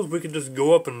 I suppose we could just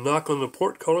go up and knock on the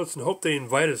portcullis and hope they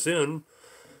invite us in."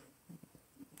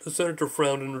 The senator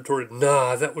frowned and retorted,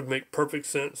 "Nah, that would make perfect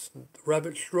sense." The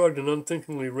rabbit shrugged and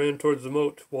unthinkingly ran towards the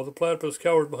moat, while the platypus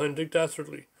cowered behind Dick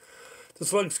Dastardly. The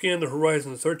slug scanned the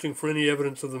horizon, searching for any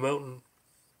evidence of the mountain.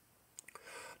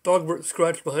 Dogbert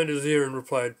scratched behind his ear and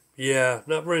replied, "Yeah,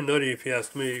 not very nutty if you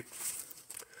ask me."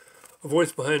 A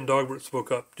voice behind Dogbert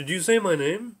spoke up. "Did you say my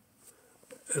name?"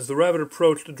 As the rabbit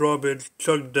approached, the drawbridge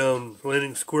chugged down,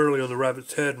 landing squarely on the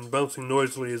rabbit's head and bouncing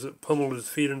noisily as it pummeled his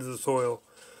feet into the soil.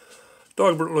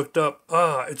 Dogbert looked up.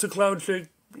 "Ah, it's a cloud-shaped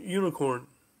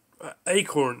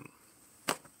acorn."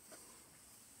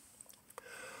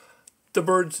 The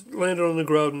birds landed on the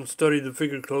ground and studied the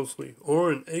figure closely.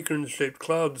 "Or an acorn-shaped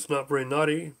cloud that's not very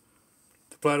naughty."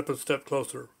 The platypus stepped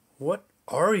closer. "What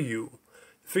are you?"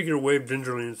 The figure waved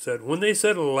gingerly and said, "When they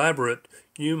said elaborate,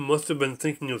 you must have been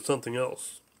thinking of something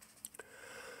else."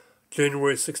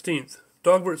 January 16th.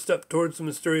 Dogbert stepped towards the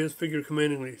mysterious figure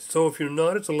commandingly. "So if you're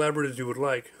not as elaborate as you would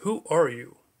like, who are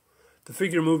you?" The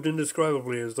figure moved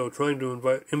indescribably as though trying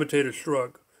to imitate a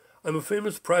shrug. "I'm a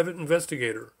famous private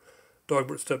investigator."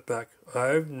 Dogbert stepped back.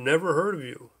 "I've never heard of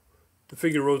you." The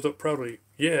figure rose up proudly.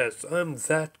 "Yes, I'm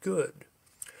that good."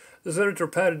 The senator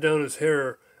patted down his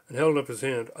hair and held up his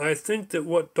hand. "I think that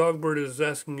what Dogbert is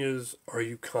asking is, are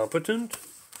you competent?"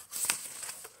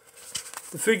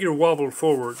 The figure wobbled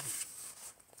forward.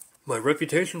 My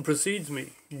reputation precedes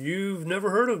me. You've never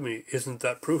heard of me. Isn't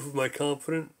that proof of my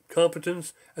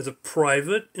competence as a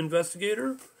private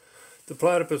investigator? The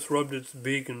platypus rubbed its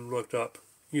beak and looked up.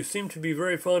 You seem to be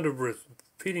very fond of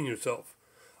repeating yourself.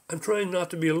 I'm trying not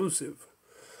to be elusive.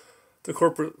 The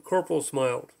corporal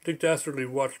smiled. Dick Dastardly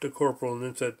watched the corporal and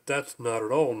then said, That's not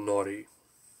at all naughty.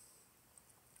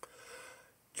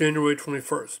 January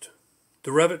 21st.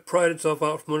 The rabbit pried itself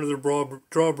out from under the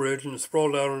drawbridge and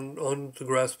sprawled out on the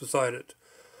grass beside it,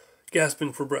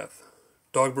 gasping for breath.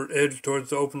 Dogbert edged towards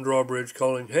the open drawbridge,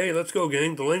 calling, Hey, let's go,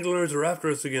 gang. The Langlers are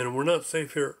after us again, and we're not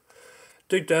safe here.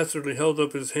 Dick Dastardly held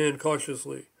up his hand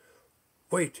cautiously.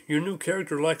 Wait, your new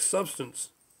character lacks substance.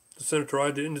 The senator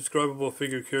eyed the indescribable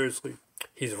figure curiously.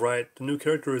 He's right. The new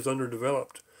character is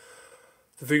underdeveloped.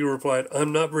 The figure replied,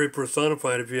 I'm not very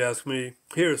personified if you ask me.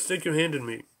 Here, stick your hand in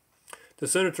me. The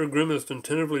senator grimaced and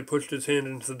tentatively pushed his hand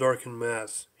into the darkened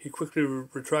mass. He quickly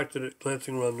retracted it,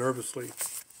 glancing around nervously.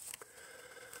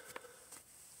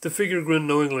 The figure grinned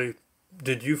knowingly.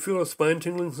 Did you feel a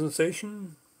spine-tingling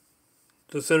sensation?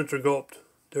 The senator gulped.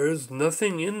 There is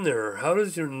nothing in there. How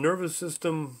does your nervous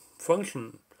system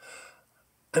function?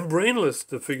 I'm brainless,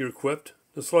 the figure quipped.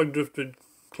 The slug drifted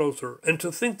closer. And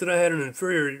to think that I had an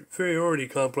inferiority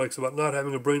complex about not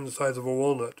having a brain the size of a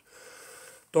walnut.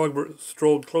 Dogbert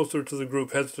strolled closer to the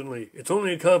group hesitantly. It's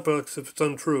only a complex if it's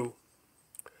untrue.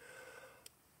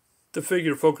 The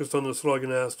figure focused on the slug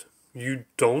and asked, You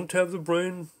don't have a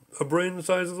brain the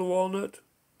size of the walnut?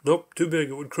 Nope, too big.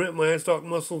 It would cramp my eye stalk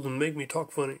muscles and make me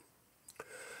talk funny.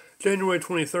 January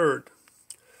 23rd.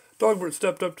 Dogbert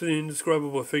stepped up to the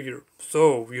indescribable figure.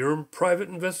 So, you're a private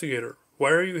investigator. Why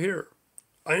are you here?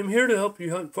 I am here to help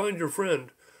you find your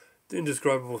friend, the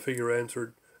indescribable figure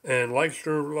answered. And like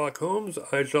Sherlock Holmes,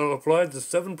 I shall apply the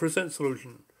 7%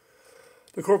 solution.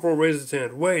 The corporal raised his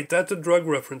hand. Wait, that's a drug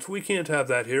reference. We can't have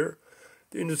that here.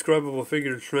 The indescribable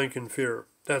figure shrank in fear.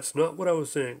 That's not what I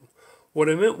was saying. What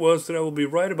I meant was that I will be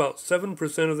right about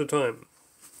 7% of the time.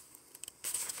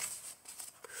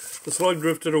 The slug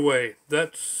drifted away.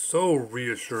 That's so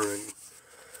reassuring.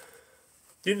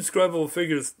 The indescribable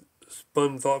figure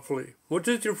spun thoughtfully. What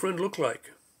does your friend look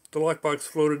like? The lockbox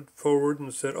floated forward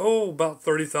and said, about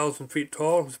 30,000 feet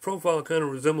tall. His profile kind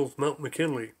of resembles Mount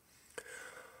McKinley.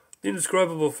 The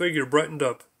indescribable figure brightened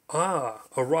up. A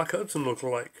Rock Hudson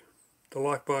look-alike. The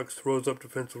lockbox rose up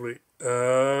defensively.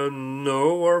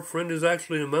 No, our friend is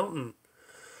actually a mountain.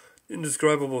 The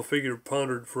indescribable figure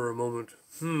pondered for a moment.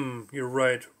 You're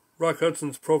right. Rock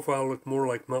Hudson's profile looked more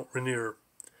like Mount Rainier.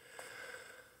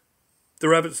 The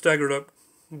rabbit staggered up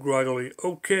groggily.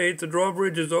 Okay, the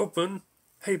drawbridge is open.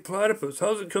 Hey, platypus,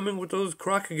 how's it coming with those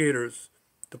crocodigators?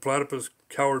 The platypus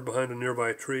cowered behind a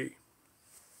nearby tree.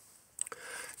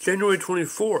 January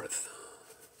 24th.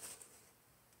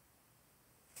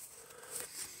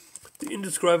 The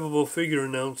indescribable figure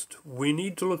announced, We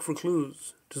need to look for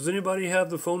clues. Does anybody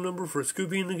have the phone number for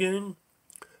Scooby and the gang?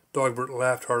 Dogbert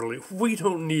laughed heartily. We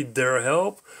don't need their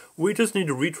help. We just need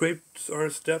to retrace our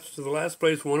steps to the last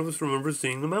place one of us remembers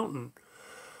seeing the mountain.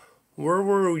 Where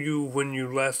were you when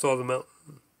you last saw the mountain?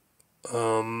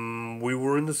 We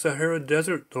were in the Sahara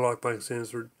Desert, the lockbox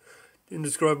answered. The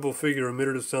indescribable figure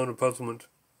emitted a sound of puzzlement.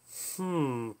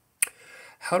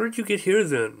 How did you get here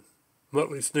then?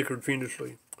 Muttley snickered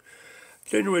fiendishly.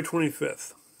 January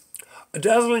 25th. A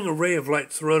dazzling array of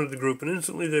light surrounded the group, and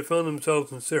instantly they found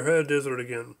themselves in Sahara Desert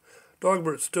again.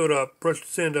 Dogbert stood up, brushed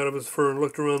sand out of his fur, and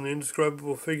looked around. The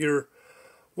indescribable figure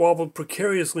wobbled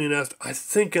precariously and asked, I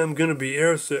think I'm going to be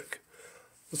airsick.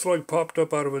 The slug popped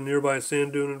up out of a nearby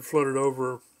sand dune and fluttered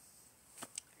over.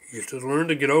 You should learn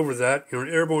to get over that. You're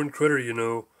an airborne critter, you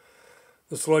know.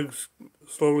 The slug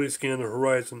slowly scanned the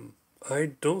horizon.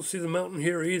 I don't see the mountain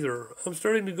here either. I'm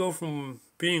starting to go from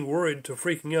being worried to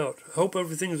freaking out. I hope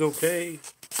everything's okay.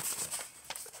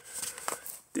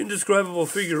 The indescribable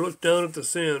figure looked down at the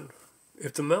sand.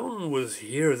 If the mountain was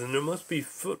here, then there must be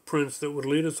footprints that would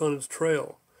lead us on its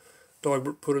trail.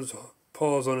 Dogbert put his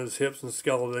paws on his hips and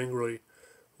scowled angrily.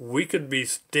 We could be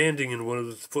standing in one of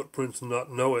its footprints and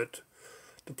not know it.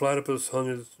 The platypus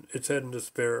hung its head in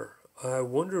despair. I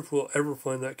wonder if we'll ever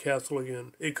find that castle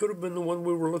again. It could have been the one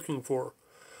we were looking for.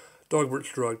 Dogbert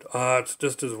shrugged. It's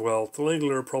just as well. The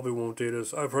Langler probably won't eat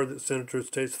us. I've heard that senators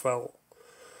taste foul.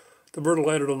 The bird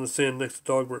alighted on the sand next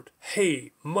to Dogbert.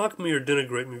 Hey, mock me or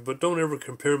denigrate me, but don't ever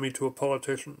compare me to a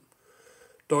politician.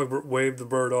 Dogbert waved the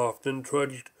bird off, then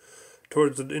trudged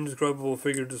towards the indescribable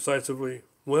figure decisively.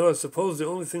 Well, I suppose the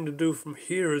only thing to do from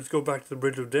here is go back to the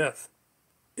Bridge of Death.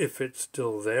 If it's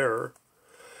still there.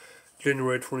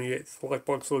 January 28th. The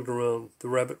lockbox looked around. The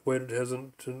rabbit waited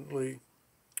hesitantly.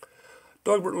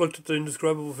 Dogbert looked at the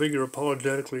indescribable figure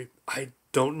apologetically. I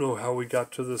don't know how we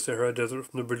got to the Sahara Desert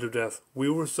from the Bridge of Death. We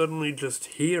were suddenly just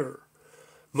here.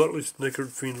 Muttley snickered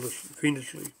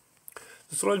fiendishly.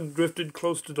 The slug drifted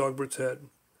close to Dogbert's head.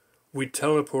 We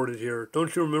teleported here.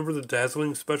 Don't you remember the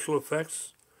dazzling special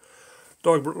effects?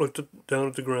 Dogbert looked down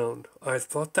at the ground. I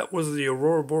thought that was the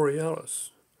Aurora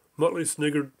Borealis. Muttley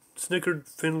snickered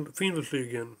fiendishly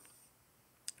again.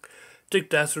 Dick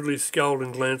Dastardly scowled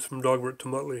and glanced from Dogbert to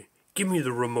Muttley. Give me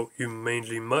the remote, you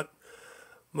mangy mutt.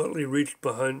 Muttley reached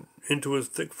into his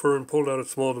thick fur and pulled out a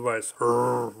small device.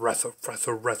 Rassa,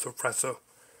 frassa, rassa, frassa.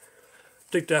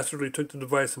 Dick Dastardly took the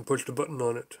device and pushed a button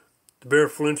on it. The bear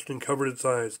flinched and covered its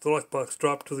eyes. The lockbox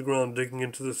dropped to the ground, digging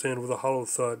into the sand with a hollow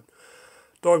thud.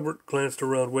 Dogbert glanced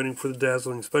around, waiting for the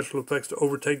dazzling special effects to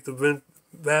overtake the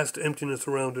vast emptiness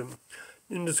around him.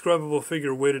 An indescribable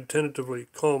figure waited tentatively,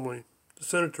 calmly. The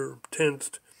senator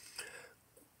tensed,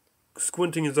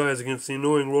 squinting his eyes against the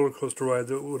annoying roller coaster ride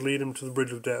that would lead him to the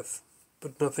Bridge of Death.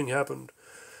 But nothing happened.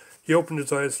 He opened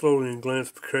his eyes slowly and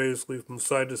glanced precariously from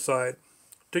side to side.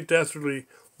 Dick Dastardly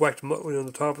whacked Muttley on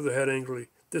the top of the head angrily.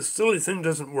 This silly thing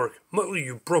doesn't work. Muttley,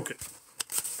 you broke it.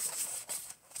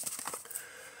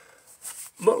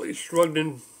 Muttley shrugged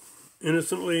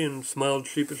innocently and smiled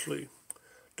sheepishly.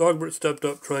 Dogbert stepped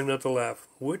up, trying not to laugh.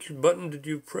 Which button did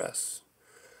you press?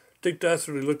 Dick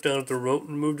Dastardly looked down at the remote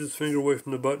and moved his finger away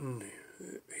from the button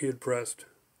he had pressed.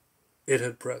 It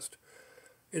had pressed.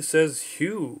 It says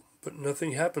Hugh, but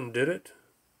nothing happened, did it?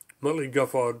 Muttley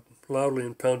guffawed loudly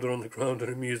and pounded on the ground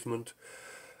in amusement.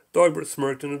 Dogbert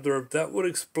smirked and observed, that would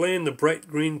explain the bright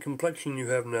green complexion you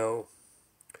have now.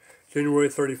 January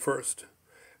 31st.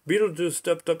 Beetlejuice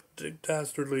stepped up to Dick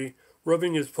Dastardly,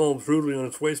 rubbing his palms rudely on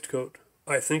his waistcoat.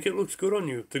 I think it looks good on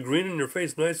you. The green in your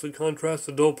face nicely contrasts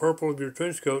the dull purple of your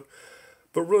trench coat,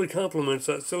 but really complements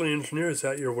that silly engineer's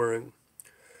hat you're wearing.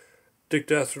 Dick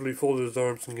Dastardly folded his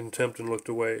arms in contempt and looked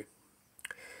away.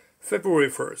 February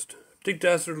 1st. Dick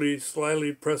Dastardly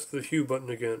slyly pressed the Hue button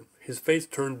again. His face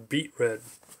turned beet red.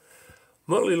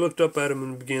 Muttley looked up at him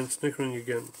and began snickering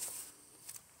again.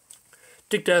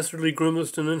 Dick Dastardly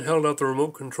grimaced and then held out the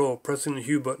remote control, pressing the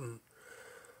Hue button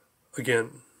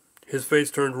again. His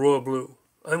face turned royal blue.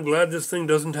 I'm glad this thing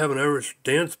doesn't have an Irish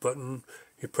dance button.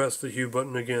 He pressed the Hue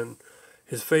button again.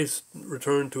 His face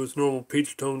returned to its normal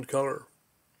peach-toned color.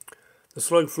 The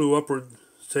slug flew upward,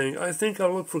 saying, I think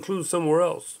I'll look for clues somewhere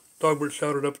else. Dogbert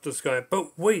shouted up at the sky,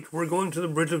 But wait, we're going to the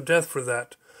Bridge of Death for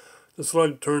that. The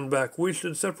slug turned back. We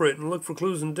should separate and look for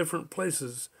clues in different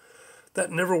places.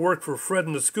 That never worked for Fred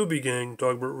and the Scooby Gang,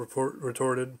 Dogbert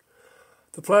retorted.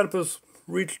 The platypus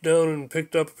reached down and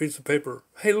picked up a piece of paper.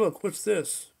 Hey, look, what's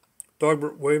this?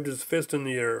 Dogbert waved his fist in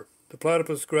the air. The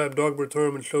platypus grabbed Dogbert's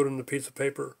arm and showed him the piece of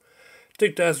paper.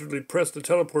 Dick Dastardly pressed the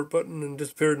teleport button and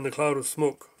disappeared in the cloud of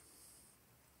smoke.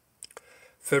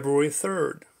 February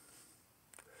 3rd.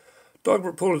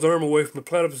 Dogbert pulled his arm away from the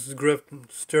platypus's grip and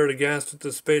stared aghast at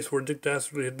the space where Dick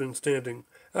Dastardly had been standing.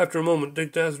 After a moment,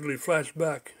 Dick Dastardly flashed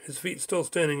back, his feet still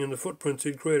standing in the footprints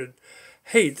he'd created.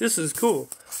 Hey, this is cool.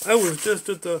 I was just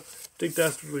at the... Dick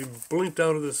Dastardly blinked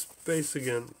out of the space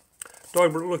again.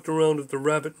 Dogbert looked around at the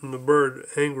rabbit and the bird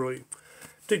angrily.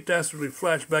 Dick Dastardly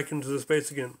flashed back into the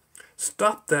space again.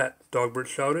 Stop that, Dogbert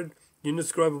shouted. The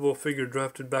indescribable figure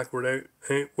drafted backward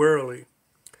warily.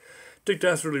 Dick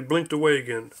Dastardly blinked away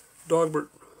again. Dogbert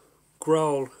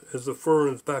growled as the fur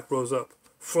on his back rose up.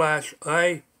 Flash,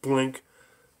 I blink.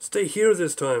 Stay here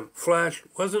this time. Flash,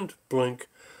 wasn't, blink.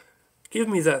 Give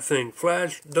me that thing.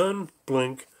 Flash, done,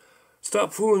 blink.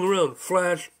 Stop fooling around.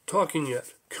 Flash, talking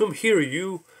yet. Come here,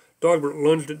 you. Dogbert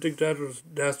lunged at Dick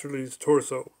Dastardly's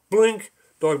torso. Blink.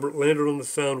 Dogbert landed on the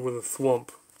sound with a thwump.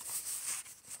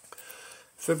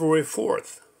 February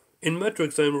 4th. In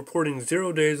metrics, I am reporting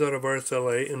 0 days out of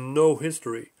RSLA and no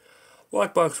history.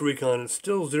 Lockbox Recon is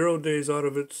still 0 days out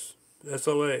of its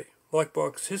SLA.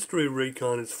 Lockbox History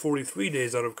Recon is 43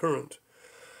 days out of current.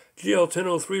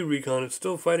 GL1003 Recon is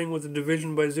still fighting with the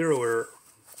division by 0 error.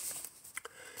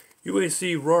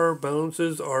 UAC RAR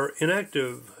balances are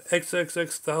inactive.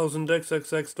 XXX1000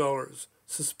 XXX dollars.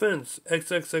 Suspense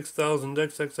XXX1000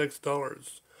 XXX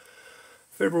dollars.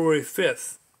 February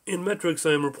 5th. In metrics,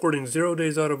 I am reporting 0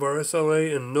 days out of our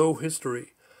SLA and no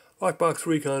history. Lockbox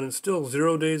Recon is still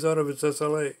 0 days out of its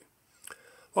SLA.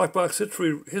 Lockbox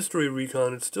History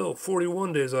Recon is still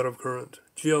 41 days out of current.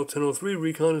 GL1003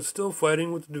 Recon is still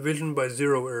fighting with the division by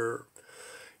 0 error.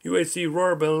 UAC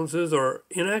RAR balances are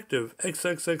inactive.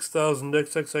 XXX1000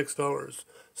 XXX dollars.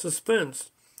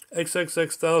 Suspense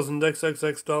XXX1000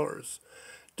 XXX dollars.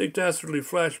 Dick Dastardly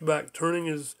flashed back, turning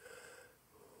his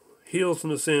heels in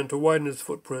the sand to widen his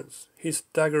footprints. He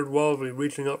staggered wildly,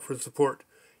 reaching out for support.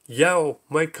 Yow!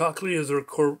 My cochlea is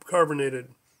carbonated.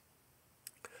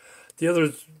 The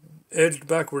others edged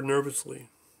backward nervously.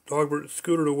 Dogbert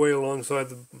scooted away alongside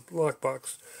the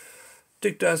lockbox.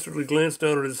 Dick dastardly glanced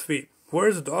down at his feet.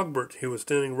 "Where's Dogbert? He was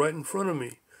standing right in front of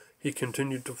me." He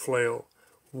continued to flail.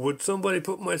 "Would somebody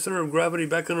put my center of gravity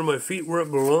back under my feet where it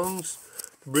belongs?"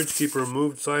 The bridgekeeper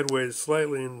moved sideways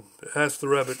slightly and asked the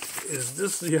rabbit, "Is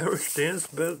this the Irish dance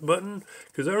button?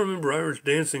 Because I remember Irish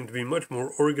dancing to be much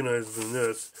more organized than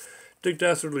this." Dick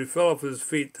dastardly fell off his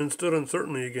feet, then stood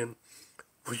uncertainly again.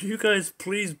 "Will you guys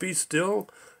please be still?"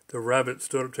 The rabbit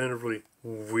stood up tentatively.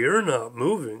 "We're not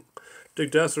moving."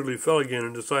 Dick dastardly fell again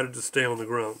and decided to stay on the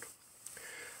ground.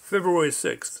 February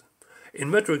 6th. In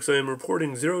metrics, I am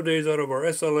reporting 0 days out of our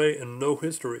SLA and no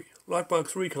history.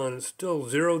 Lockbox Recon is still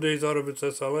 0 days out of its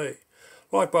SLA.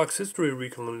 Lockbox History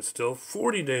Recon is still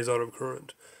 40 days out of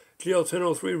current.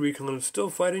 GL1003 Recon is still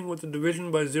fighting with the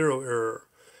division by zero error.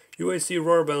 UAC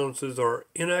RAR balances are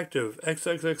inactive,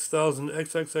 XXX,000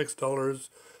 XXX dollars.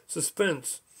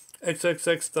 Suspense,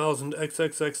 XXX,000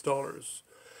 XXX dollars.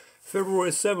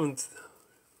 February 7th,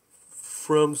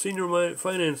 from Senior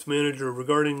Finance Manager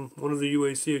regarding one of the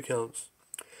UAC accounts.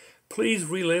 Please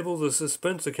relabel the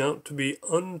suspense account to be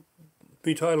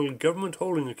untitled Government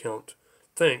Holding Account.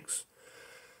 Thanks.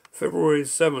 February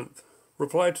 7th.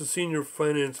 Reply to Senior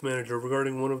Finance Manager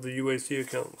regarding one of the UAC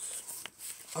accounts.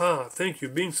 Thank you.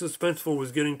 Being suspenseful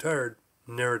was getting tired,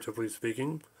 narratively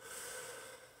speaking.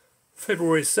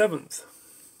 February 7th.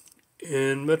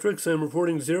 In metrics, I'm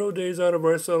reporting 0 days out of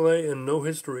our SLA and no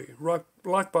history.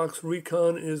 Lockbox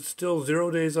Recon is still 0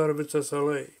 days out of its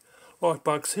SLA.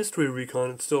 Lockbox History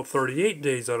Recon is still 38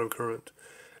 days out of current.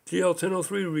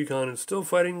 GL1003 Recon is still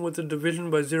fighting with the division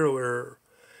by zero error.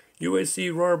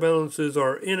 UAC RAR balances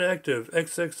are inactive,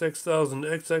 XXX,000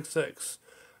 XXX.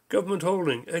 Government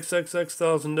holding,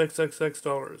 XXX,000 XXX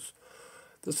dollars.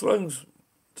 The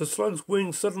slug's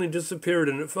wings suddenly disappeared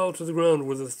and it fell to the ground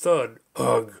with a thud.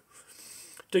 Ugh.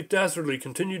 Dick dastardly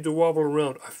continued to wobble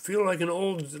around. "I feel like an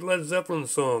old Led Zeppelin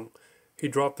song." He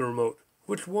dropped the remote.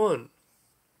 "Which one?"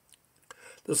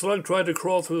 The slug tried to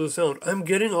crawl through the sound. "I'm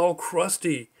getting all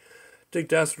crusty." Dick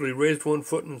dastardly raised one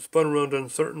foot and spun around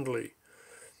uncertainly.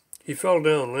 He fell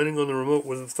down, landing on the remote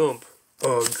with a thump.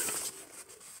 Ugh.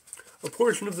 A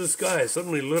portion of the sky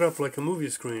suddenly lit up like a movie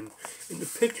screen. In the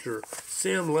picture,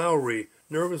 Sam Lowry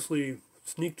nervously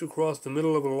sneaked across the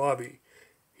middle of a lobby.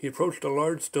 He approached a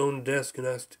large stone desk and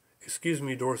asked, "Excuse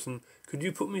me, Dorson, could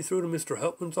you put me through to Mr.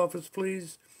 Helpman's office,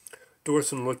 please?"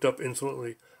 Dorson looked up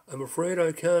insolently. "I'm afraid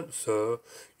I can't, sir.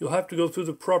 You'll have to go through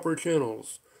the proper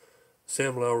channels."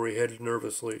 Sam Lowry hedged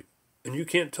nervously. "And you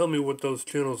can't tell me what those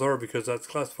channels are because that's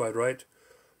classified, right?"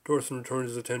 Dorson returned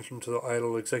his attention to the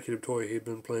idle executive toy he had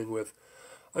been playing with.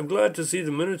 "I'm glad to see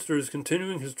the minister is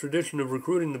continuing his tradition of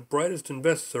recruiting the brightest and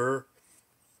best, sir."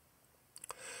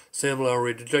 Sam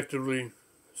Lowry dejectedly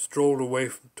strolled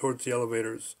away towards the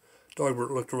elevators.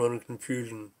 Dogbert looked around in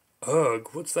confusion. "Ugh,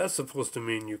 what's that supposed to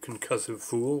mean, you concussive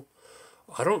fool?"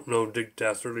 "I don't know," Dick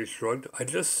dastardly shrugged. "I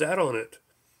just sat on it."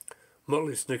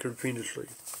 Muttley snickered fiendishly.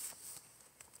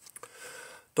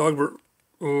 Dogbert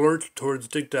lurched towards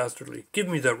Dick dastardly. "Give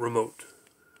me that remote."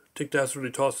 Dick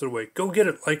dastardly tossed it away. "Go get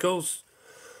it, Lycos."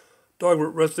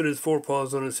 Dogbert rested his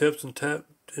forepaws on his hips and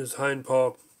tapped his hind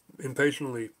paw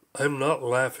impatiently. "I'm not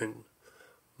laughing."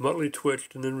 Muttley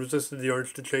twitched and then resisted the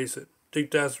urge to chase it.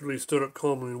 Dick dastardly stood up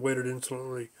calmly and waited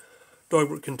insolently.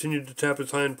 Dogbert continued to tap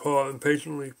his hind paw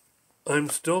impatiently. "I'm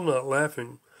still not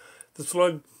laughing." The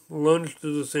slug lunged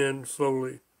through the sand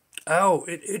slowly. "Ow,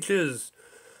 it itches!"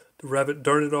 The rabbit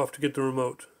darted off to get the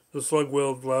remote. The slug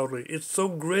wailed loudly. "It's so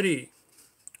gritty."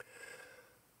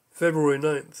 February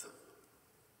 9th.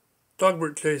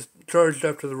 Dogbert charged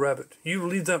after the rabbit. "You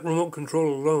leave that remote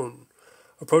control alone."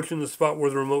 Approaching the spot where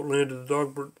the remote landed,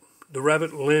 the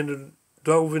rabbit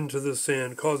dove into the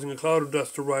sand, causing a cloud of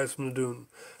dust to rise from the dune.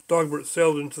 Dogbert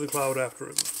sailed into the cloud after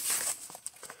him.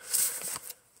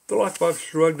 The lockbox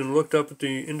shrugged and looked up at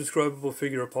the indescribable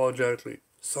figure apologetically.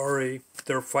 "Sorry,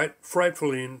 they're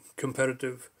frightfully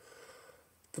competitive."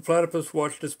 The platypus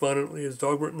watched despondently as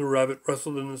Dogbert and the rabbit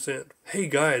wrestled in the sand. "Hey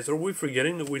guys, are we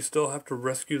forgetting that we still have to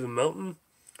rescue the mountain?"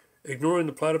 Ignoring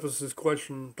the platypus's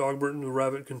question, Dogbert and the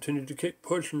rabbit continued to kick,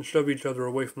 push, and shove each other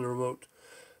away from the remote.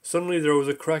 Suddenly there was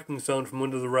a cracking sound from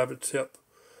under the rabbit's hip.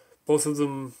 Both of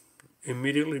them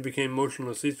immediately became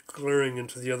motionless, each glaring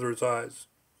into the other's eyes.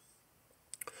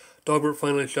 Dogbert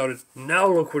finally shouted, "Now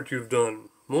look what you've done!"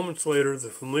 Moments later, the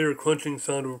familiar crunching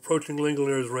sound of approaching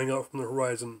Langoliers rang out from the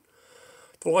horizon.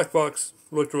 The lockbox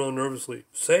looked around nervously.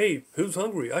 "Say, who's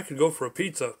hungry? I could go for a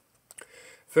pizza."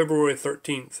 February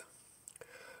 13th.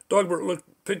 Dogbert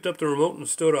picked up the remote and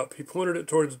stood up. He pointed it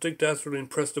towards Dick Dastardly and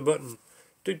pressed a button.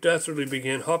 Dick Dastardly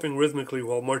began hopping rhythmically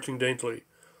while marching daintily.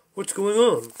 "What's going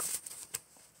on?"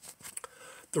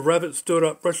 The rabbit stood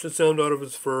up, brushed the sand out of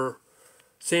his fur,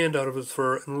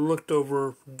 and looked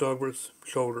over Dogbert's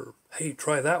shoulder. "Hey,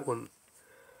 try that one."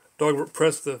 Dogbert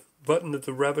pressed the button that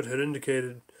the rabbit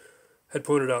had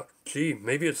pointed out. "Gee,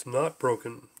 maybe it's not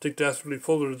broken." Dick Dastardly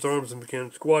folded his arms and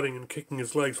began squatting and kicking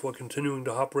his legs while continuing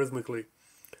to hop rhythmically.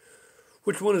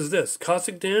 "Which one is this?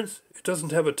 Cossack dance? It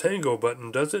doesn't have a tango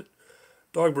button, does it?"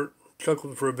 Dogbert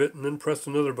chuckled for a bit and then pressed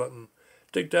another button.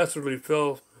 Dick Dastardly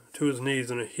fell to his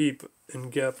knees in a heap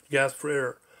and gasped for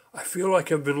air. "I feel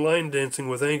like I've been line dancing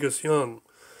with Angus Young."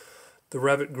 The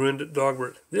rabbit grinned at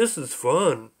Dogbert. "This is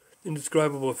fun." The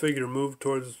indescribable figure moved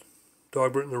towards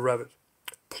Dogbert and the rabbit.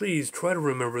 "Please try to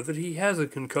remember that he has a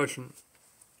concussion."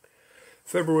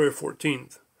 February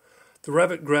 14th. The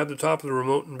rabbit grabbed the top of the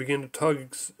remote and began to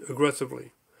tug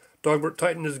aggressively. Dogbert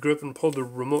tightened his grip and pulled the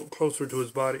remote closer to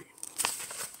his body.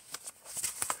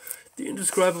 The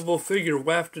indescribable figure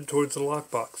wafted towards the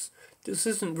lockbox. "This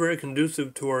isn't very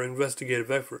conducive to our investigative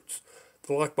efforts."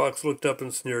 The lockbox looked up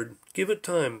and sneered. "Give it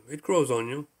time. It grows on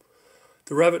you."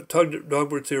 The rabbit tugged at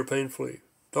Dogbert's ear painfully.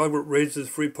 Dogbert raised his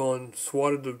free paw and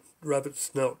swatted the rabbit's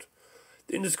snout.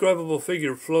 The indescribable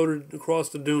figure floated across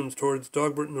the dunes towards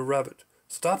Dogbert and the rabbit.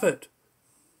 "Stop it!"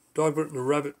 Dogbert and the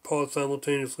rabbit paused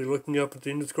simultaneously, looking up at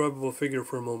the indescribable figure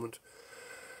for a moment.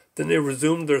 Then they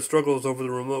resumed their struggles over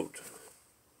the remote.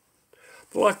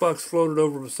 The lockbox floated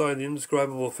over beside the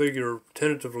indescribable figure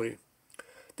tentatively.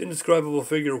 The indescribable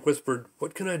figure whispered,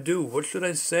 "What can I do? What should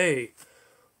I say?"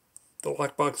 The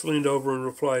lockbox leaned over and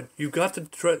replied, "You've got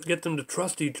to get them to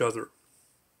trust each other."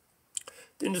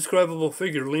 The indescribable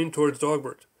figure leaned towards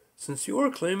Dogbert. "Since you are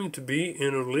claiming to be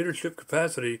in a leadership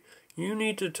capacity, you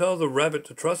need to tell the rabbit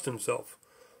to trust himself."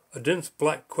 A dense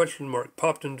black question mark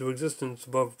popped into existence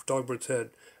above Dogbert's head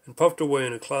and puffed away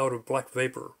in a cloud of black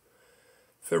vapor.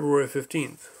 February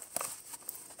 15th.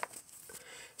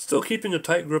 Still keeping a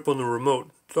tight grip on the remote,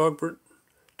 Dogbert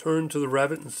turned to the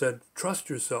rabbit and said, "Trust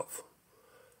yourself."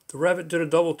 The rabbit did a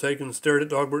double take and stared at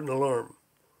Dogbert in alarm.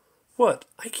 "What?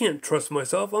 I can't trust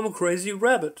myself. I'm a crazy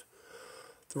rabbit."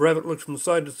 The rabbit looked from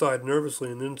side to side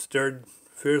nervously and then stared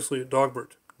fiercely at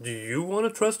Dogbert. "Do you want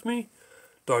to trust me?"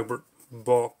 Dogbert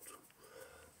balked.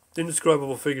 The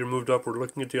indescribable figure moved upward,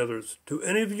 looking at the others. "Do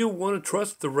any of you want to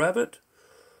trust the rabbit?"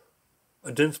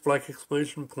 A dense black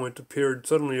exclamation point appeared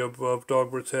suddenly above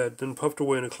Dogbert's head, then puffed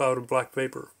away in a cloud of black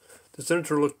vapor. The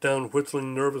senator looked down,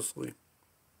 whistling nervously.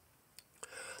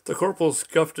 The corporal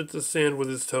scuffed at the sand with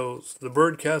his toes. The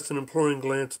bird cast an imploring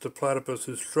glance at the platypus,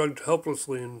 who shrugged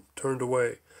helplessly and turned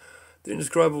away. The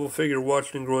indescribable figure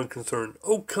watched in growing concern.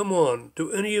 "Oh, come on!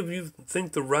 Do any of you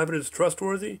think the rabbit is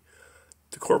trustworthy?"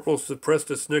 The corporal suppressed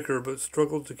a snicker, but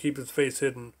struggled to keep his face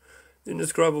hidden. The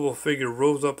indescribable figure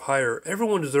rose up higher.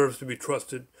 "Everyone deserves to be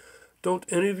trusted. Don't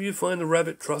any of you find the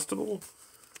rabbit trustable?"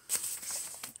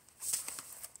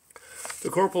 The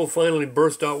corporal finally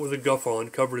burst out with a guffaw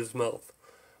and covered his mouth.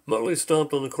 Muttley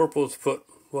stomped on the corporal's foot,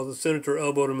 while the senator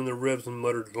elbowed him in the ribs and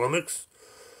muttered, "Lummox."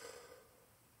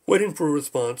 Waiting for a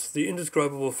response, the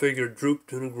indescribable figure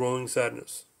drooped in a growing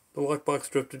sadness. The lockbox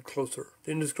drifted closer.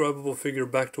 The indescribable figure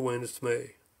backed away in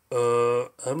dismay.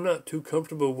 I'm not too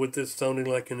comfortable with this sounding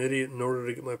like an idiot in order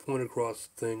to get my point across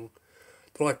thing."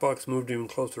 The lockbox moved even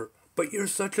closer. "But you're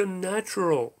such a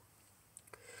natural."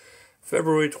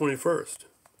 February 21st.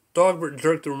 Dogbert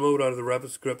jerked the remote out of the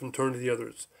rabbit's grip and turned to the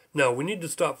others. "Now, we need to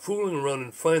stop fooling around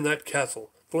and find that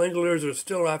castle. The Langoliers are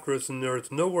still after us, and there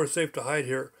is nowhere safe to hide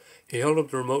here." He held up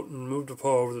the remote and moved a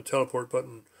paw over the teleport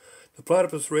button. The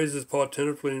platypus raised his paw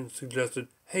tentatively and suggested,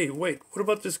 "Hey, wait, what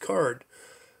about this card?"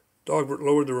 Dogbert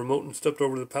lowered the remote and stepped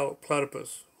over to the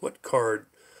platypus. "What card?"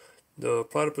 The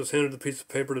platypus handed the piece of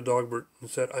paper to Dogbert and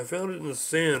said, "I found it in the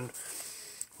sand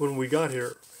when we got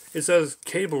here. It says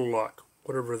cable lock,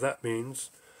 whatever that means."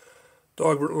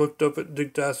 Dogbert looked up at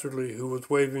Dick Dastardly, who was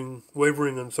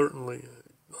wavering uncertainly.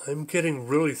 "I'm getting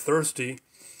really thirsty."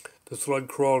 The slug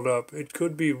crawled up. It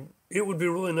would be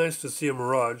really nice to see a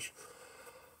mirage."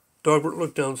 Dogbert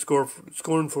looked down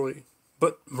scornfully.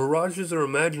 "But mirages are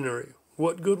imaginary.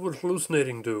 What good would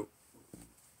hallucinating do?"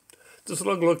 The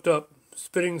slug looked up,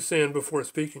 spitting sand before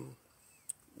speaking.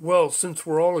 "Well, since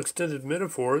we're all extended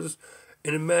metaphors,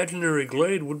 an imaginary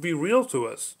glade would be real to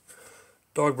us."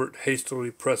 Dogbert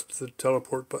hastily pressed the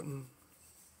teleport button.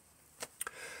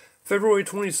 February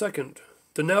 22nd.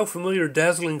 The now familiar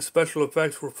dazzling special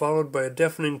effects were followed by a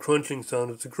deafening crunching sound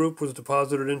as the group was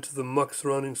deposited into the muck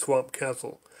surrounding Swamp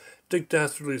Castle. Dick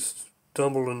Dastardly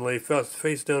stumbled and lay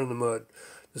face down in the mud.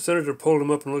 The senator pulled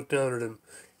him up and looked down at him.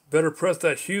 "Better press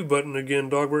that hue button again,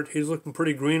 Dogbert. He's looking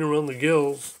pretty green around the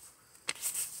gills."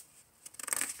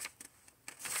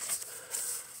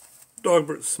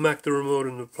 Dogbert smacked the remote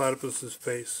in the platypus's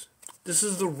face. "This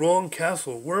is the wrong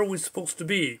castle. Where are we supposed to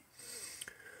be?"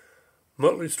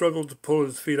 Muttley struggled to pull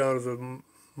his feet out of the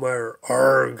mire.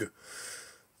 "Arg!"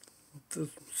 The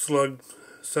slug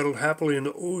settled happily in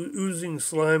the oozing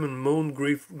slime and moaned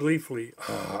gleefully.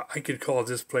 I could call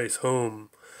this place home."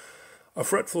 A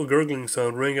fretful gurgling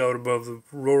sound rang out above the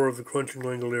roar of the crunching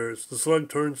Langoliers. The slug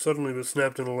turned suddenly but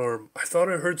snapped in alarm. "I thought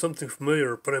I heard something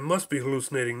familiar, but I must be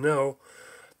hallucinating now."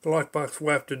 The lockbox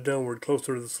wafted downward,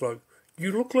 closer to the slug.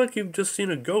 "You look like you've just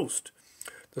seen a ghost."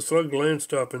 The slug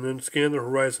glanced up and then scanned the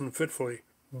horizon fitfully.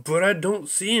 "But I don't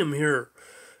see him here."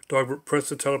 Dogbert pressed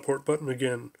the teleport button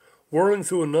again. Whirling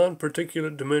through a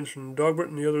non-particulate dimension, Dogbert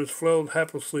and the others flailed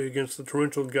haplessly against the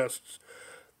torrential gusts.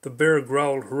 The bear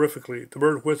growled horrifically. The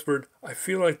bird whispered, "I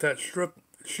feel like that ship,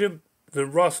 the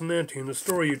Rocinante in the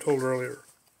story you told earlier."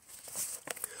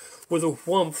 With a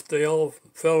whumph, they all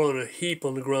fell on a heap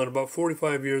on the ground about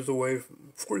 45 yards away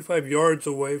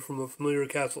from the familiar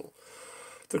castle.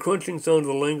 The crunching sound of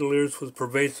the Langoliers was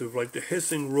pervasive, like the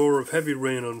hissing roar of heavy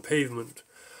rain on pavement.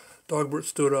 Dogbert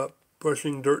stood up,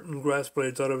 brushing dirt and grass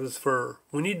blades out of his fur.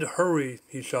 "We need to hurry,"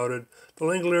 he shouted. "The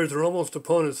Langoliers are almost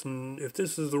upon us, and if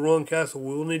this is the wrong castle,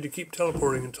 we will need to keep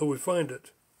teleporting until we find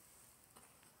it."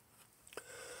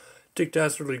 Dick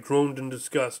Dastardly groaned in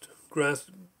disgust,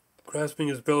 grasping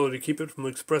his belly to keep it from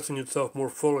expressing itself more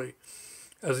fully.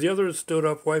 As the others stood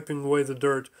up, wiping away the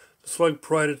dirt, the slug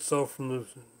pried itself from the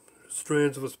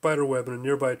strands of a spider web in a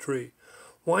nearby tree.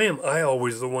 "Why am I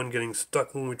always the one getting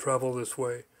stuck when we travel this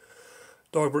way?"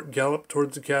 Dogbert galloped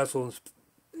towards the castle,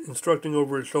 instructing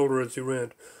over his shoulder as he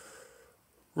ran.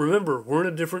 "Remember, we're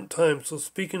in a different time, so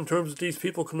speak in terms that these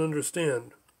people can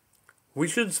understand." "We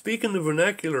should speak in the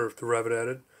vernacular," the rabbit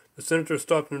added. The senator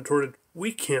stopped and retorted,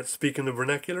 "We can't speak in the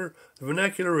vernacular. The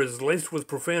vernacular is laced with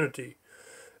profanity."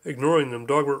 Ignoring them,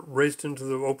 Dogbert raced into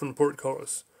the open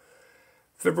portcullis.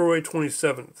 February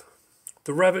 27th.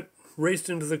 The rabbit raced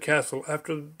into the castle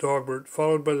after Dogbert,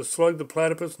 followed by the slug, the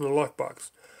platypus, and the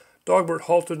lockbox. Dogbert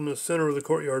halted in the center of the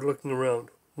courtyard, looking around.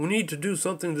 "We need to do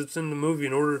something that's in the movie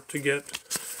in order to get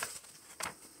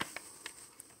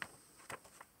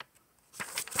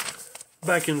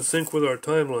back in sync with our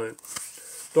timeline."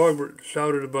 Dogbert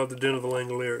shouted above the din of the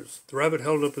Langoliers. The rabbit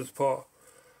held up his paw.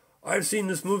 "I've seen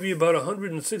this movie about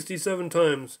 167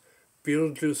 times.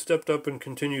 Beetlejuice stepped up and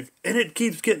continued, "And it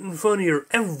keeps getting funnier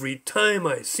every time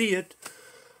I see it."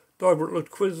 Dogbert looked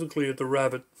quizzically at the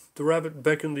rabbit. The rabbit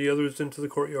beckoned the others into the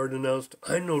courtyard and announced,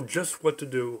 "I know just what to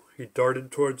do." He darted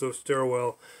towards the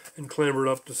stairwell and clambered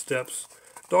up the steps.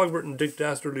 Dogbert and Dick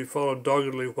Dastardly followed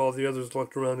doggedly while the others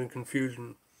looked around in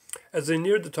confusion. As they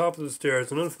neared the top of the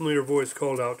stairs, an unfamiliar voice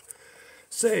called out,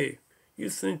 "Say, you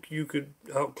think you could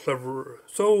out-clever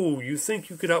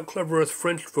us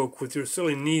French folk with your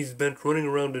silly knees bent running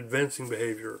around advancing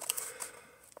behavior."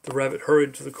 The rabbit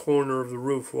hurried to the corner of the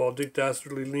roof while Dick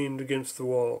Dastardly leaned against the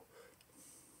wall.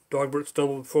 Dogbert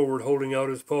stumbled forward, holding out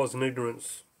his paws in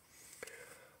ignorance.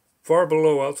 Far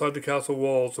below, outside the castle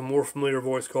walls, a more familiar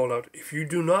voice called out, "If you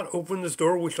do not open this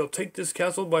door, we shall take this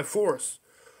castle by force."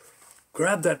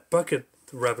 "Grab that bucket,"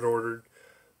 the rabbit ordered.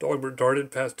 Dogbert darted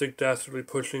past Dick Dastardly,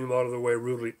 pushing him out of the way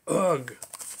rudely. "Ugh!"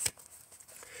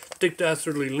 Dick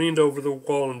Dastardly leaned over the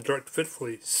wall and jerked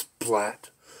fitfully. Splat!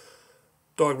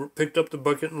 Dogbert picked up the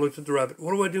bucket and looked at the rabbit.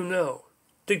 "What do I do now?"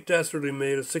 Dick Dastardly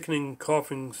made a sickening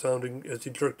coughing sound as he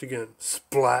jerked again.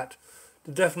 Splat!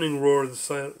 The deafening roar of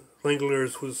the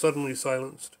Langoliers was suddenly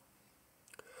silenced.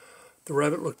 The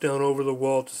rabbit looked down over the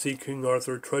wall to see King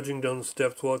Arthur trudging down the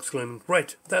steps while exclaiming,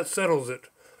 "Right, that settles it."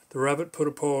 The rabbit put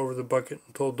a paw over the bucket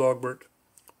and told Dogbert,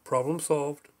 "Problem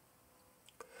solved."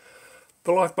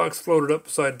 The lockbox floated up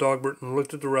beside Dogbert and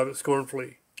looked at the rabbit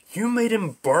scornfully. "You made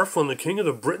him barf on the king of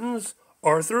the Britons?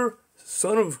 Arthur,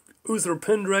 son of Uther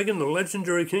Pendragon, the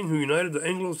legendary king who united the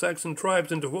Anglo-Saxon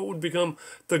tribes into what would become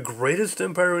the greatest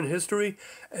empire in history,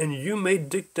 and you made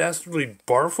Dick Dastardly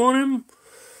barf on him?"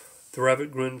 The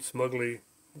rabbit grinned smugly.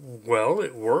 "Well,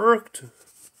 it worked."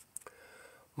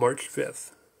 March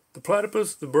 5th. The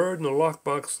platypus, the bird, and the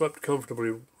lockbox slept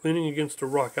comfortably, leaning against a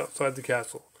rock outside the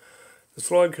castle. The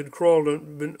slug had crawled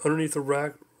underneath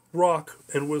a rock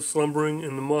and was slumbering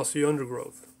in the mossy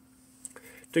undergrowth.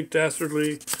 Dick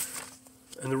Dastardly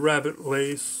and the rabbit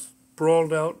lay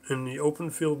sprawled out in the open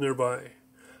field nearby.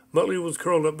 Muttley was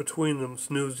curled up between them,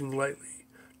 snoozing lightly.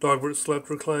 Dogbert slept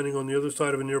reclining on the other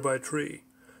side of a nearby tree.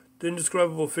 The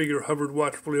indescribable figure hovered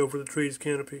watchfully over the tree's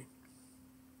canopy.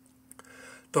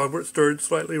 Dogbert stirred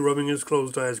slightly, rubbing his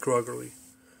closed eyes groggily.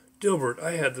 "Dilbert,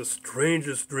 I had the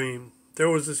strangest dream. There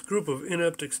was this group of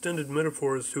inept extended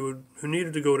metaphors who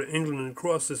needed to go to England and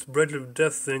cross this bridge of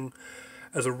death thing,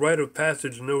 as a rite of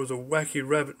passage, and there was a wacky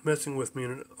rabbit messing with me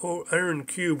in an iron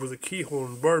cube with a keyhole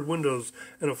and barred windows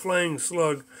and a flying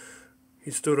slug.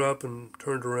 He stood up and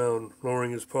turned around,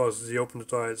 lowering his paws as he opened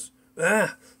his eyes.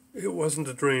 Ah! It wasn't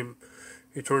a dream.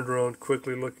 He turned around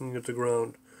quickly, looking at the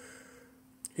ground.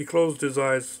 He closed his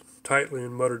eyes tightly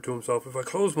and muttered to himself, "If I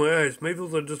close my eyes, maybe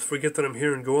they'll just forget that I'm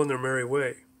here and go on their merry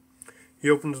way." He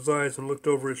opened his eyes and looked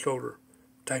over his shoulder.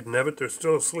 Dagnabbit, they're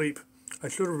still asleep. I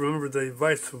should have remembered the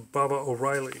advice of Baba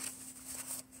O'Reilly.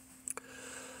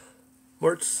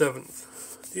 March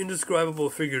 7th. The indescribable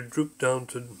figure drooped down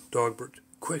to Dogbert.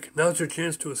 "Quick, now's your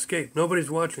chance to escape.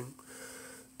 Nobody's watching."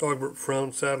 Dogbert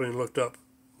frowned sadly and looked up.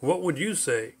 "What would you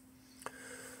say?"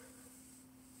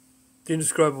 The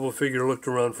indescribable figure looked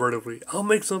around furtively. "I'll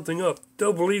make something up.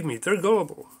 They'll believe me. They're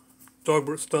gullible."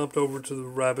 Dogbert stomped over to the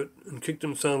rabbit and kicked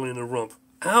him soundly in the rump.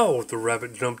 "Ow!" The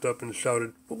rabbit jumped up and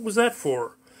shouted. "What was that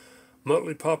for?"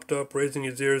 Muttley popped up, raising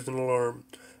his ears in alarm.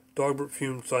 Dogbert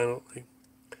fumed silently.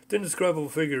 The indescribable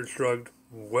figure shrugged.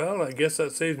 "Well, I guess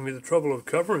that saves me the trouble of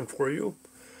covering for you."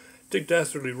 Dick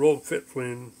Dastardly rolled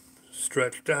fitfully and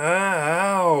stretched.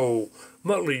 "Ow!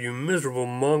 Muttley, you miserable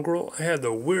mongrel, I had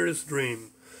the weirdest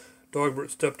dream."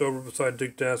 Dogbert stepped over beside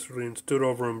Dick Dastardly and stood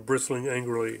over him, bristling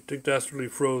angrily. Dick Dastardly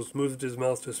froze, moved his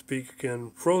mouth to speak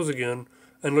again, froze again,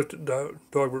 and looked at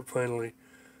Dogbert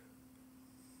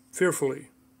fearfully.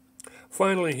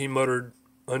 Finally, he muttered,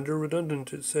 "Under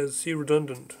redundant, it says see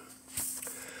redundant."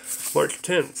 March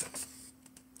 10th.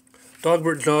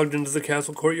 Dogbert jogged into the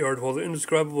castle courtyard while the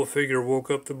indescribable figure woke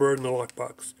up the bird in the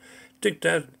lockbox. Dick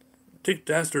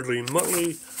Dastardly,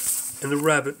 Muttley, and the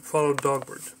rabbit followed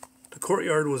Dogbert. The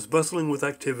courtyard was bustling with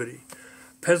activity.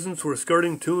 Peasants were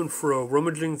skirting to and fro,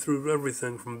 rummaging through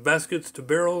everything, from baskets to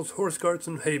barrels, horse carts,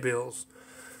 and hay bales.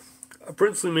 A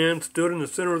princely man stood in the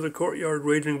center of the courtyard,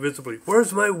 raging visibly.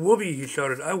 "Where's my whoopee?" he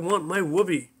shouted. "I want my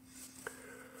whoopee."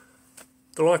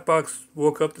 The lockbox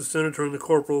woke up the senator and the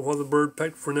corporal, while the bird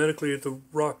pecked frenetically at the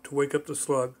rock to wake up the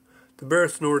slug. The bear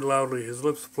snored loudly, his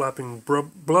lips flapping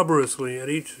blubberously at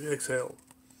each exhale.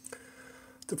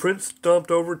 The prince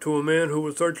stomped over to a man who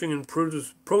was searching in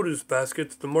produce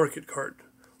baskets at the market cart.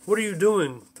 "What are you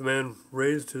doing?" The man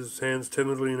raised his hands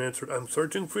timidly and answered, "I'm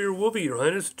searching for your whoopee, your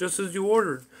highness, just as you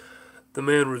ordered." The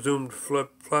man resumed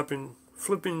flipping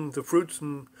the fruits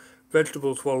and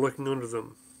vegetables while looking under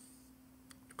them.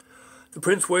 The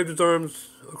prince waved his arms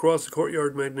across the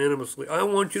courtyard magnanimously. "I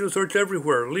want you to search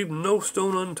everywhere. Leave no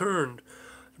stone unturned."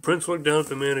 The prince looked down at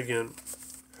the man again.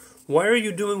 "Why are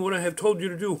you doing what I have told you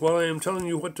to do while I am telling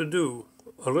you what to do?"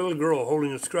 A little girl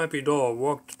holding a scrappy doll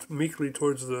walked meekly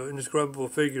towards the indescribable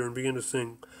figure and began to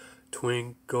sing.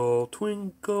 "Twinkle,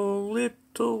 twinkle,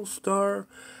 little star,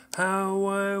 how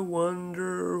I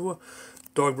wonder..."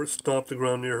 Dogbert stomped the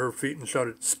ground near her feet and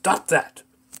shouted, "Stop that!"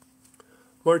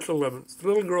 March 11th. The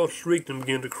little girl shrieked and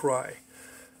began to cry.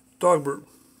 Dogbert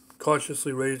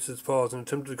cautiously raised his paws and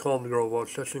attempted to calm the girl while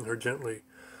shushing her gently.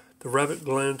 The rabbit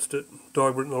glanced at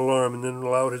Dogbert in alarm and then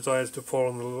allowed his eyes to fall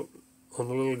on the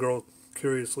little girl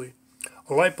curiously.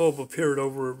 A light bulb appeared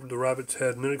over the rabbit's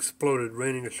head and then exploded,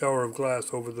 raining a shower of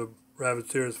glass over the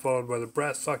rabbit's ears, followed by the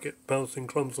brass socket bouncing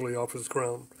clumsily off his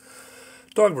crown.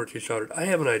 "Dogbert," he shouted, "I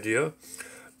have an idea."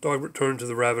 Dogbert turned to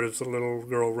the rabbit as the little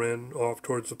girl ran off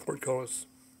towards the portcullis.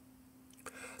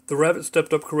 The rabbit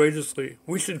stepped up courageously.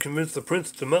 "We should convince the prince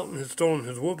that the mountain has stolen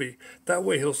his whoopee. That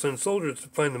way he'll send soldiers to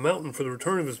find the mountain for the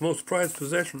return of his most prized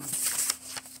possession."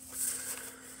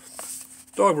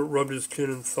 Dogbert rubbed his chin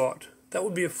in thought. "That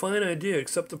would be a fine idea,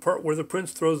 except the part where the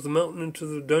prince throws the mountain into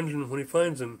the dungeon when he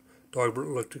finds him." Dogbert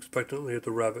looked expectantly at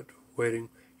the rabbit, waiting.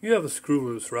 "You have a screw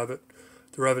loose, rabbit."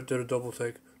 The rabbit did a double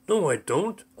take. "No, I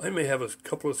don't. I may have a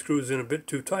couple of screws in a bit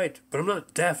too tight, but I'm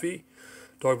not daffy."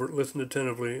 Dogbert listened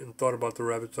attentively and thought about the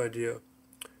rabbit's idea.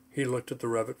 He looked at the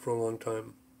rabbit for a long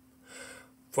time.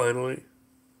 Finally,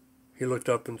 he looked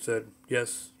up and said,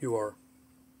 "Yes, you are."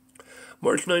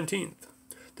 March 19th.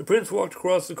 The prince walked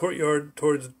across the courtyard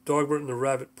towards Dogbert and the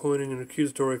rabbit, pointing an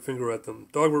accusatory finger at them.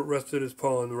 Dogbert rested his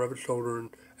paw on the rabbit's shoulder and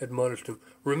admonished him.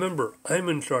 "Remember, I'm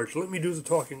in charge. Let me do the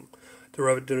talking." The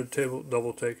rabbit did a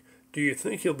double take. "Do you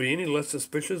think he'll be any less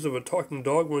suspicious of a talking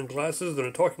dog wearing glasses than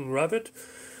a talking rabbit?"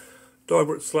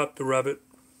 Dogbert slapped the rabbit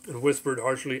and whispered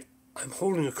harshly, "I'm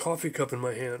holding a coffee cup in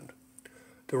my hand."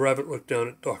 The rabbit looked down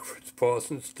at Dogbert's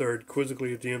paws and stared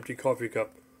quizzically at the empty coffee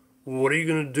cup. "What are you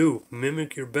going to do?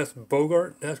 Mimic your best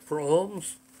Bogart and ask for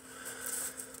alms?"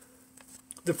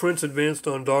 The prince advanced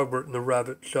on Dogbert and the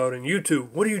rabbit, shouting, "You two,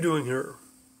 what are you doing here?"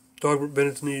 Dogbert bent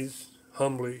his knees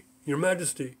humbly. "Your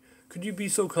Majesty, could you be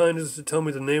so kind as to tell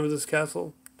me the name of this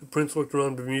castle?" The prince looked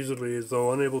around bemusedly, as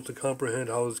though unable to comprehend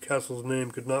how his castle's name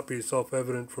could not be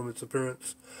self-evident from its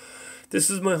appearance. This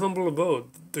is my humble abode,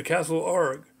 the Castle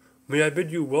Arg. May I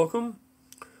bid you welcome?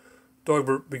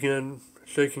 Dogbert began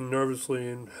shaking nervously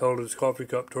and held his coffee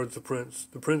cup towards the prince.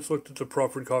 The prince looked at the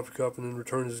proffered coffee cup and then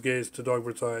returned his gaze to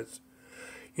Dogbert's eyes.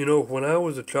 You know, when I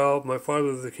was a child, my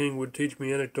father the king would teach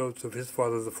me anecdotes of his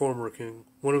father the former king.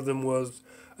 One of them was,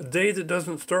 a day that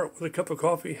doesn't start with a cup of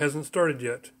coffee hasn't started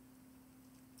yet.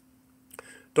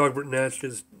 Dogbert gnashed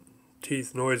his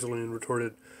teeth noisily and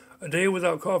retorted, a day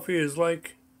without coffee is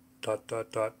like... ...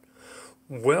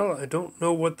 Well, I don't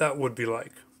know what that would be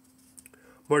like.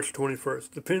 March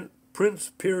 21st. The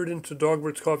prince peered into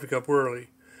Dogbert's coffee cup warily.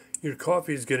 Your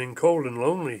coffee's getting cold and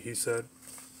lonely, he said.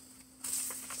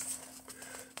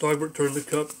 Dogbert turned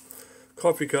the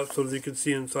coffee cup so that he could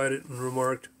see inside it and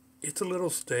remarked, it's a little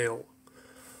stale.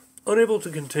 Unable to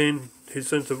contain his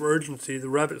sense of urgency, the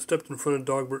rabbit stepped in front of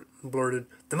Dogbert and blurted,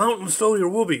 the mountain stole your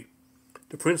whoopee.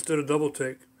 The prince did a double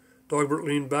take. Dogbert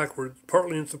leaned backward,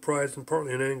 partly in surprise and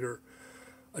partly in anger.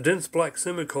 A dense black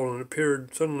semicolon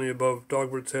appeared suddenly above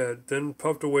Dogbert's head, then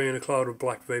puffed away in a cloud of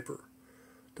black vapor.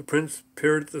 The prince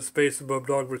peered at the space above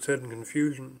Dogbert's head in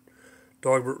confusion.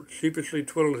 Dogbert sheepishly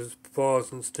twiddled his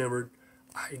paws and stammered,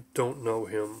 I don't know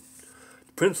him.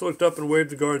 The prince looked up and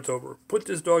waved the guards over. Put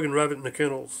this dog and rabbit in the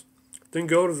kennels. Then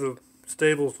go to the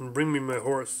stables and bring me my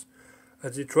horse.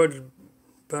 As he trudged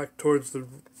back towards the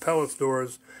palace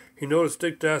doors, he noticed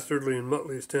Dick Dastardly and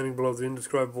Muttley standing below the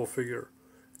indescribable figure.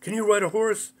 Can you ride a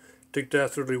horse? Dick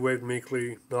Dastardly waved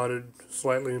meekly, nodded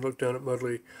slightly, and looked down at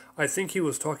Muttley. I think he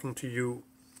was talking to you.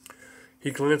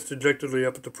 He glanced dejectedly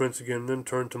up at the prince again, then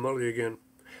turned to Muttley again.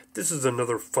 This is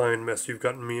another fine mess you've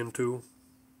gotten me into.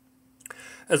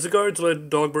 As the guards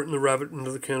led Dogbert and the rabbit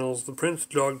into the kennels, the prince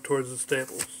jogged towards the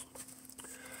stables.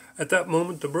 At that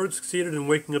moment, the bird succeeded in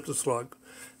waking up the slug.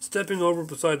 Stepping over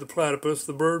beside the platypus,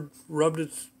 the bird rubbed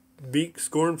its beak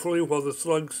scornfully while the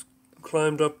slug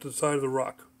climbed up the side of the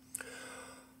rock.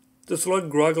 The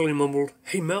slug groggily mumbled,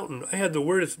 Hey, Mountain, I had the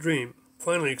weirdest dream.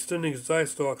 Finally, extending its eye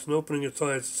stalks and opening its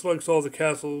eyes, the slug saw the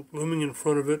castle looming in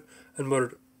front of it and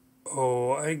muttered,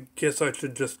 Oh, I guess I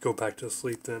should just go back to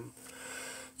sleep then.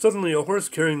 Suddenly, a horse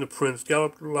carrying the prince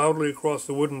galloped loudly across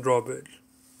the wooden drawbridge,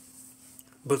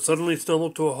 but suddenly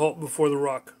stumbled to a halt before the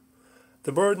rock.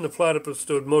 The bird and the platypus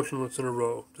stood motionless in a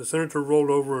row. The senator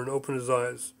rolled over and opened his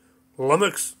eyes.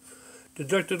 Lummox!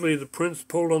 Dejectedly, the prince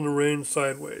pulled on the reins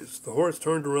sideways. The horse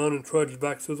turned around and trudged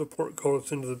back through the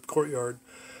portcullis into the courtyard,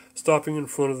 stopping in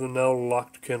front of the now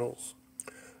locked kennels.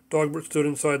 Dogbert stood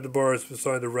inside the bars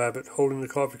beside the rabbit, holding the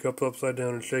coffee cup upside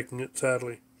down and shaking it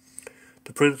sadly.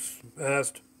 The prince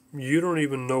asked, You don't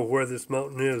even know where this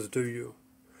mountain is, do you?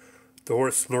 The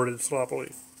horse snorted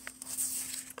sloppily.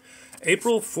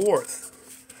 April 4th.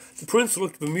 The prince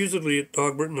looked bemusedly at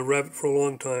Dogbert and the rabbit for a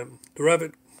long time. The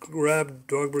rabbit grabbed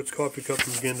Dogbert's coffee cup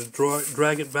and began to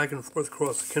drag it back and forth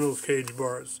across the kennel's cage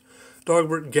bars.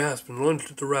 Dogbert gasped and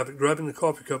lunged at the rabbit, grabbing the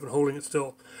coffee cup and holding it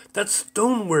still. That's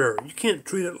stoneware! You can't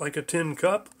treat it like a tin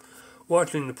cup!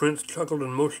 Watching, the prince chuckled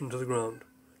and motioned to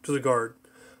the guard.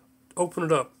 Open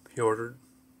it up, he ordered.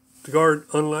 The guard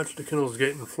unlatched the kennel's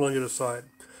gate and flung it aside.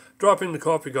 Dropping the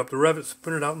coffee cup, the rabbit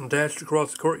sprinted out and dashed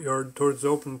across the courtyard towards the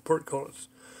open portcullis.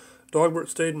 Dogbert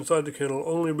stayed inside the kennel,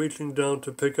 only reaching down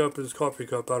to pick up his coffee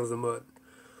cup out of the mud.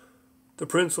 The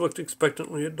prince looked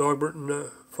expectantly at Dogbert and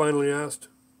finally asked,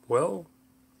 Well?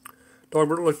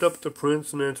 Dogbert looked up at the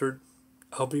prince and answered,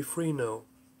 I'll be free now.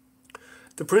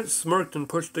 The prince smirked and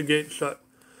pushed the gate shut.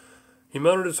 He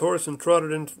mounted his horse and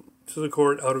trotted into the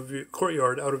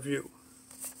courtyard out of view.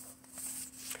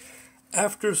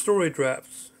 After story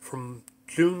drafts from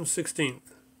June 16th.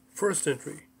 First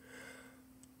entry.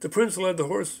 The prince led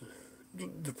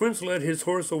his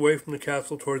horse away from the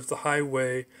castle towards the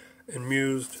highway and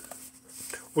mused,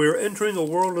 We are entering a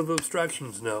world of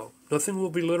abstractions now. Nothing will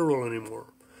be literal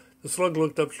anymore. The slug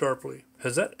looked up sharply.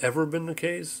 Has that ever been the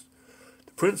case?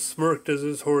 The prince smirked as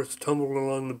his horse tumbled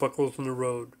along the buckles in the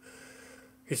road.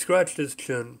 He scratched his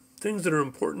chin. Things that are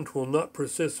important will not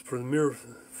persist for the mere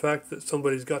fact that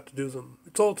somebody's got to do them.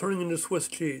 It's all turning into Swiss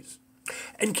cheese.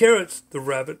 And carrots, the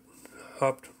rabbit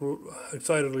hopped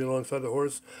excitedly alongside the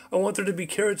horse. I want there to be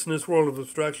carrots in this world of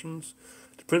abstractions.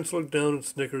 The prince looked down and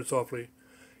snickered softly.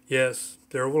 Yes,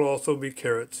 there will also be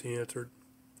carrots, he answered.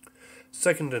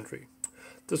 Second entry.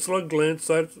 The slug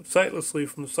glanced sightlessly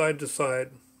from side to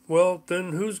side. Well,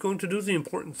 then who's going to do the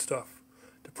important stuff?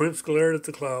 The prince glared at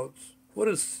the clouds. What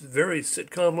a very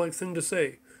sitcom-like thing to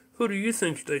say. Who do you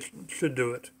think they should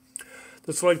do it?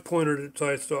 The slug pointed at its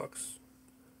eye stalks.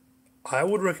 I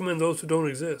would recommend those who don't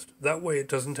exist. That way it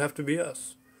doesn't have to be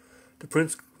us. The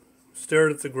prince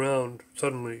stared at the ground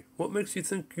suddenly. What makes you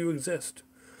think you exist?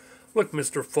 Look,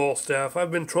 Mr. Falstaff,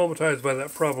 I've been traumatized by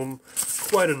that problem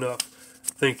quite enough.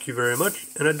 Thank you very much,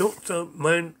 and I don't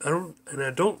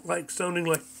like sounding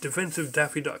like defensive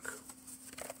Daffy Duck.